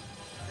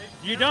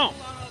 You don't. They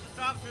don't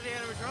stop for the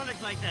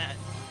animatronics like that.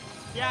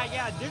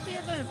 Yeah, Disney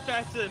has been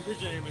infested in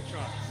pigeon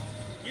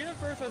animatronics.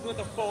 Universal's with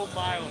a full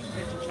mile of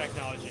pigeon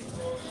technology.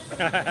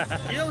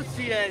 You don't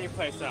see that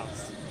anyplace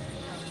else.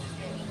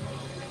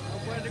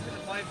 I'm waiting for the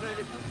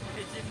 500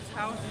 pigeons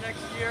house next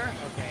year.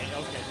 Okay.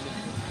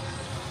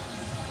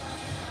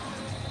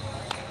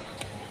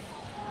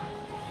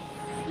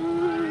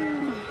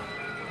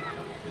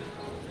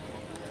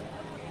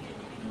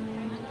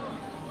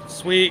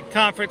 Sweet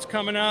conference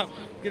coming up.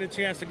 Get a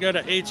chance to go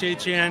to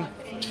HHN,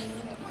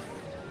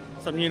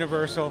 some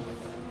Universal,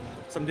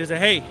 some Disney.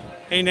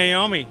 Hey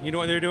Naomi, you know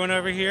what they're doing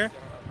over here?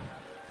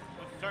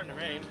 It's starting to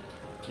rain.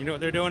 You know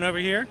what they're doing over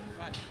here?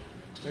 What?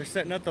 They're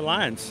setting up the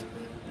lines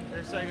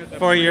They're saying that the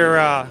for your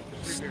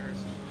premieres.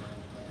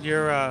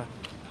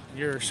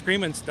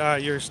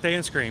 your stay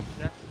and scream.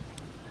 Yeah.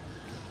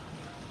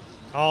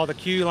 All the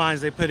queue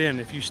lines they put in.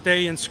 If you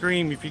stay and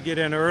scream, if you get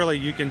in early,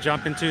 you can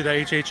jump into the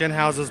HHN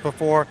houses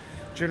before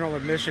general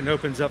admission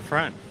opens up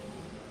front.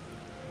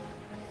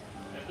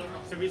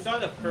 So we saw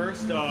the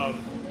first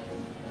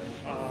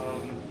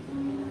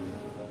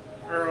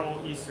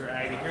Earl Easter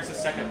egg, and here's the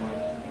second one.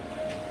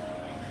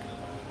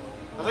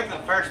 I think the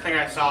first thing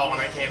I saw when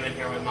I came in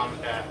here with Mom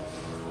and Dad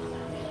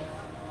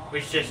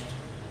was just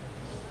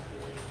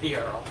the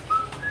Earl.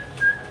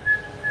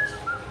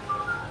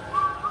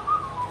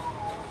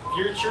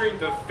 Featuring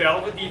the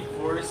velvety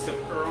voice of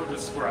Earl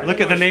described.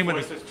 Look at the name of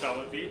voice the- is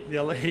velvety.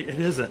 Yeah, it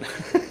isn't.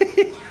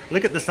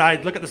 Look at the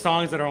side. Look at the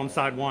songs that are on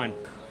side 1.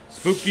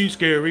 Spooky,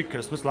 scary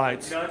Christmas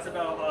lights. No, it's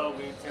about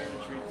Halloween, tearing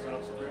the trees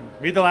off.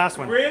 Read the last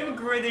one. Grim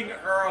grinning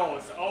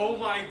Earls. Oh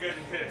my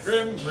goodness.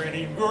 Grim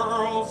grinning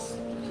girls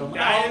come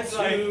That out is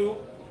like- to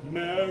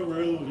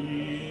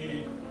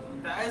merrily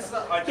That is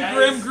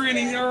Grim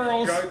Grinning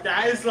Earls.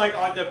 That is like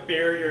on the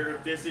barrier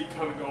of Disney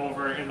coming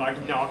over and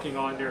like knocking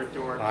on their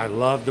door. I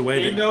love the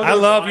way They know I they're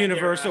love right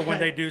Universal there. when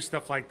they do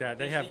stuff like that.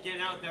 They have Get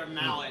out their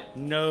mallet.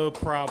 no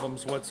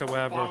problems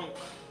whatsoever. Bonk.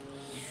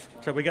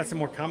 So we got some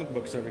more comic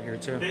books over here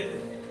too.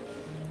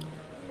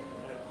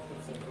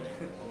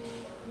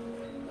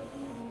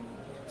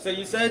 So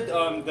you said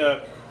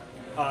the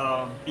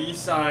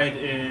B-side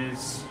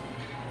is...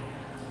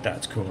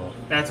 That's cool.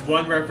 That's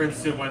one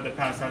reference to one of the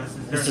past houses.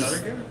 Is there This another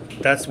is, here?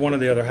 that's one of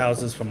the other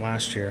houses from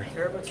last year.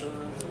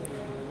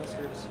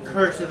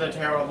 Curse of the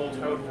terrible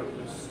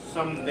totems.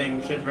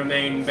 Something should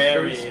remain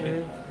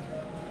buried.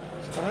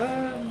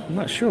 I'm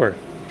not sure.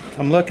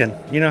 I'm looking.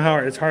 You know how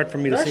it's hard for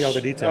me to see all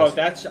the details. Oh,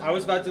 that's... I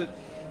was about to...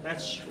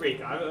 That's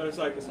Shriek. I was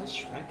like, is that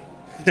Shrek?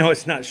 No,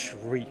 it's not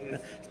Shriek.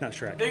 It's not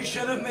Shrek. They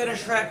should have made a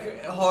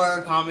Shrek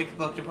horror comic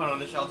book to put on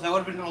the shelves. That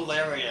would have been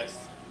hilarious.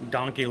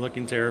 Donkey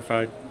looking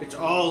terrified. It's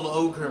all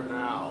ogre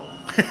now.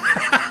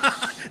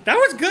 That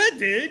was good,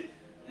 dude.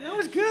 That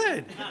was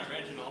good. Not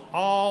original.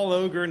 All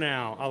ogre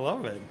now. I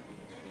love it.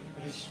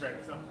 It's Shrek.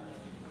 So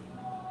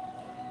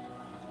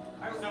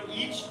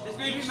This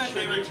may be my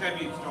favorite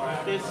tribute store.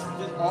 this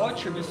all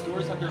tribute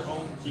stores have their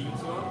own theme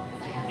song,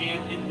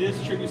 and in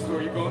this tribute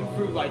store, you're going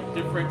through like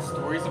different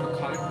stories of a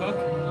comic book,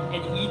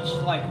 and each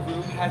like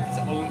room has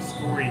its own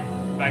story,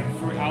 like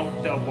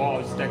throughout the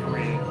walls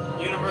decorated.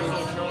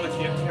 Universal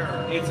Trilogy of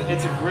Terror.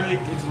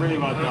 It's really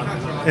well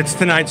done. It's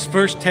tonight's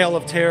first tale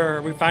of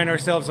terror. We find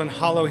ourselves on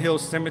Hollow Hill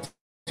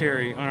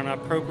Cemetery on an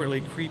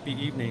appropriately creepy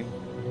evening.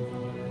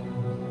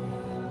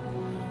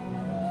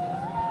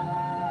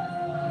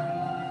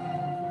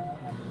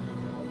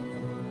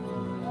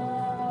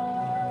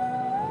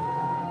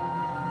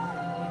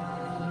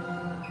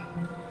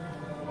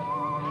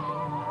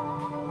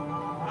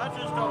 I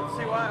just don't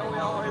see why we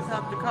always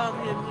have to come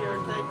in here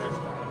and take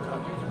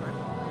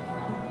this.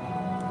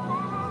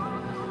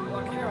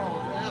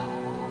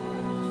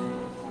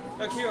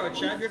 Look here,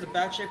 Chad. Here's a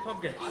bat-shaped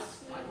pumpkin.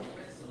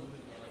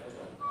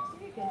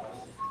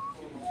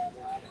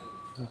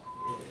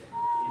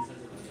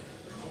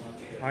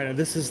 All right, now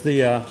this is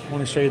the, I want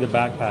to show you the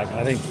backpack.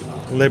 I think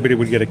Liberty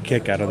would get a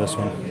kick out of this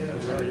one.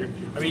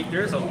 I mean,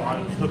 there's a lot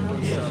of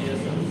cookbook stuff.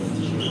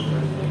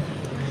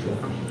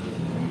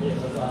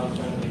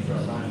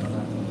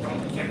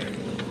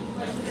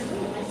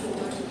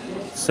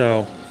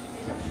 So,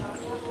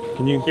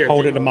 can you Here,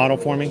 hold take it a model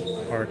for me?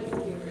 Or,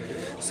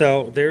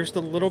 so there's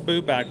the little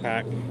boo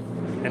backpack,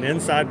 and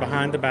inside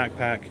behind the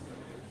backpack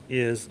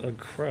is a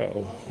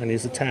crow, and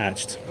he's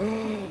attached.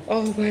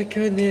 Oh my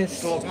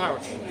goodness. Full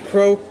pouch.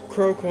 Crow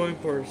coin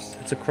purse.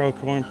 It's a crow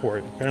coin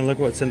port. And look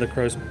what's in the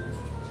crow's,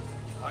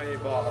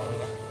 Eyeball.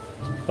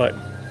 but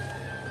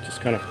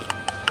just kind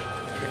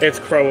of, It's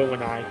crow with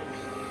an eye.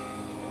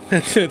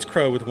 it's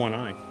crow with one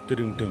eye.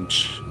 Da-doom-doom.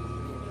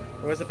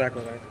 What's the back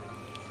look like?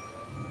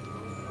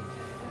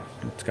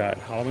 It's got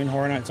Halloween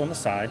Horror Nights on the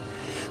side.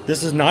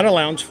 This is not a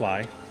lounge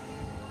fly,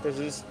 This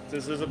is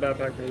a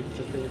backpack page.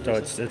 so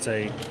it's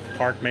a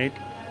park mate.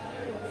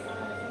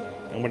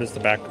 And what is the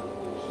back?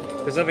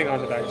 There's nothing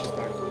on the back, it's just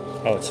black.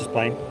 Oh, it's just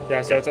plain.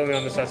 Yeah, so it's only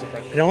on the sides of the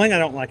front. The only thing I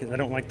don't like is I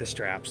don't like the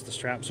straps. The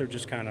straps are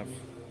just kind of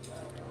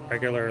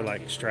regular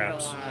like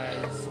straps.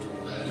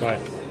 But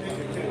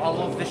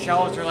All of the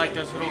shelves are like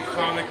those little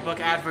comic book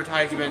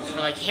advertisements for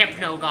like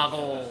hypno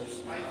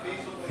goggles.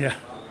 yeah,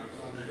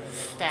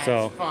 That's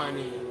So-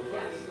 funny.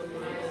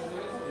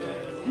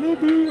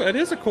 it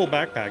is a cool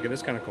backpack. It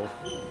is kind of cool.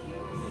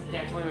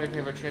 That's one of my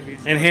favorite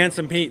tributes. And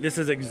Handsome Pete, this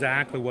is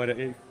exactly what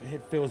it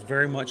feels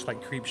very much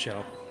like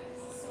Creepshow.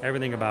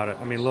 Everything about it.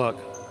 I mean, look.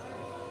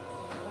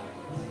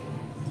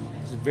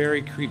 It's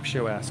very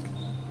Creepshow-esque.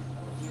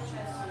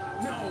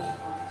 No,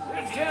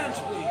 that can't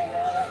be.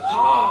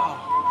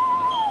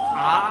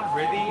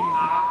 Really?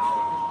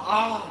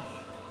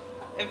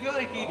 I feel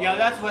like he... Yeah,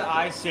 that's what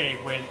I say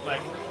when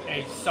like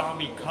a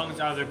zombie comes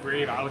out of the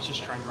grave. I was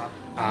just trying to rock.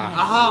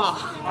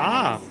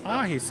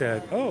 He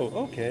said. Oh,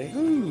 okay.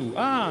 Ooh,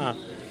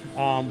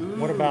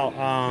 what about,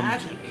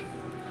 Magic.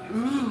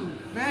 Ooh,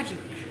 magic.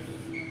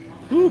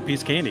 ooh,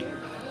 piece of candy.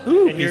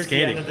 Ooh, And piece here's of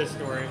the end candy. of the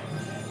story.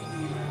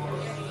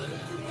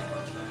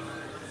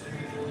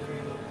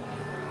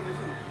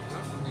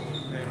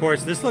 Of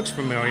course, this looks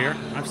familiar.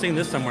 I've seen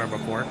this somewhere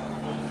before.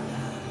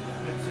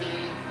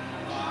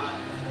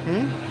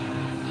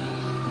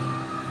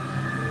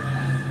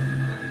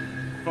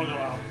 Photo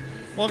out.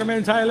 Welcome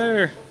in,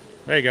 Tyler.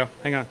 There you go.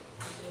 Hang on.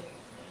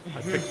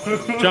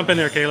 Jump in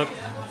there, Caleb.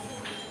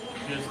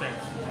 Just there.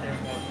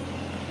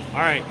 All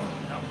right.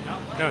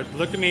 No,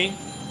 look at me.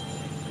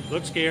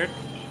 Look scared.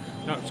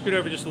 No, scoot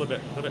over just a little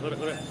bit. Little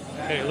bit.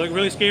 Okay, look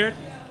really scared.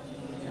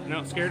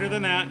 No, scarier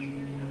than that.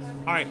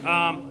 All right.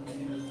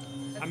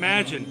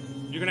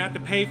 Imagine you're gonna have to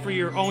pay for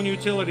your own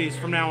utilities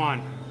from now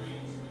on.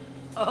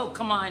 Oh,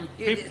 come on.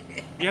 You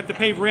have to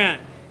pay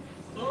rent.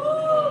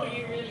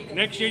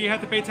 Next year you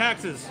have to pay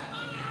taxes.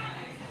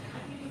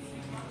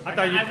 I'm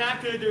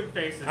not good at doing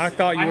faces. I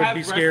thought you would have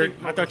be scared.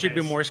 resting I thought you'd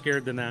be poker more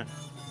scared than that.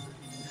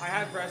 face. I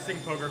have resting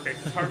poker face.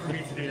 It's hard for me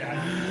to do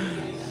that.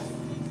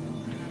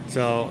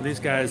 So these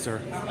guys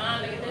are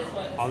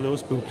a little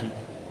spooky.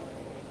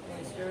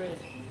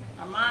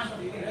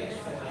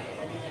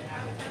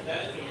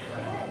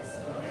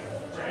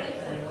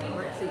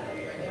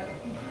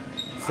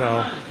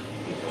 So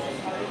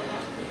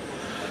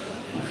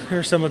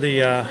here's some of the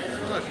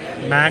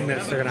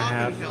magnets they're gonna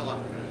have.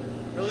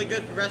 Really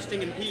good for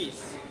resting in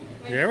peace.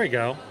 There we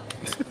go.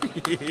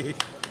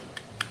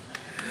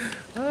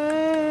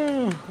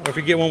 Oh, or if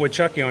you get one with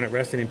Chucky on it,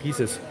 resting in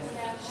pieces.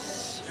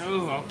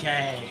 Oh,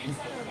 okay.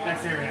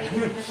 That's it.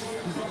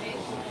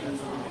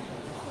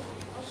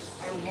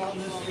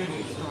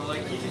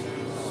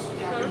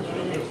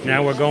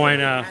 Now we're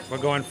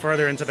going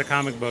further into the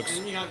comic books.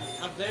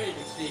 Up there you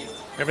can see.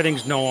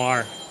 Everything's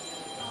noir.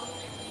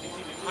 You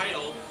see the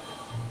title,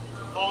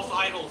 False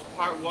Idols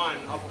Part 1,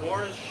 A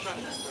Boris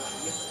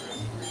Mystery.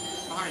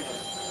 Behind it.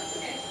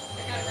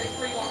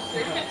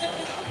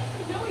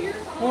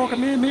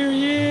 Welcome in,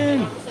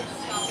 Marianne. And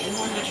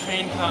when the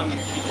train comes,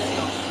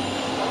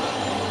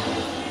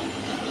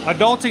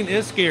 Adulting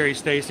is scary,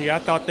 Stacy. I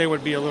thought they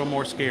would be a little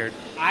more scared.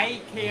 I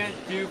can't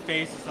do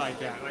faces like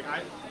that. Like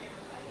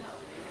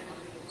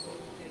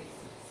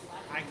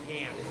I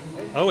can't.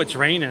 Oh, it's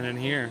raining in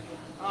here.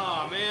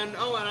 Oh man.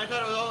 Oh, and I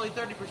thought it was only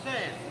 30%.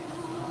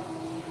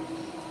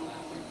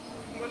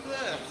 What's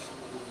this?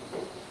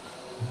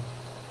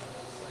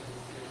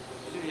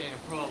 Dude, ain't a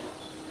problem.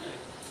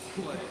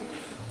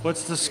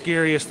 What's the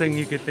scariest thing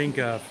you could think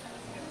of?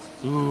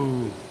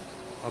 Ooh,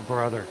 a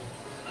brother.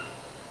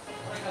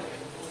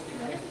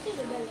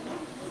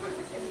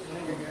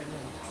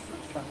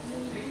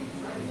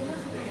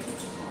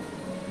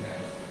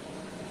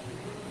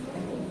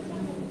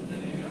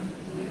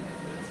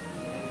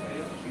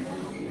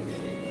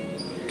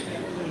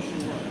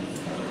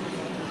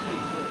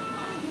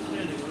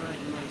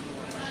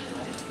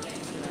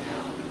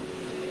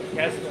 He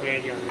has some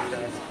candy on his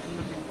desk.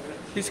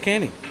 Piece of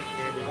candy.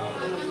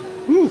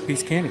 Ooh,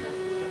 piece of candy.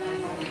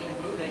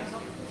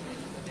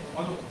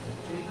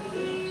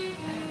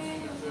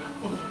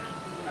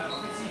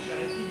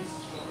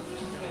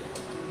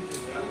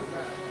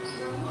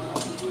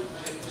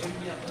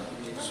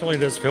 This really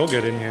does feel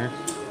good in here.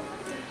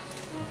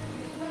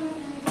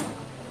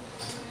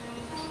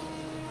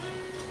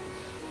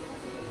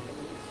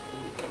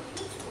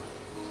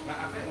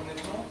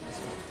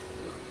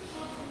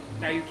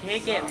 Now you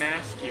can't get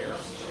masks here,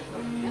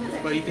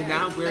 but you can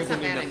now wear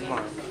them in the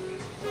park.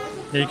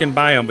 Yeah, you can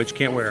buy them, but you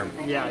can't wear them.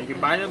 Yeah, you can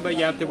buy them, but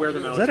you have to wear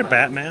them Is outside. that a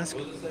bat mask?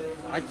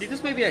 I think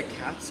this may be a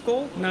cat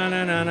skull. No,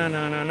 no, no, no,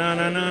 no, no, no,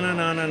 no, no, no,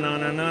 no, no, no,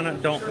 no, no, no,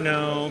 don't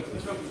know.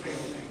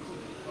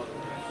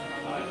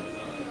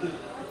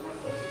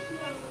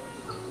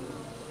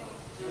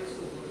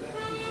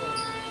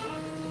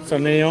 So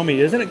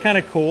Naomi, isn't it kind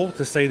of cool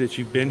to say that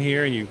you've been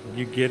here and you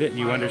get it and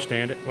you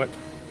understand it?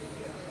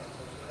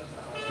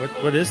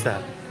 What is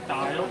that?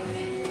 Dial.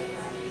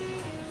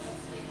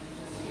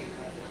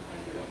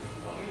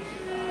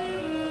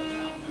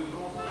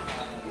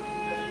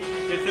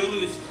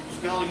 Cthulhu's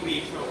spelling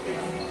bee trophy.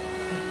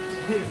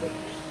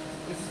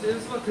 This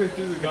is what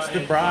Cthulhu got. It's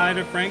the Bride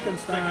of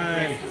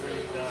Frankenstein.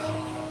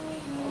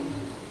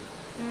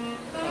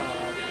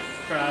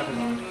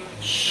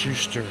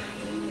 Schuster.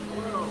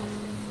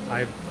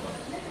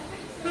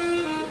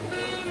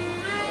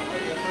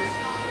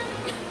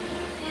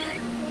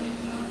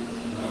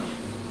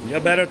 You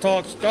better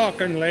talk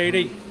stalking,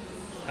 lady.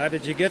 How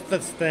did you get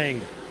this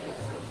thing?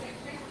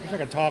 I wish I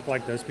could talk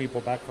like those people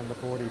back from the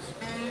 40s.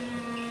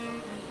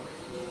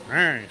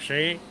 Hey,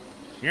 see?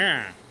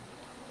 Yeah.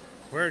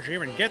 Where'd you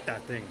even get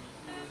that thing?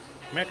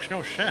 Makes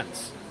no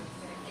sense.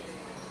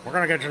 We're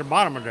gonna get to the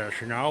bottom of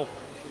this, you know.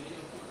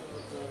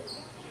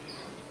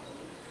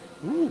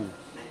 Ooh.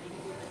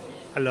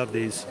 I love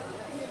these.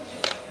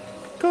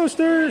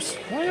 Coasters!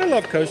 Why I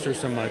love coasters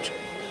so much.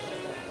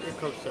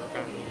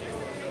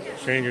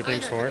 Stranger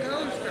Things for it.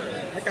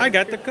 I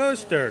got the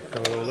coaster.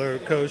 Roller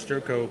coaster,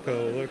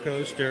 roller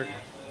coaster.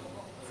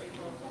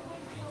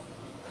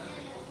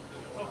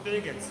 Oh,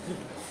 Finnegan's.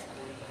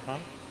 Huh?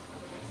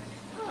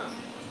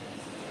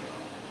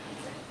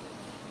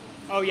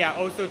 Oh yeah,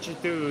 also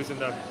Cthulhu's in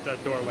the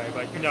doorway,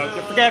 but you know,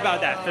 forget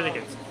about that.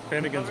 Finnegan's.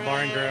 Finnegan's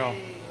Bar and Grill.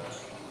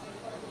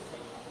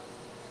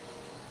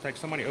 It's like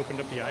somebody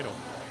opened up the idol.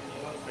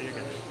 Oh, you're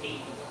good.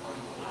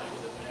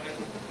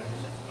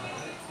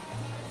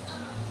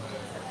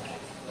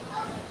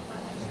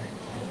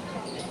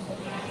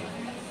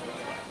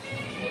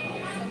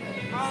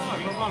 Oh,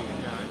 the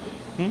pumpkin guy.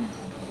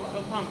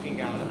 The pumpkin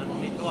guy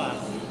underneath the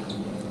glass.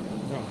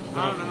 I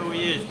don't know who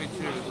he is, but it's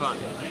really fun.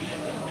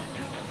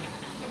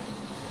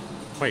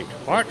 Wait,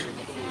 what?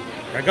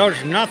 There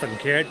goes nothing,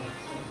 kid.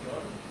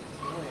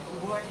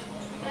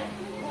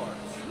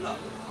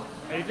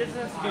 Hey, this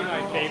has to be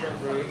my favorite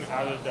room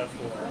out of the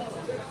floor.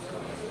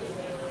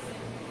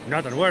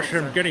 Nothing worse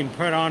than getting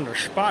put on the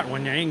spot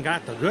when you ain't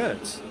got the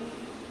goods.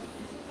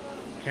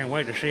 Can't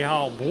wait to see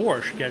how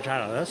Boris gets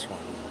out of this one.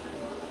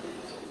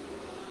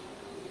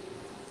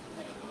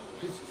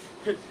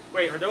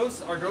 Wait, are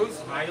those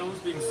items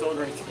being sold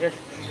right here?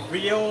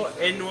 Real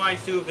NY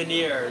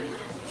souvenir.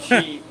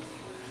 Cheap.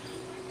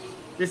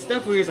 This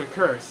definitely isn't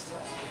cursed.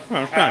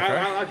 Well, it's not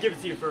cursed. I'll give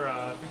it to you for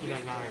 $59.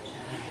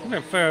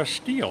 They're fair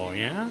steal,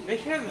 yeah? They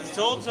should have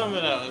sold some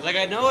of those. Like,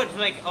 I know it's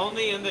like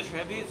only in the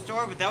tribute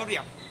store, but that would be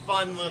a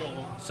fun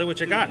little. So what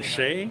you got,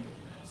 Shay?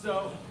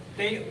 So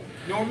they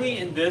normally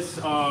in this,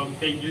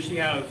 they usually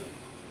have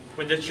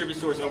when the tribute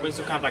store is open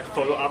some kind of like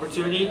photo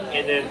opportunity,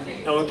 and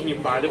then not only can you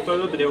buy the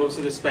photo, but they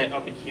also display it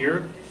up in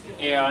here.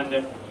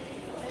 And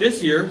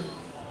this year,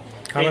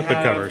 Comic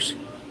book covers.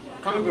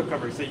 Comic book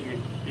covers that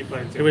you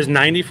play into. It was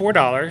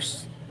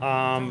 $94.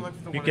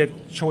 You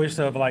get choice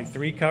of like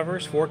 3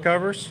 covers, 4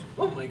 covers.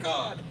 Oh my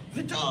God,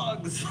 the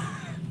dogs!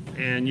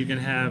 And you can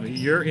have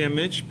your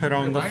image put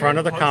on the front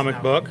of the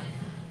comic book.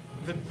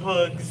 The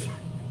pugs.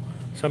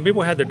 Some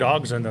people had their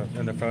dogs in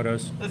the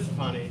photos. That's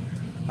funny.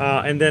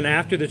 And then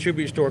after the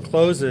tribute store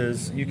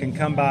closes, you can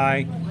come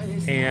by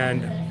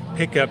and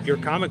pick up your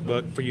comic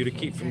book for you to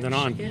keep from then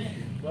on.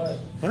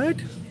 What?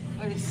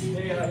 What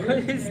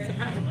is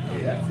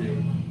that?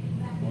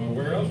 Well,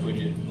 where else would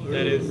you?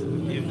 That is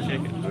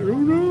chicken. I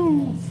don't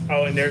know.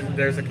 Oh, and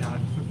there's a cat.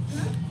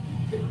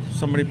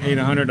 Somebody paid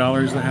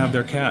 $100 to have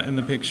their cat in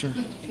the picture.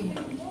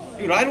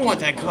 Dude, I don't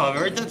want that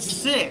covered. That's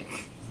sick.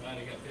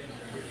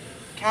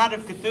 Cat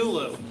of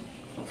Cthulhu.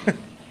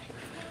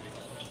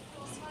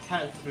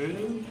 Cat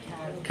Cthulhu?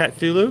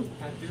 Cthulhu?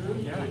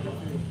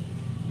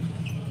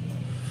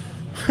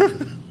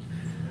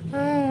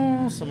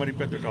 Oh, somebody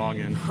put their dog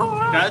in.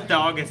 That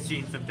dog has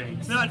seen some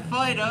things. Not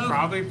Fido.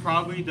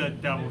 Probably the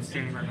devil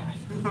standing right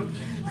now.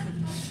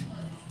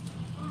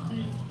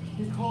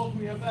 He called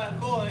me a bad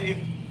boy.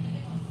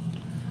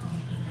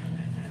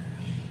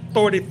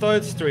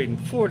 43rd Street and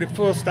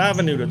 41st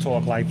Avenue to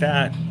talk like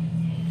that.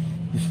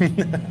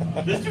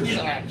 This dude's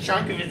got a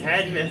chunk of his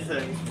head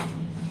missing.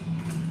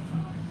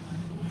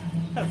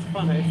 That's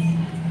funny.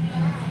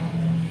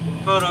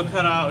 Photo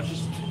cut out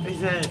just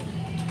his head.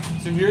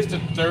 So here's the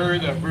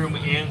third room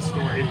and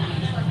story.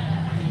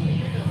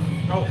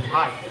 Oh,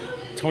 hi.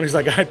 Tony's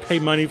like, I'd pay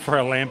money for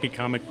a Lampy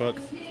comic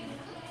book.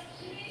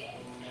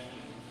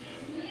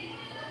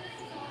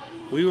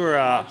 We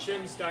were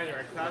Jim's Diner,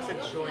 a classic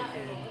joint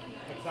in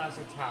a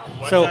classic town.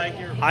 so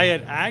I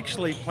had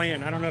actually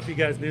planned, I don't know if you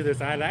guys knew this,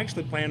 I had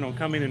actually planned on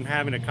coming and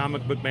having a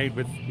comic book made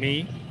with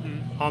me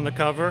on the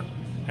cover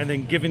and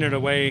then giving it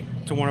away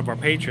to one of our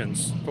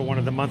patrons for one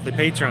of the monthly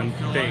Patreon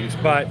things,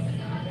 but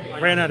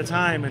ran out of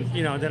time, and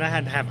you know, then I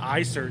had to have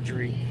eye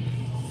surgery.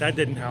 That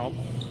didn't help.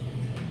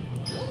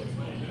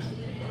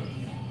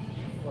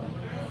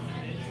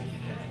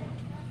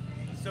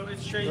 So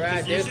it's strange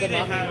Right, because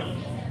there's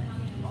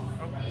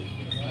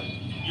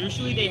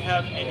usually they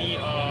have any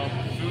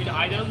food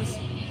items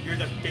near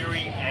the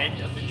very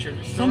end of the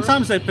tribute store.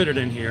 Sometimes they put it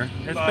in here.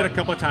 It's been a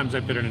couple of times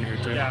they put it in here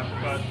too. Yeah,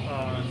 but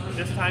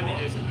this time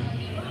it isn't.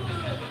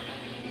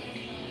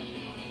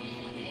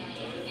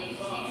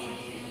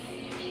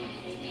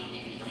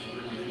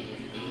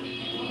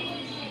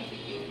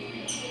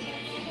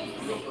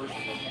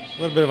 A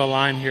little bit of a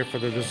line here for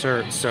the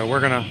dessert, so we're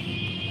gonna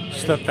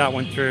slip that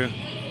one through.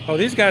 Oh,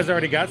 these guys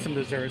already got some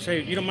desserts.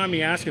 Hey, you don't mind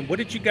me asking, what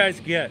did you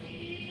guys get?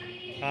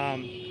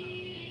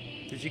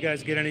 Did you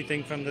guys get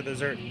anything from the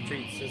dessert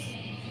treats?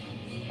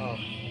 Oh,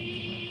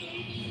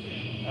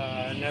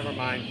 never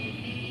mind.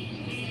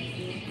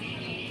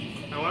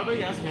 Now, why about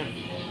you ask him?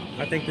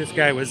 I think this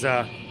guy was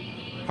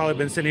probably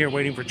been sitting here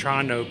waiting for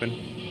Tron to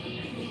open.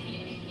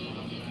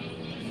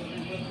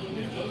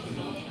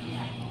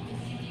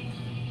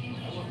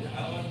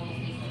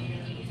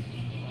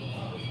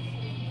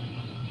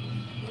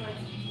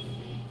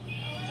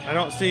 I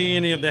don't see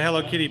any of the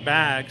Hello Kitty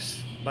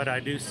bags, but I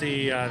do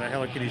see the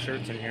Hello Kitty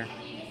shirts in here.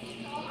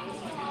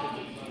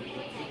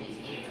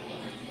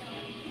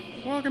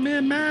 Welcome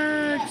in,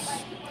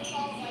 Max!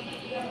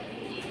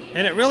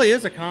 And it really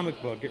is a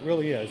comic book. It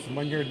really is. And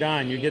when you're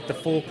done, you get the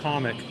full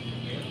comic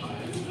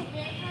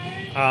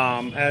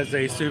as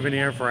a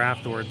souvenir for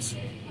afterwards.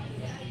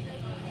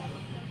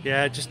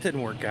 Yeah, it just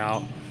didn't work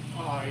out.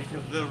 Oh, he's a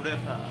little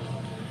ripper.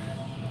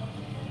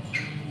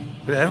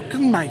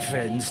 Welcome, my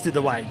friends, to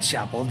the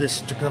Whitechapel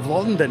district of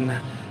London.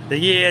 The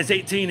year is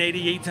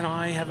 1888, and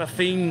I have a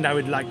fiend I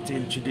would like to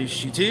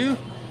introduce you to.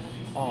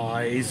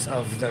 Eyes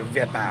of the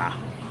Ripper.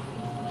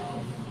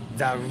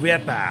 The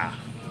Ripper.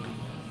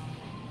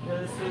 Do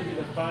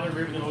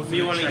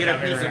you want to get a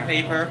piece of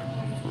paper?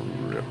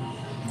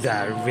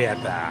 The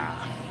Ripper.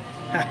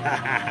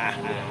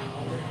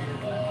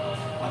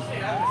 I'll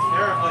say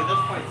atmospherically,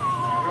 this place is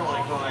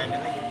really good. I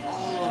can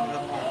all over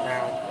the place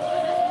now.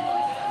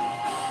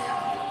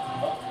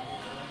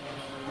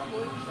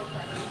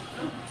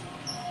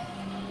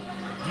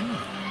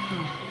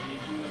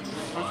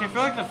 I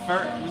feel like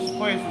this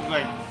place is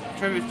like,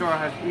 tribute store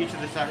has each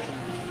of the sections.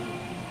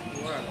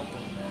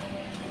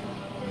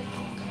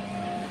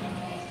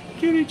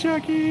 Kitty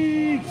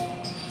Chucky!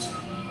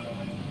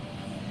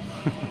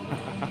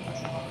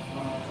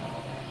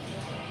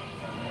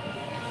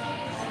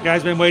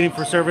 Guy's been waiting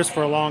for service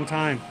for a long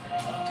time.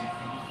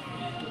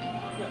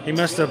 He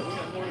must have.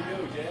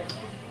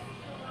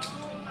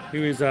 He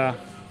was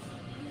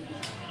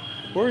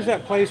Where's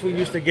that place we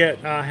used to get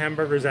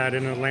hamburgers at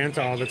in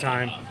Atlanta all the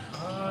time?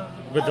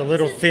 With the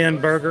little thin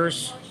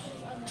burgers?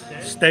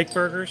 Steak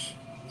burgers?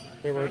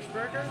 They were,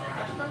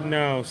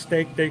 no,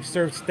 steak. They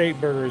served steak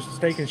burgers,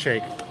 steak and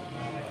shake.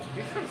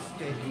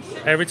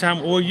 Every time,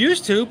 well, we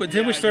used to, but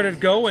then we started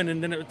going,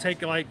 and then it would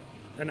take like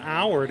an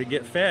hour to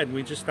get fed, and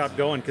we just stopped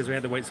going because we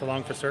had to wait so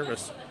long for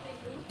service.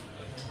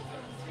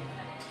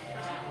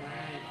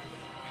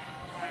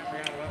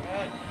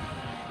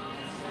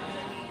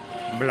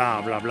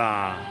 Blah, blah,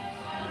 blah.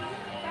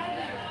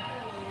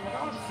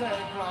 Don't say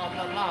blah,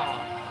 blah, blah.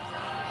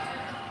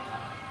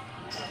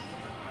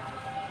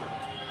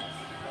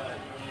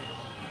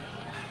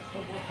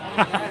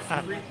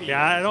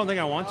 Yeah, I don't think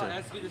I want to.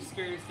 That's the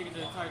scariest thing in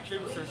the entire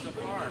trip so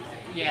far.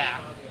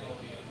 Yeah.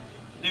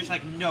 There's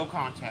like no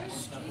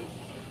contest.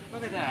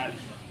 Look at that.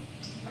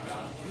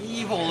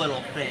 Evil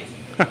little thing.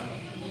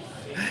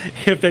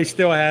 If they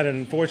still had it,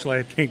 unfortunately,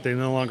 I think they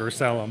no longer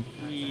sell them.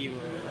 Evil.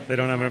 They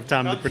don't have enough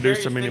time to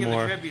produce them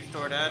anymore. The tribute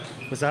store, Dad.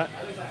 What's that?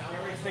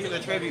 Think of the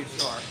tribute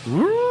store.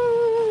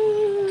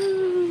 Woo!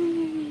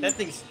 That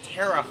thing's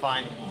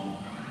terrifying.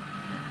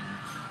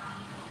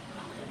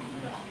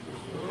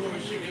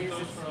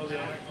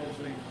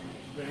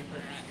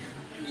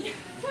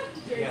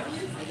 I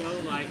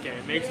don't like it.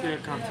 It makes me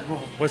uncomfortable.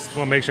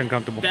 What makes you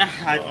uncomfortable? That,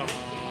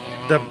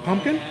 The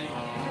pumpkin?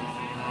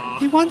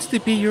 He wants to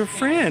be your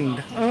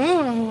friend.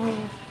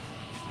 Oh.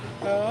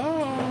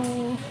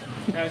 Oh.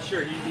 yeah,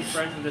 sure. You'd be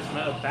friends with this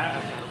metal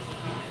bat.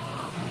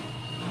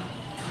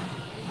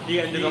 The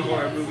end of the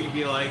horror movie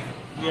be like,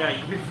 yeah,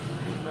 you'd be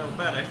metal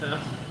bat, I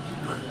know.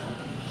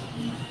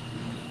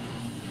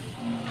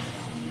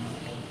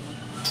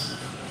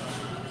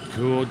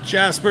 Cool.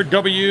 Jasper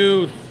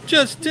W.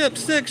 just tipped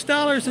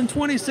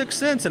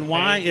 $6.26. And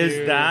why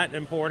is that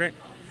important?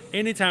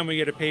 Anytime we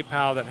get a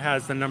PayPal that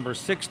has the number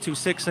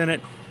 626 in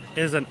it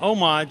is an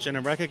homage and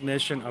a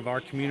recognition of our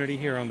community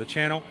here on the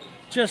channel.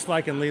 Just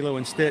like in Lilo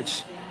and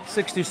Stitch,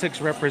 626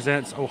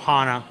 represents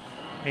Ohana.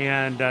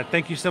 And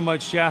thank you so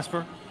much,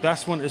 Jasper.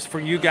 This one is for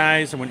you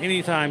guys. And when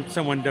anytime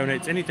someone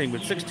donates anything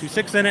with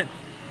 626 in it,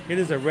 it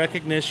is a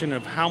recognition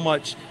of how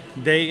much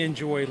they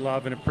enjoy,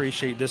 love, and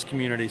appreciate this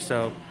community.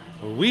 So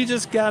we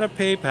just got a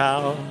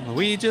PayPal.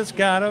 We just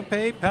got a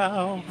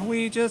PayPal.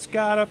 We just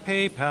got a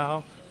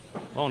PayPal.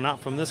 Oh, not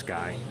from this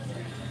guy.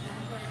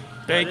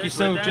 Thank you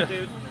so much.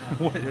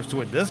 What is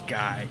with this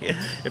guy?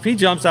 If he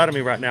jumps out at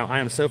me right now, I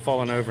am so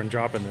falling over and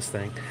dropping this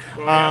thing.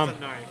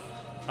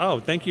 Oh,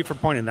 thank you for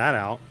pointing that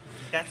out.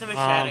 That's a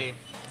machete.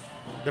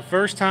 The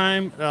first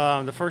time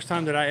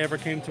that I ever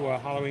came to a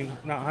Halloween,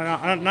 not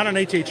an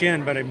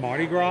HHN, but a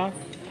Mardi Gras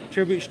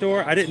tribute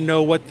store, I didn't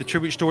know what the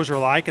tribute stores were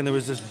like, and there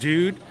was this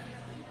dude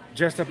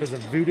dressed up as a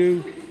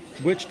voodoo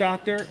witch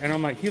doctor, and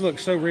I'm like, he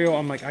looks so real.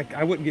 I'm like,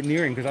 I wouldn't get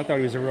near him because I thought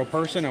he was a real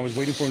person. I was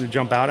waiting for him to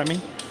jump out at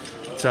me.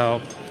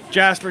 So,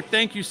 Jasper,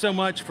 thank you so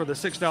much for the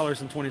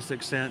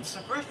 $6.26.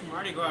 The first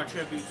Mardi Gras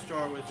tribute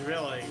store was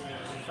really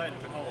exciting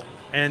to behold.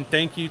 And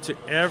thank you to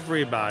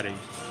everybody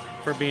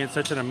for being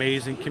such an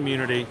amazing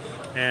community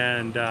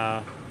and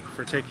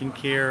for taking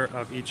care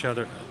of each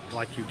other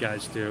like you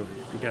guys do.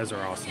 You guys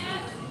are awesome.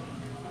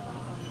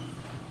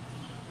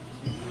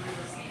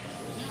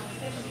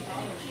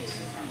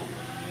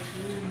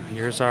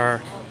 Here's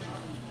our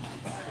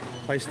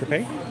place to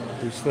pay.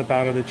 We slip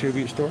out of the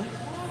tribute store.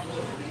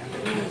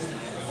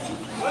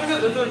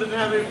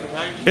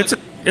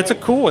 It's a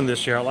cool one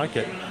this year. I like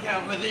it.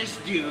 Yeah, but this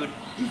dude,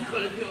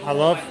 I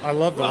love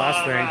the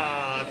last thing.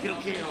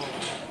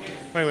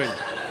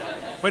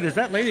 Wait, is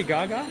that Lady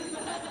Gaga?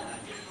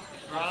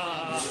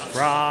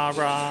 Rah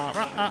rah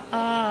rah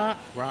rah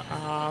rah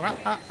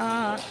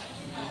rah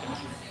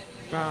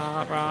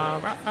rah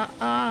rah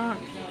rah.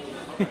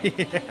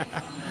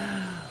 Yeah.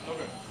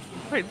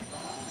 Wait,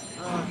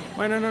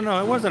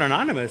 no. It wasn't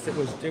anonymous. It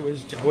was.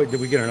 Wait, did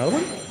we get another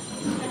one?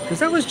 Because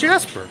that was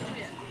Jasper.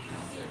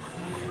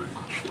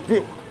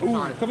 Ooh,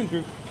 coming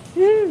through.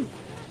 Woo.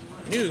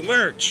 New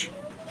merch.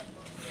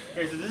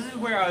 Okay, so this is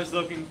where I was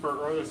looking for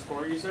early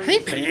score users. Hey,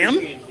 Pam.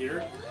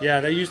 Here. Yeah,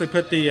 they usually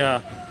put the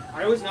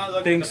I was not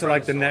looking things to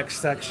like the next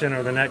section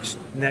or the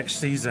next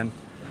season.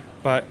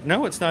 But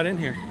no, it's not in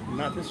here.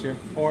 Not this year.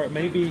 Or it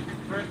may be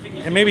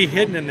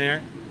hidden in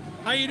there.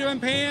 How you doing,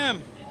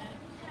 Pam?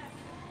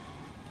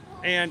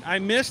 And I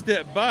missed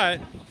it,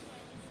 but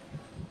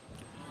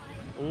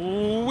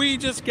we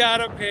just got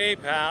a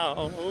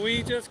PayPal.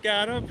 We just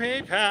got a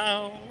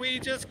PayPal. We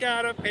just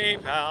got a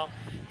PayPal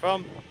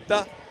from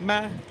the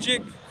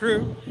Magic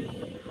Crew.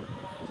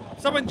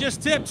 Someone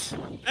just tipped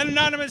an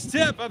anonymous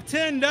tip of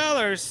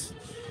 $10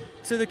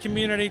 to the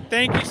community.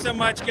 Thank you so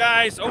much,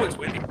 guys. Oh, it's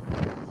windy.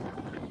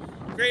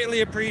 Greatly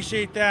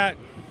appreciate that.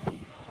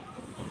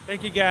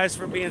 Thank you guys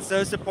for being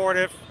so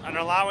supportive and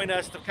allowing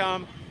us to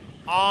come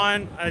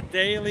on a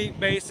daily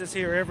basis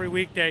here every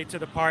weekday to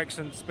the parks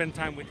and spend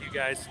time with you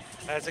guys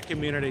as a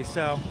community.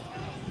 So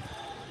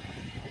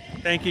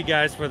thank you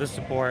guys for the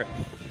support.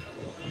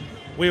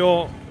 We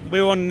will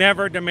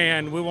never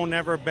demand, we will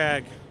never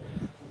beg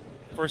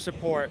for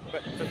support,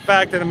 but the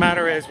fact of the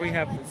matter is we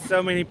have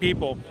so many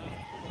people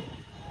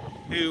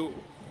who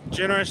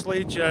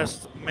generously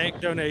just make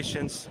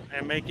donations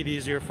and make it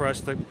easier for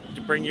us to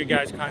bring you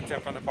guys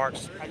content from the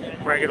parks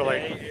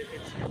regularly.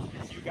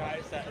 It's you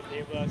guys that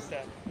enable us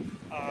to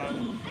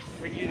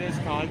bring you this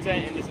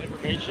content and this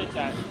information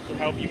that will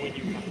help you when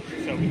you come.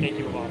 So we thank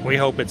you a lot. We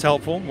hope it's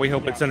helpful. We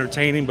hope it's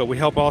entertaining, but we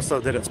hope also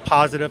that it's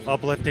positive,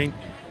 uplifting,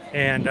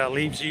 and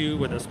leaves you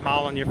with a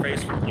smile on your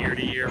face from year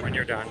to year when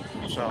you're done.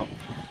 So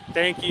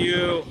thank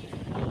you.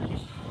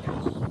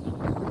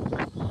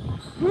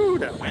 Woo,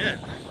 that wind.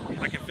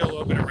 I can feel a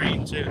little bit of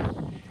rain too.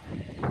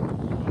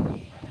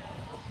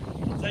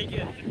 It's like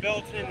the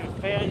built-in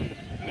fan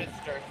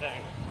mister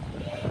thing.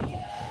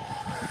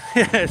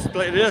 Yes,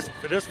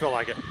 it does feel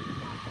like it.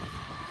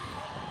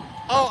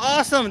 Oh,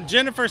 awesome.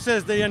 Jennifer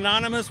says the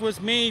anonymous was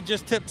me,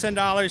 just tipped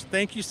 $10.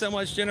 Thank you so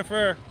much,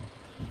 Jennifer.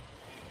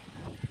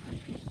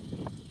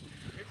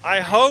 I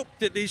hope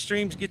that these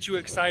streams get you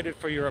excited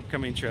for your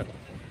upcoming trip.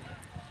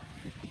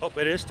 Oh,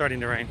 it is starting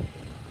to rain.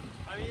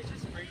 I mean, it's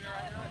just sprinkling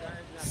right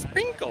now.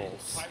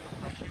 Sprinkles.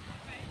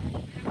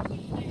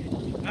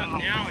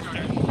 Now it's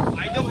starting.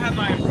 I don't have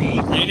my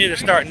read. You need to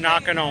start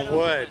knocking on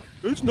wood.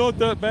 It's not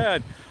that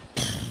bad.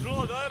 It's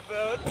not that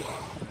bad.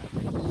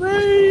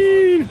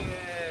 Rain.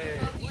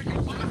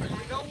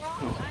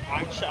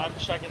 I'm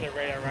checking the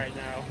radar right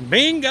now.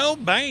 Bingo,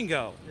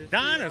 bango.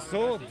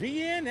 Dinosaur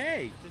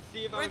DNA. To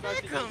see if I'm about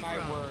to get my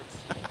words.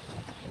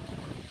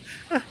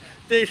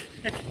 Dude,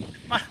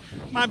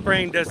 my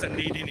brain doesn't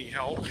need any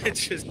help. It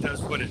just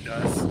does what it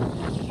does.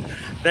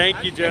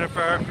 Thank you,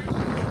 Jennifer.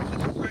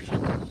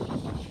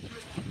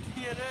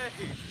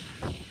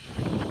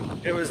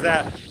 It was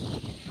that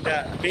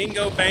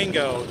bingo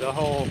bango, the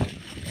whole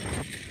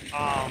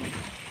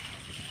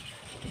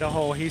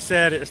he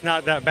said it's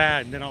not that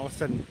bad, and then all of a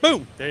sudden,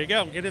 boom, there you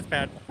go, it is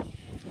bad.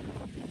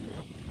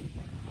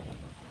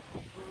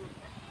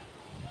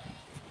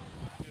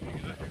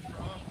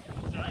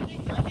 I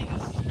think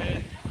this has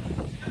been,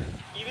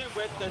 even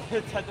with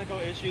the technical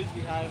issues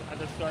we had at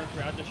the start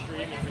throughout the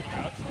stream and everything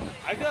else,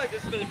 I feel like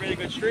this has been a really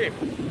good stream.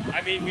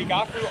 I mean, we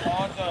got through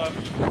all the.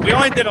 We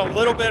only did a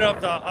little bit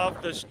of the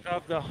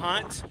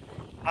hunt.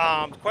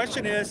 The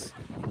question is,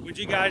 would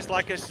you guys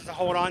like us to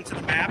hold on to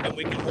the map and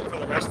we can look for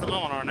the rest of them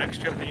on our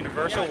next trip to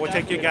Universal? We'll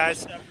take you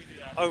guys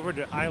over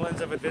to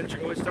Islands of Adventure.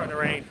 Oh, it's starting to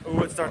rain.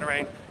 Oh, it's starting to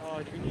rain.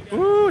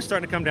 Ooh, it's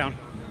starting to come down.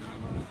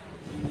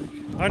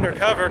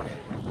 Undercover.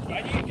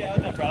 I need to get out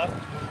of that,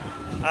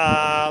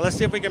 bro. Let's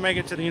see if we can make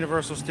it to the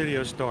Universal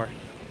Studios store.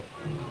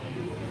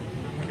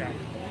 Okay.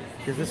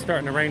 Because it's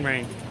starting to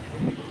rain.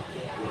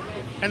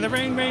 And the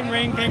rain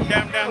came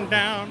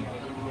down.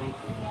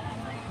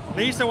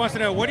 Lisa wants to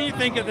know, what do you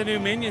think of the new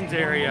Minions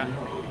area?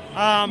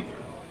 I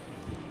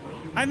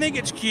think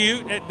it's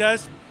cute. It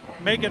does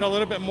make it a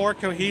little bit more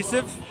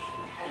cohesive.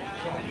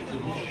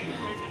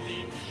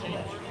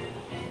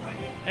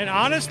 And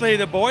honestly,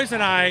 the boys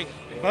and I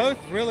both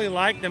really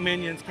like the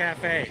Minions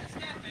Cafe.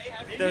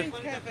 Minions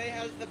Cafe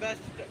has the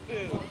best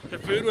food. The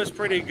food was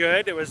pretty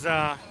good. It was,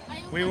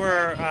 we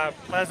were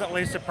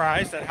pleasantly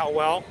surprised at how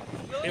well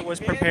it was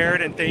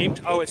prepared and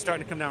themed. Oh, it's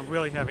starting to come down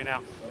really heavy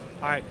now.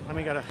 All right, let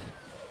me gotta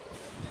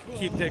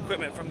keep the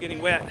equipment from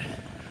getting wet.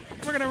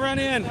 We're gonna run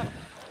in.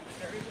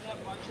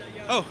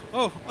 Oh.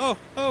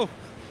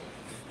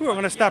 Ooh, I'm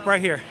gonna stop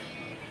right here.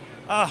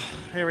 Ah,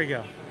 here we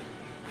go.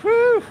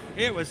 Whew,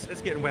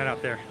 it's getting wet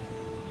out there.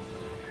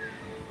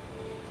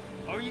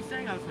 What were you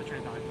saying? I was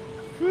switching on.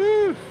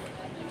 Whew.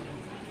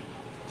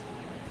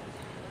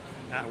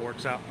 That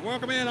works out.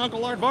 Welcome in,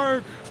 Uncle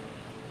Aardvark.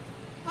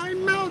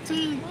 I'm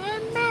melting.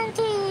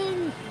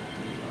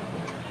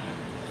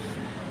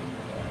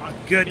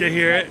 Good to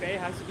hear it. Cafe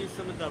has to be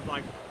some of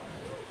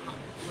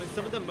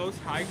the most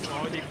high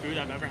quality food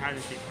I've ever had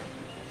in Seaford.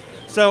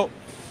 So,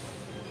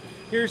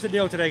 here's the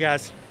deal today,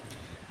 guys.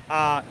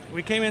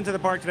 We came into the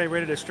park today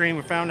ready to stream.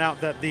 We found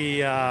out that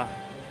the I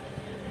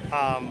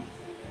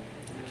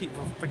keep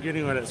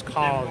forgetting what it's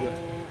called.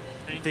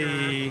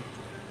 The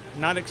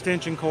not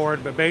extension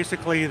cord, but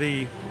basically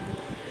the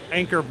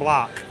anchor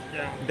block.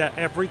 Yeah. That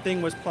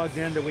everything was plugged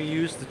in that we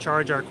used to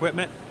charge our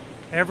equipment.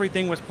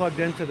 Everything was plugged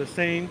into the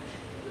same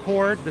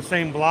cord, the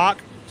same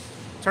block.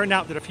 Turned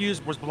out that a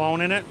fuse was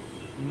blown in it.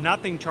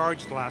 Nothing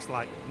charged last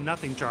night.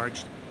 Nothing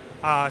charged.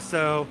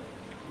 So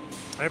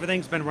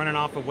everything's been running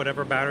off of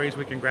whatever batteries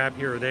we can grab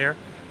here or there.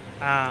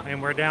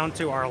 And we're down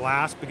to our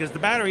last, because the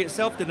battery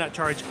itself did not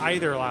charge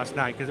either last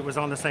night because it was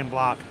on the same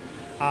block.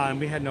 And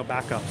we had no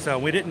backup. So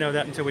we didn't know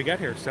that until we got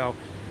here. So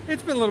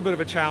it's been a little bit of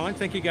a challenge.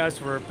 Thank you guys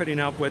for putting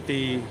up with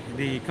the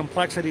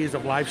complexities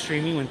of live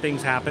streaming when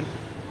things happen.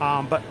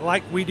 But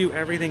like we do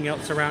everything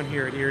else around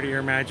here at Ear to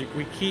Ear Magic,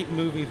 we keep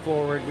moving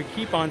forward, we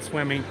keep on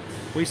swimming,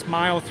 we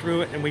smile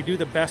through it, and we do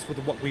the best with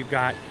what we've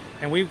got.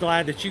 And we're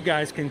glad that you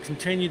guys can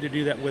continue to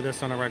do that with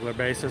us on a regular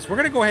basis. We're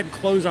gonna go ahead and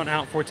close on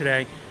out for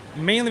today,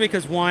 mainly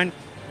because one,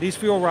 these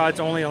fuel rods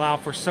only allow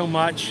for so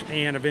much,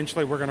 and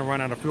eventually we're gonna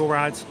run out of fuel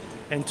rods.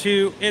 And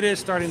two, it is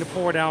starting to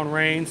pour down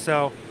rain,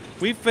 so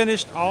we've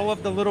finished all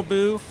of the Little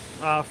Boo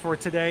for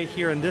today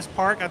here in this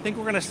park. I think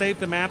we're going to save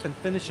the map and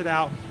finish it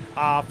out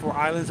for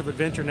Islands of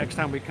Adventure next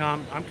time we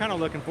come. I'm kind of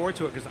looking forward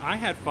to it because I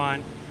had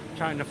fun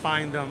trying to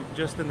find them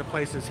just in the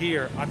places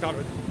here. I thought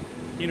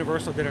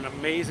Universal did an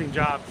amazing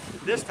job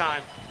this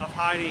time of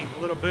hiding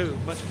Little Boo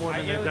much more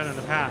than they've done in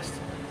the past.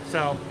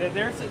 So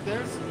there's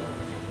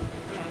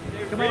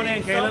come on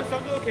in, Caleb.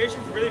 Some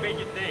locations really make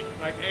you think.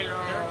 Like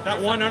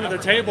that one under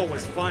the table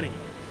was funny.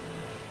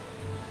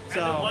 So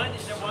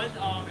the one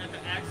at the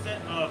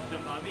exit of the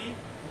Mummy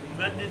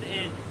blended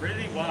in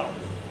really well.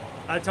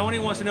 Tony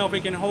wants to know if we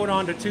can hold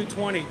on to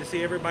 220 to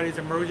see everybody's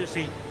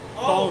emergency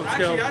phones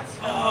actually, go. that's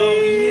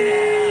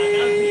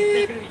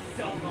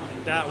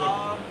That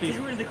would be.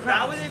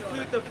 That would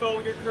include the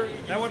phone you're currently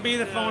using. That would be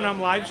the phone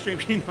I'm live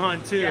streaming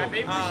on too. Yeah,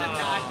 maybe we should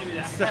not do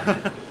that. So,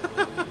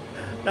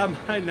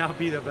 that might not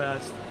be the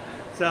best.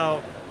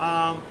 So,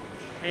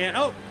 and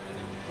oh,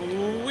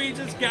 we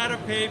just got a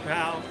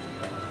PayPal.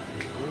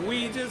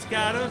 We just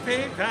got a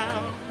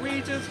PayPal.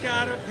 We just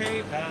got a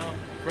PayPal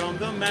from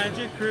the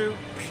Magic Crew.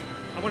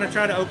 I'm gonna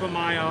try to open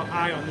my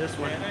eye on this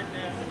one.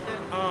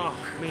 Oh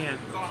man!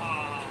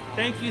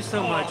 Thank you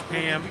so much,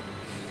 Pam.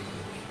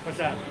 What's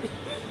that?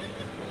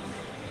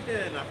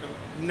 Yeah, nothing.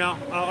 No.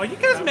 Oh, are you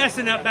guys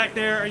messing up back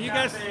there? Are you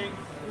guys?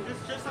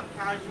 It's just some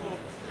casual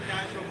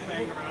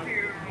playing around.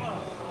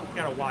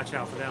 Gotta watch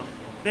out for them.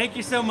 Thank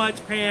you so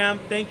much, Pam.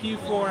 Thank you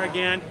for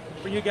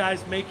you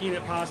guys making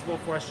it possible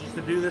for us just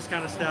to do this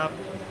kind of stuff.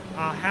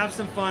 Have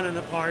some fun in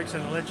the parks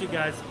and let you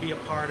guys be a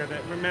part of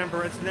it.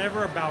 Remember, it's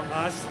never about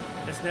us.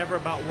 It's never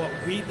about what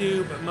we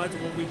do, but much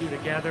what we do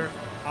together.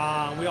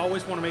 We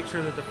always want to make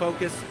sure that the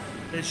focus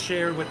is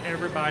shared with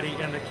everybody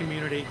in the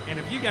community. And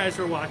if you guys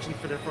are watching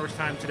for the first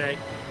time today,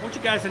 I want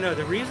you guys to know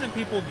the reason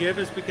people give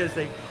is because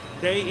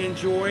they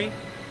enjoy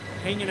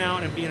hanging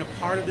out and being a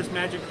part of this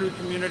Magic Crew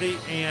community,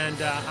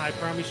 and I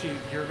promise you,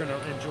 you're going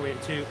to enjoy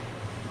it too.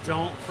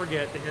 Don't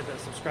forget to hit that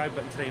subscribe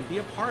button today and be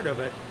a part of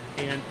it.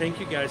 And thank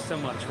you guys so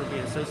much for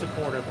being so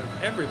supportive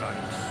of everybody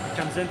that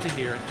comes into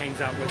here and hangs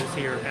out with us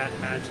here at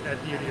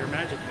Year to Year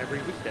Magic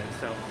every weekday.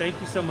 So thank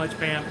you so much,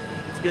 Pam.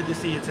 It's good to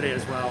see you today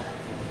as well.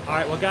 All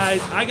right, well,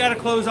 guys, I got to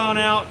close on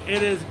out.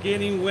 It is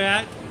getting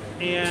wet,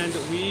 and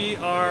we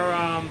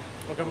are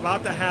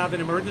about to have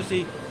an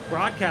emergency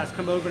broadcast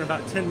come over in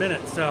about 10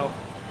 minutes. So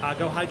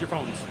go hide your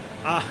phones.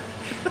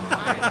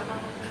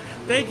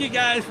 Thank you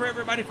guys for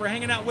everybody for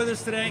hanging out with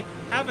us today.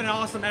 Have an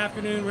awesome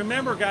afternoon.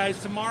 Remember,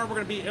 guys, tomorrow we're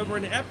going to be over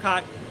in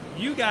Epcot.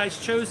 You guys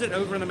chose it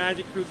over in the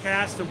Magic Crew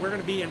cast, so we're going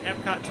to be in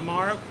Epcot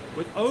tomorrow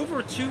with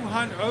over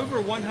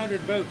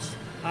 100 votes.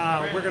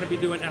 We're going to be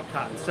doing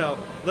Epcot, so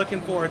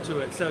looking forward to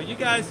it. So you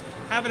guys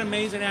have an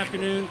amazing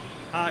afternoon.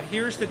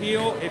 Here's the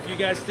deal: if you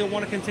guys still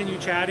want to continue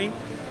chatting,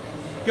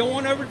 go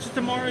on over to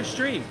tomorrow's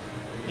stream.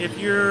 If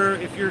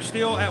you're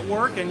still at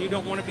work and you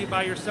don't want to be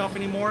by yourself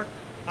anymore,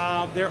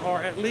 there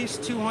are at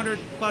least 200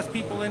 plus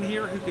people in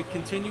here who could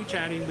continue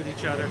chatting with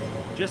each other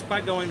just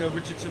by going over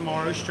to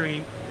tomorrow's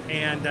stream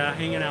and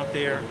hanging out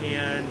there,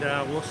 and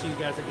we'll see you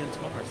guys again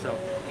tomorrow. So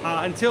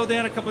until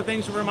then, a couple of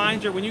things to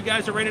remind you: when you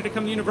guys are ready to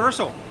come to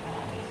Universal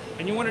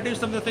and you want to do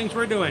some of the things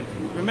we're doing,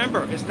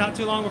 remember, it's not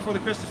too long before the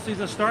Christmas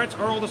season starts.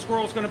 Earl the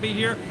Squirrel's going to be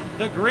here.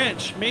 The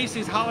Grinch,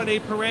 Macy's Holiday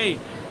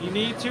Parade. You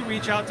need to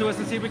reach out to us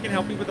and see if we can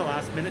help you with the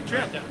last minute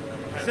trip.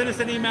 Send us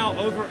an email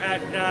over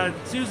at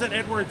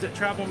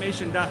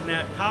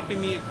susanedwards@travelmation.net. Copy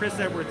me at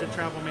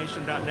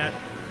chrisedwards@travelmation.net.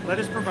 Let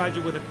us provide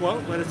you with a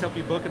quote. Let us help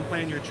you book and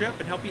plan your trip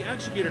and help you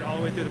execute it all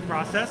the way through the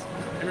process.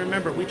 And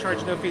remember, we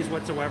charge no fees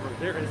whatsoever.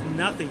 There is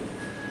nothing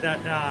that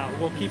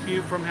will keep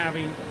you from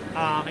having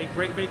a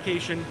great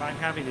vacation by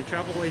having a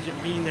travel agent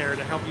being there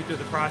to help you through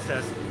the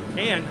process.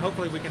 And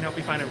hopefully we can help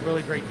you find a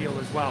really great deal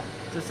as well.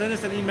 So send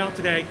us an email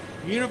today.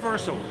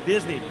 Universal,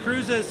 Disney,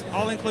 cruises,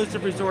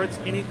 all-inclusive resorts,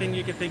 anything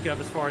you can think of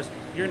as far as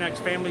your next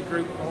family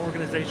group or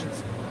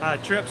organization's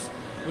trips.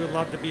 We would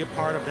love to be a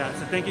part of that.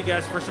 So thank you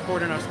guys for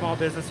supporting our small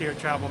business here at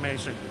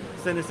Travelmation.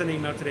 Send us an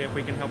email today if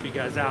we can help you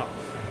guys out.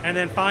 And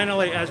then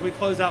finally, as we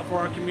close out for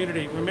our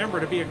community,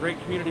 remember to be a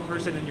great community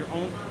person in your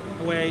own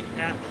way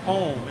at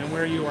home and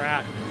where you are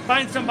at.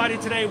 Find somebody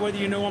today, whether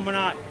you know them or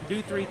not.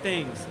 Do 3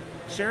 things: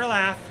 share a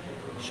laugh,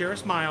 share a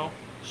smile,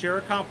 share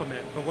a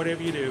compliment, but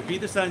whatever you do, be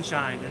the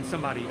sunshine in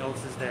somebody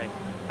else's day.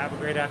 Have a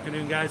great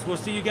afternoon, guys. We'll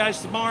see you guys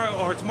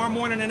tomorrow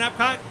morning in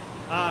Epcot,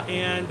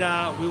 and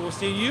we will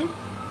see you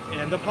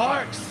in the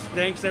parks.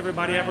 Thanks,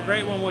 everybody. Have a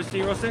great one. We'll see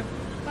you real soon.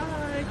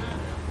 Bye.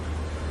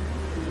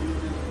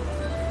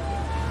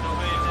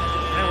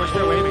 Yeah, we're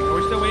still waving. Are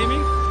we still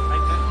waving? I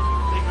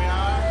think we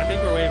are. I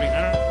think we're waving.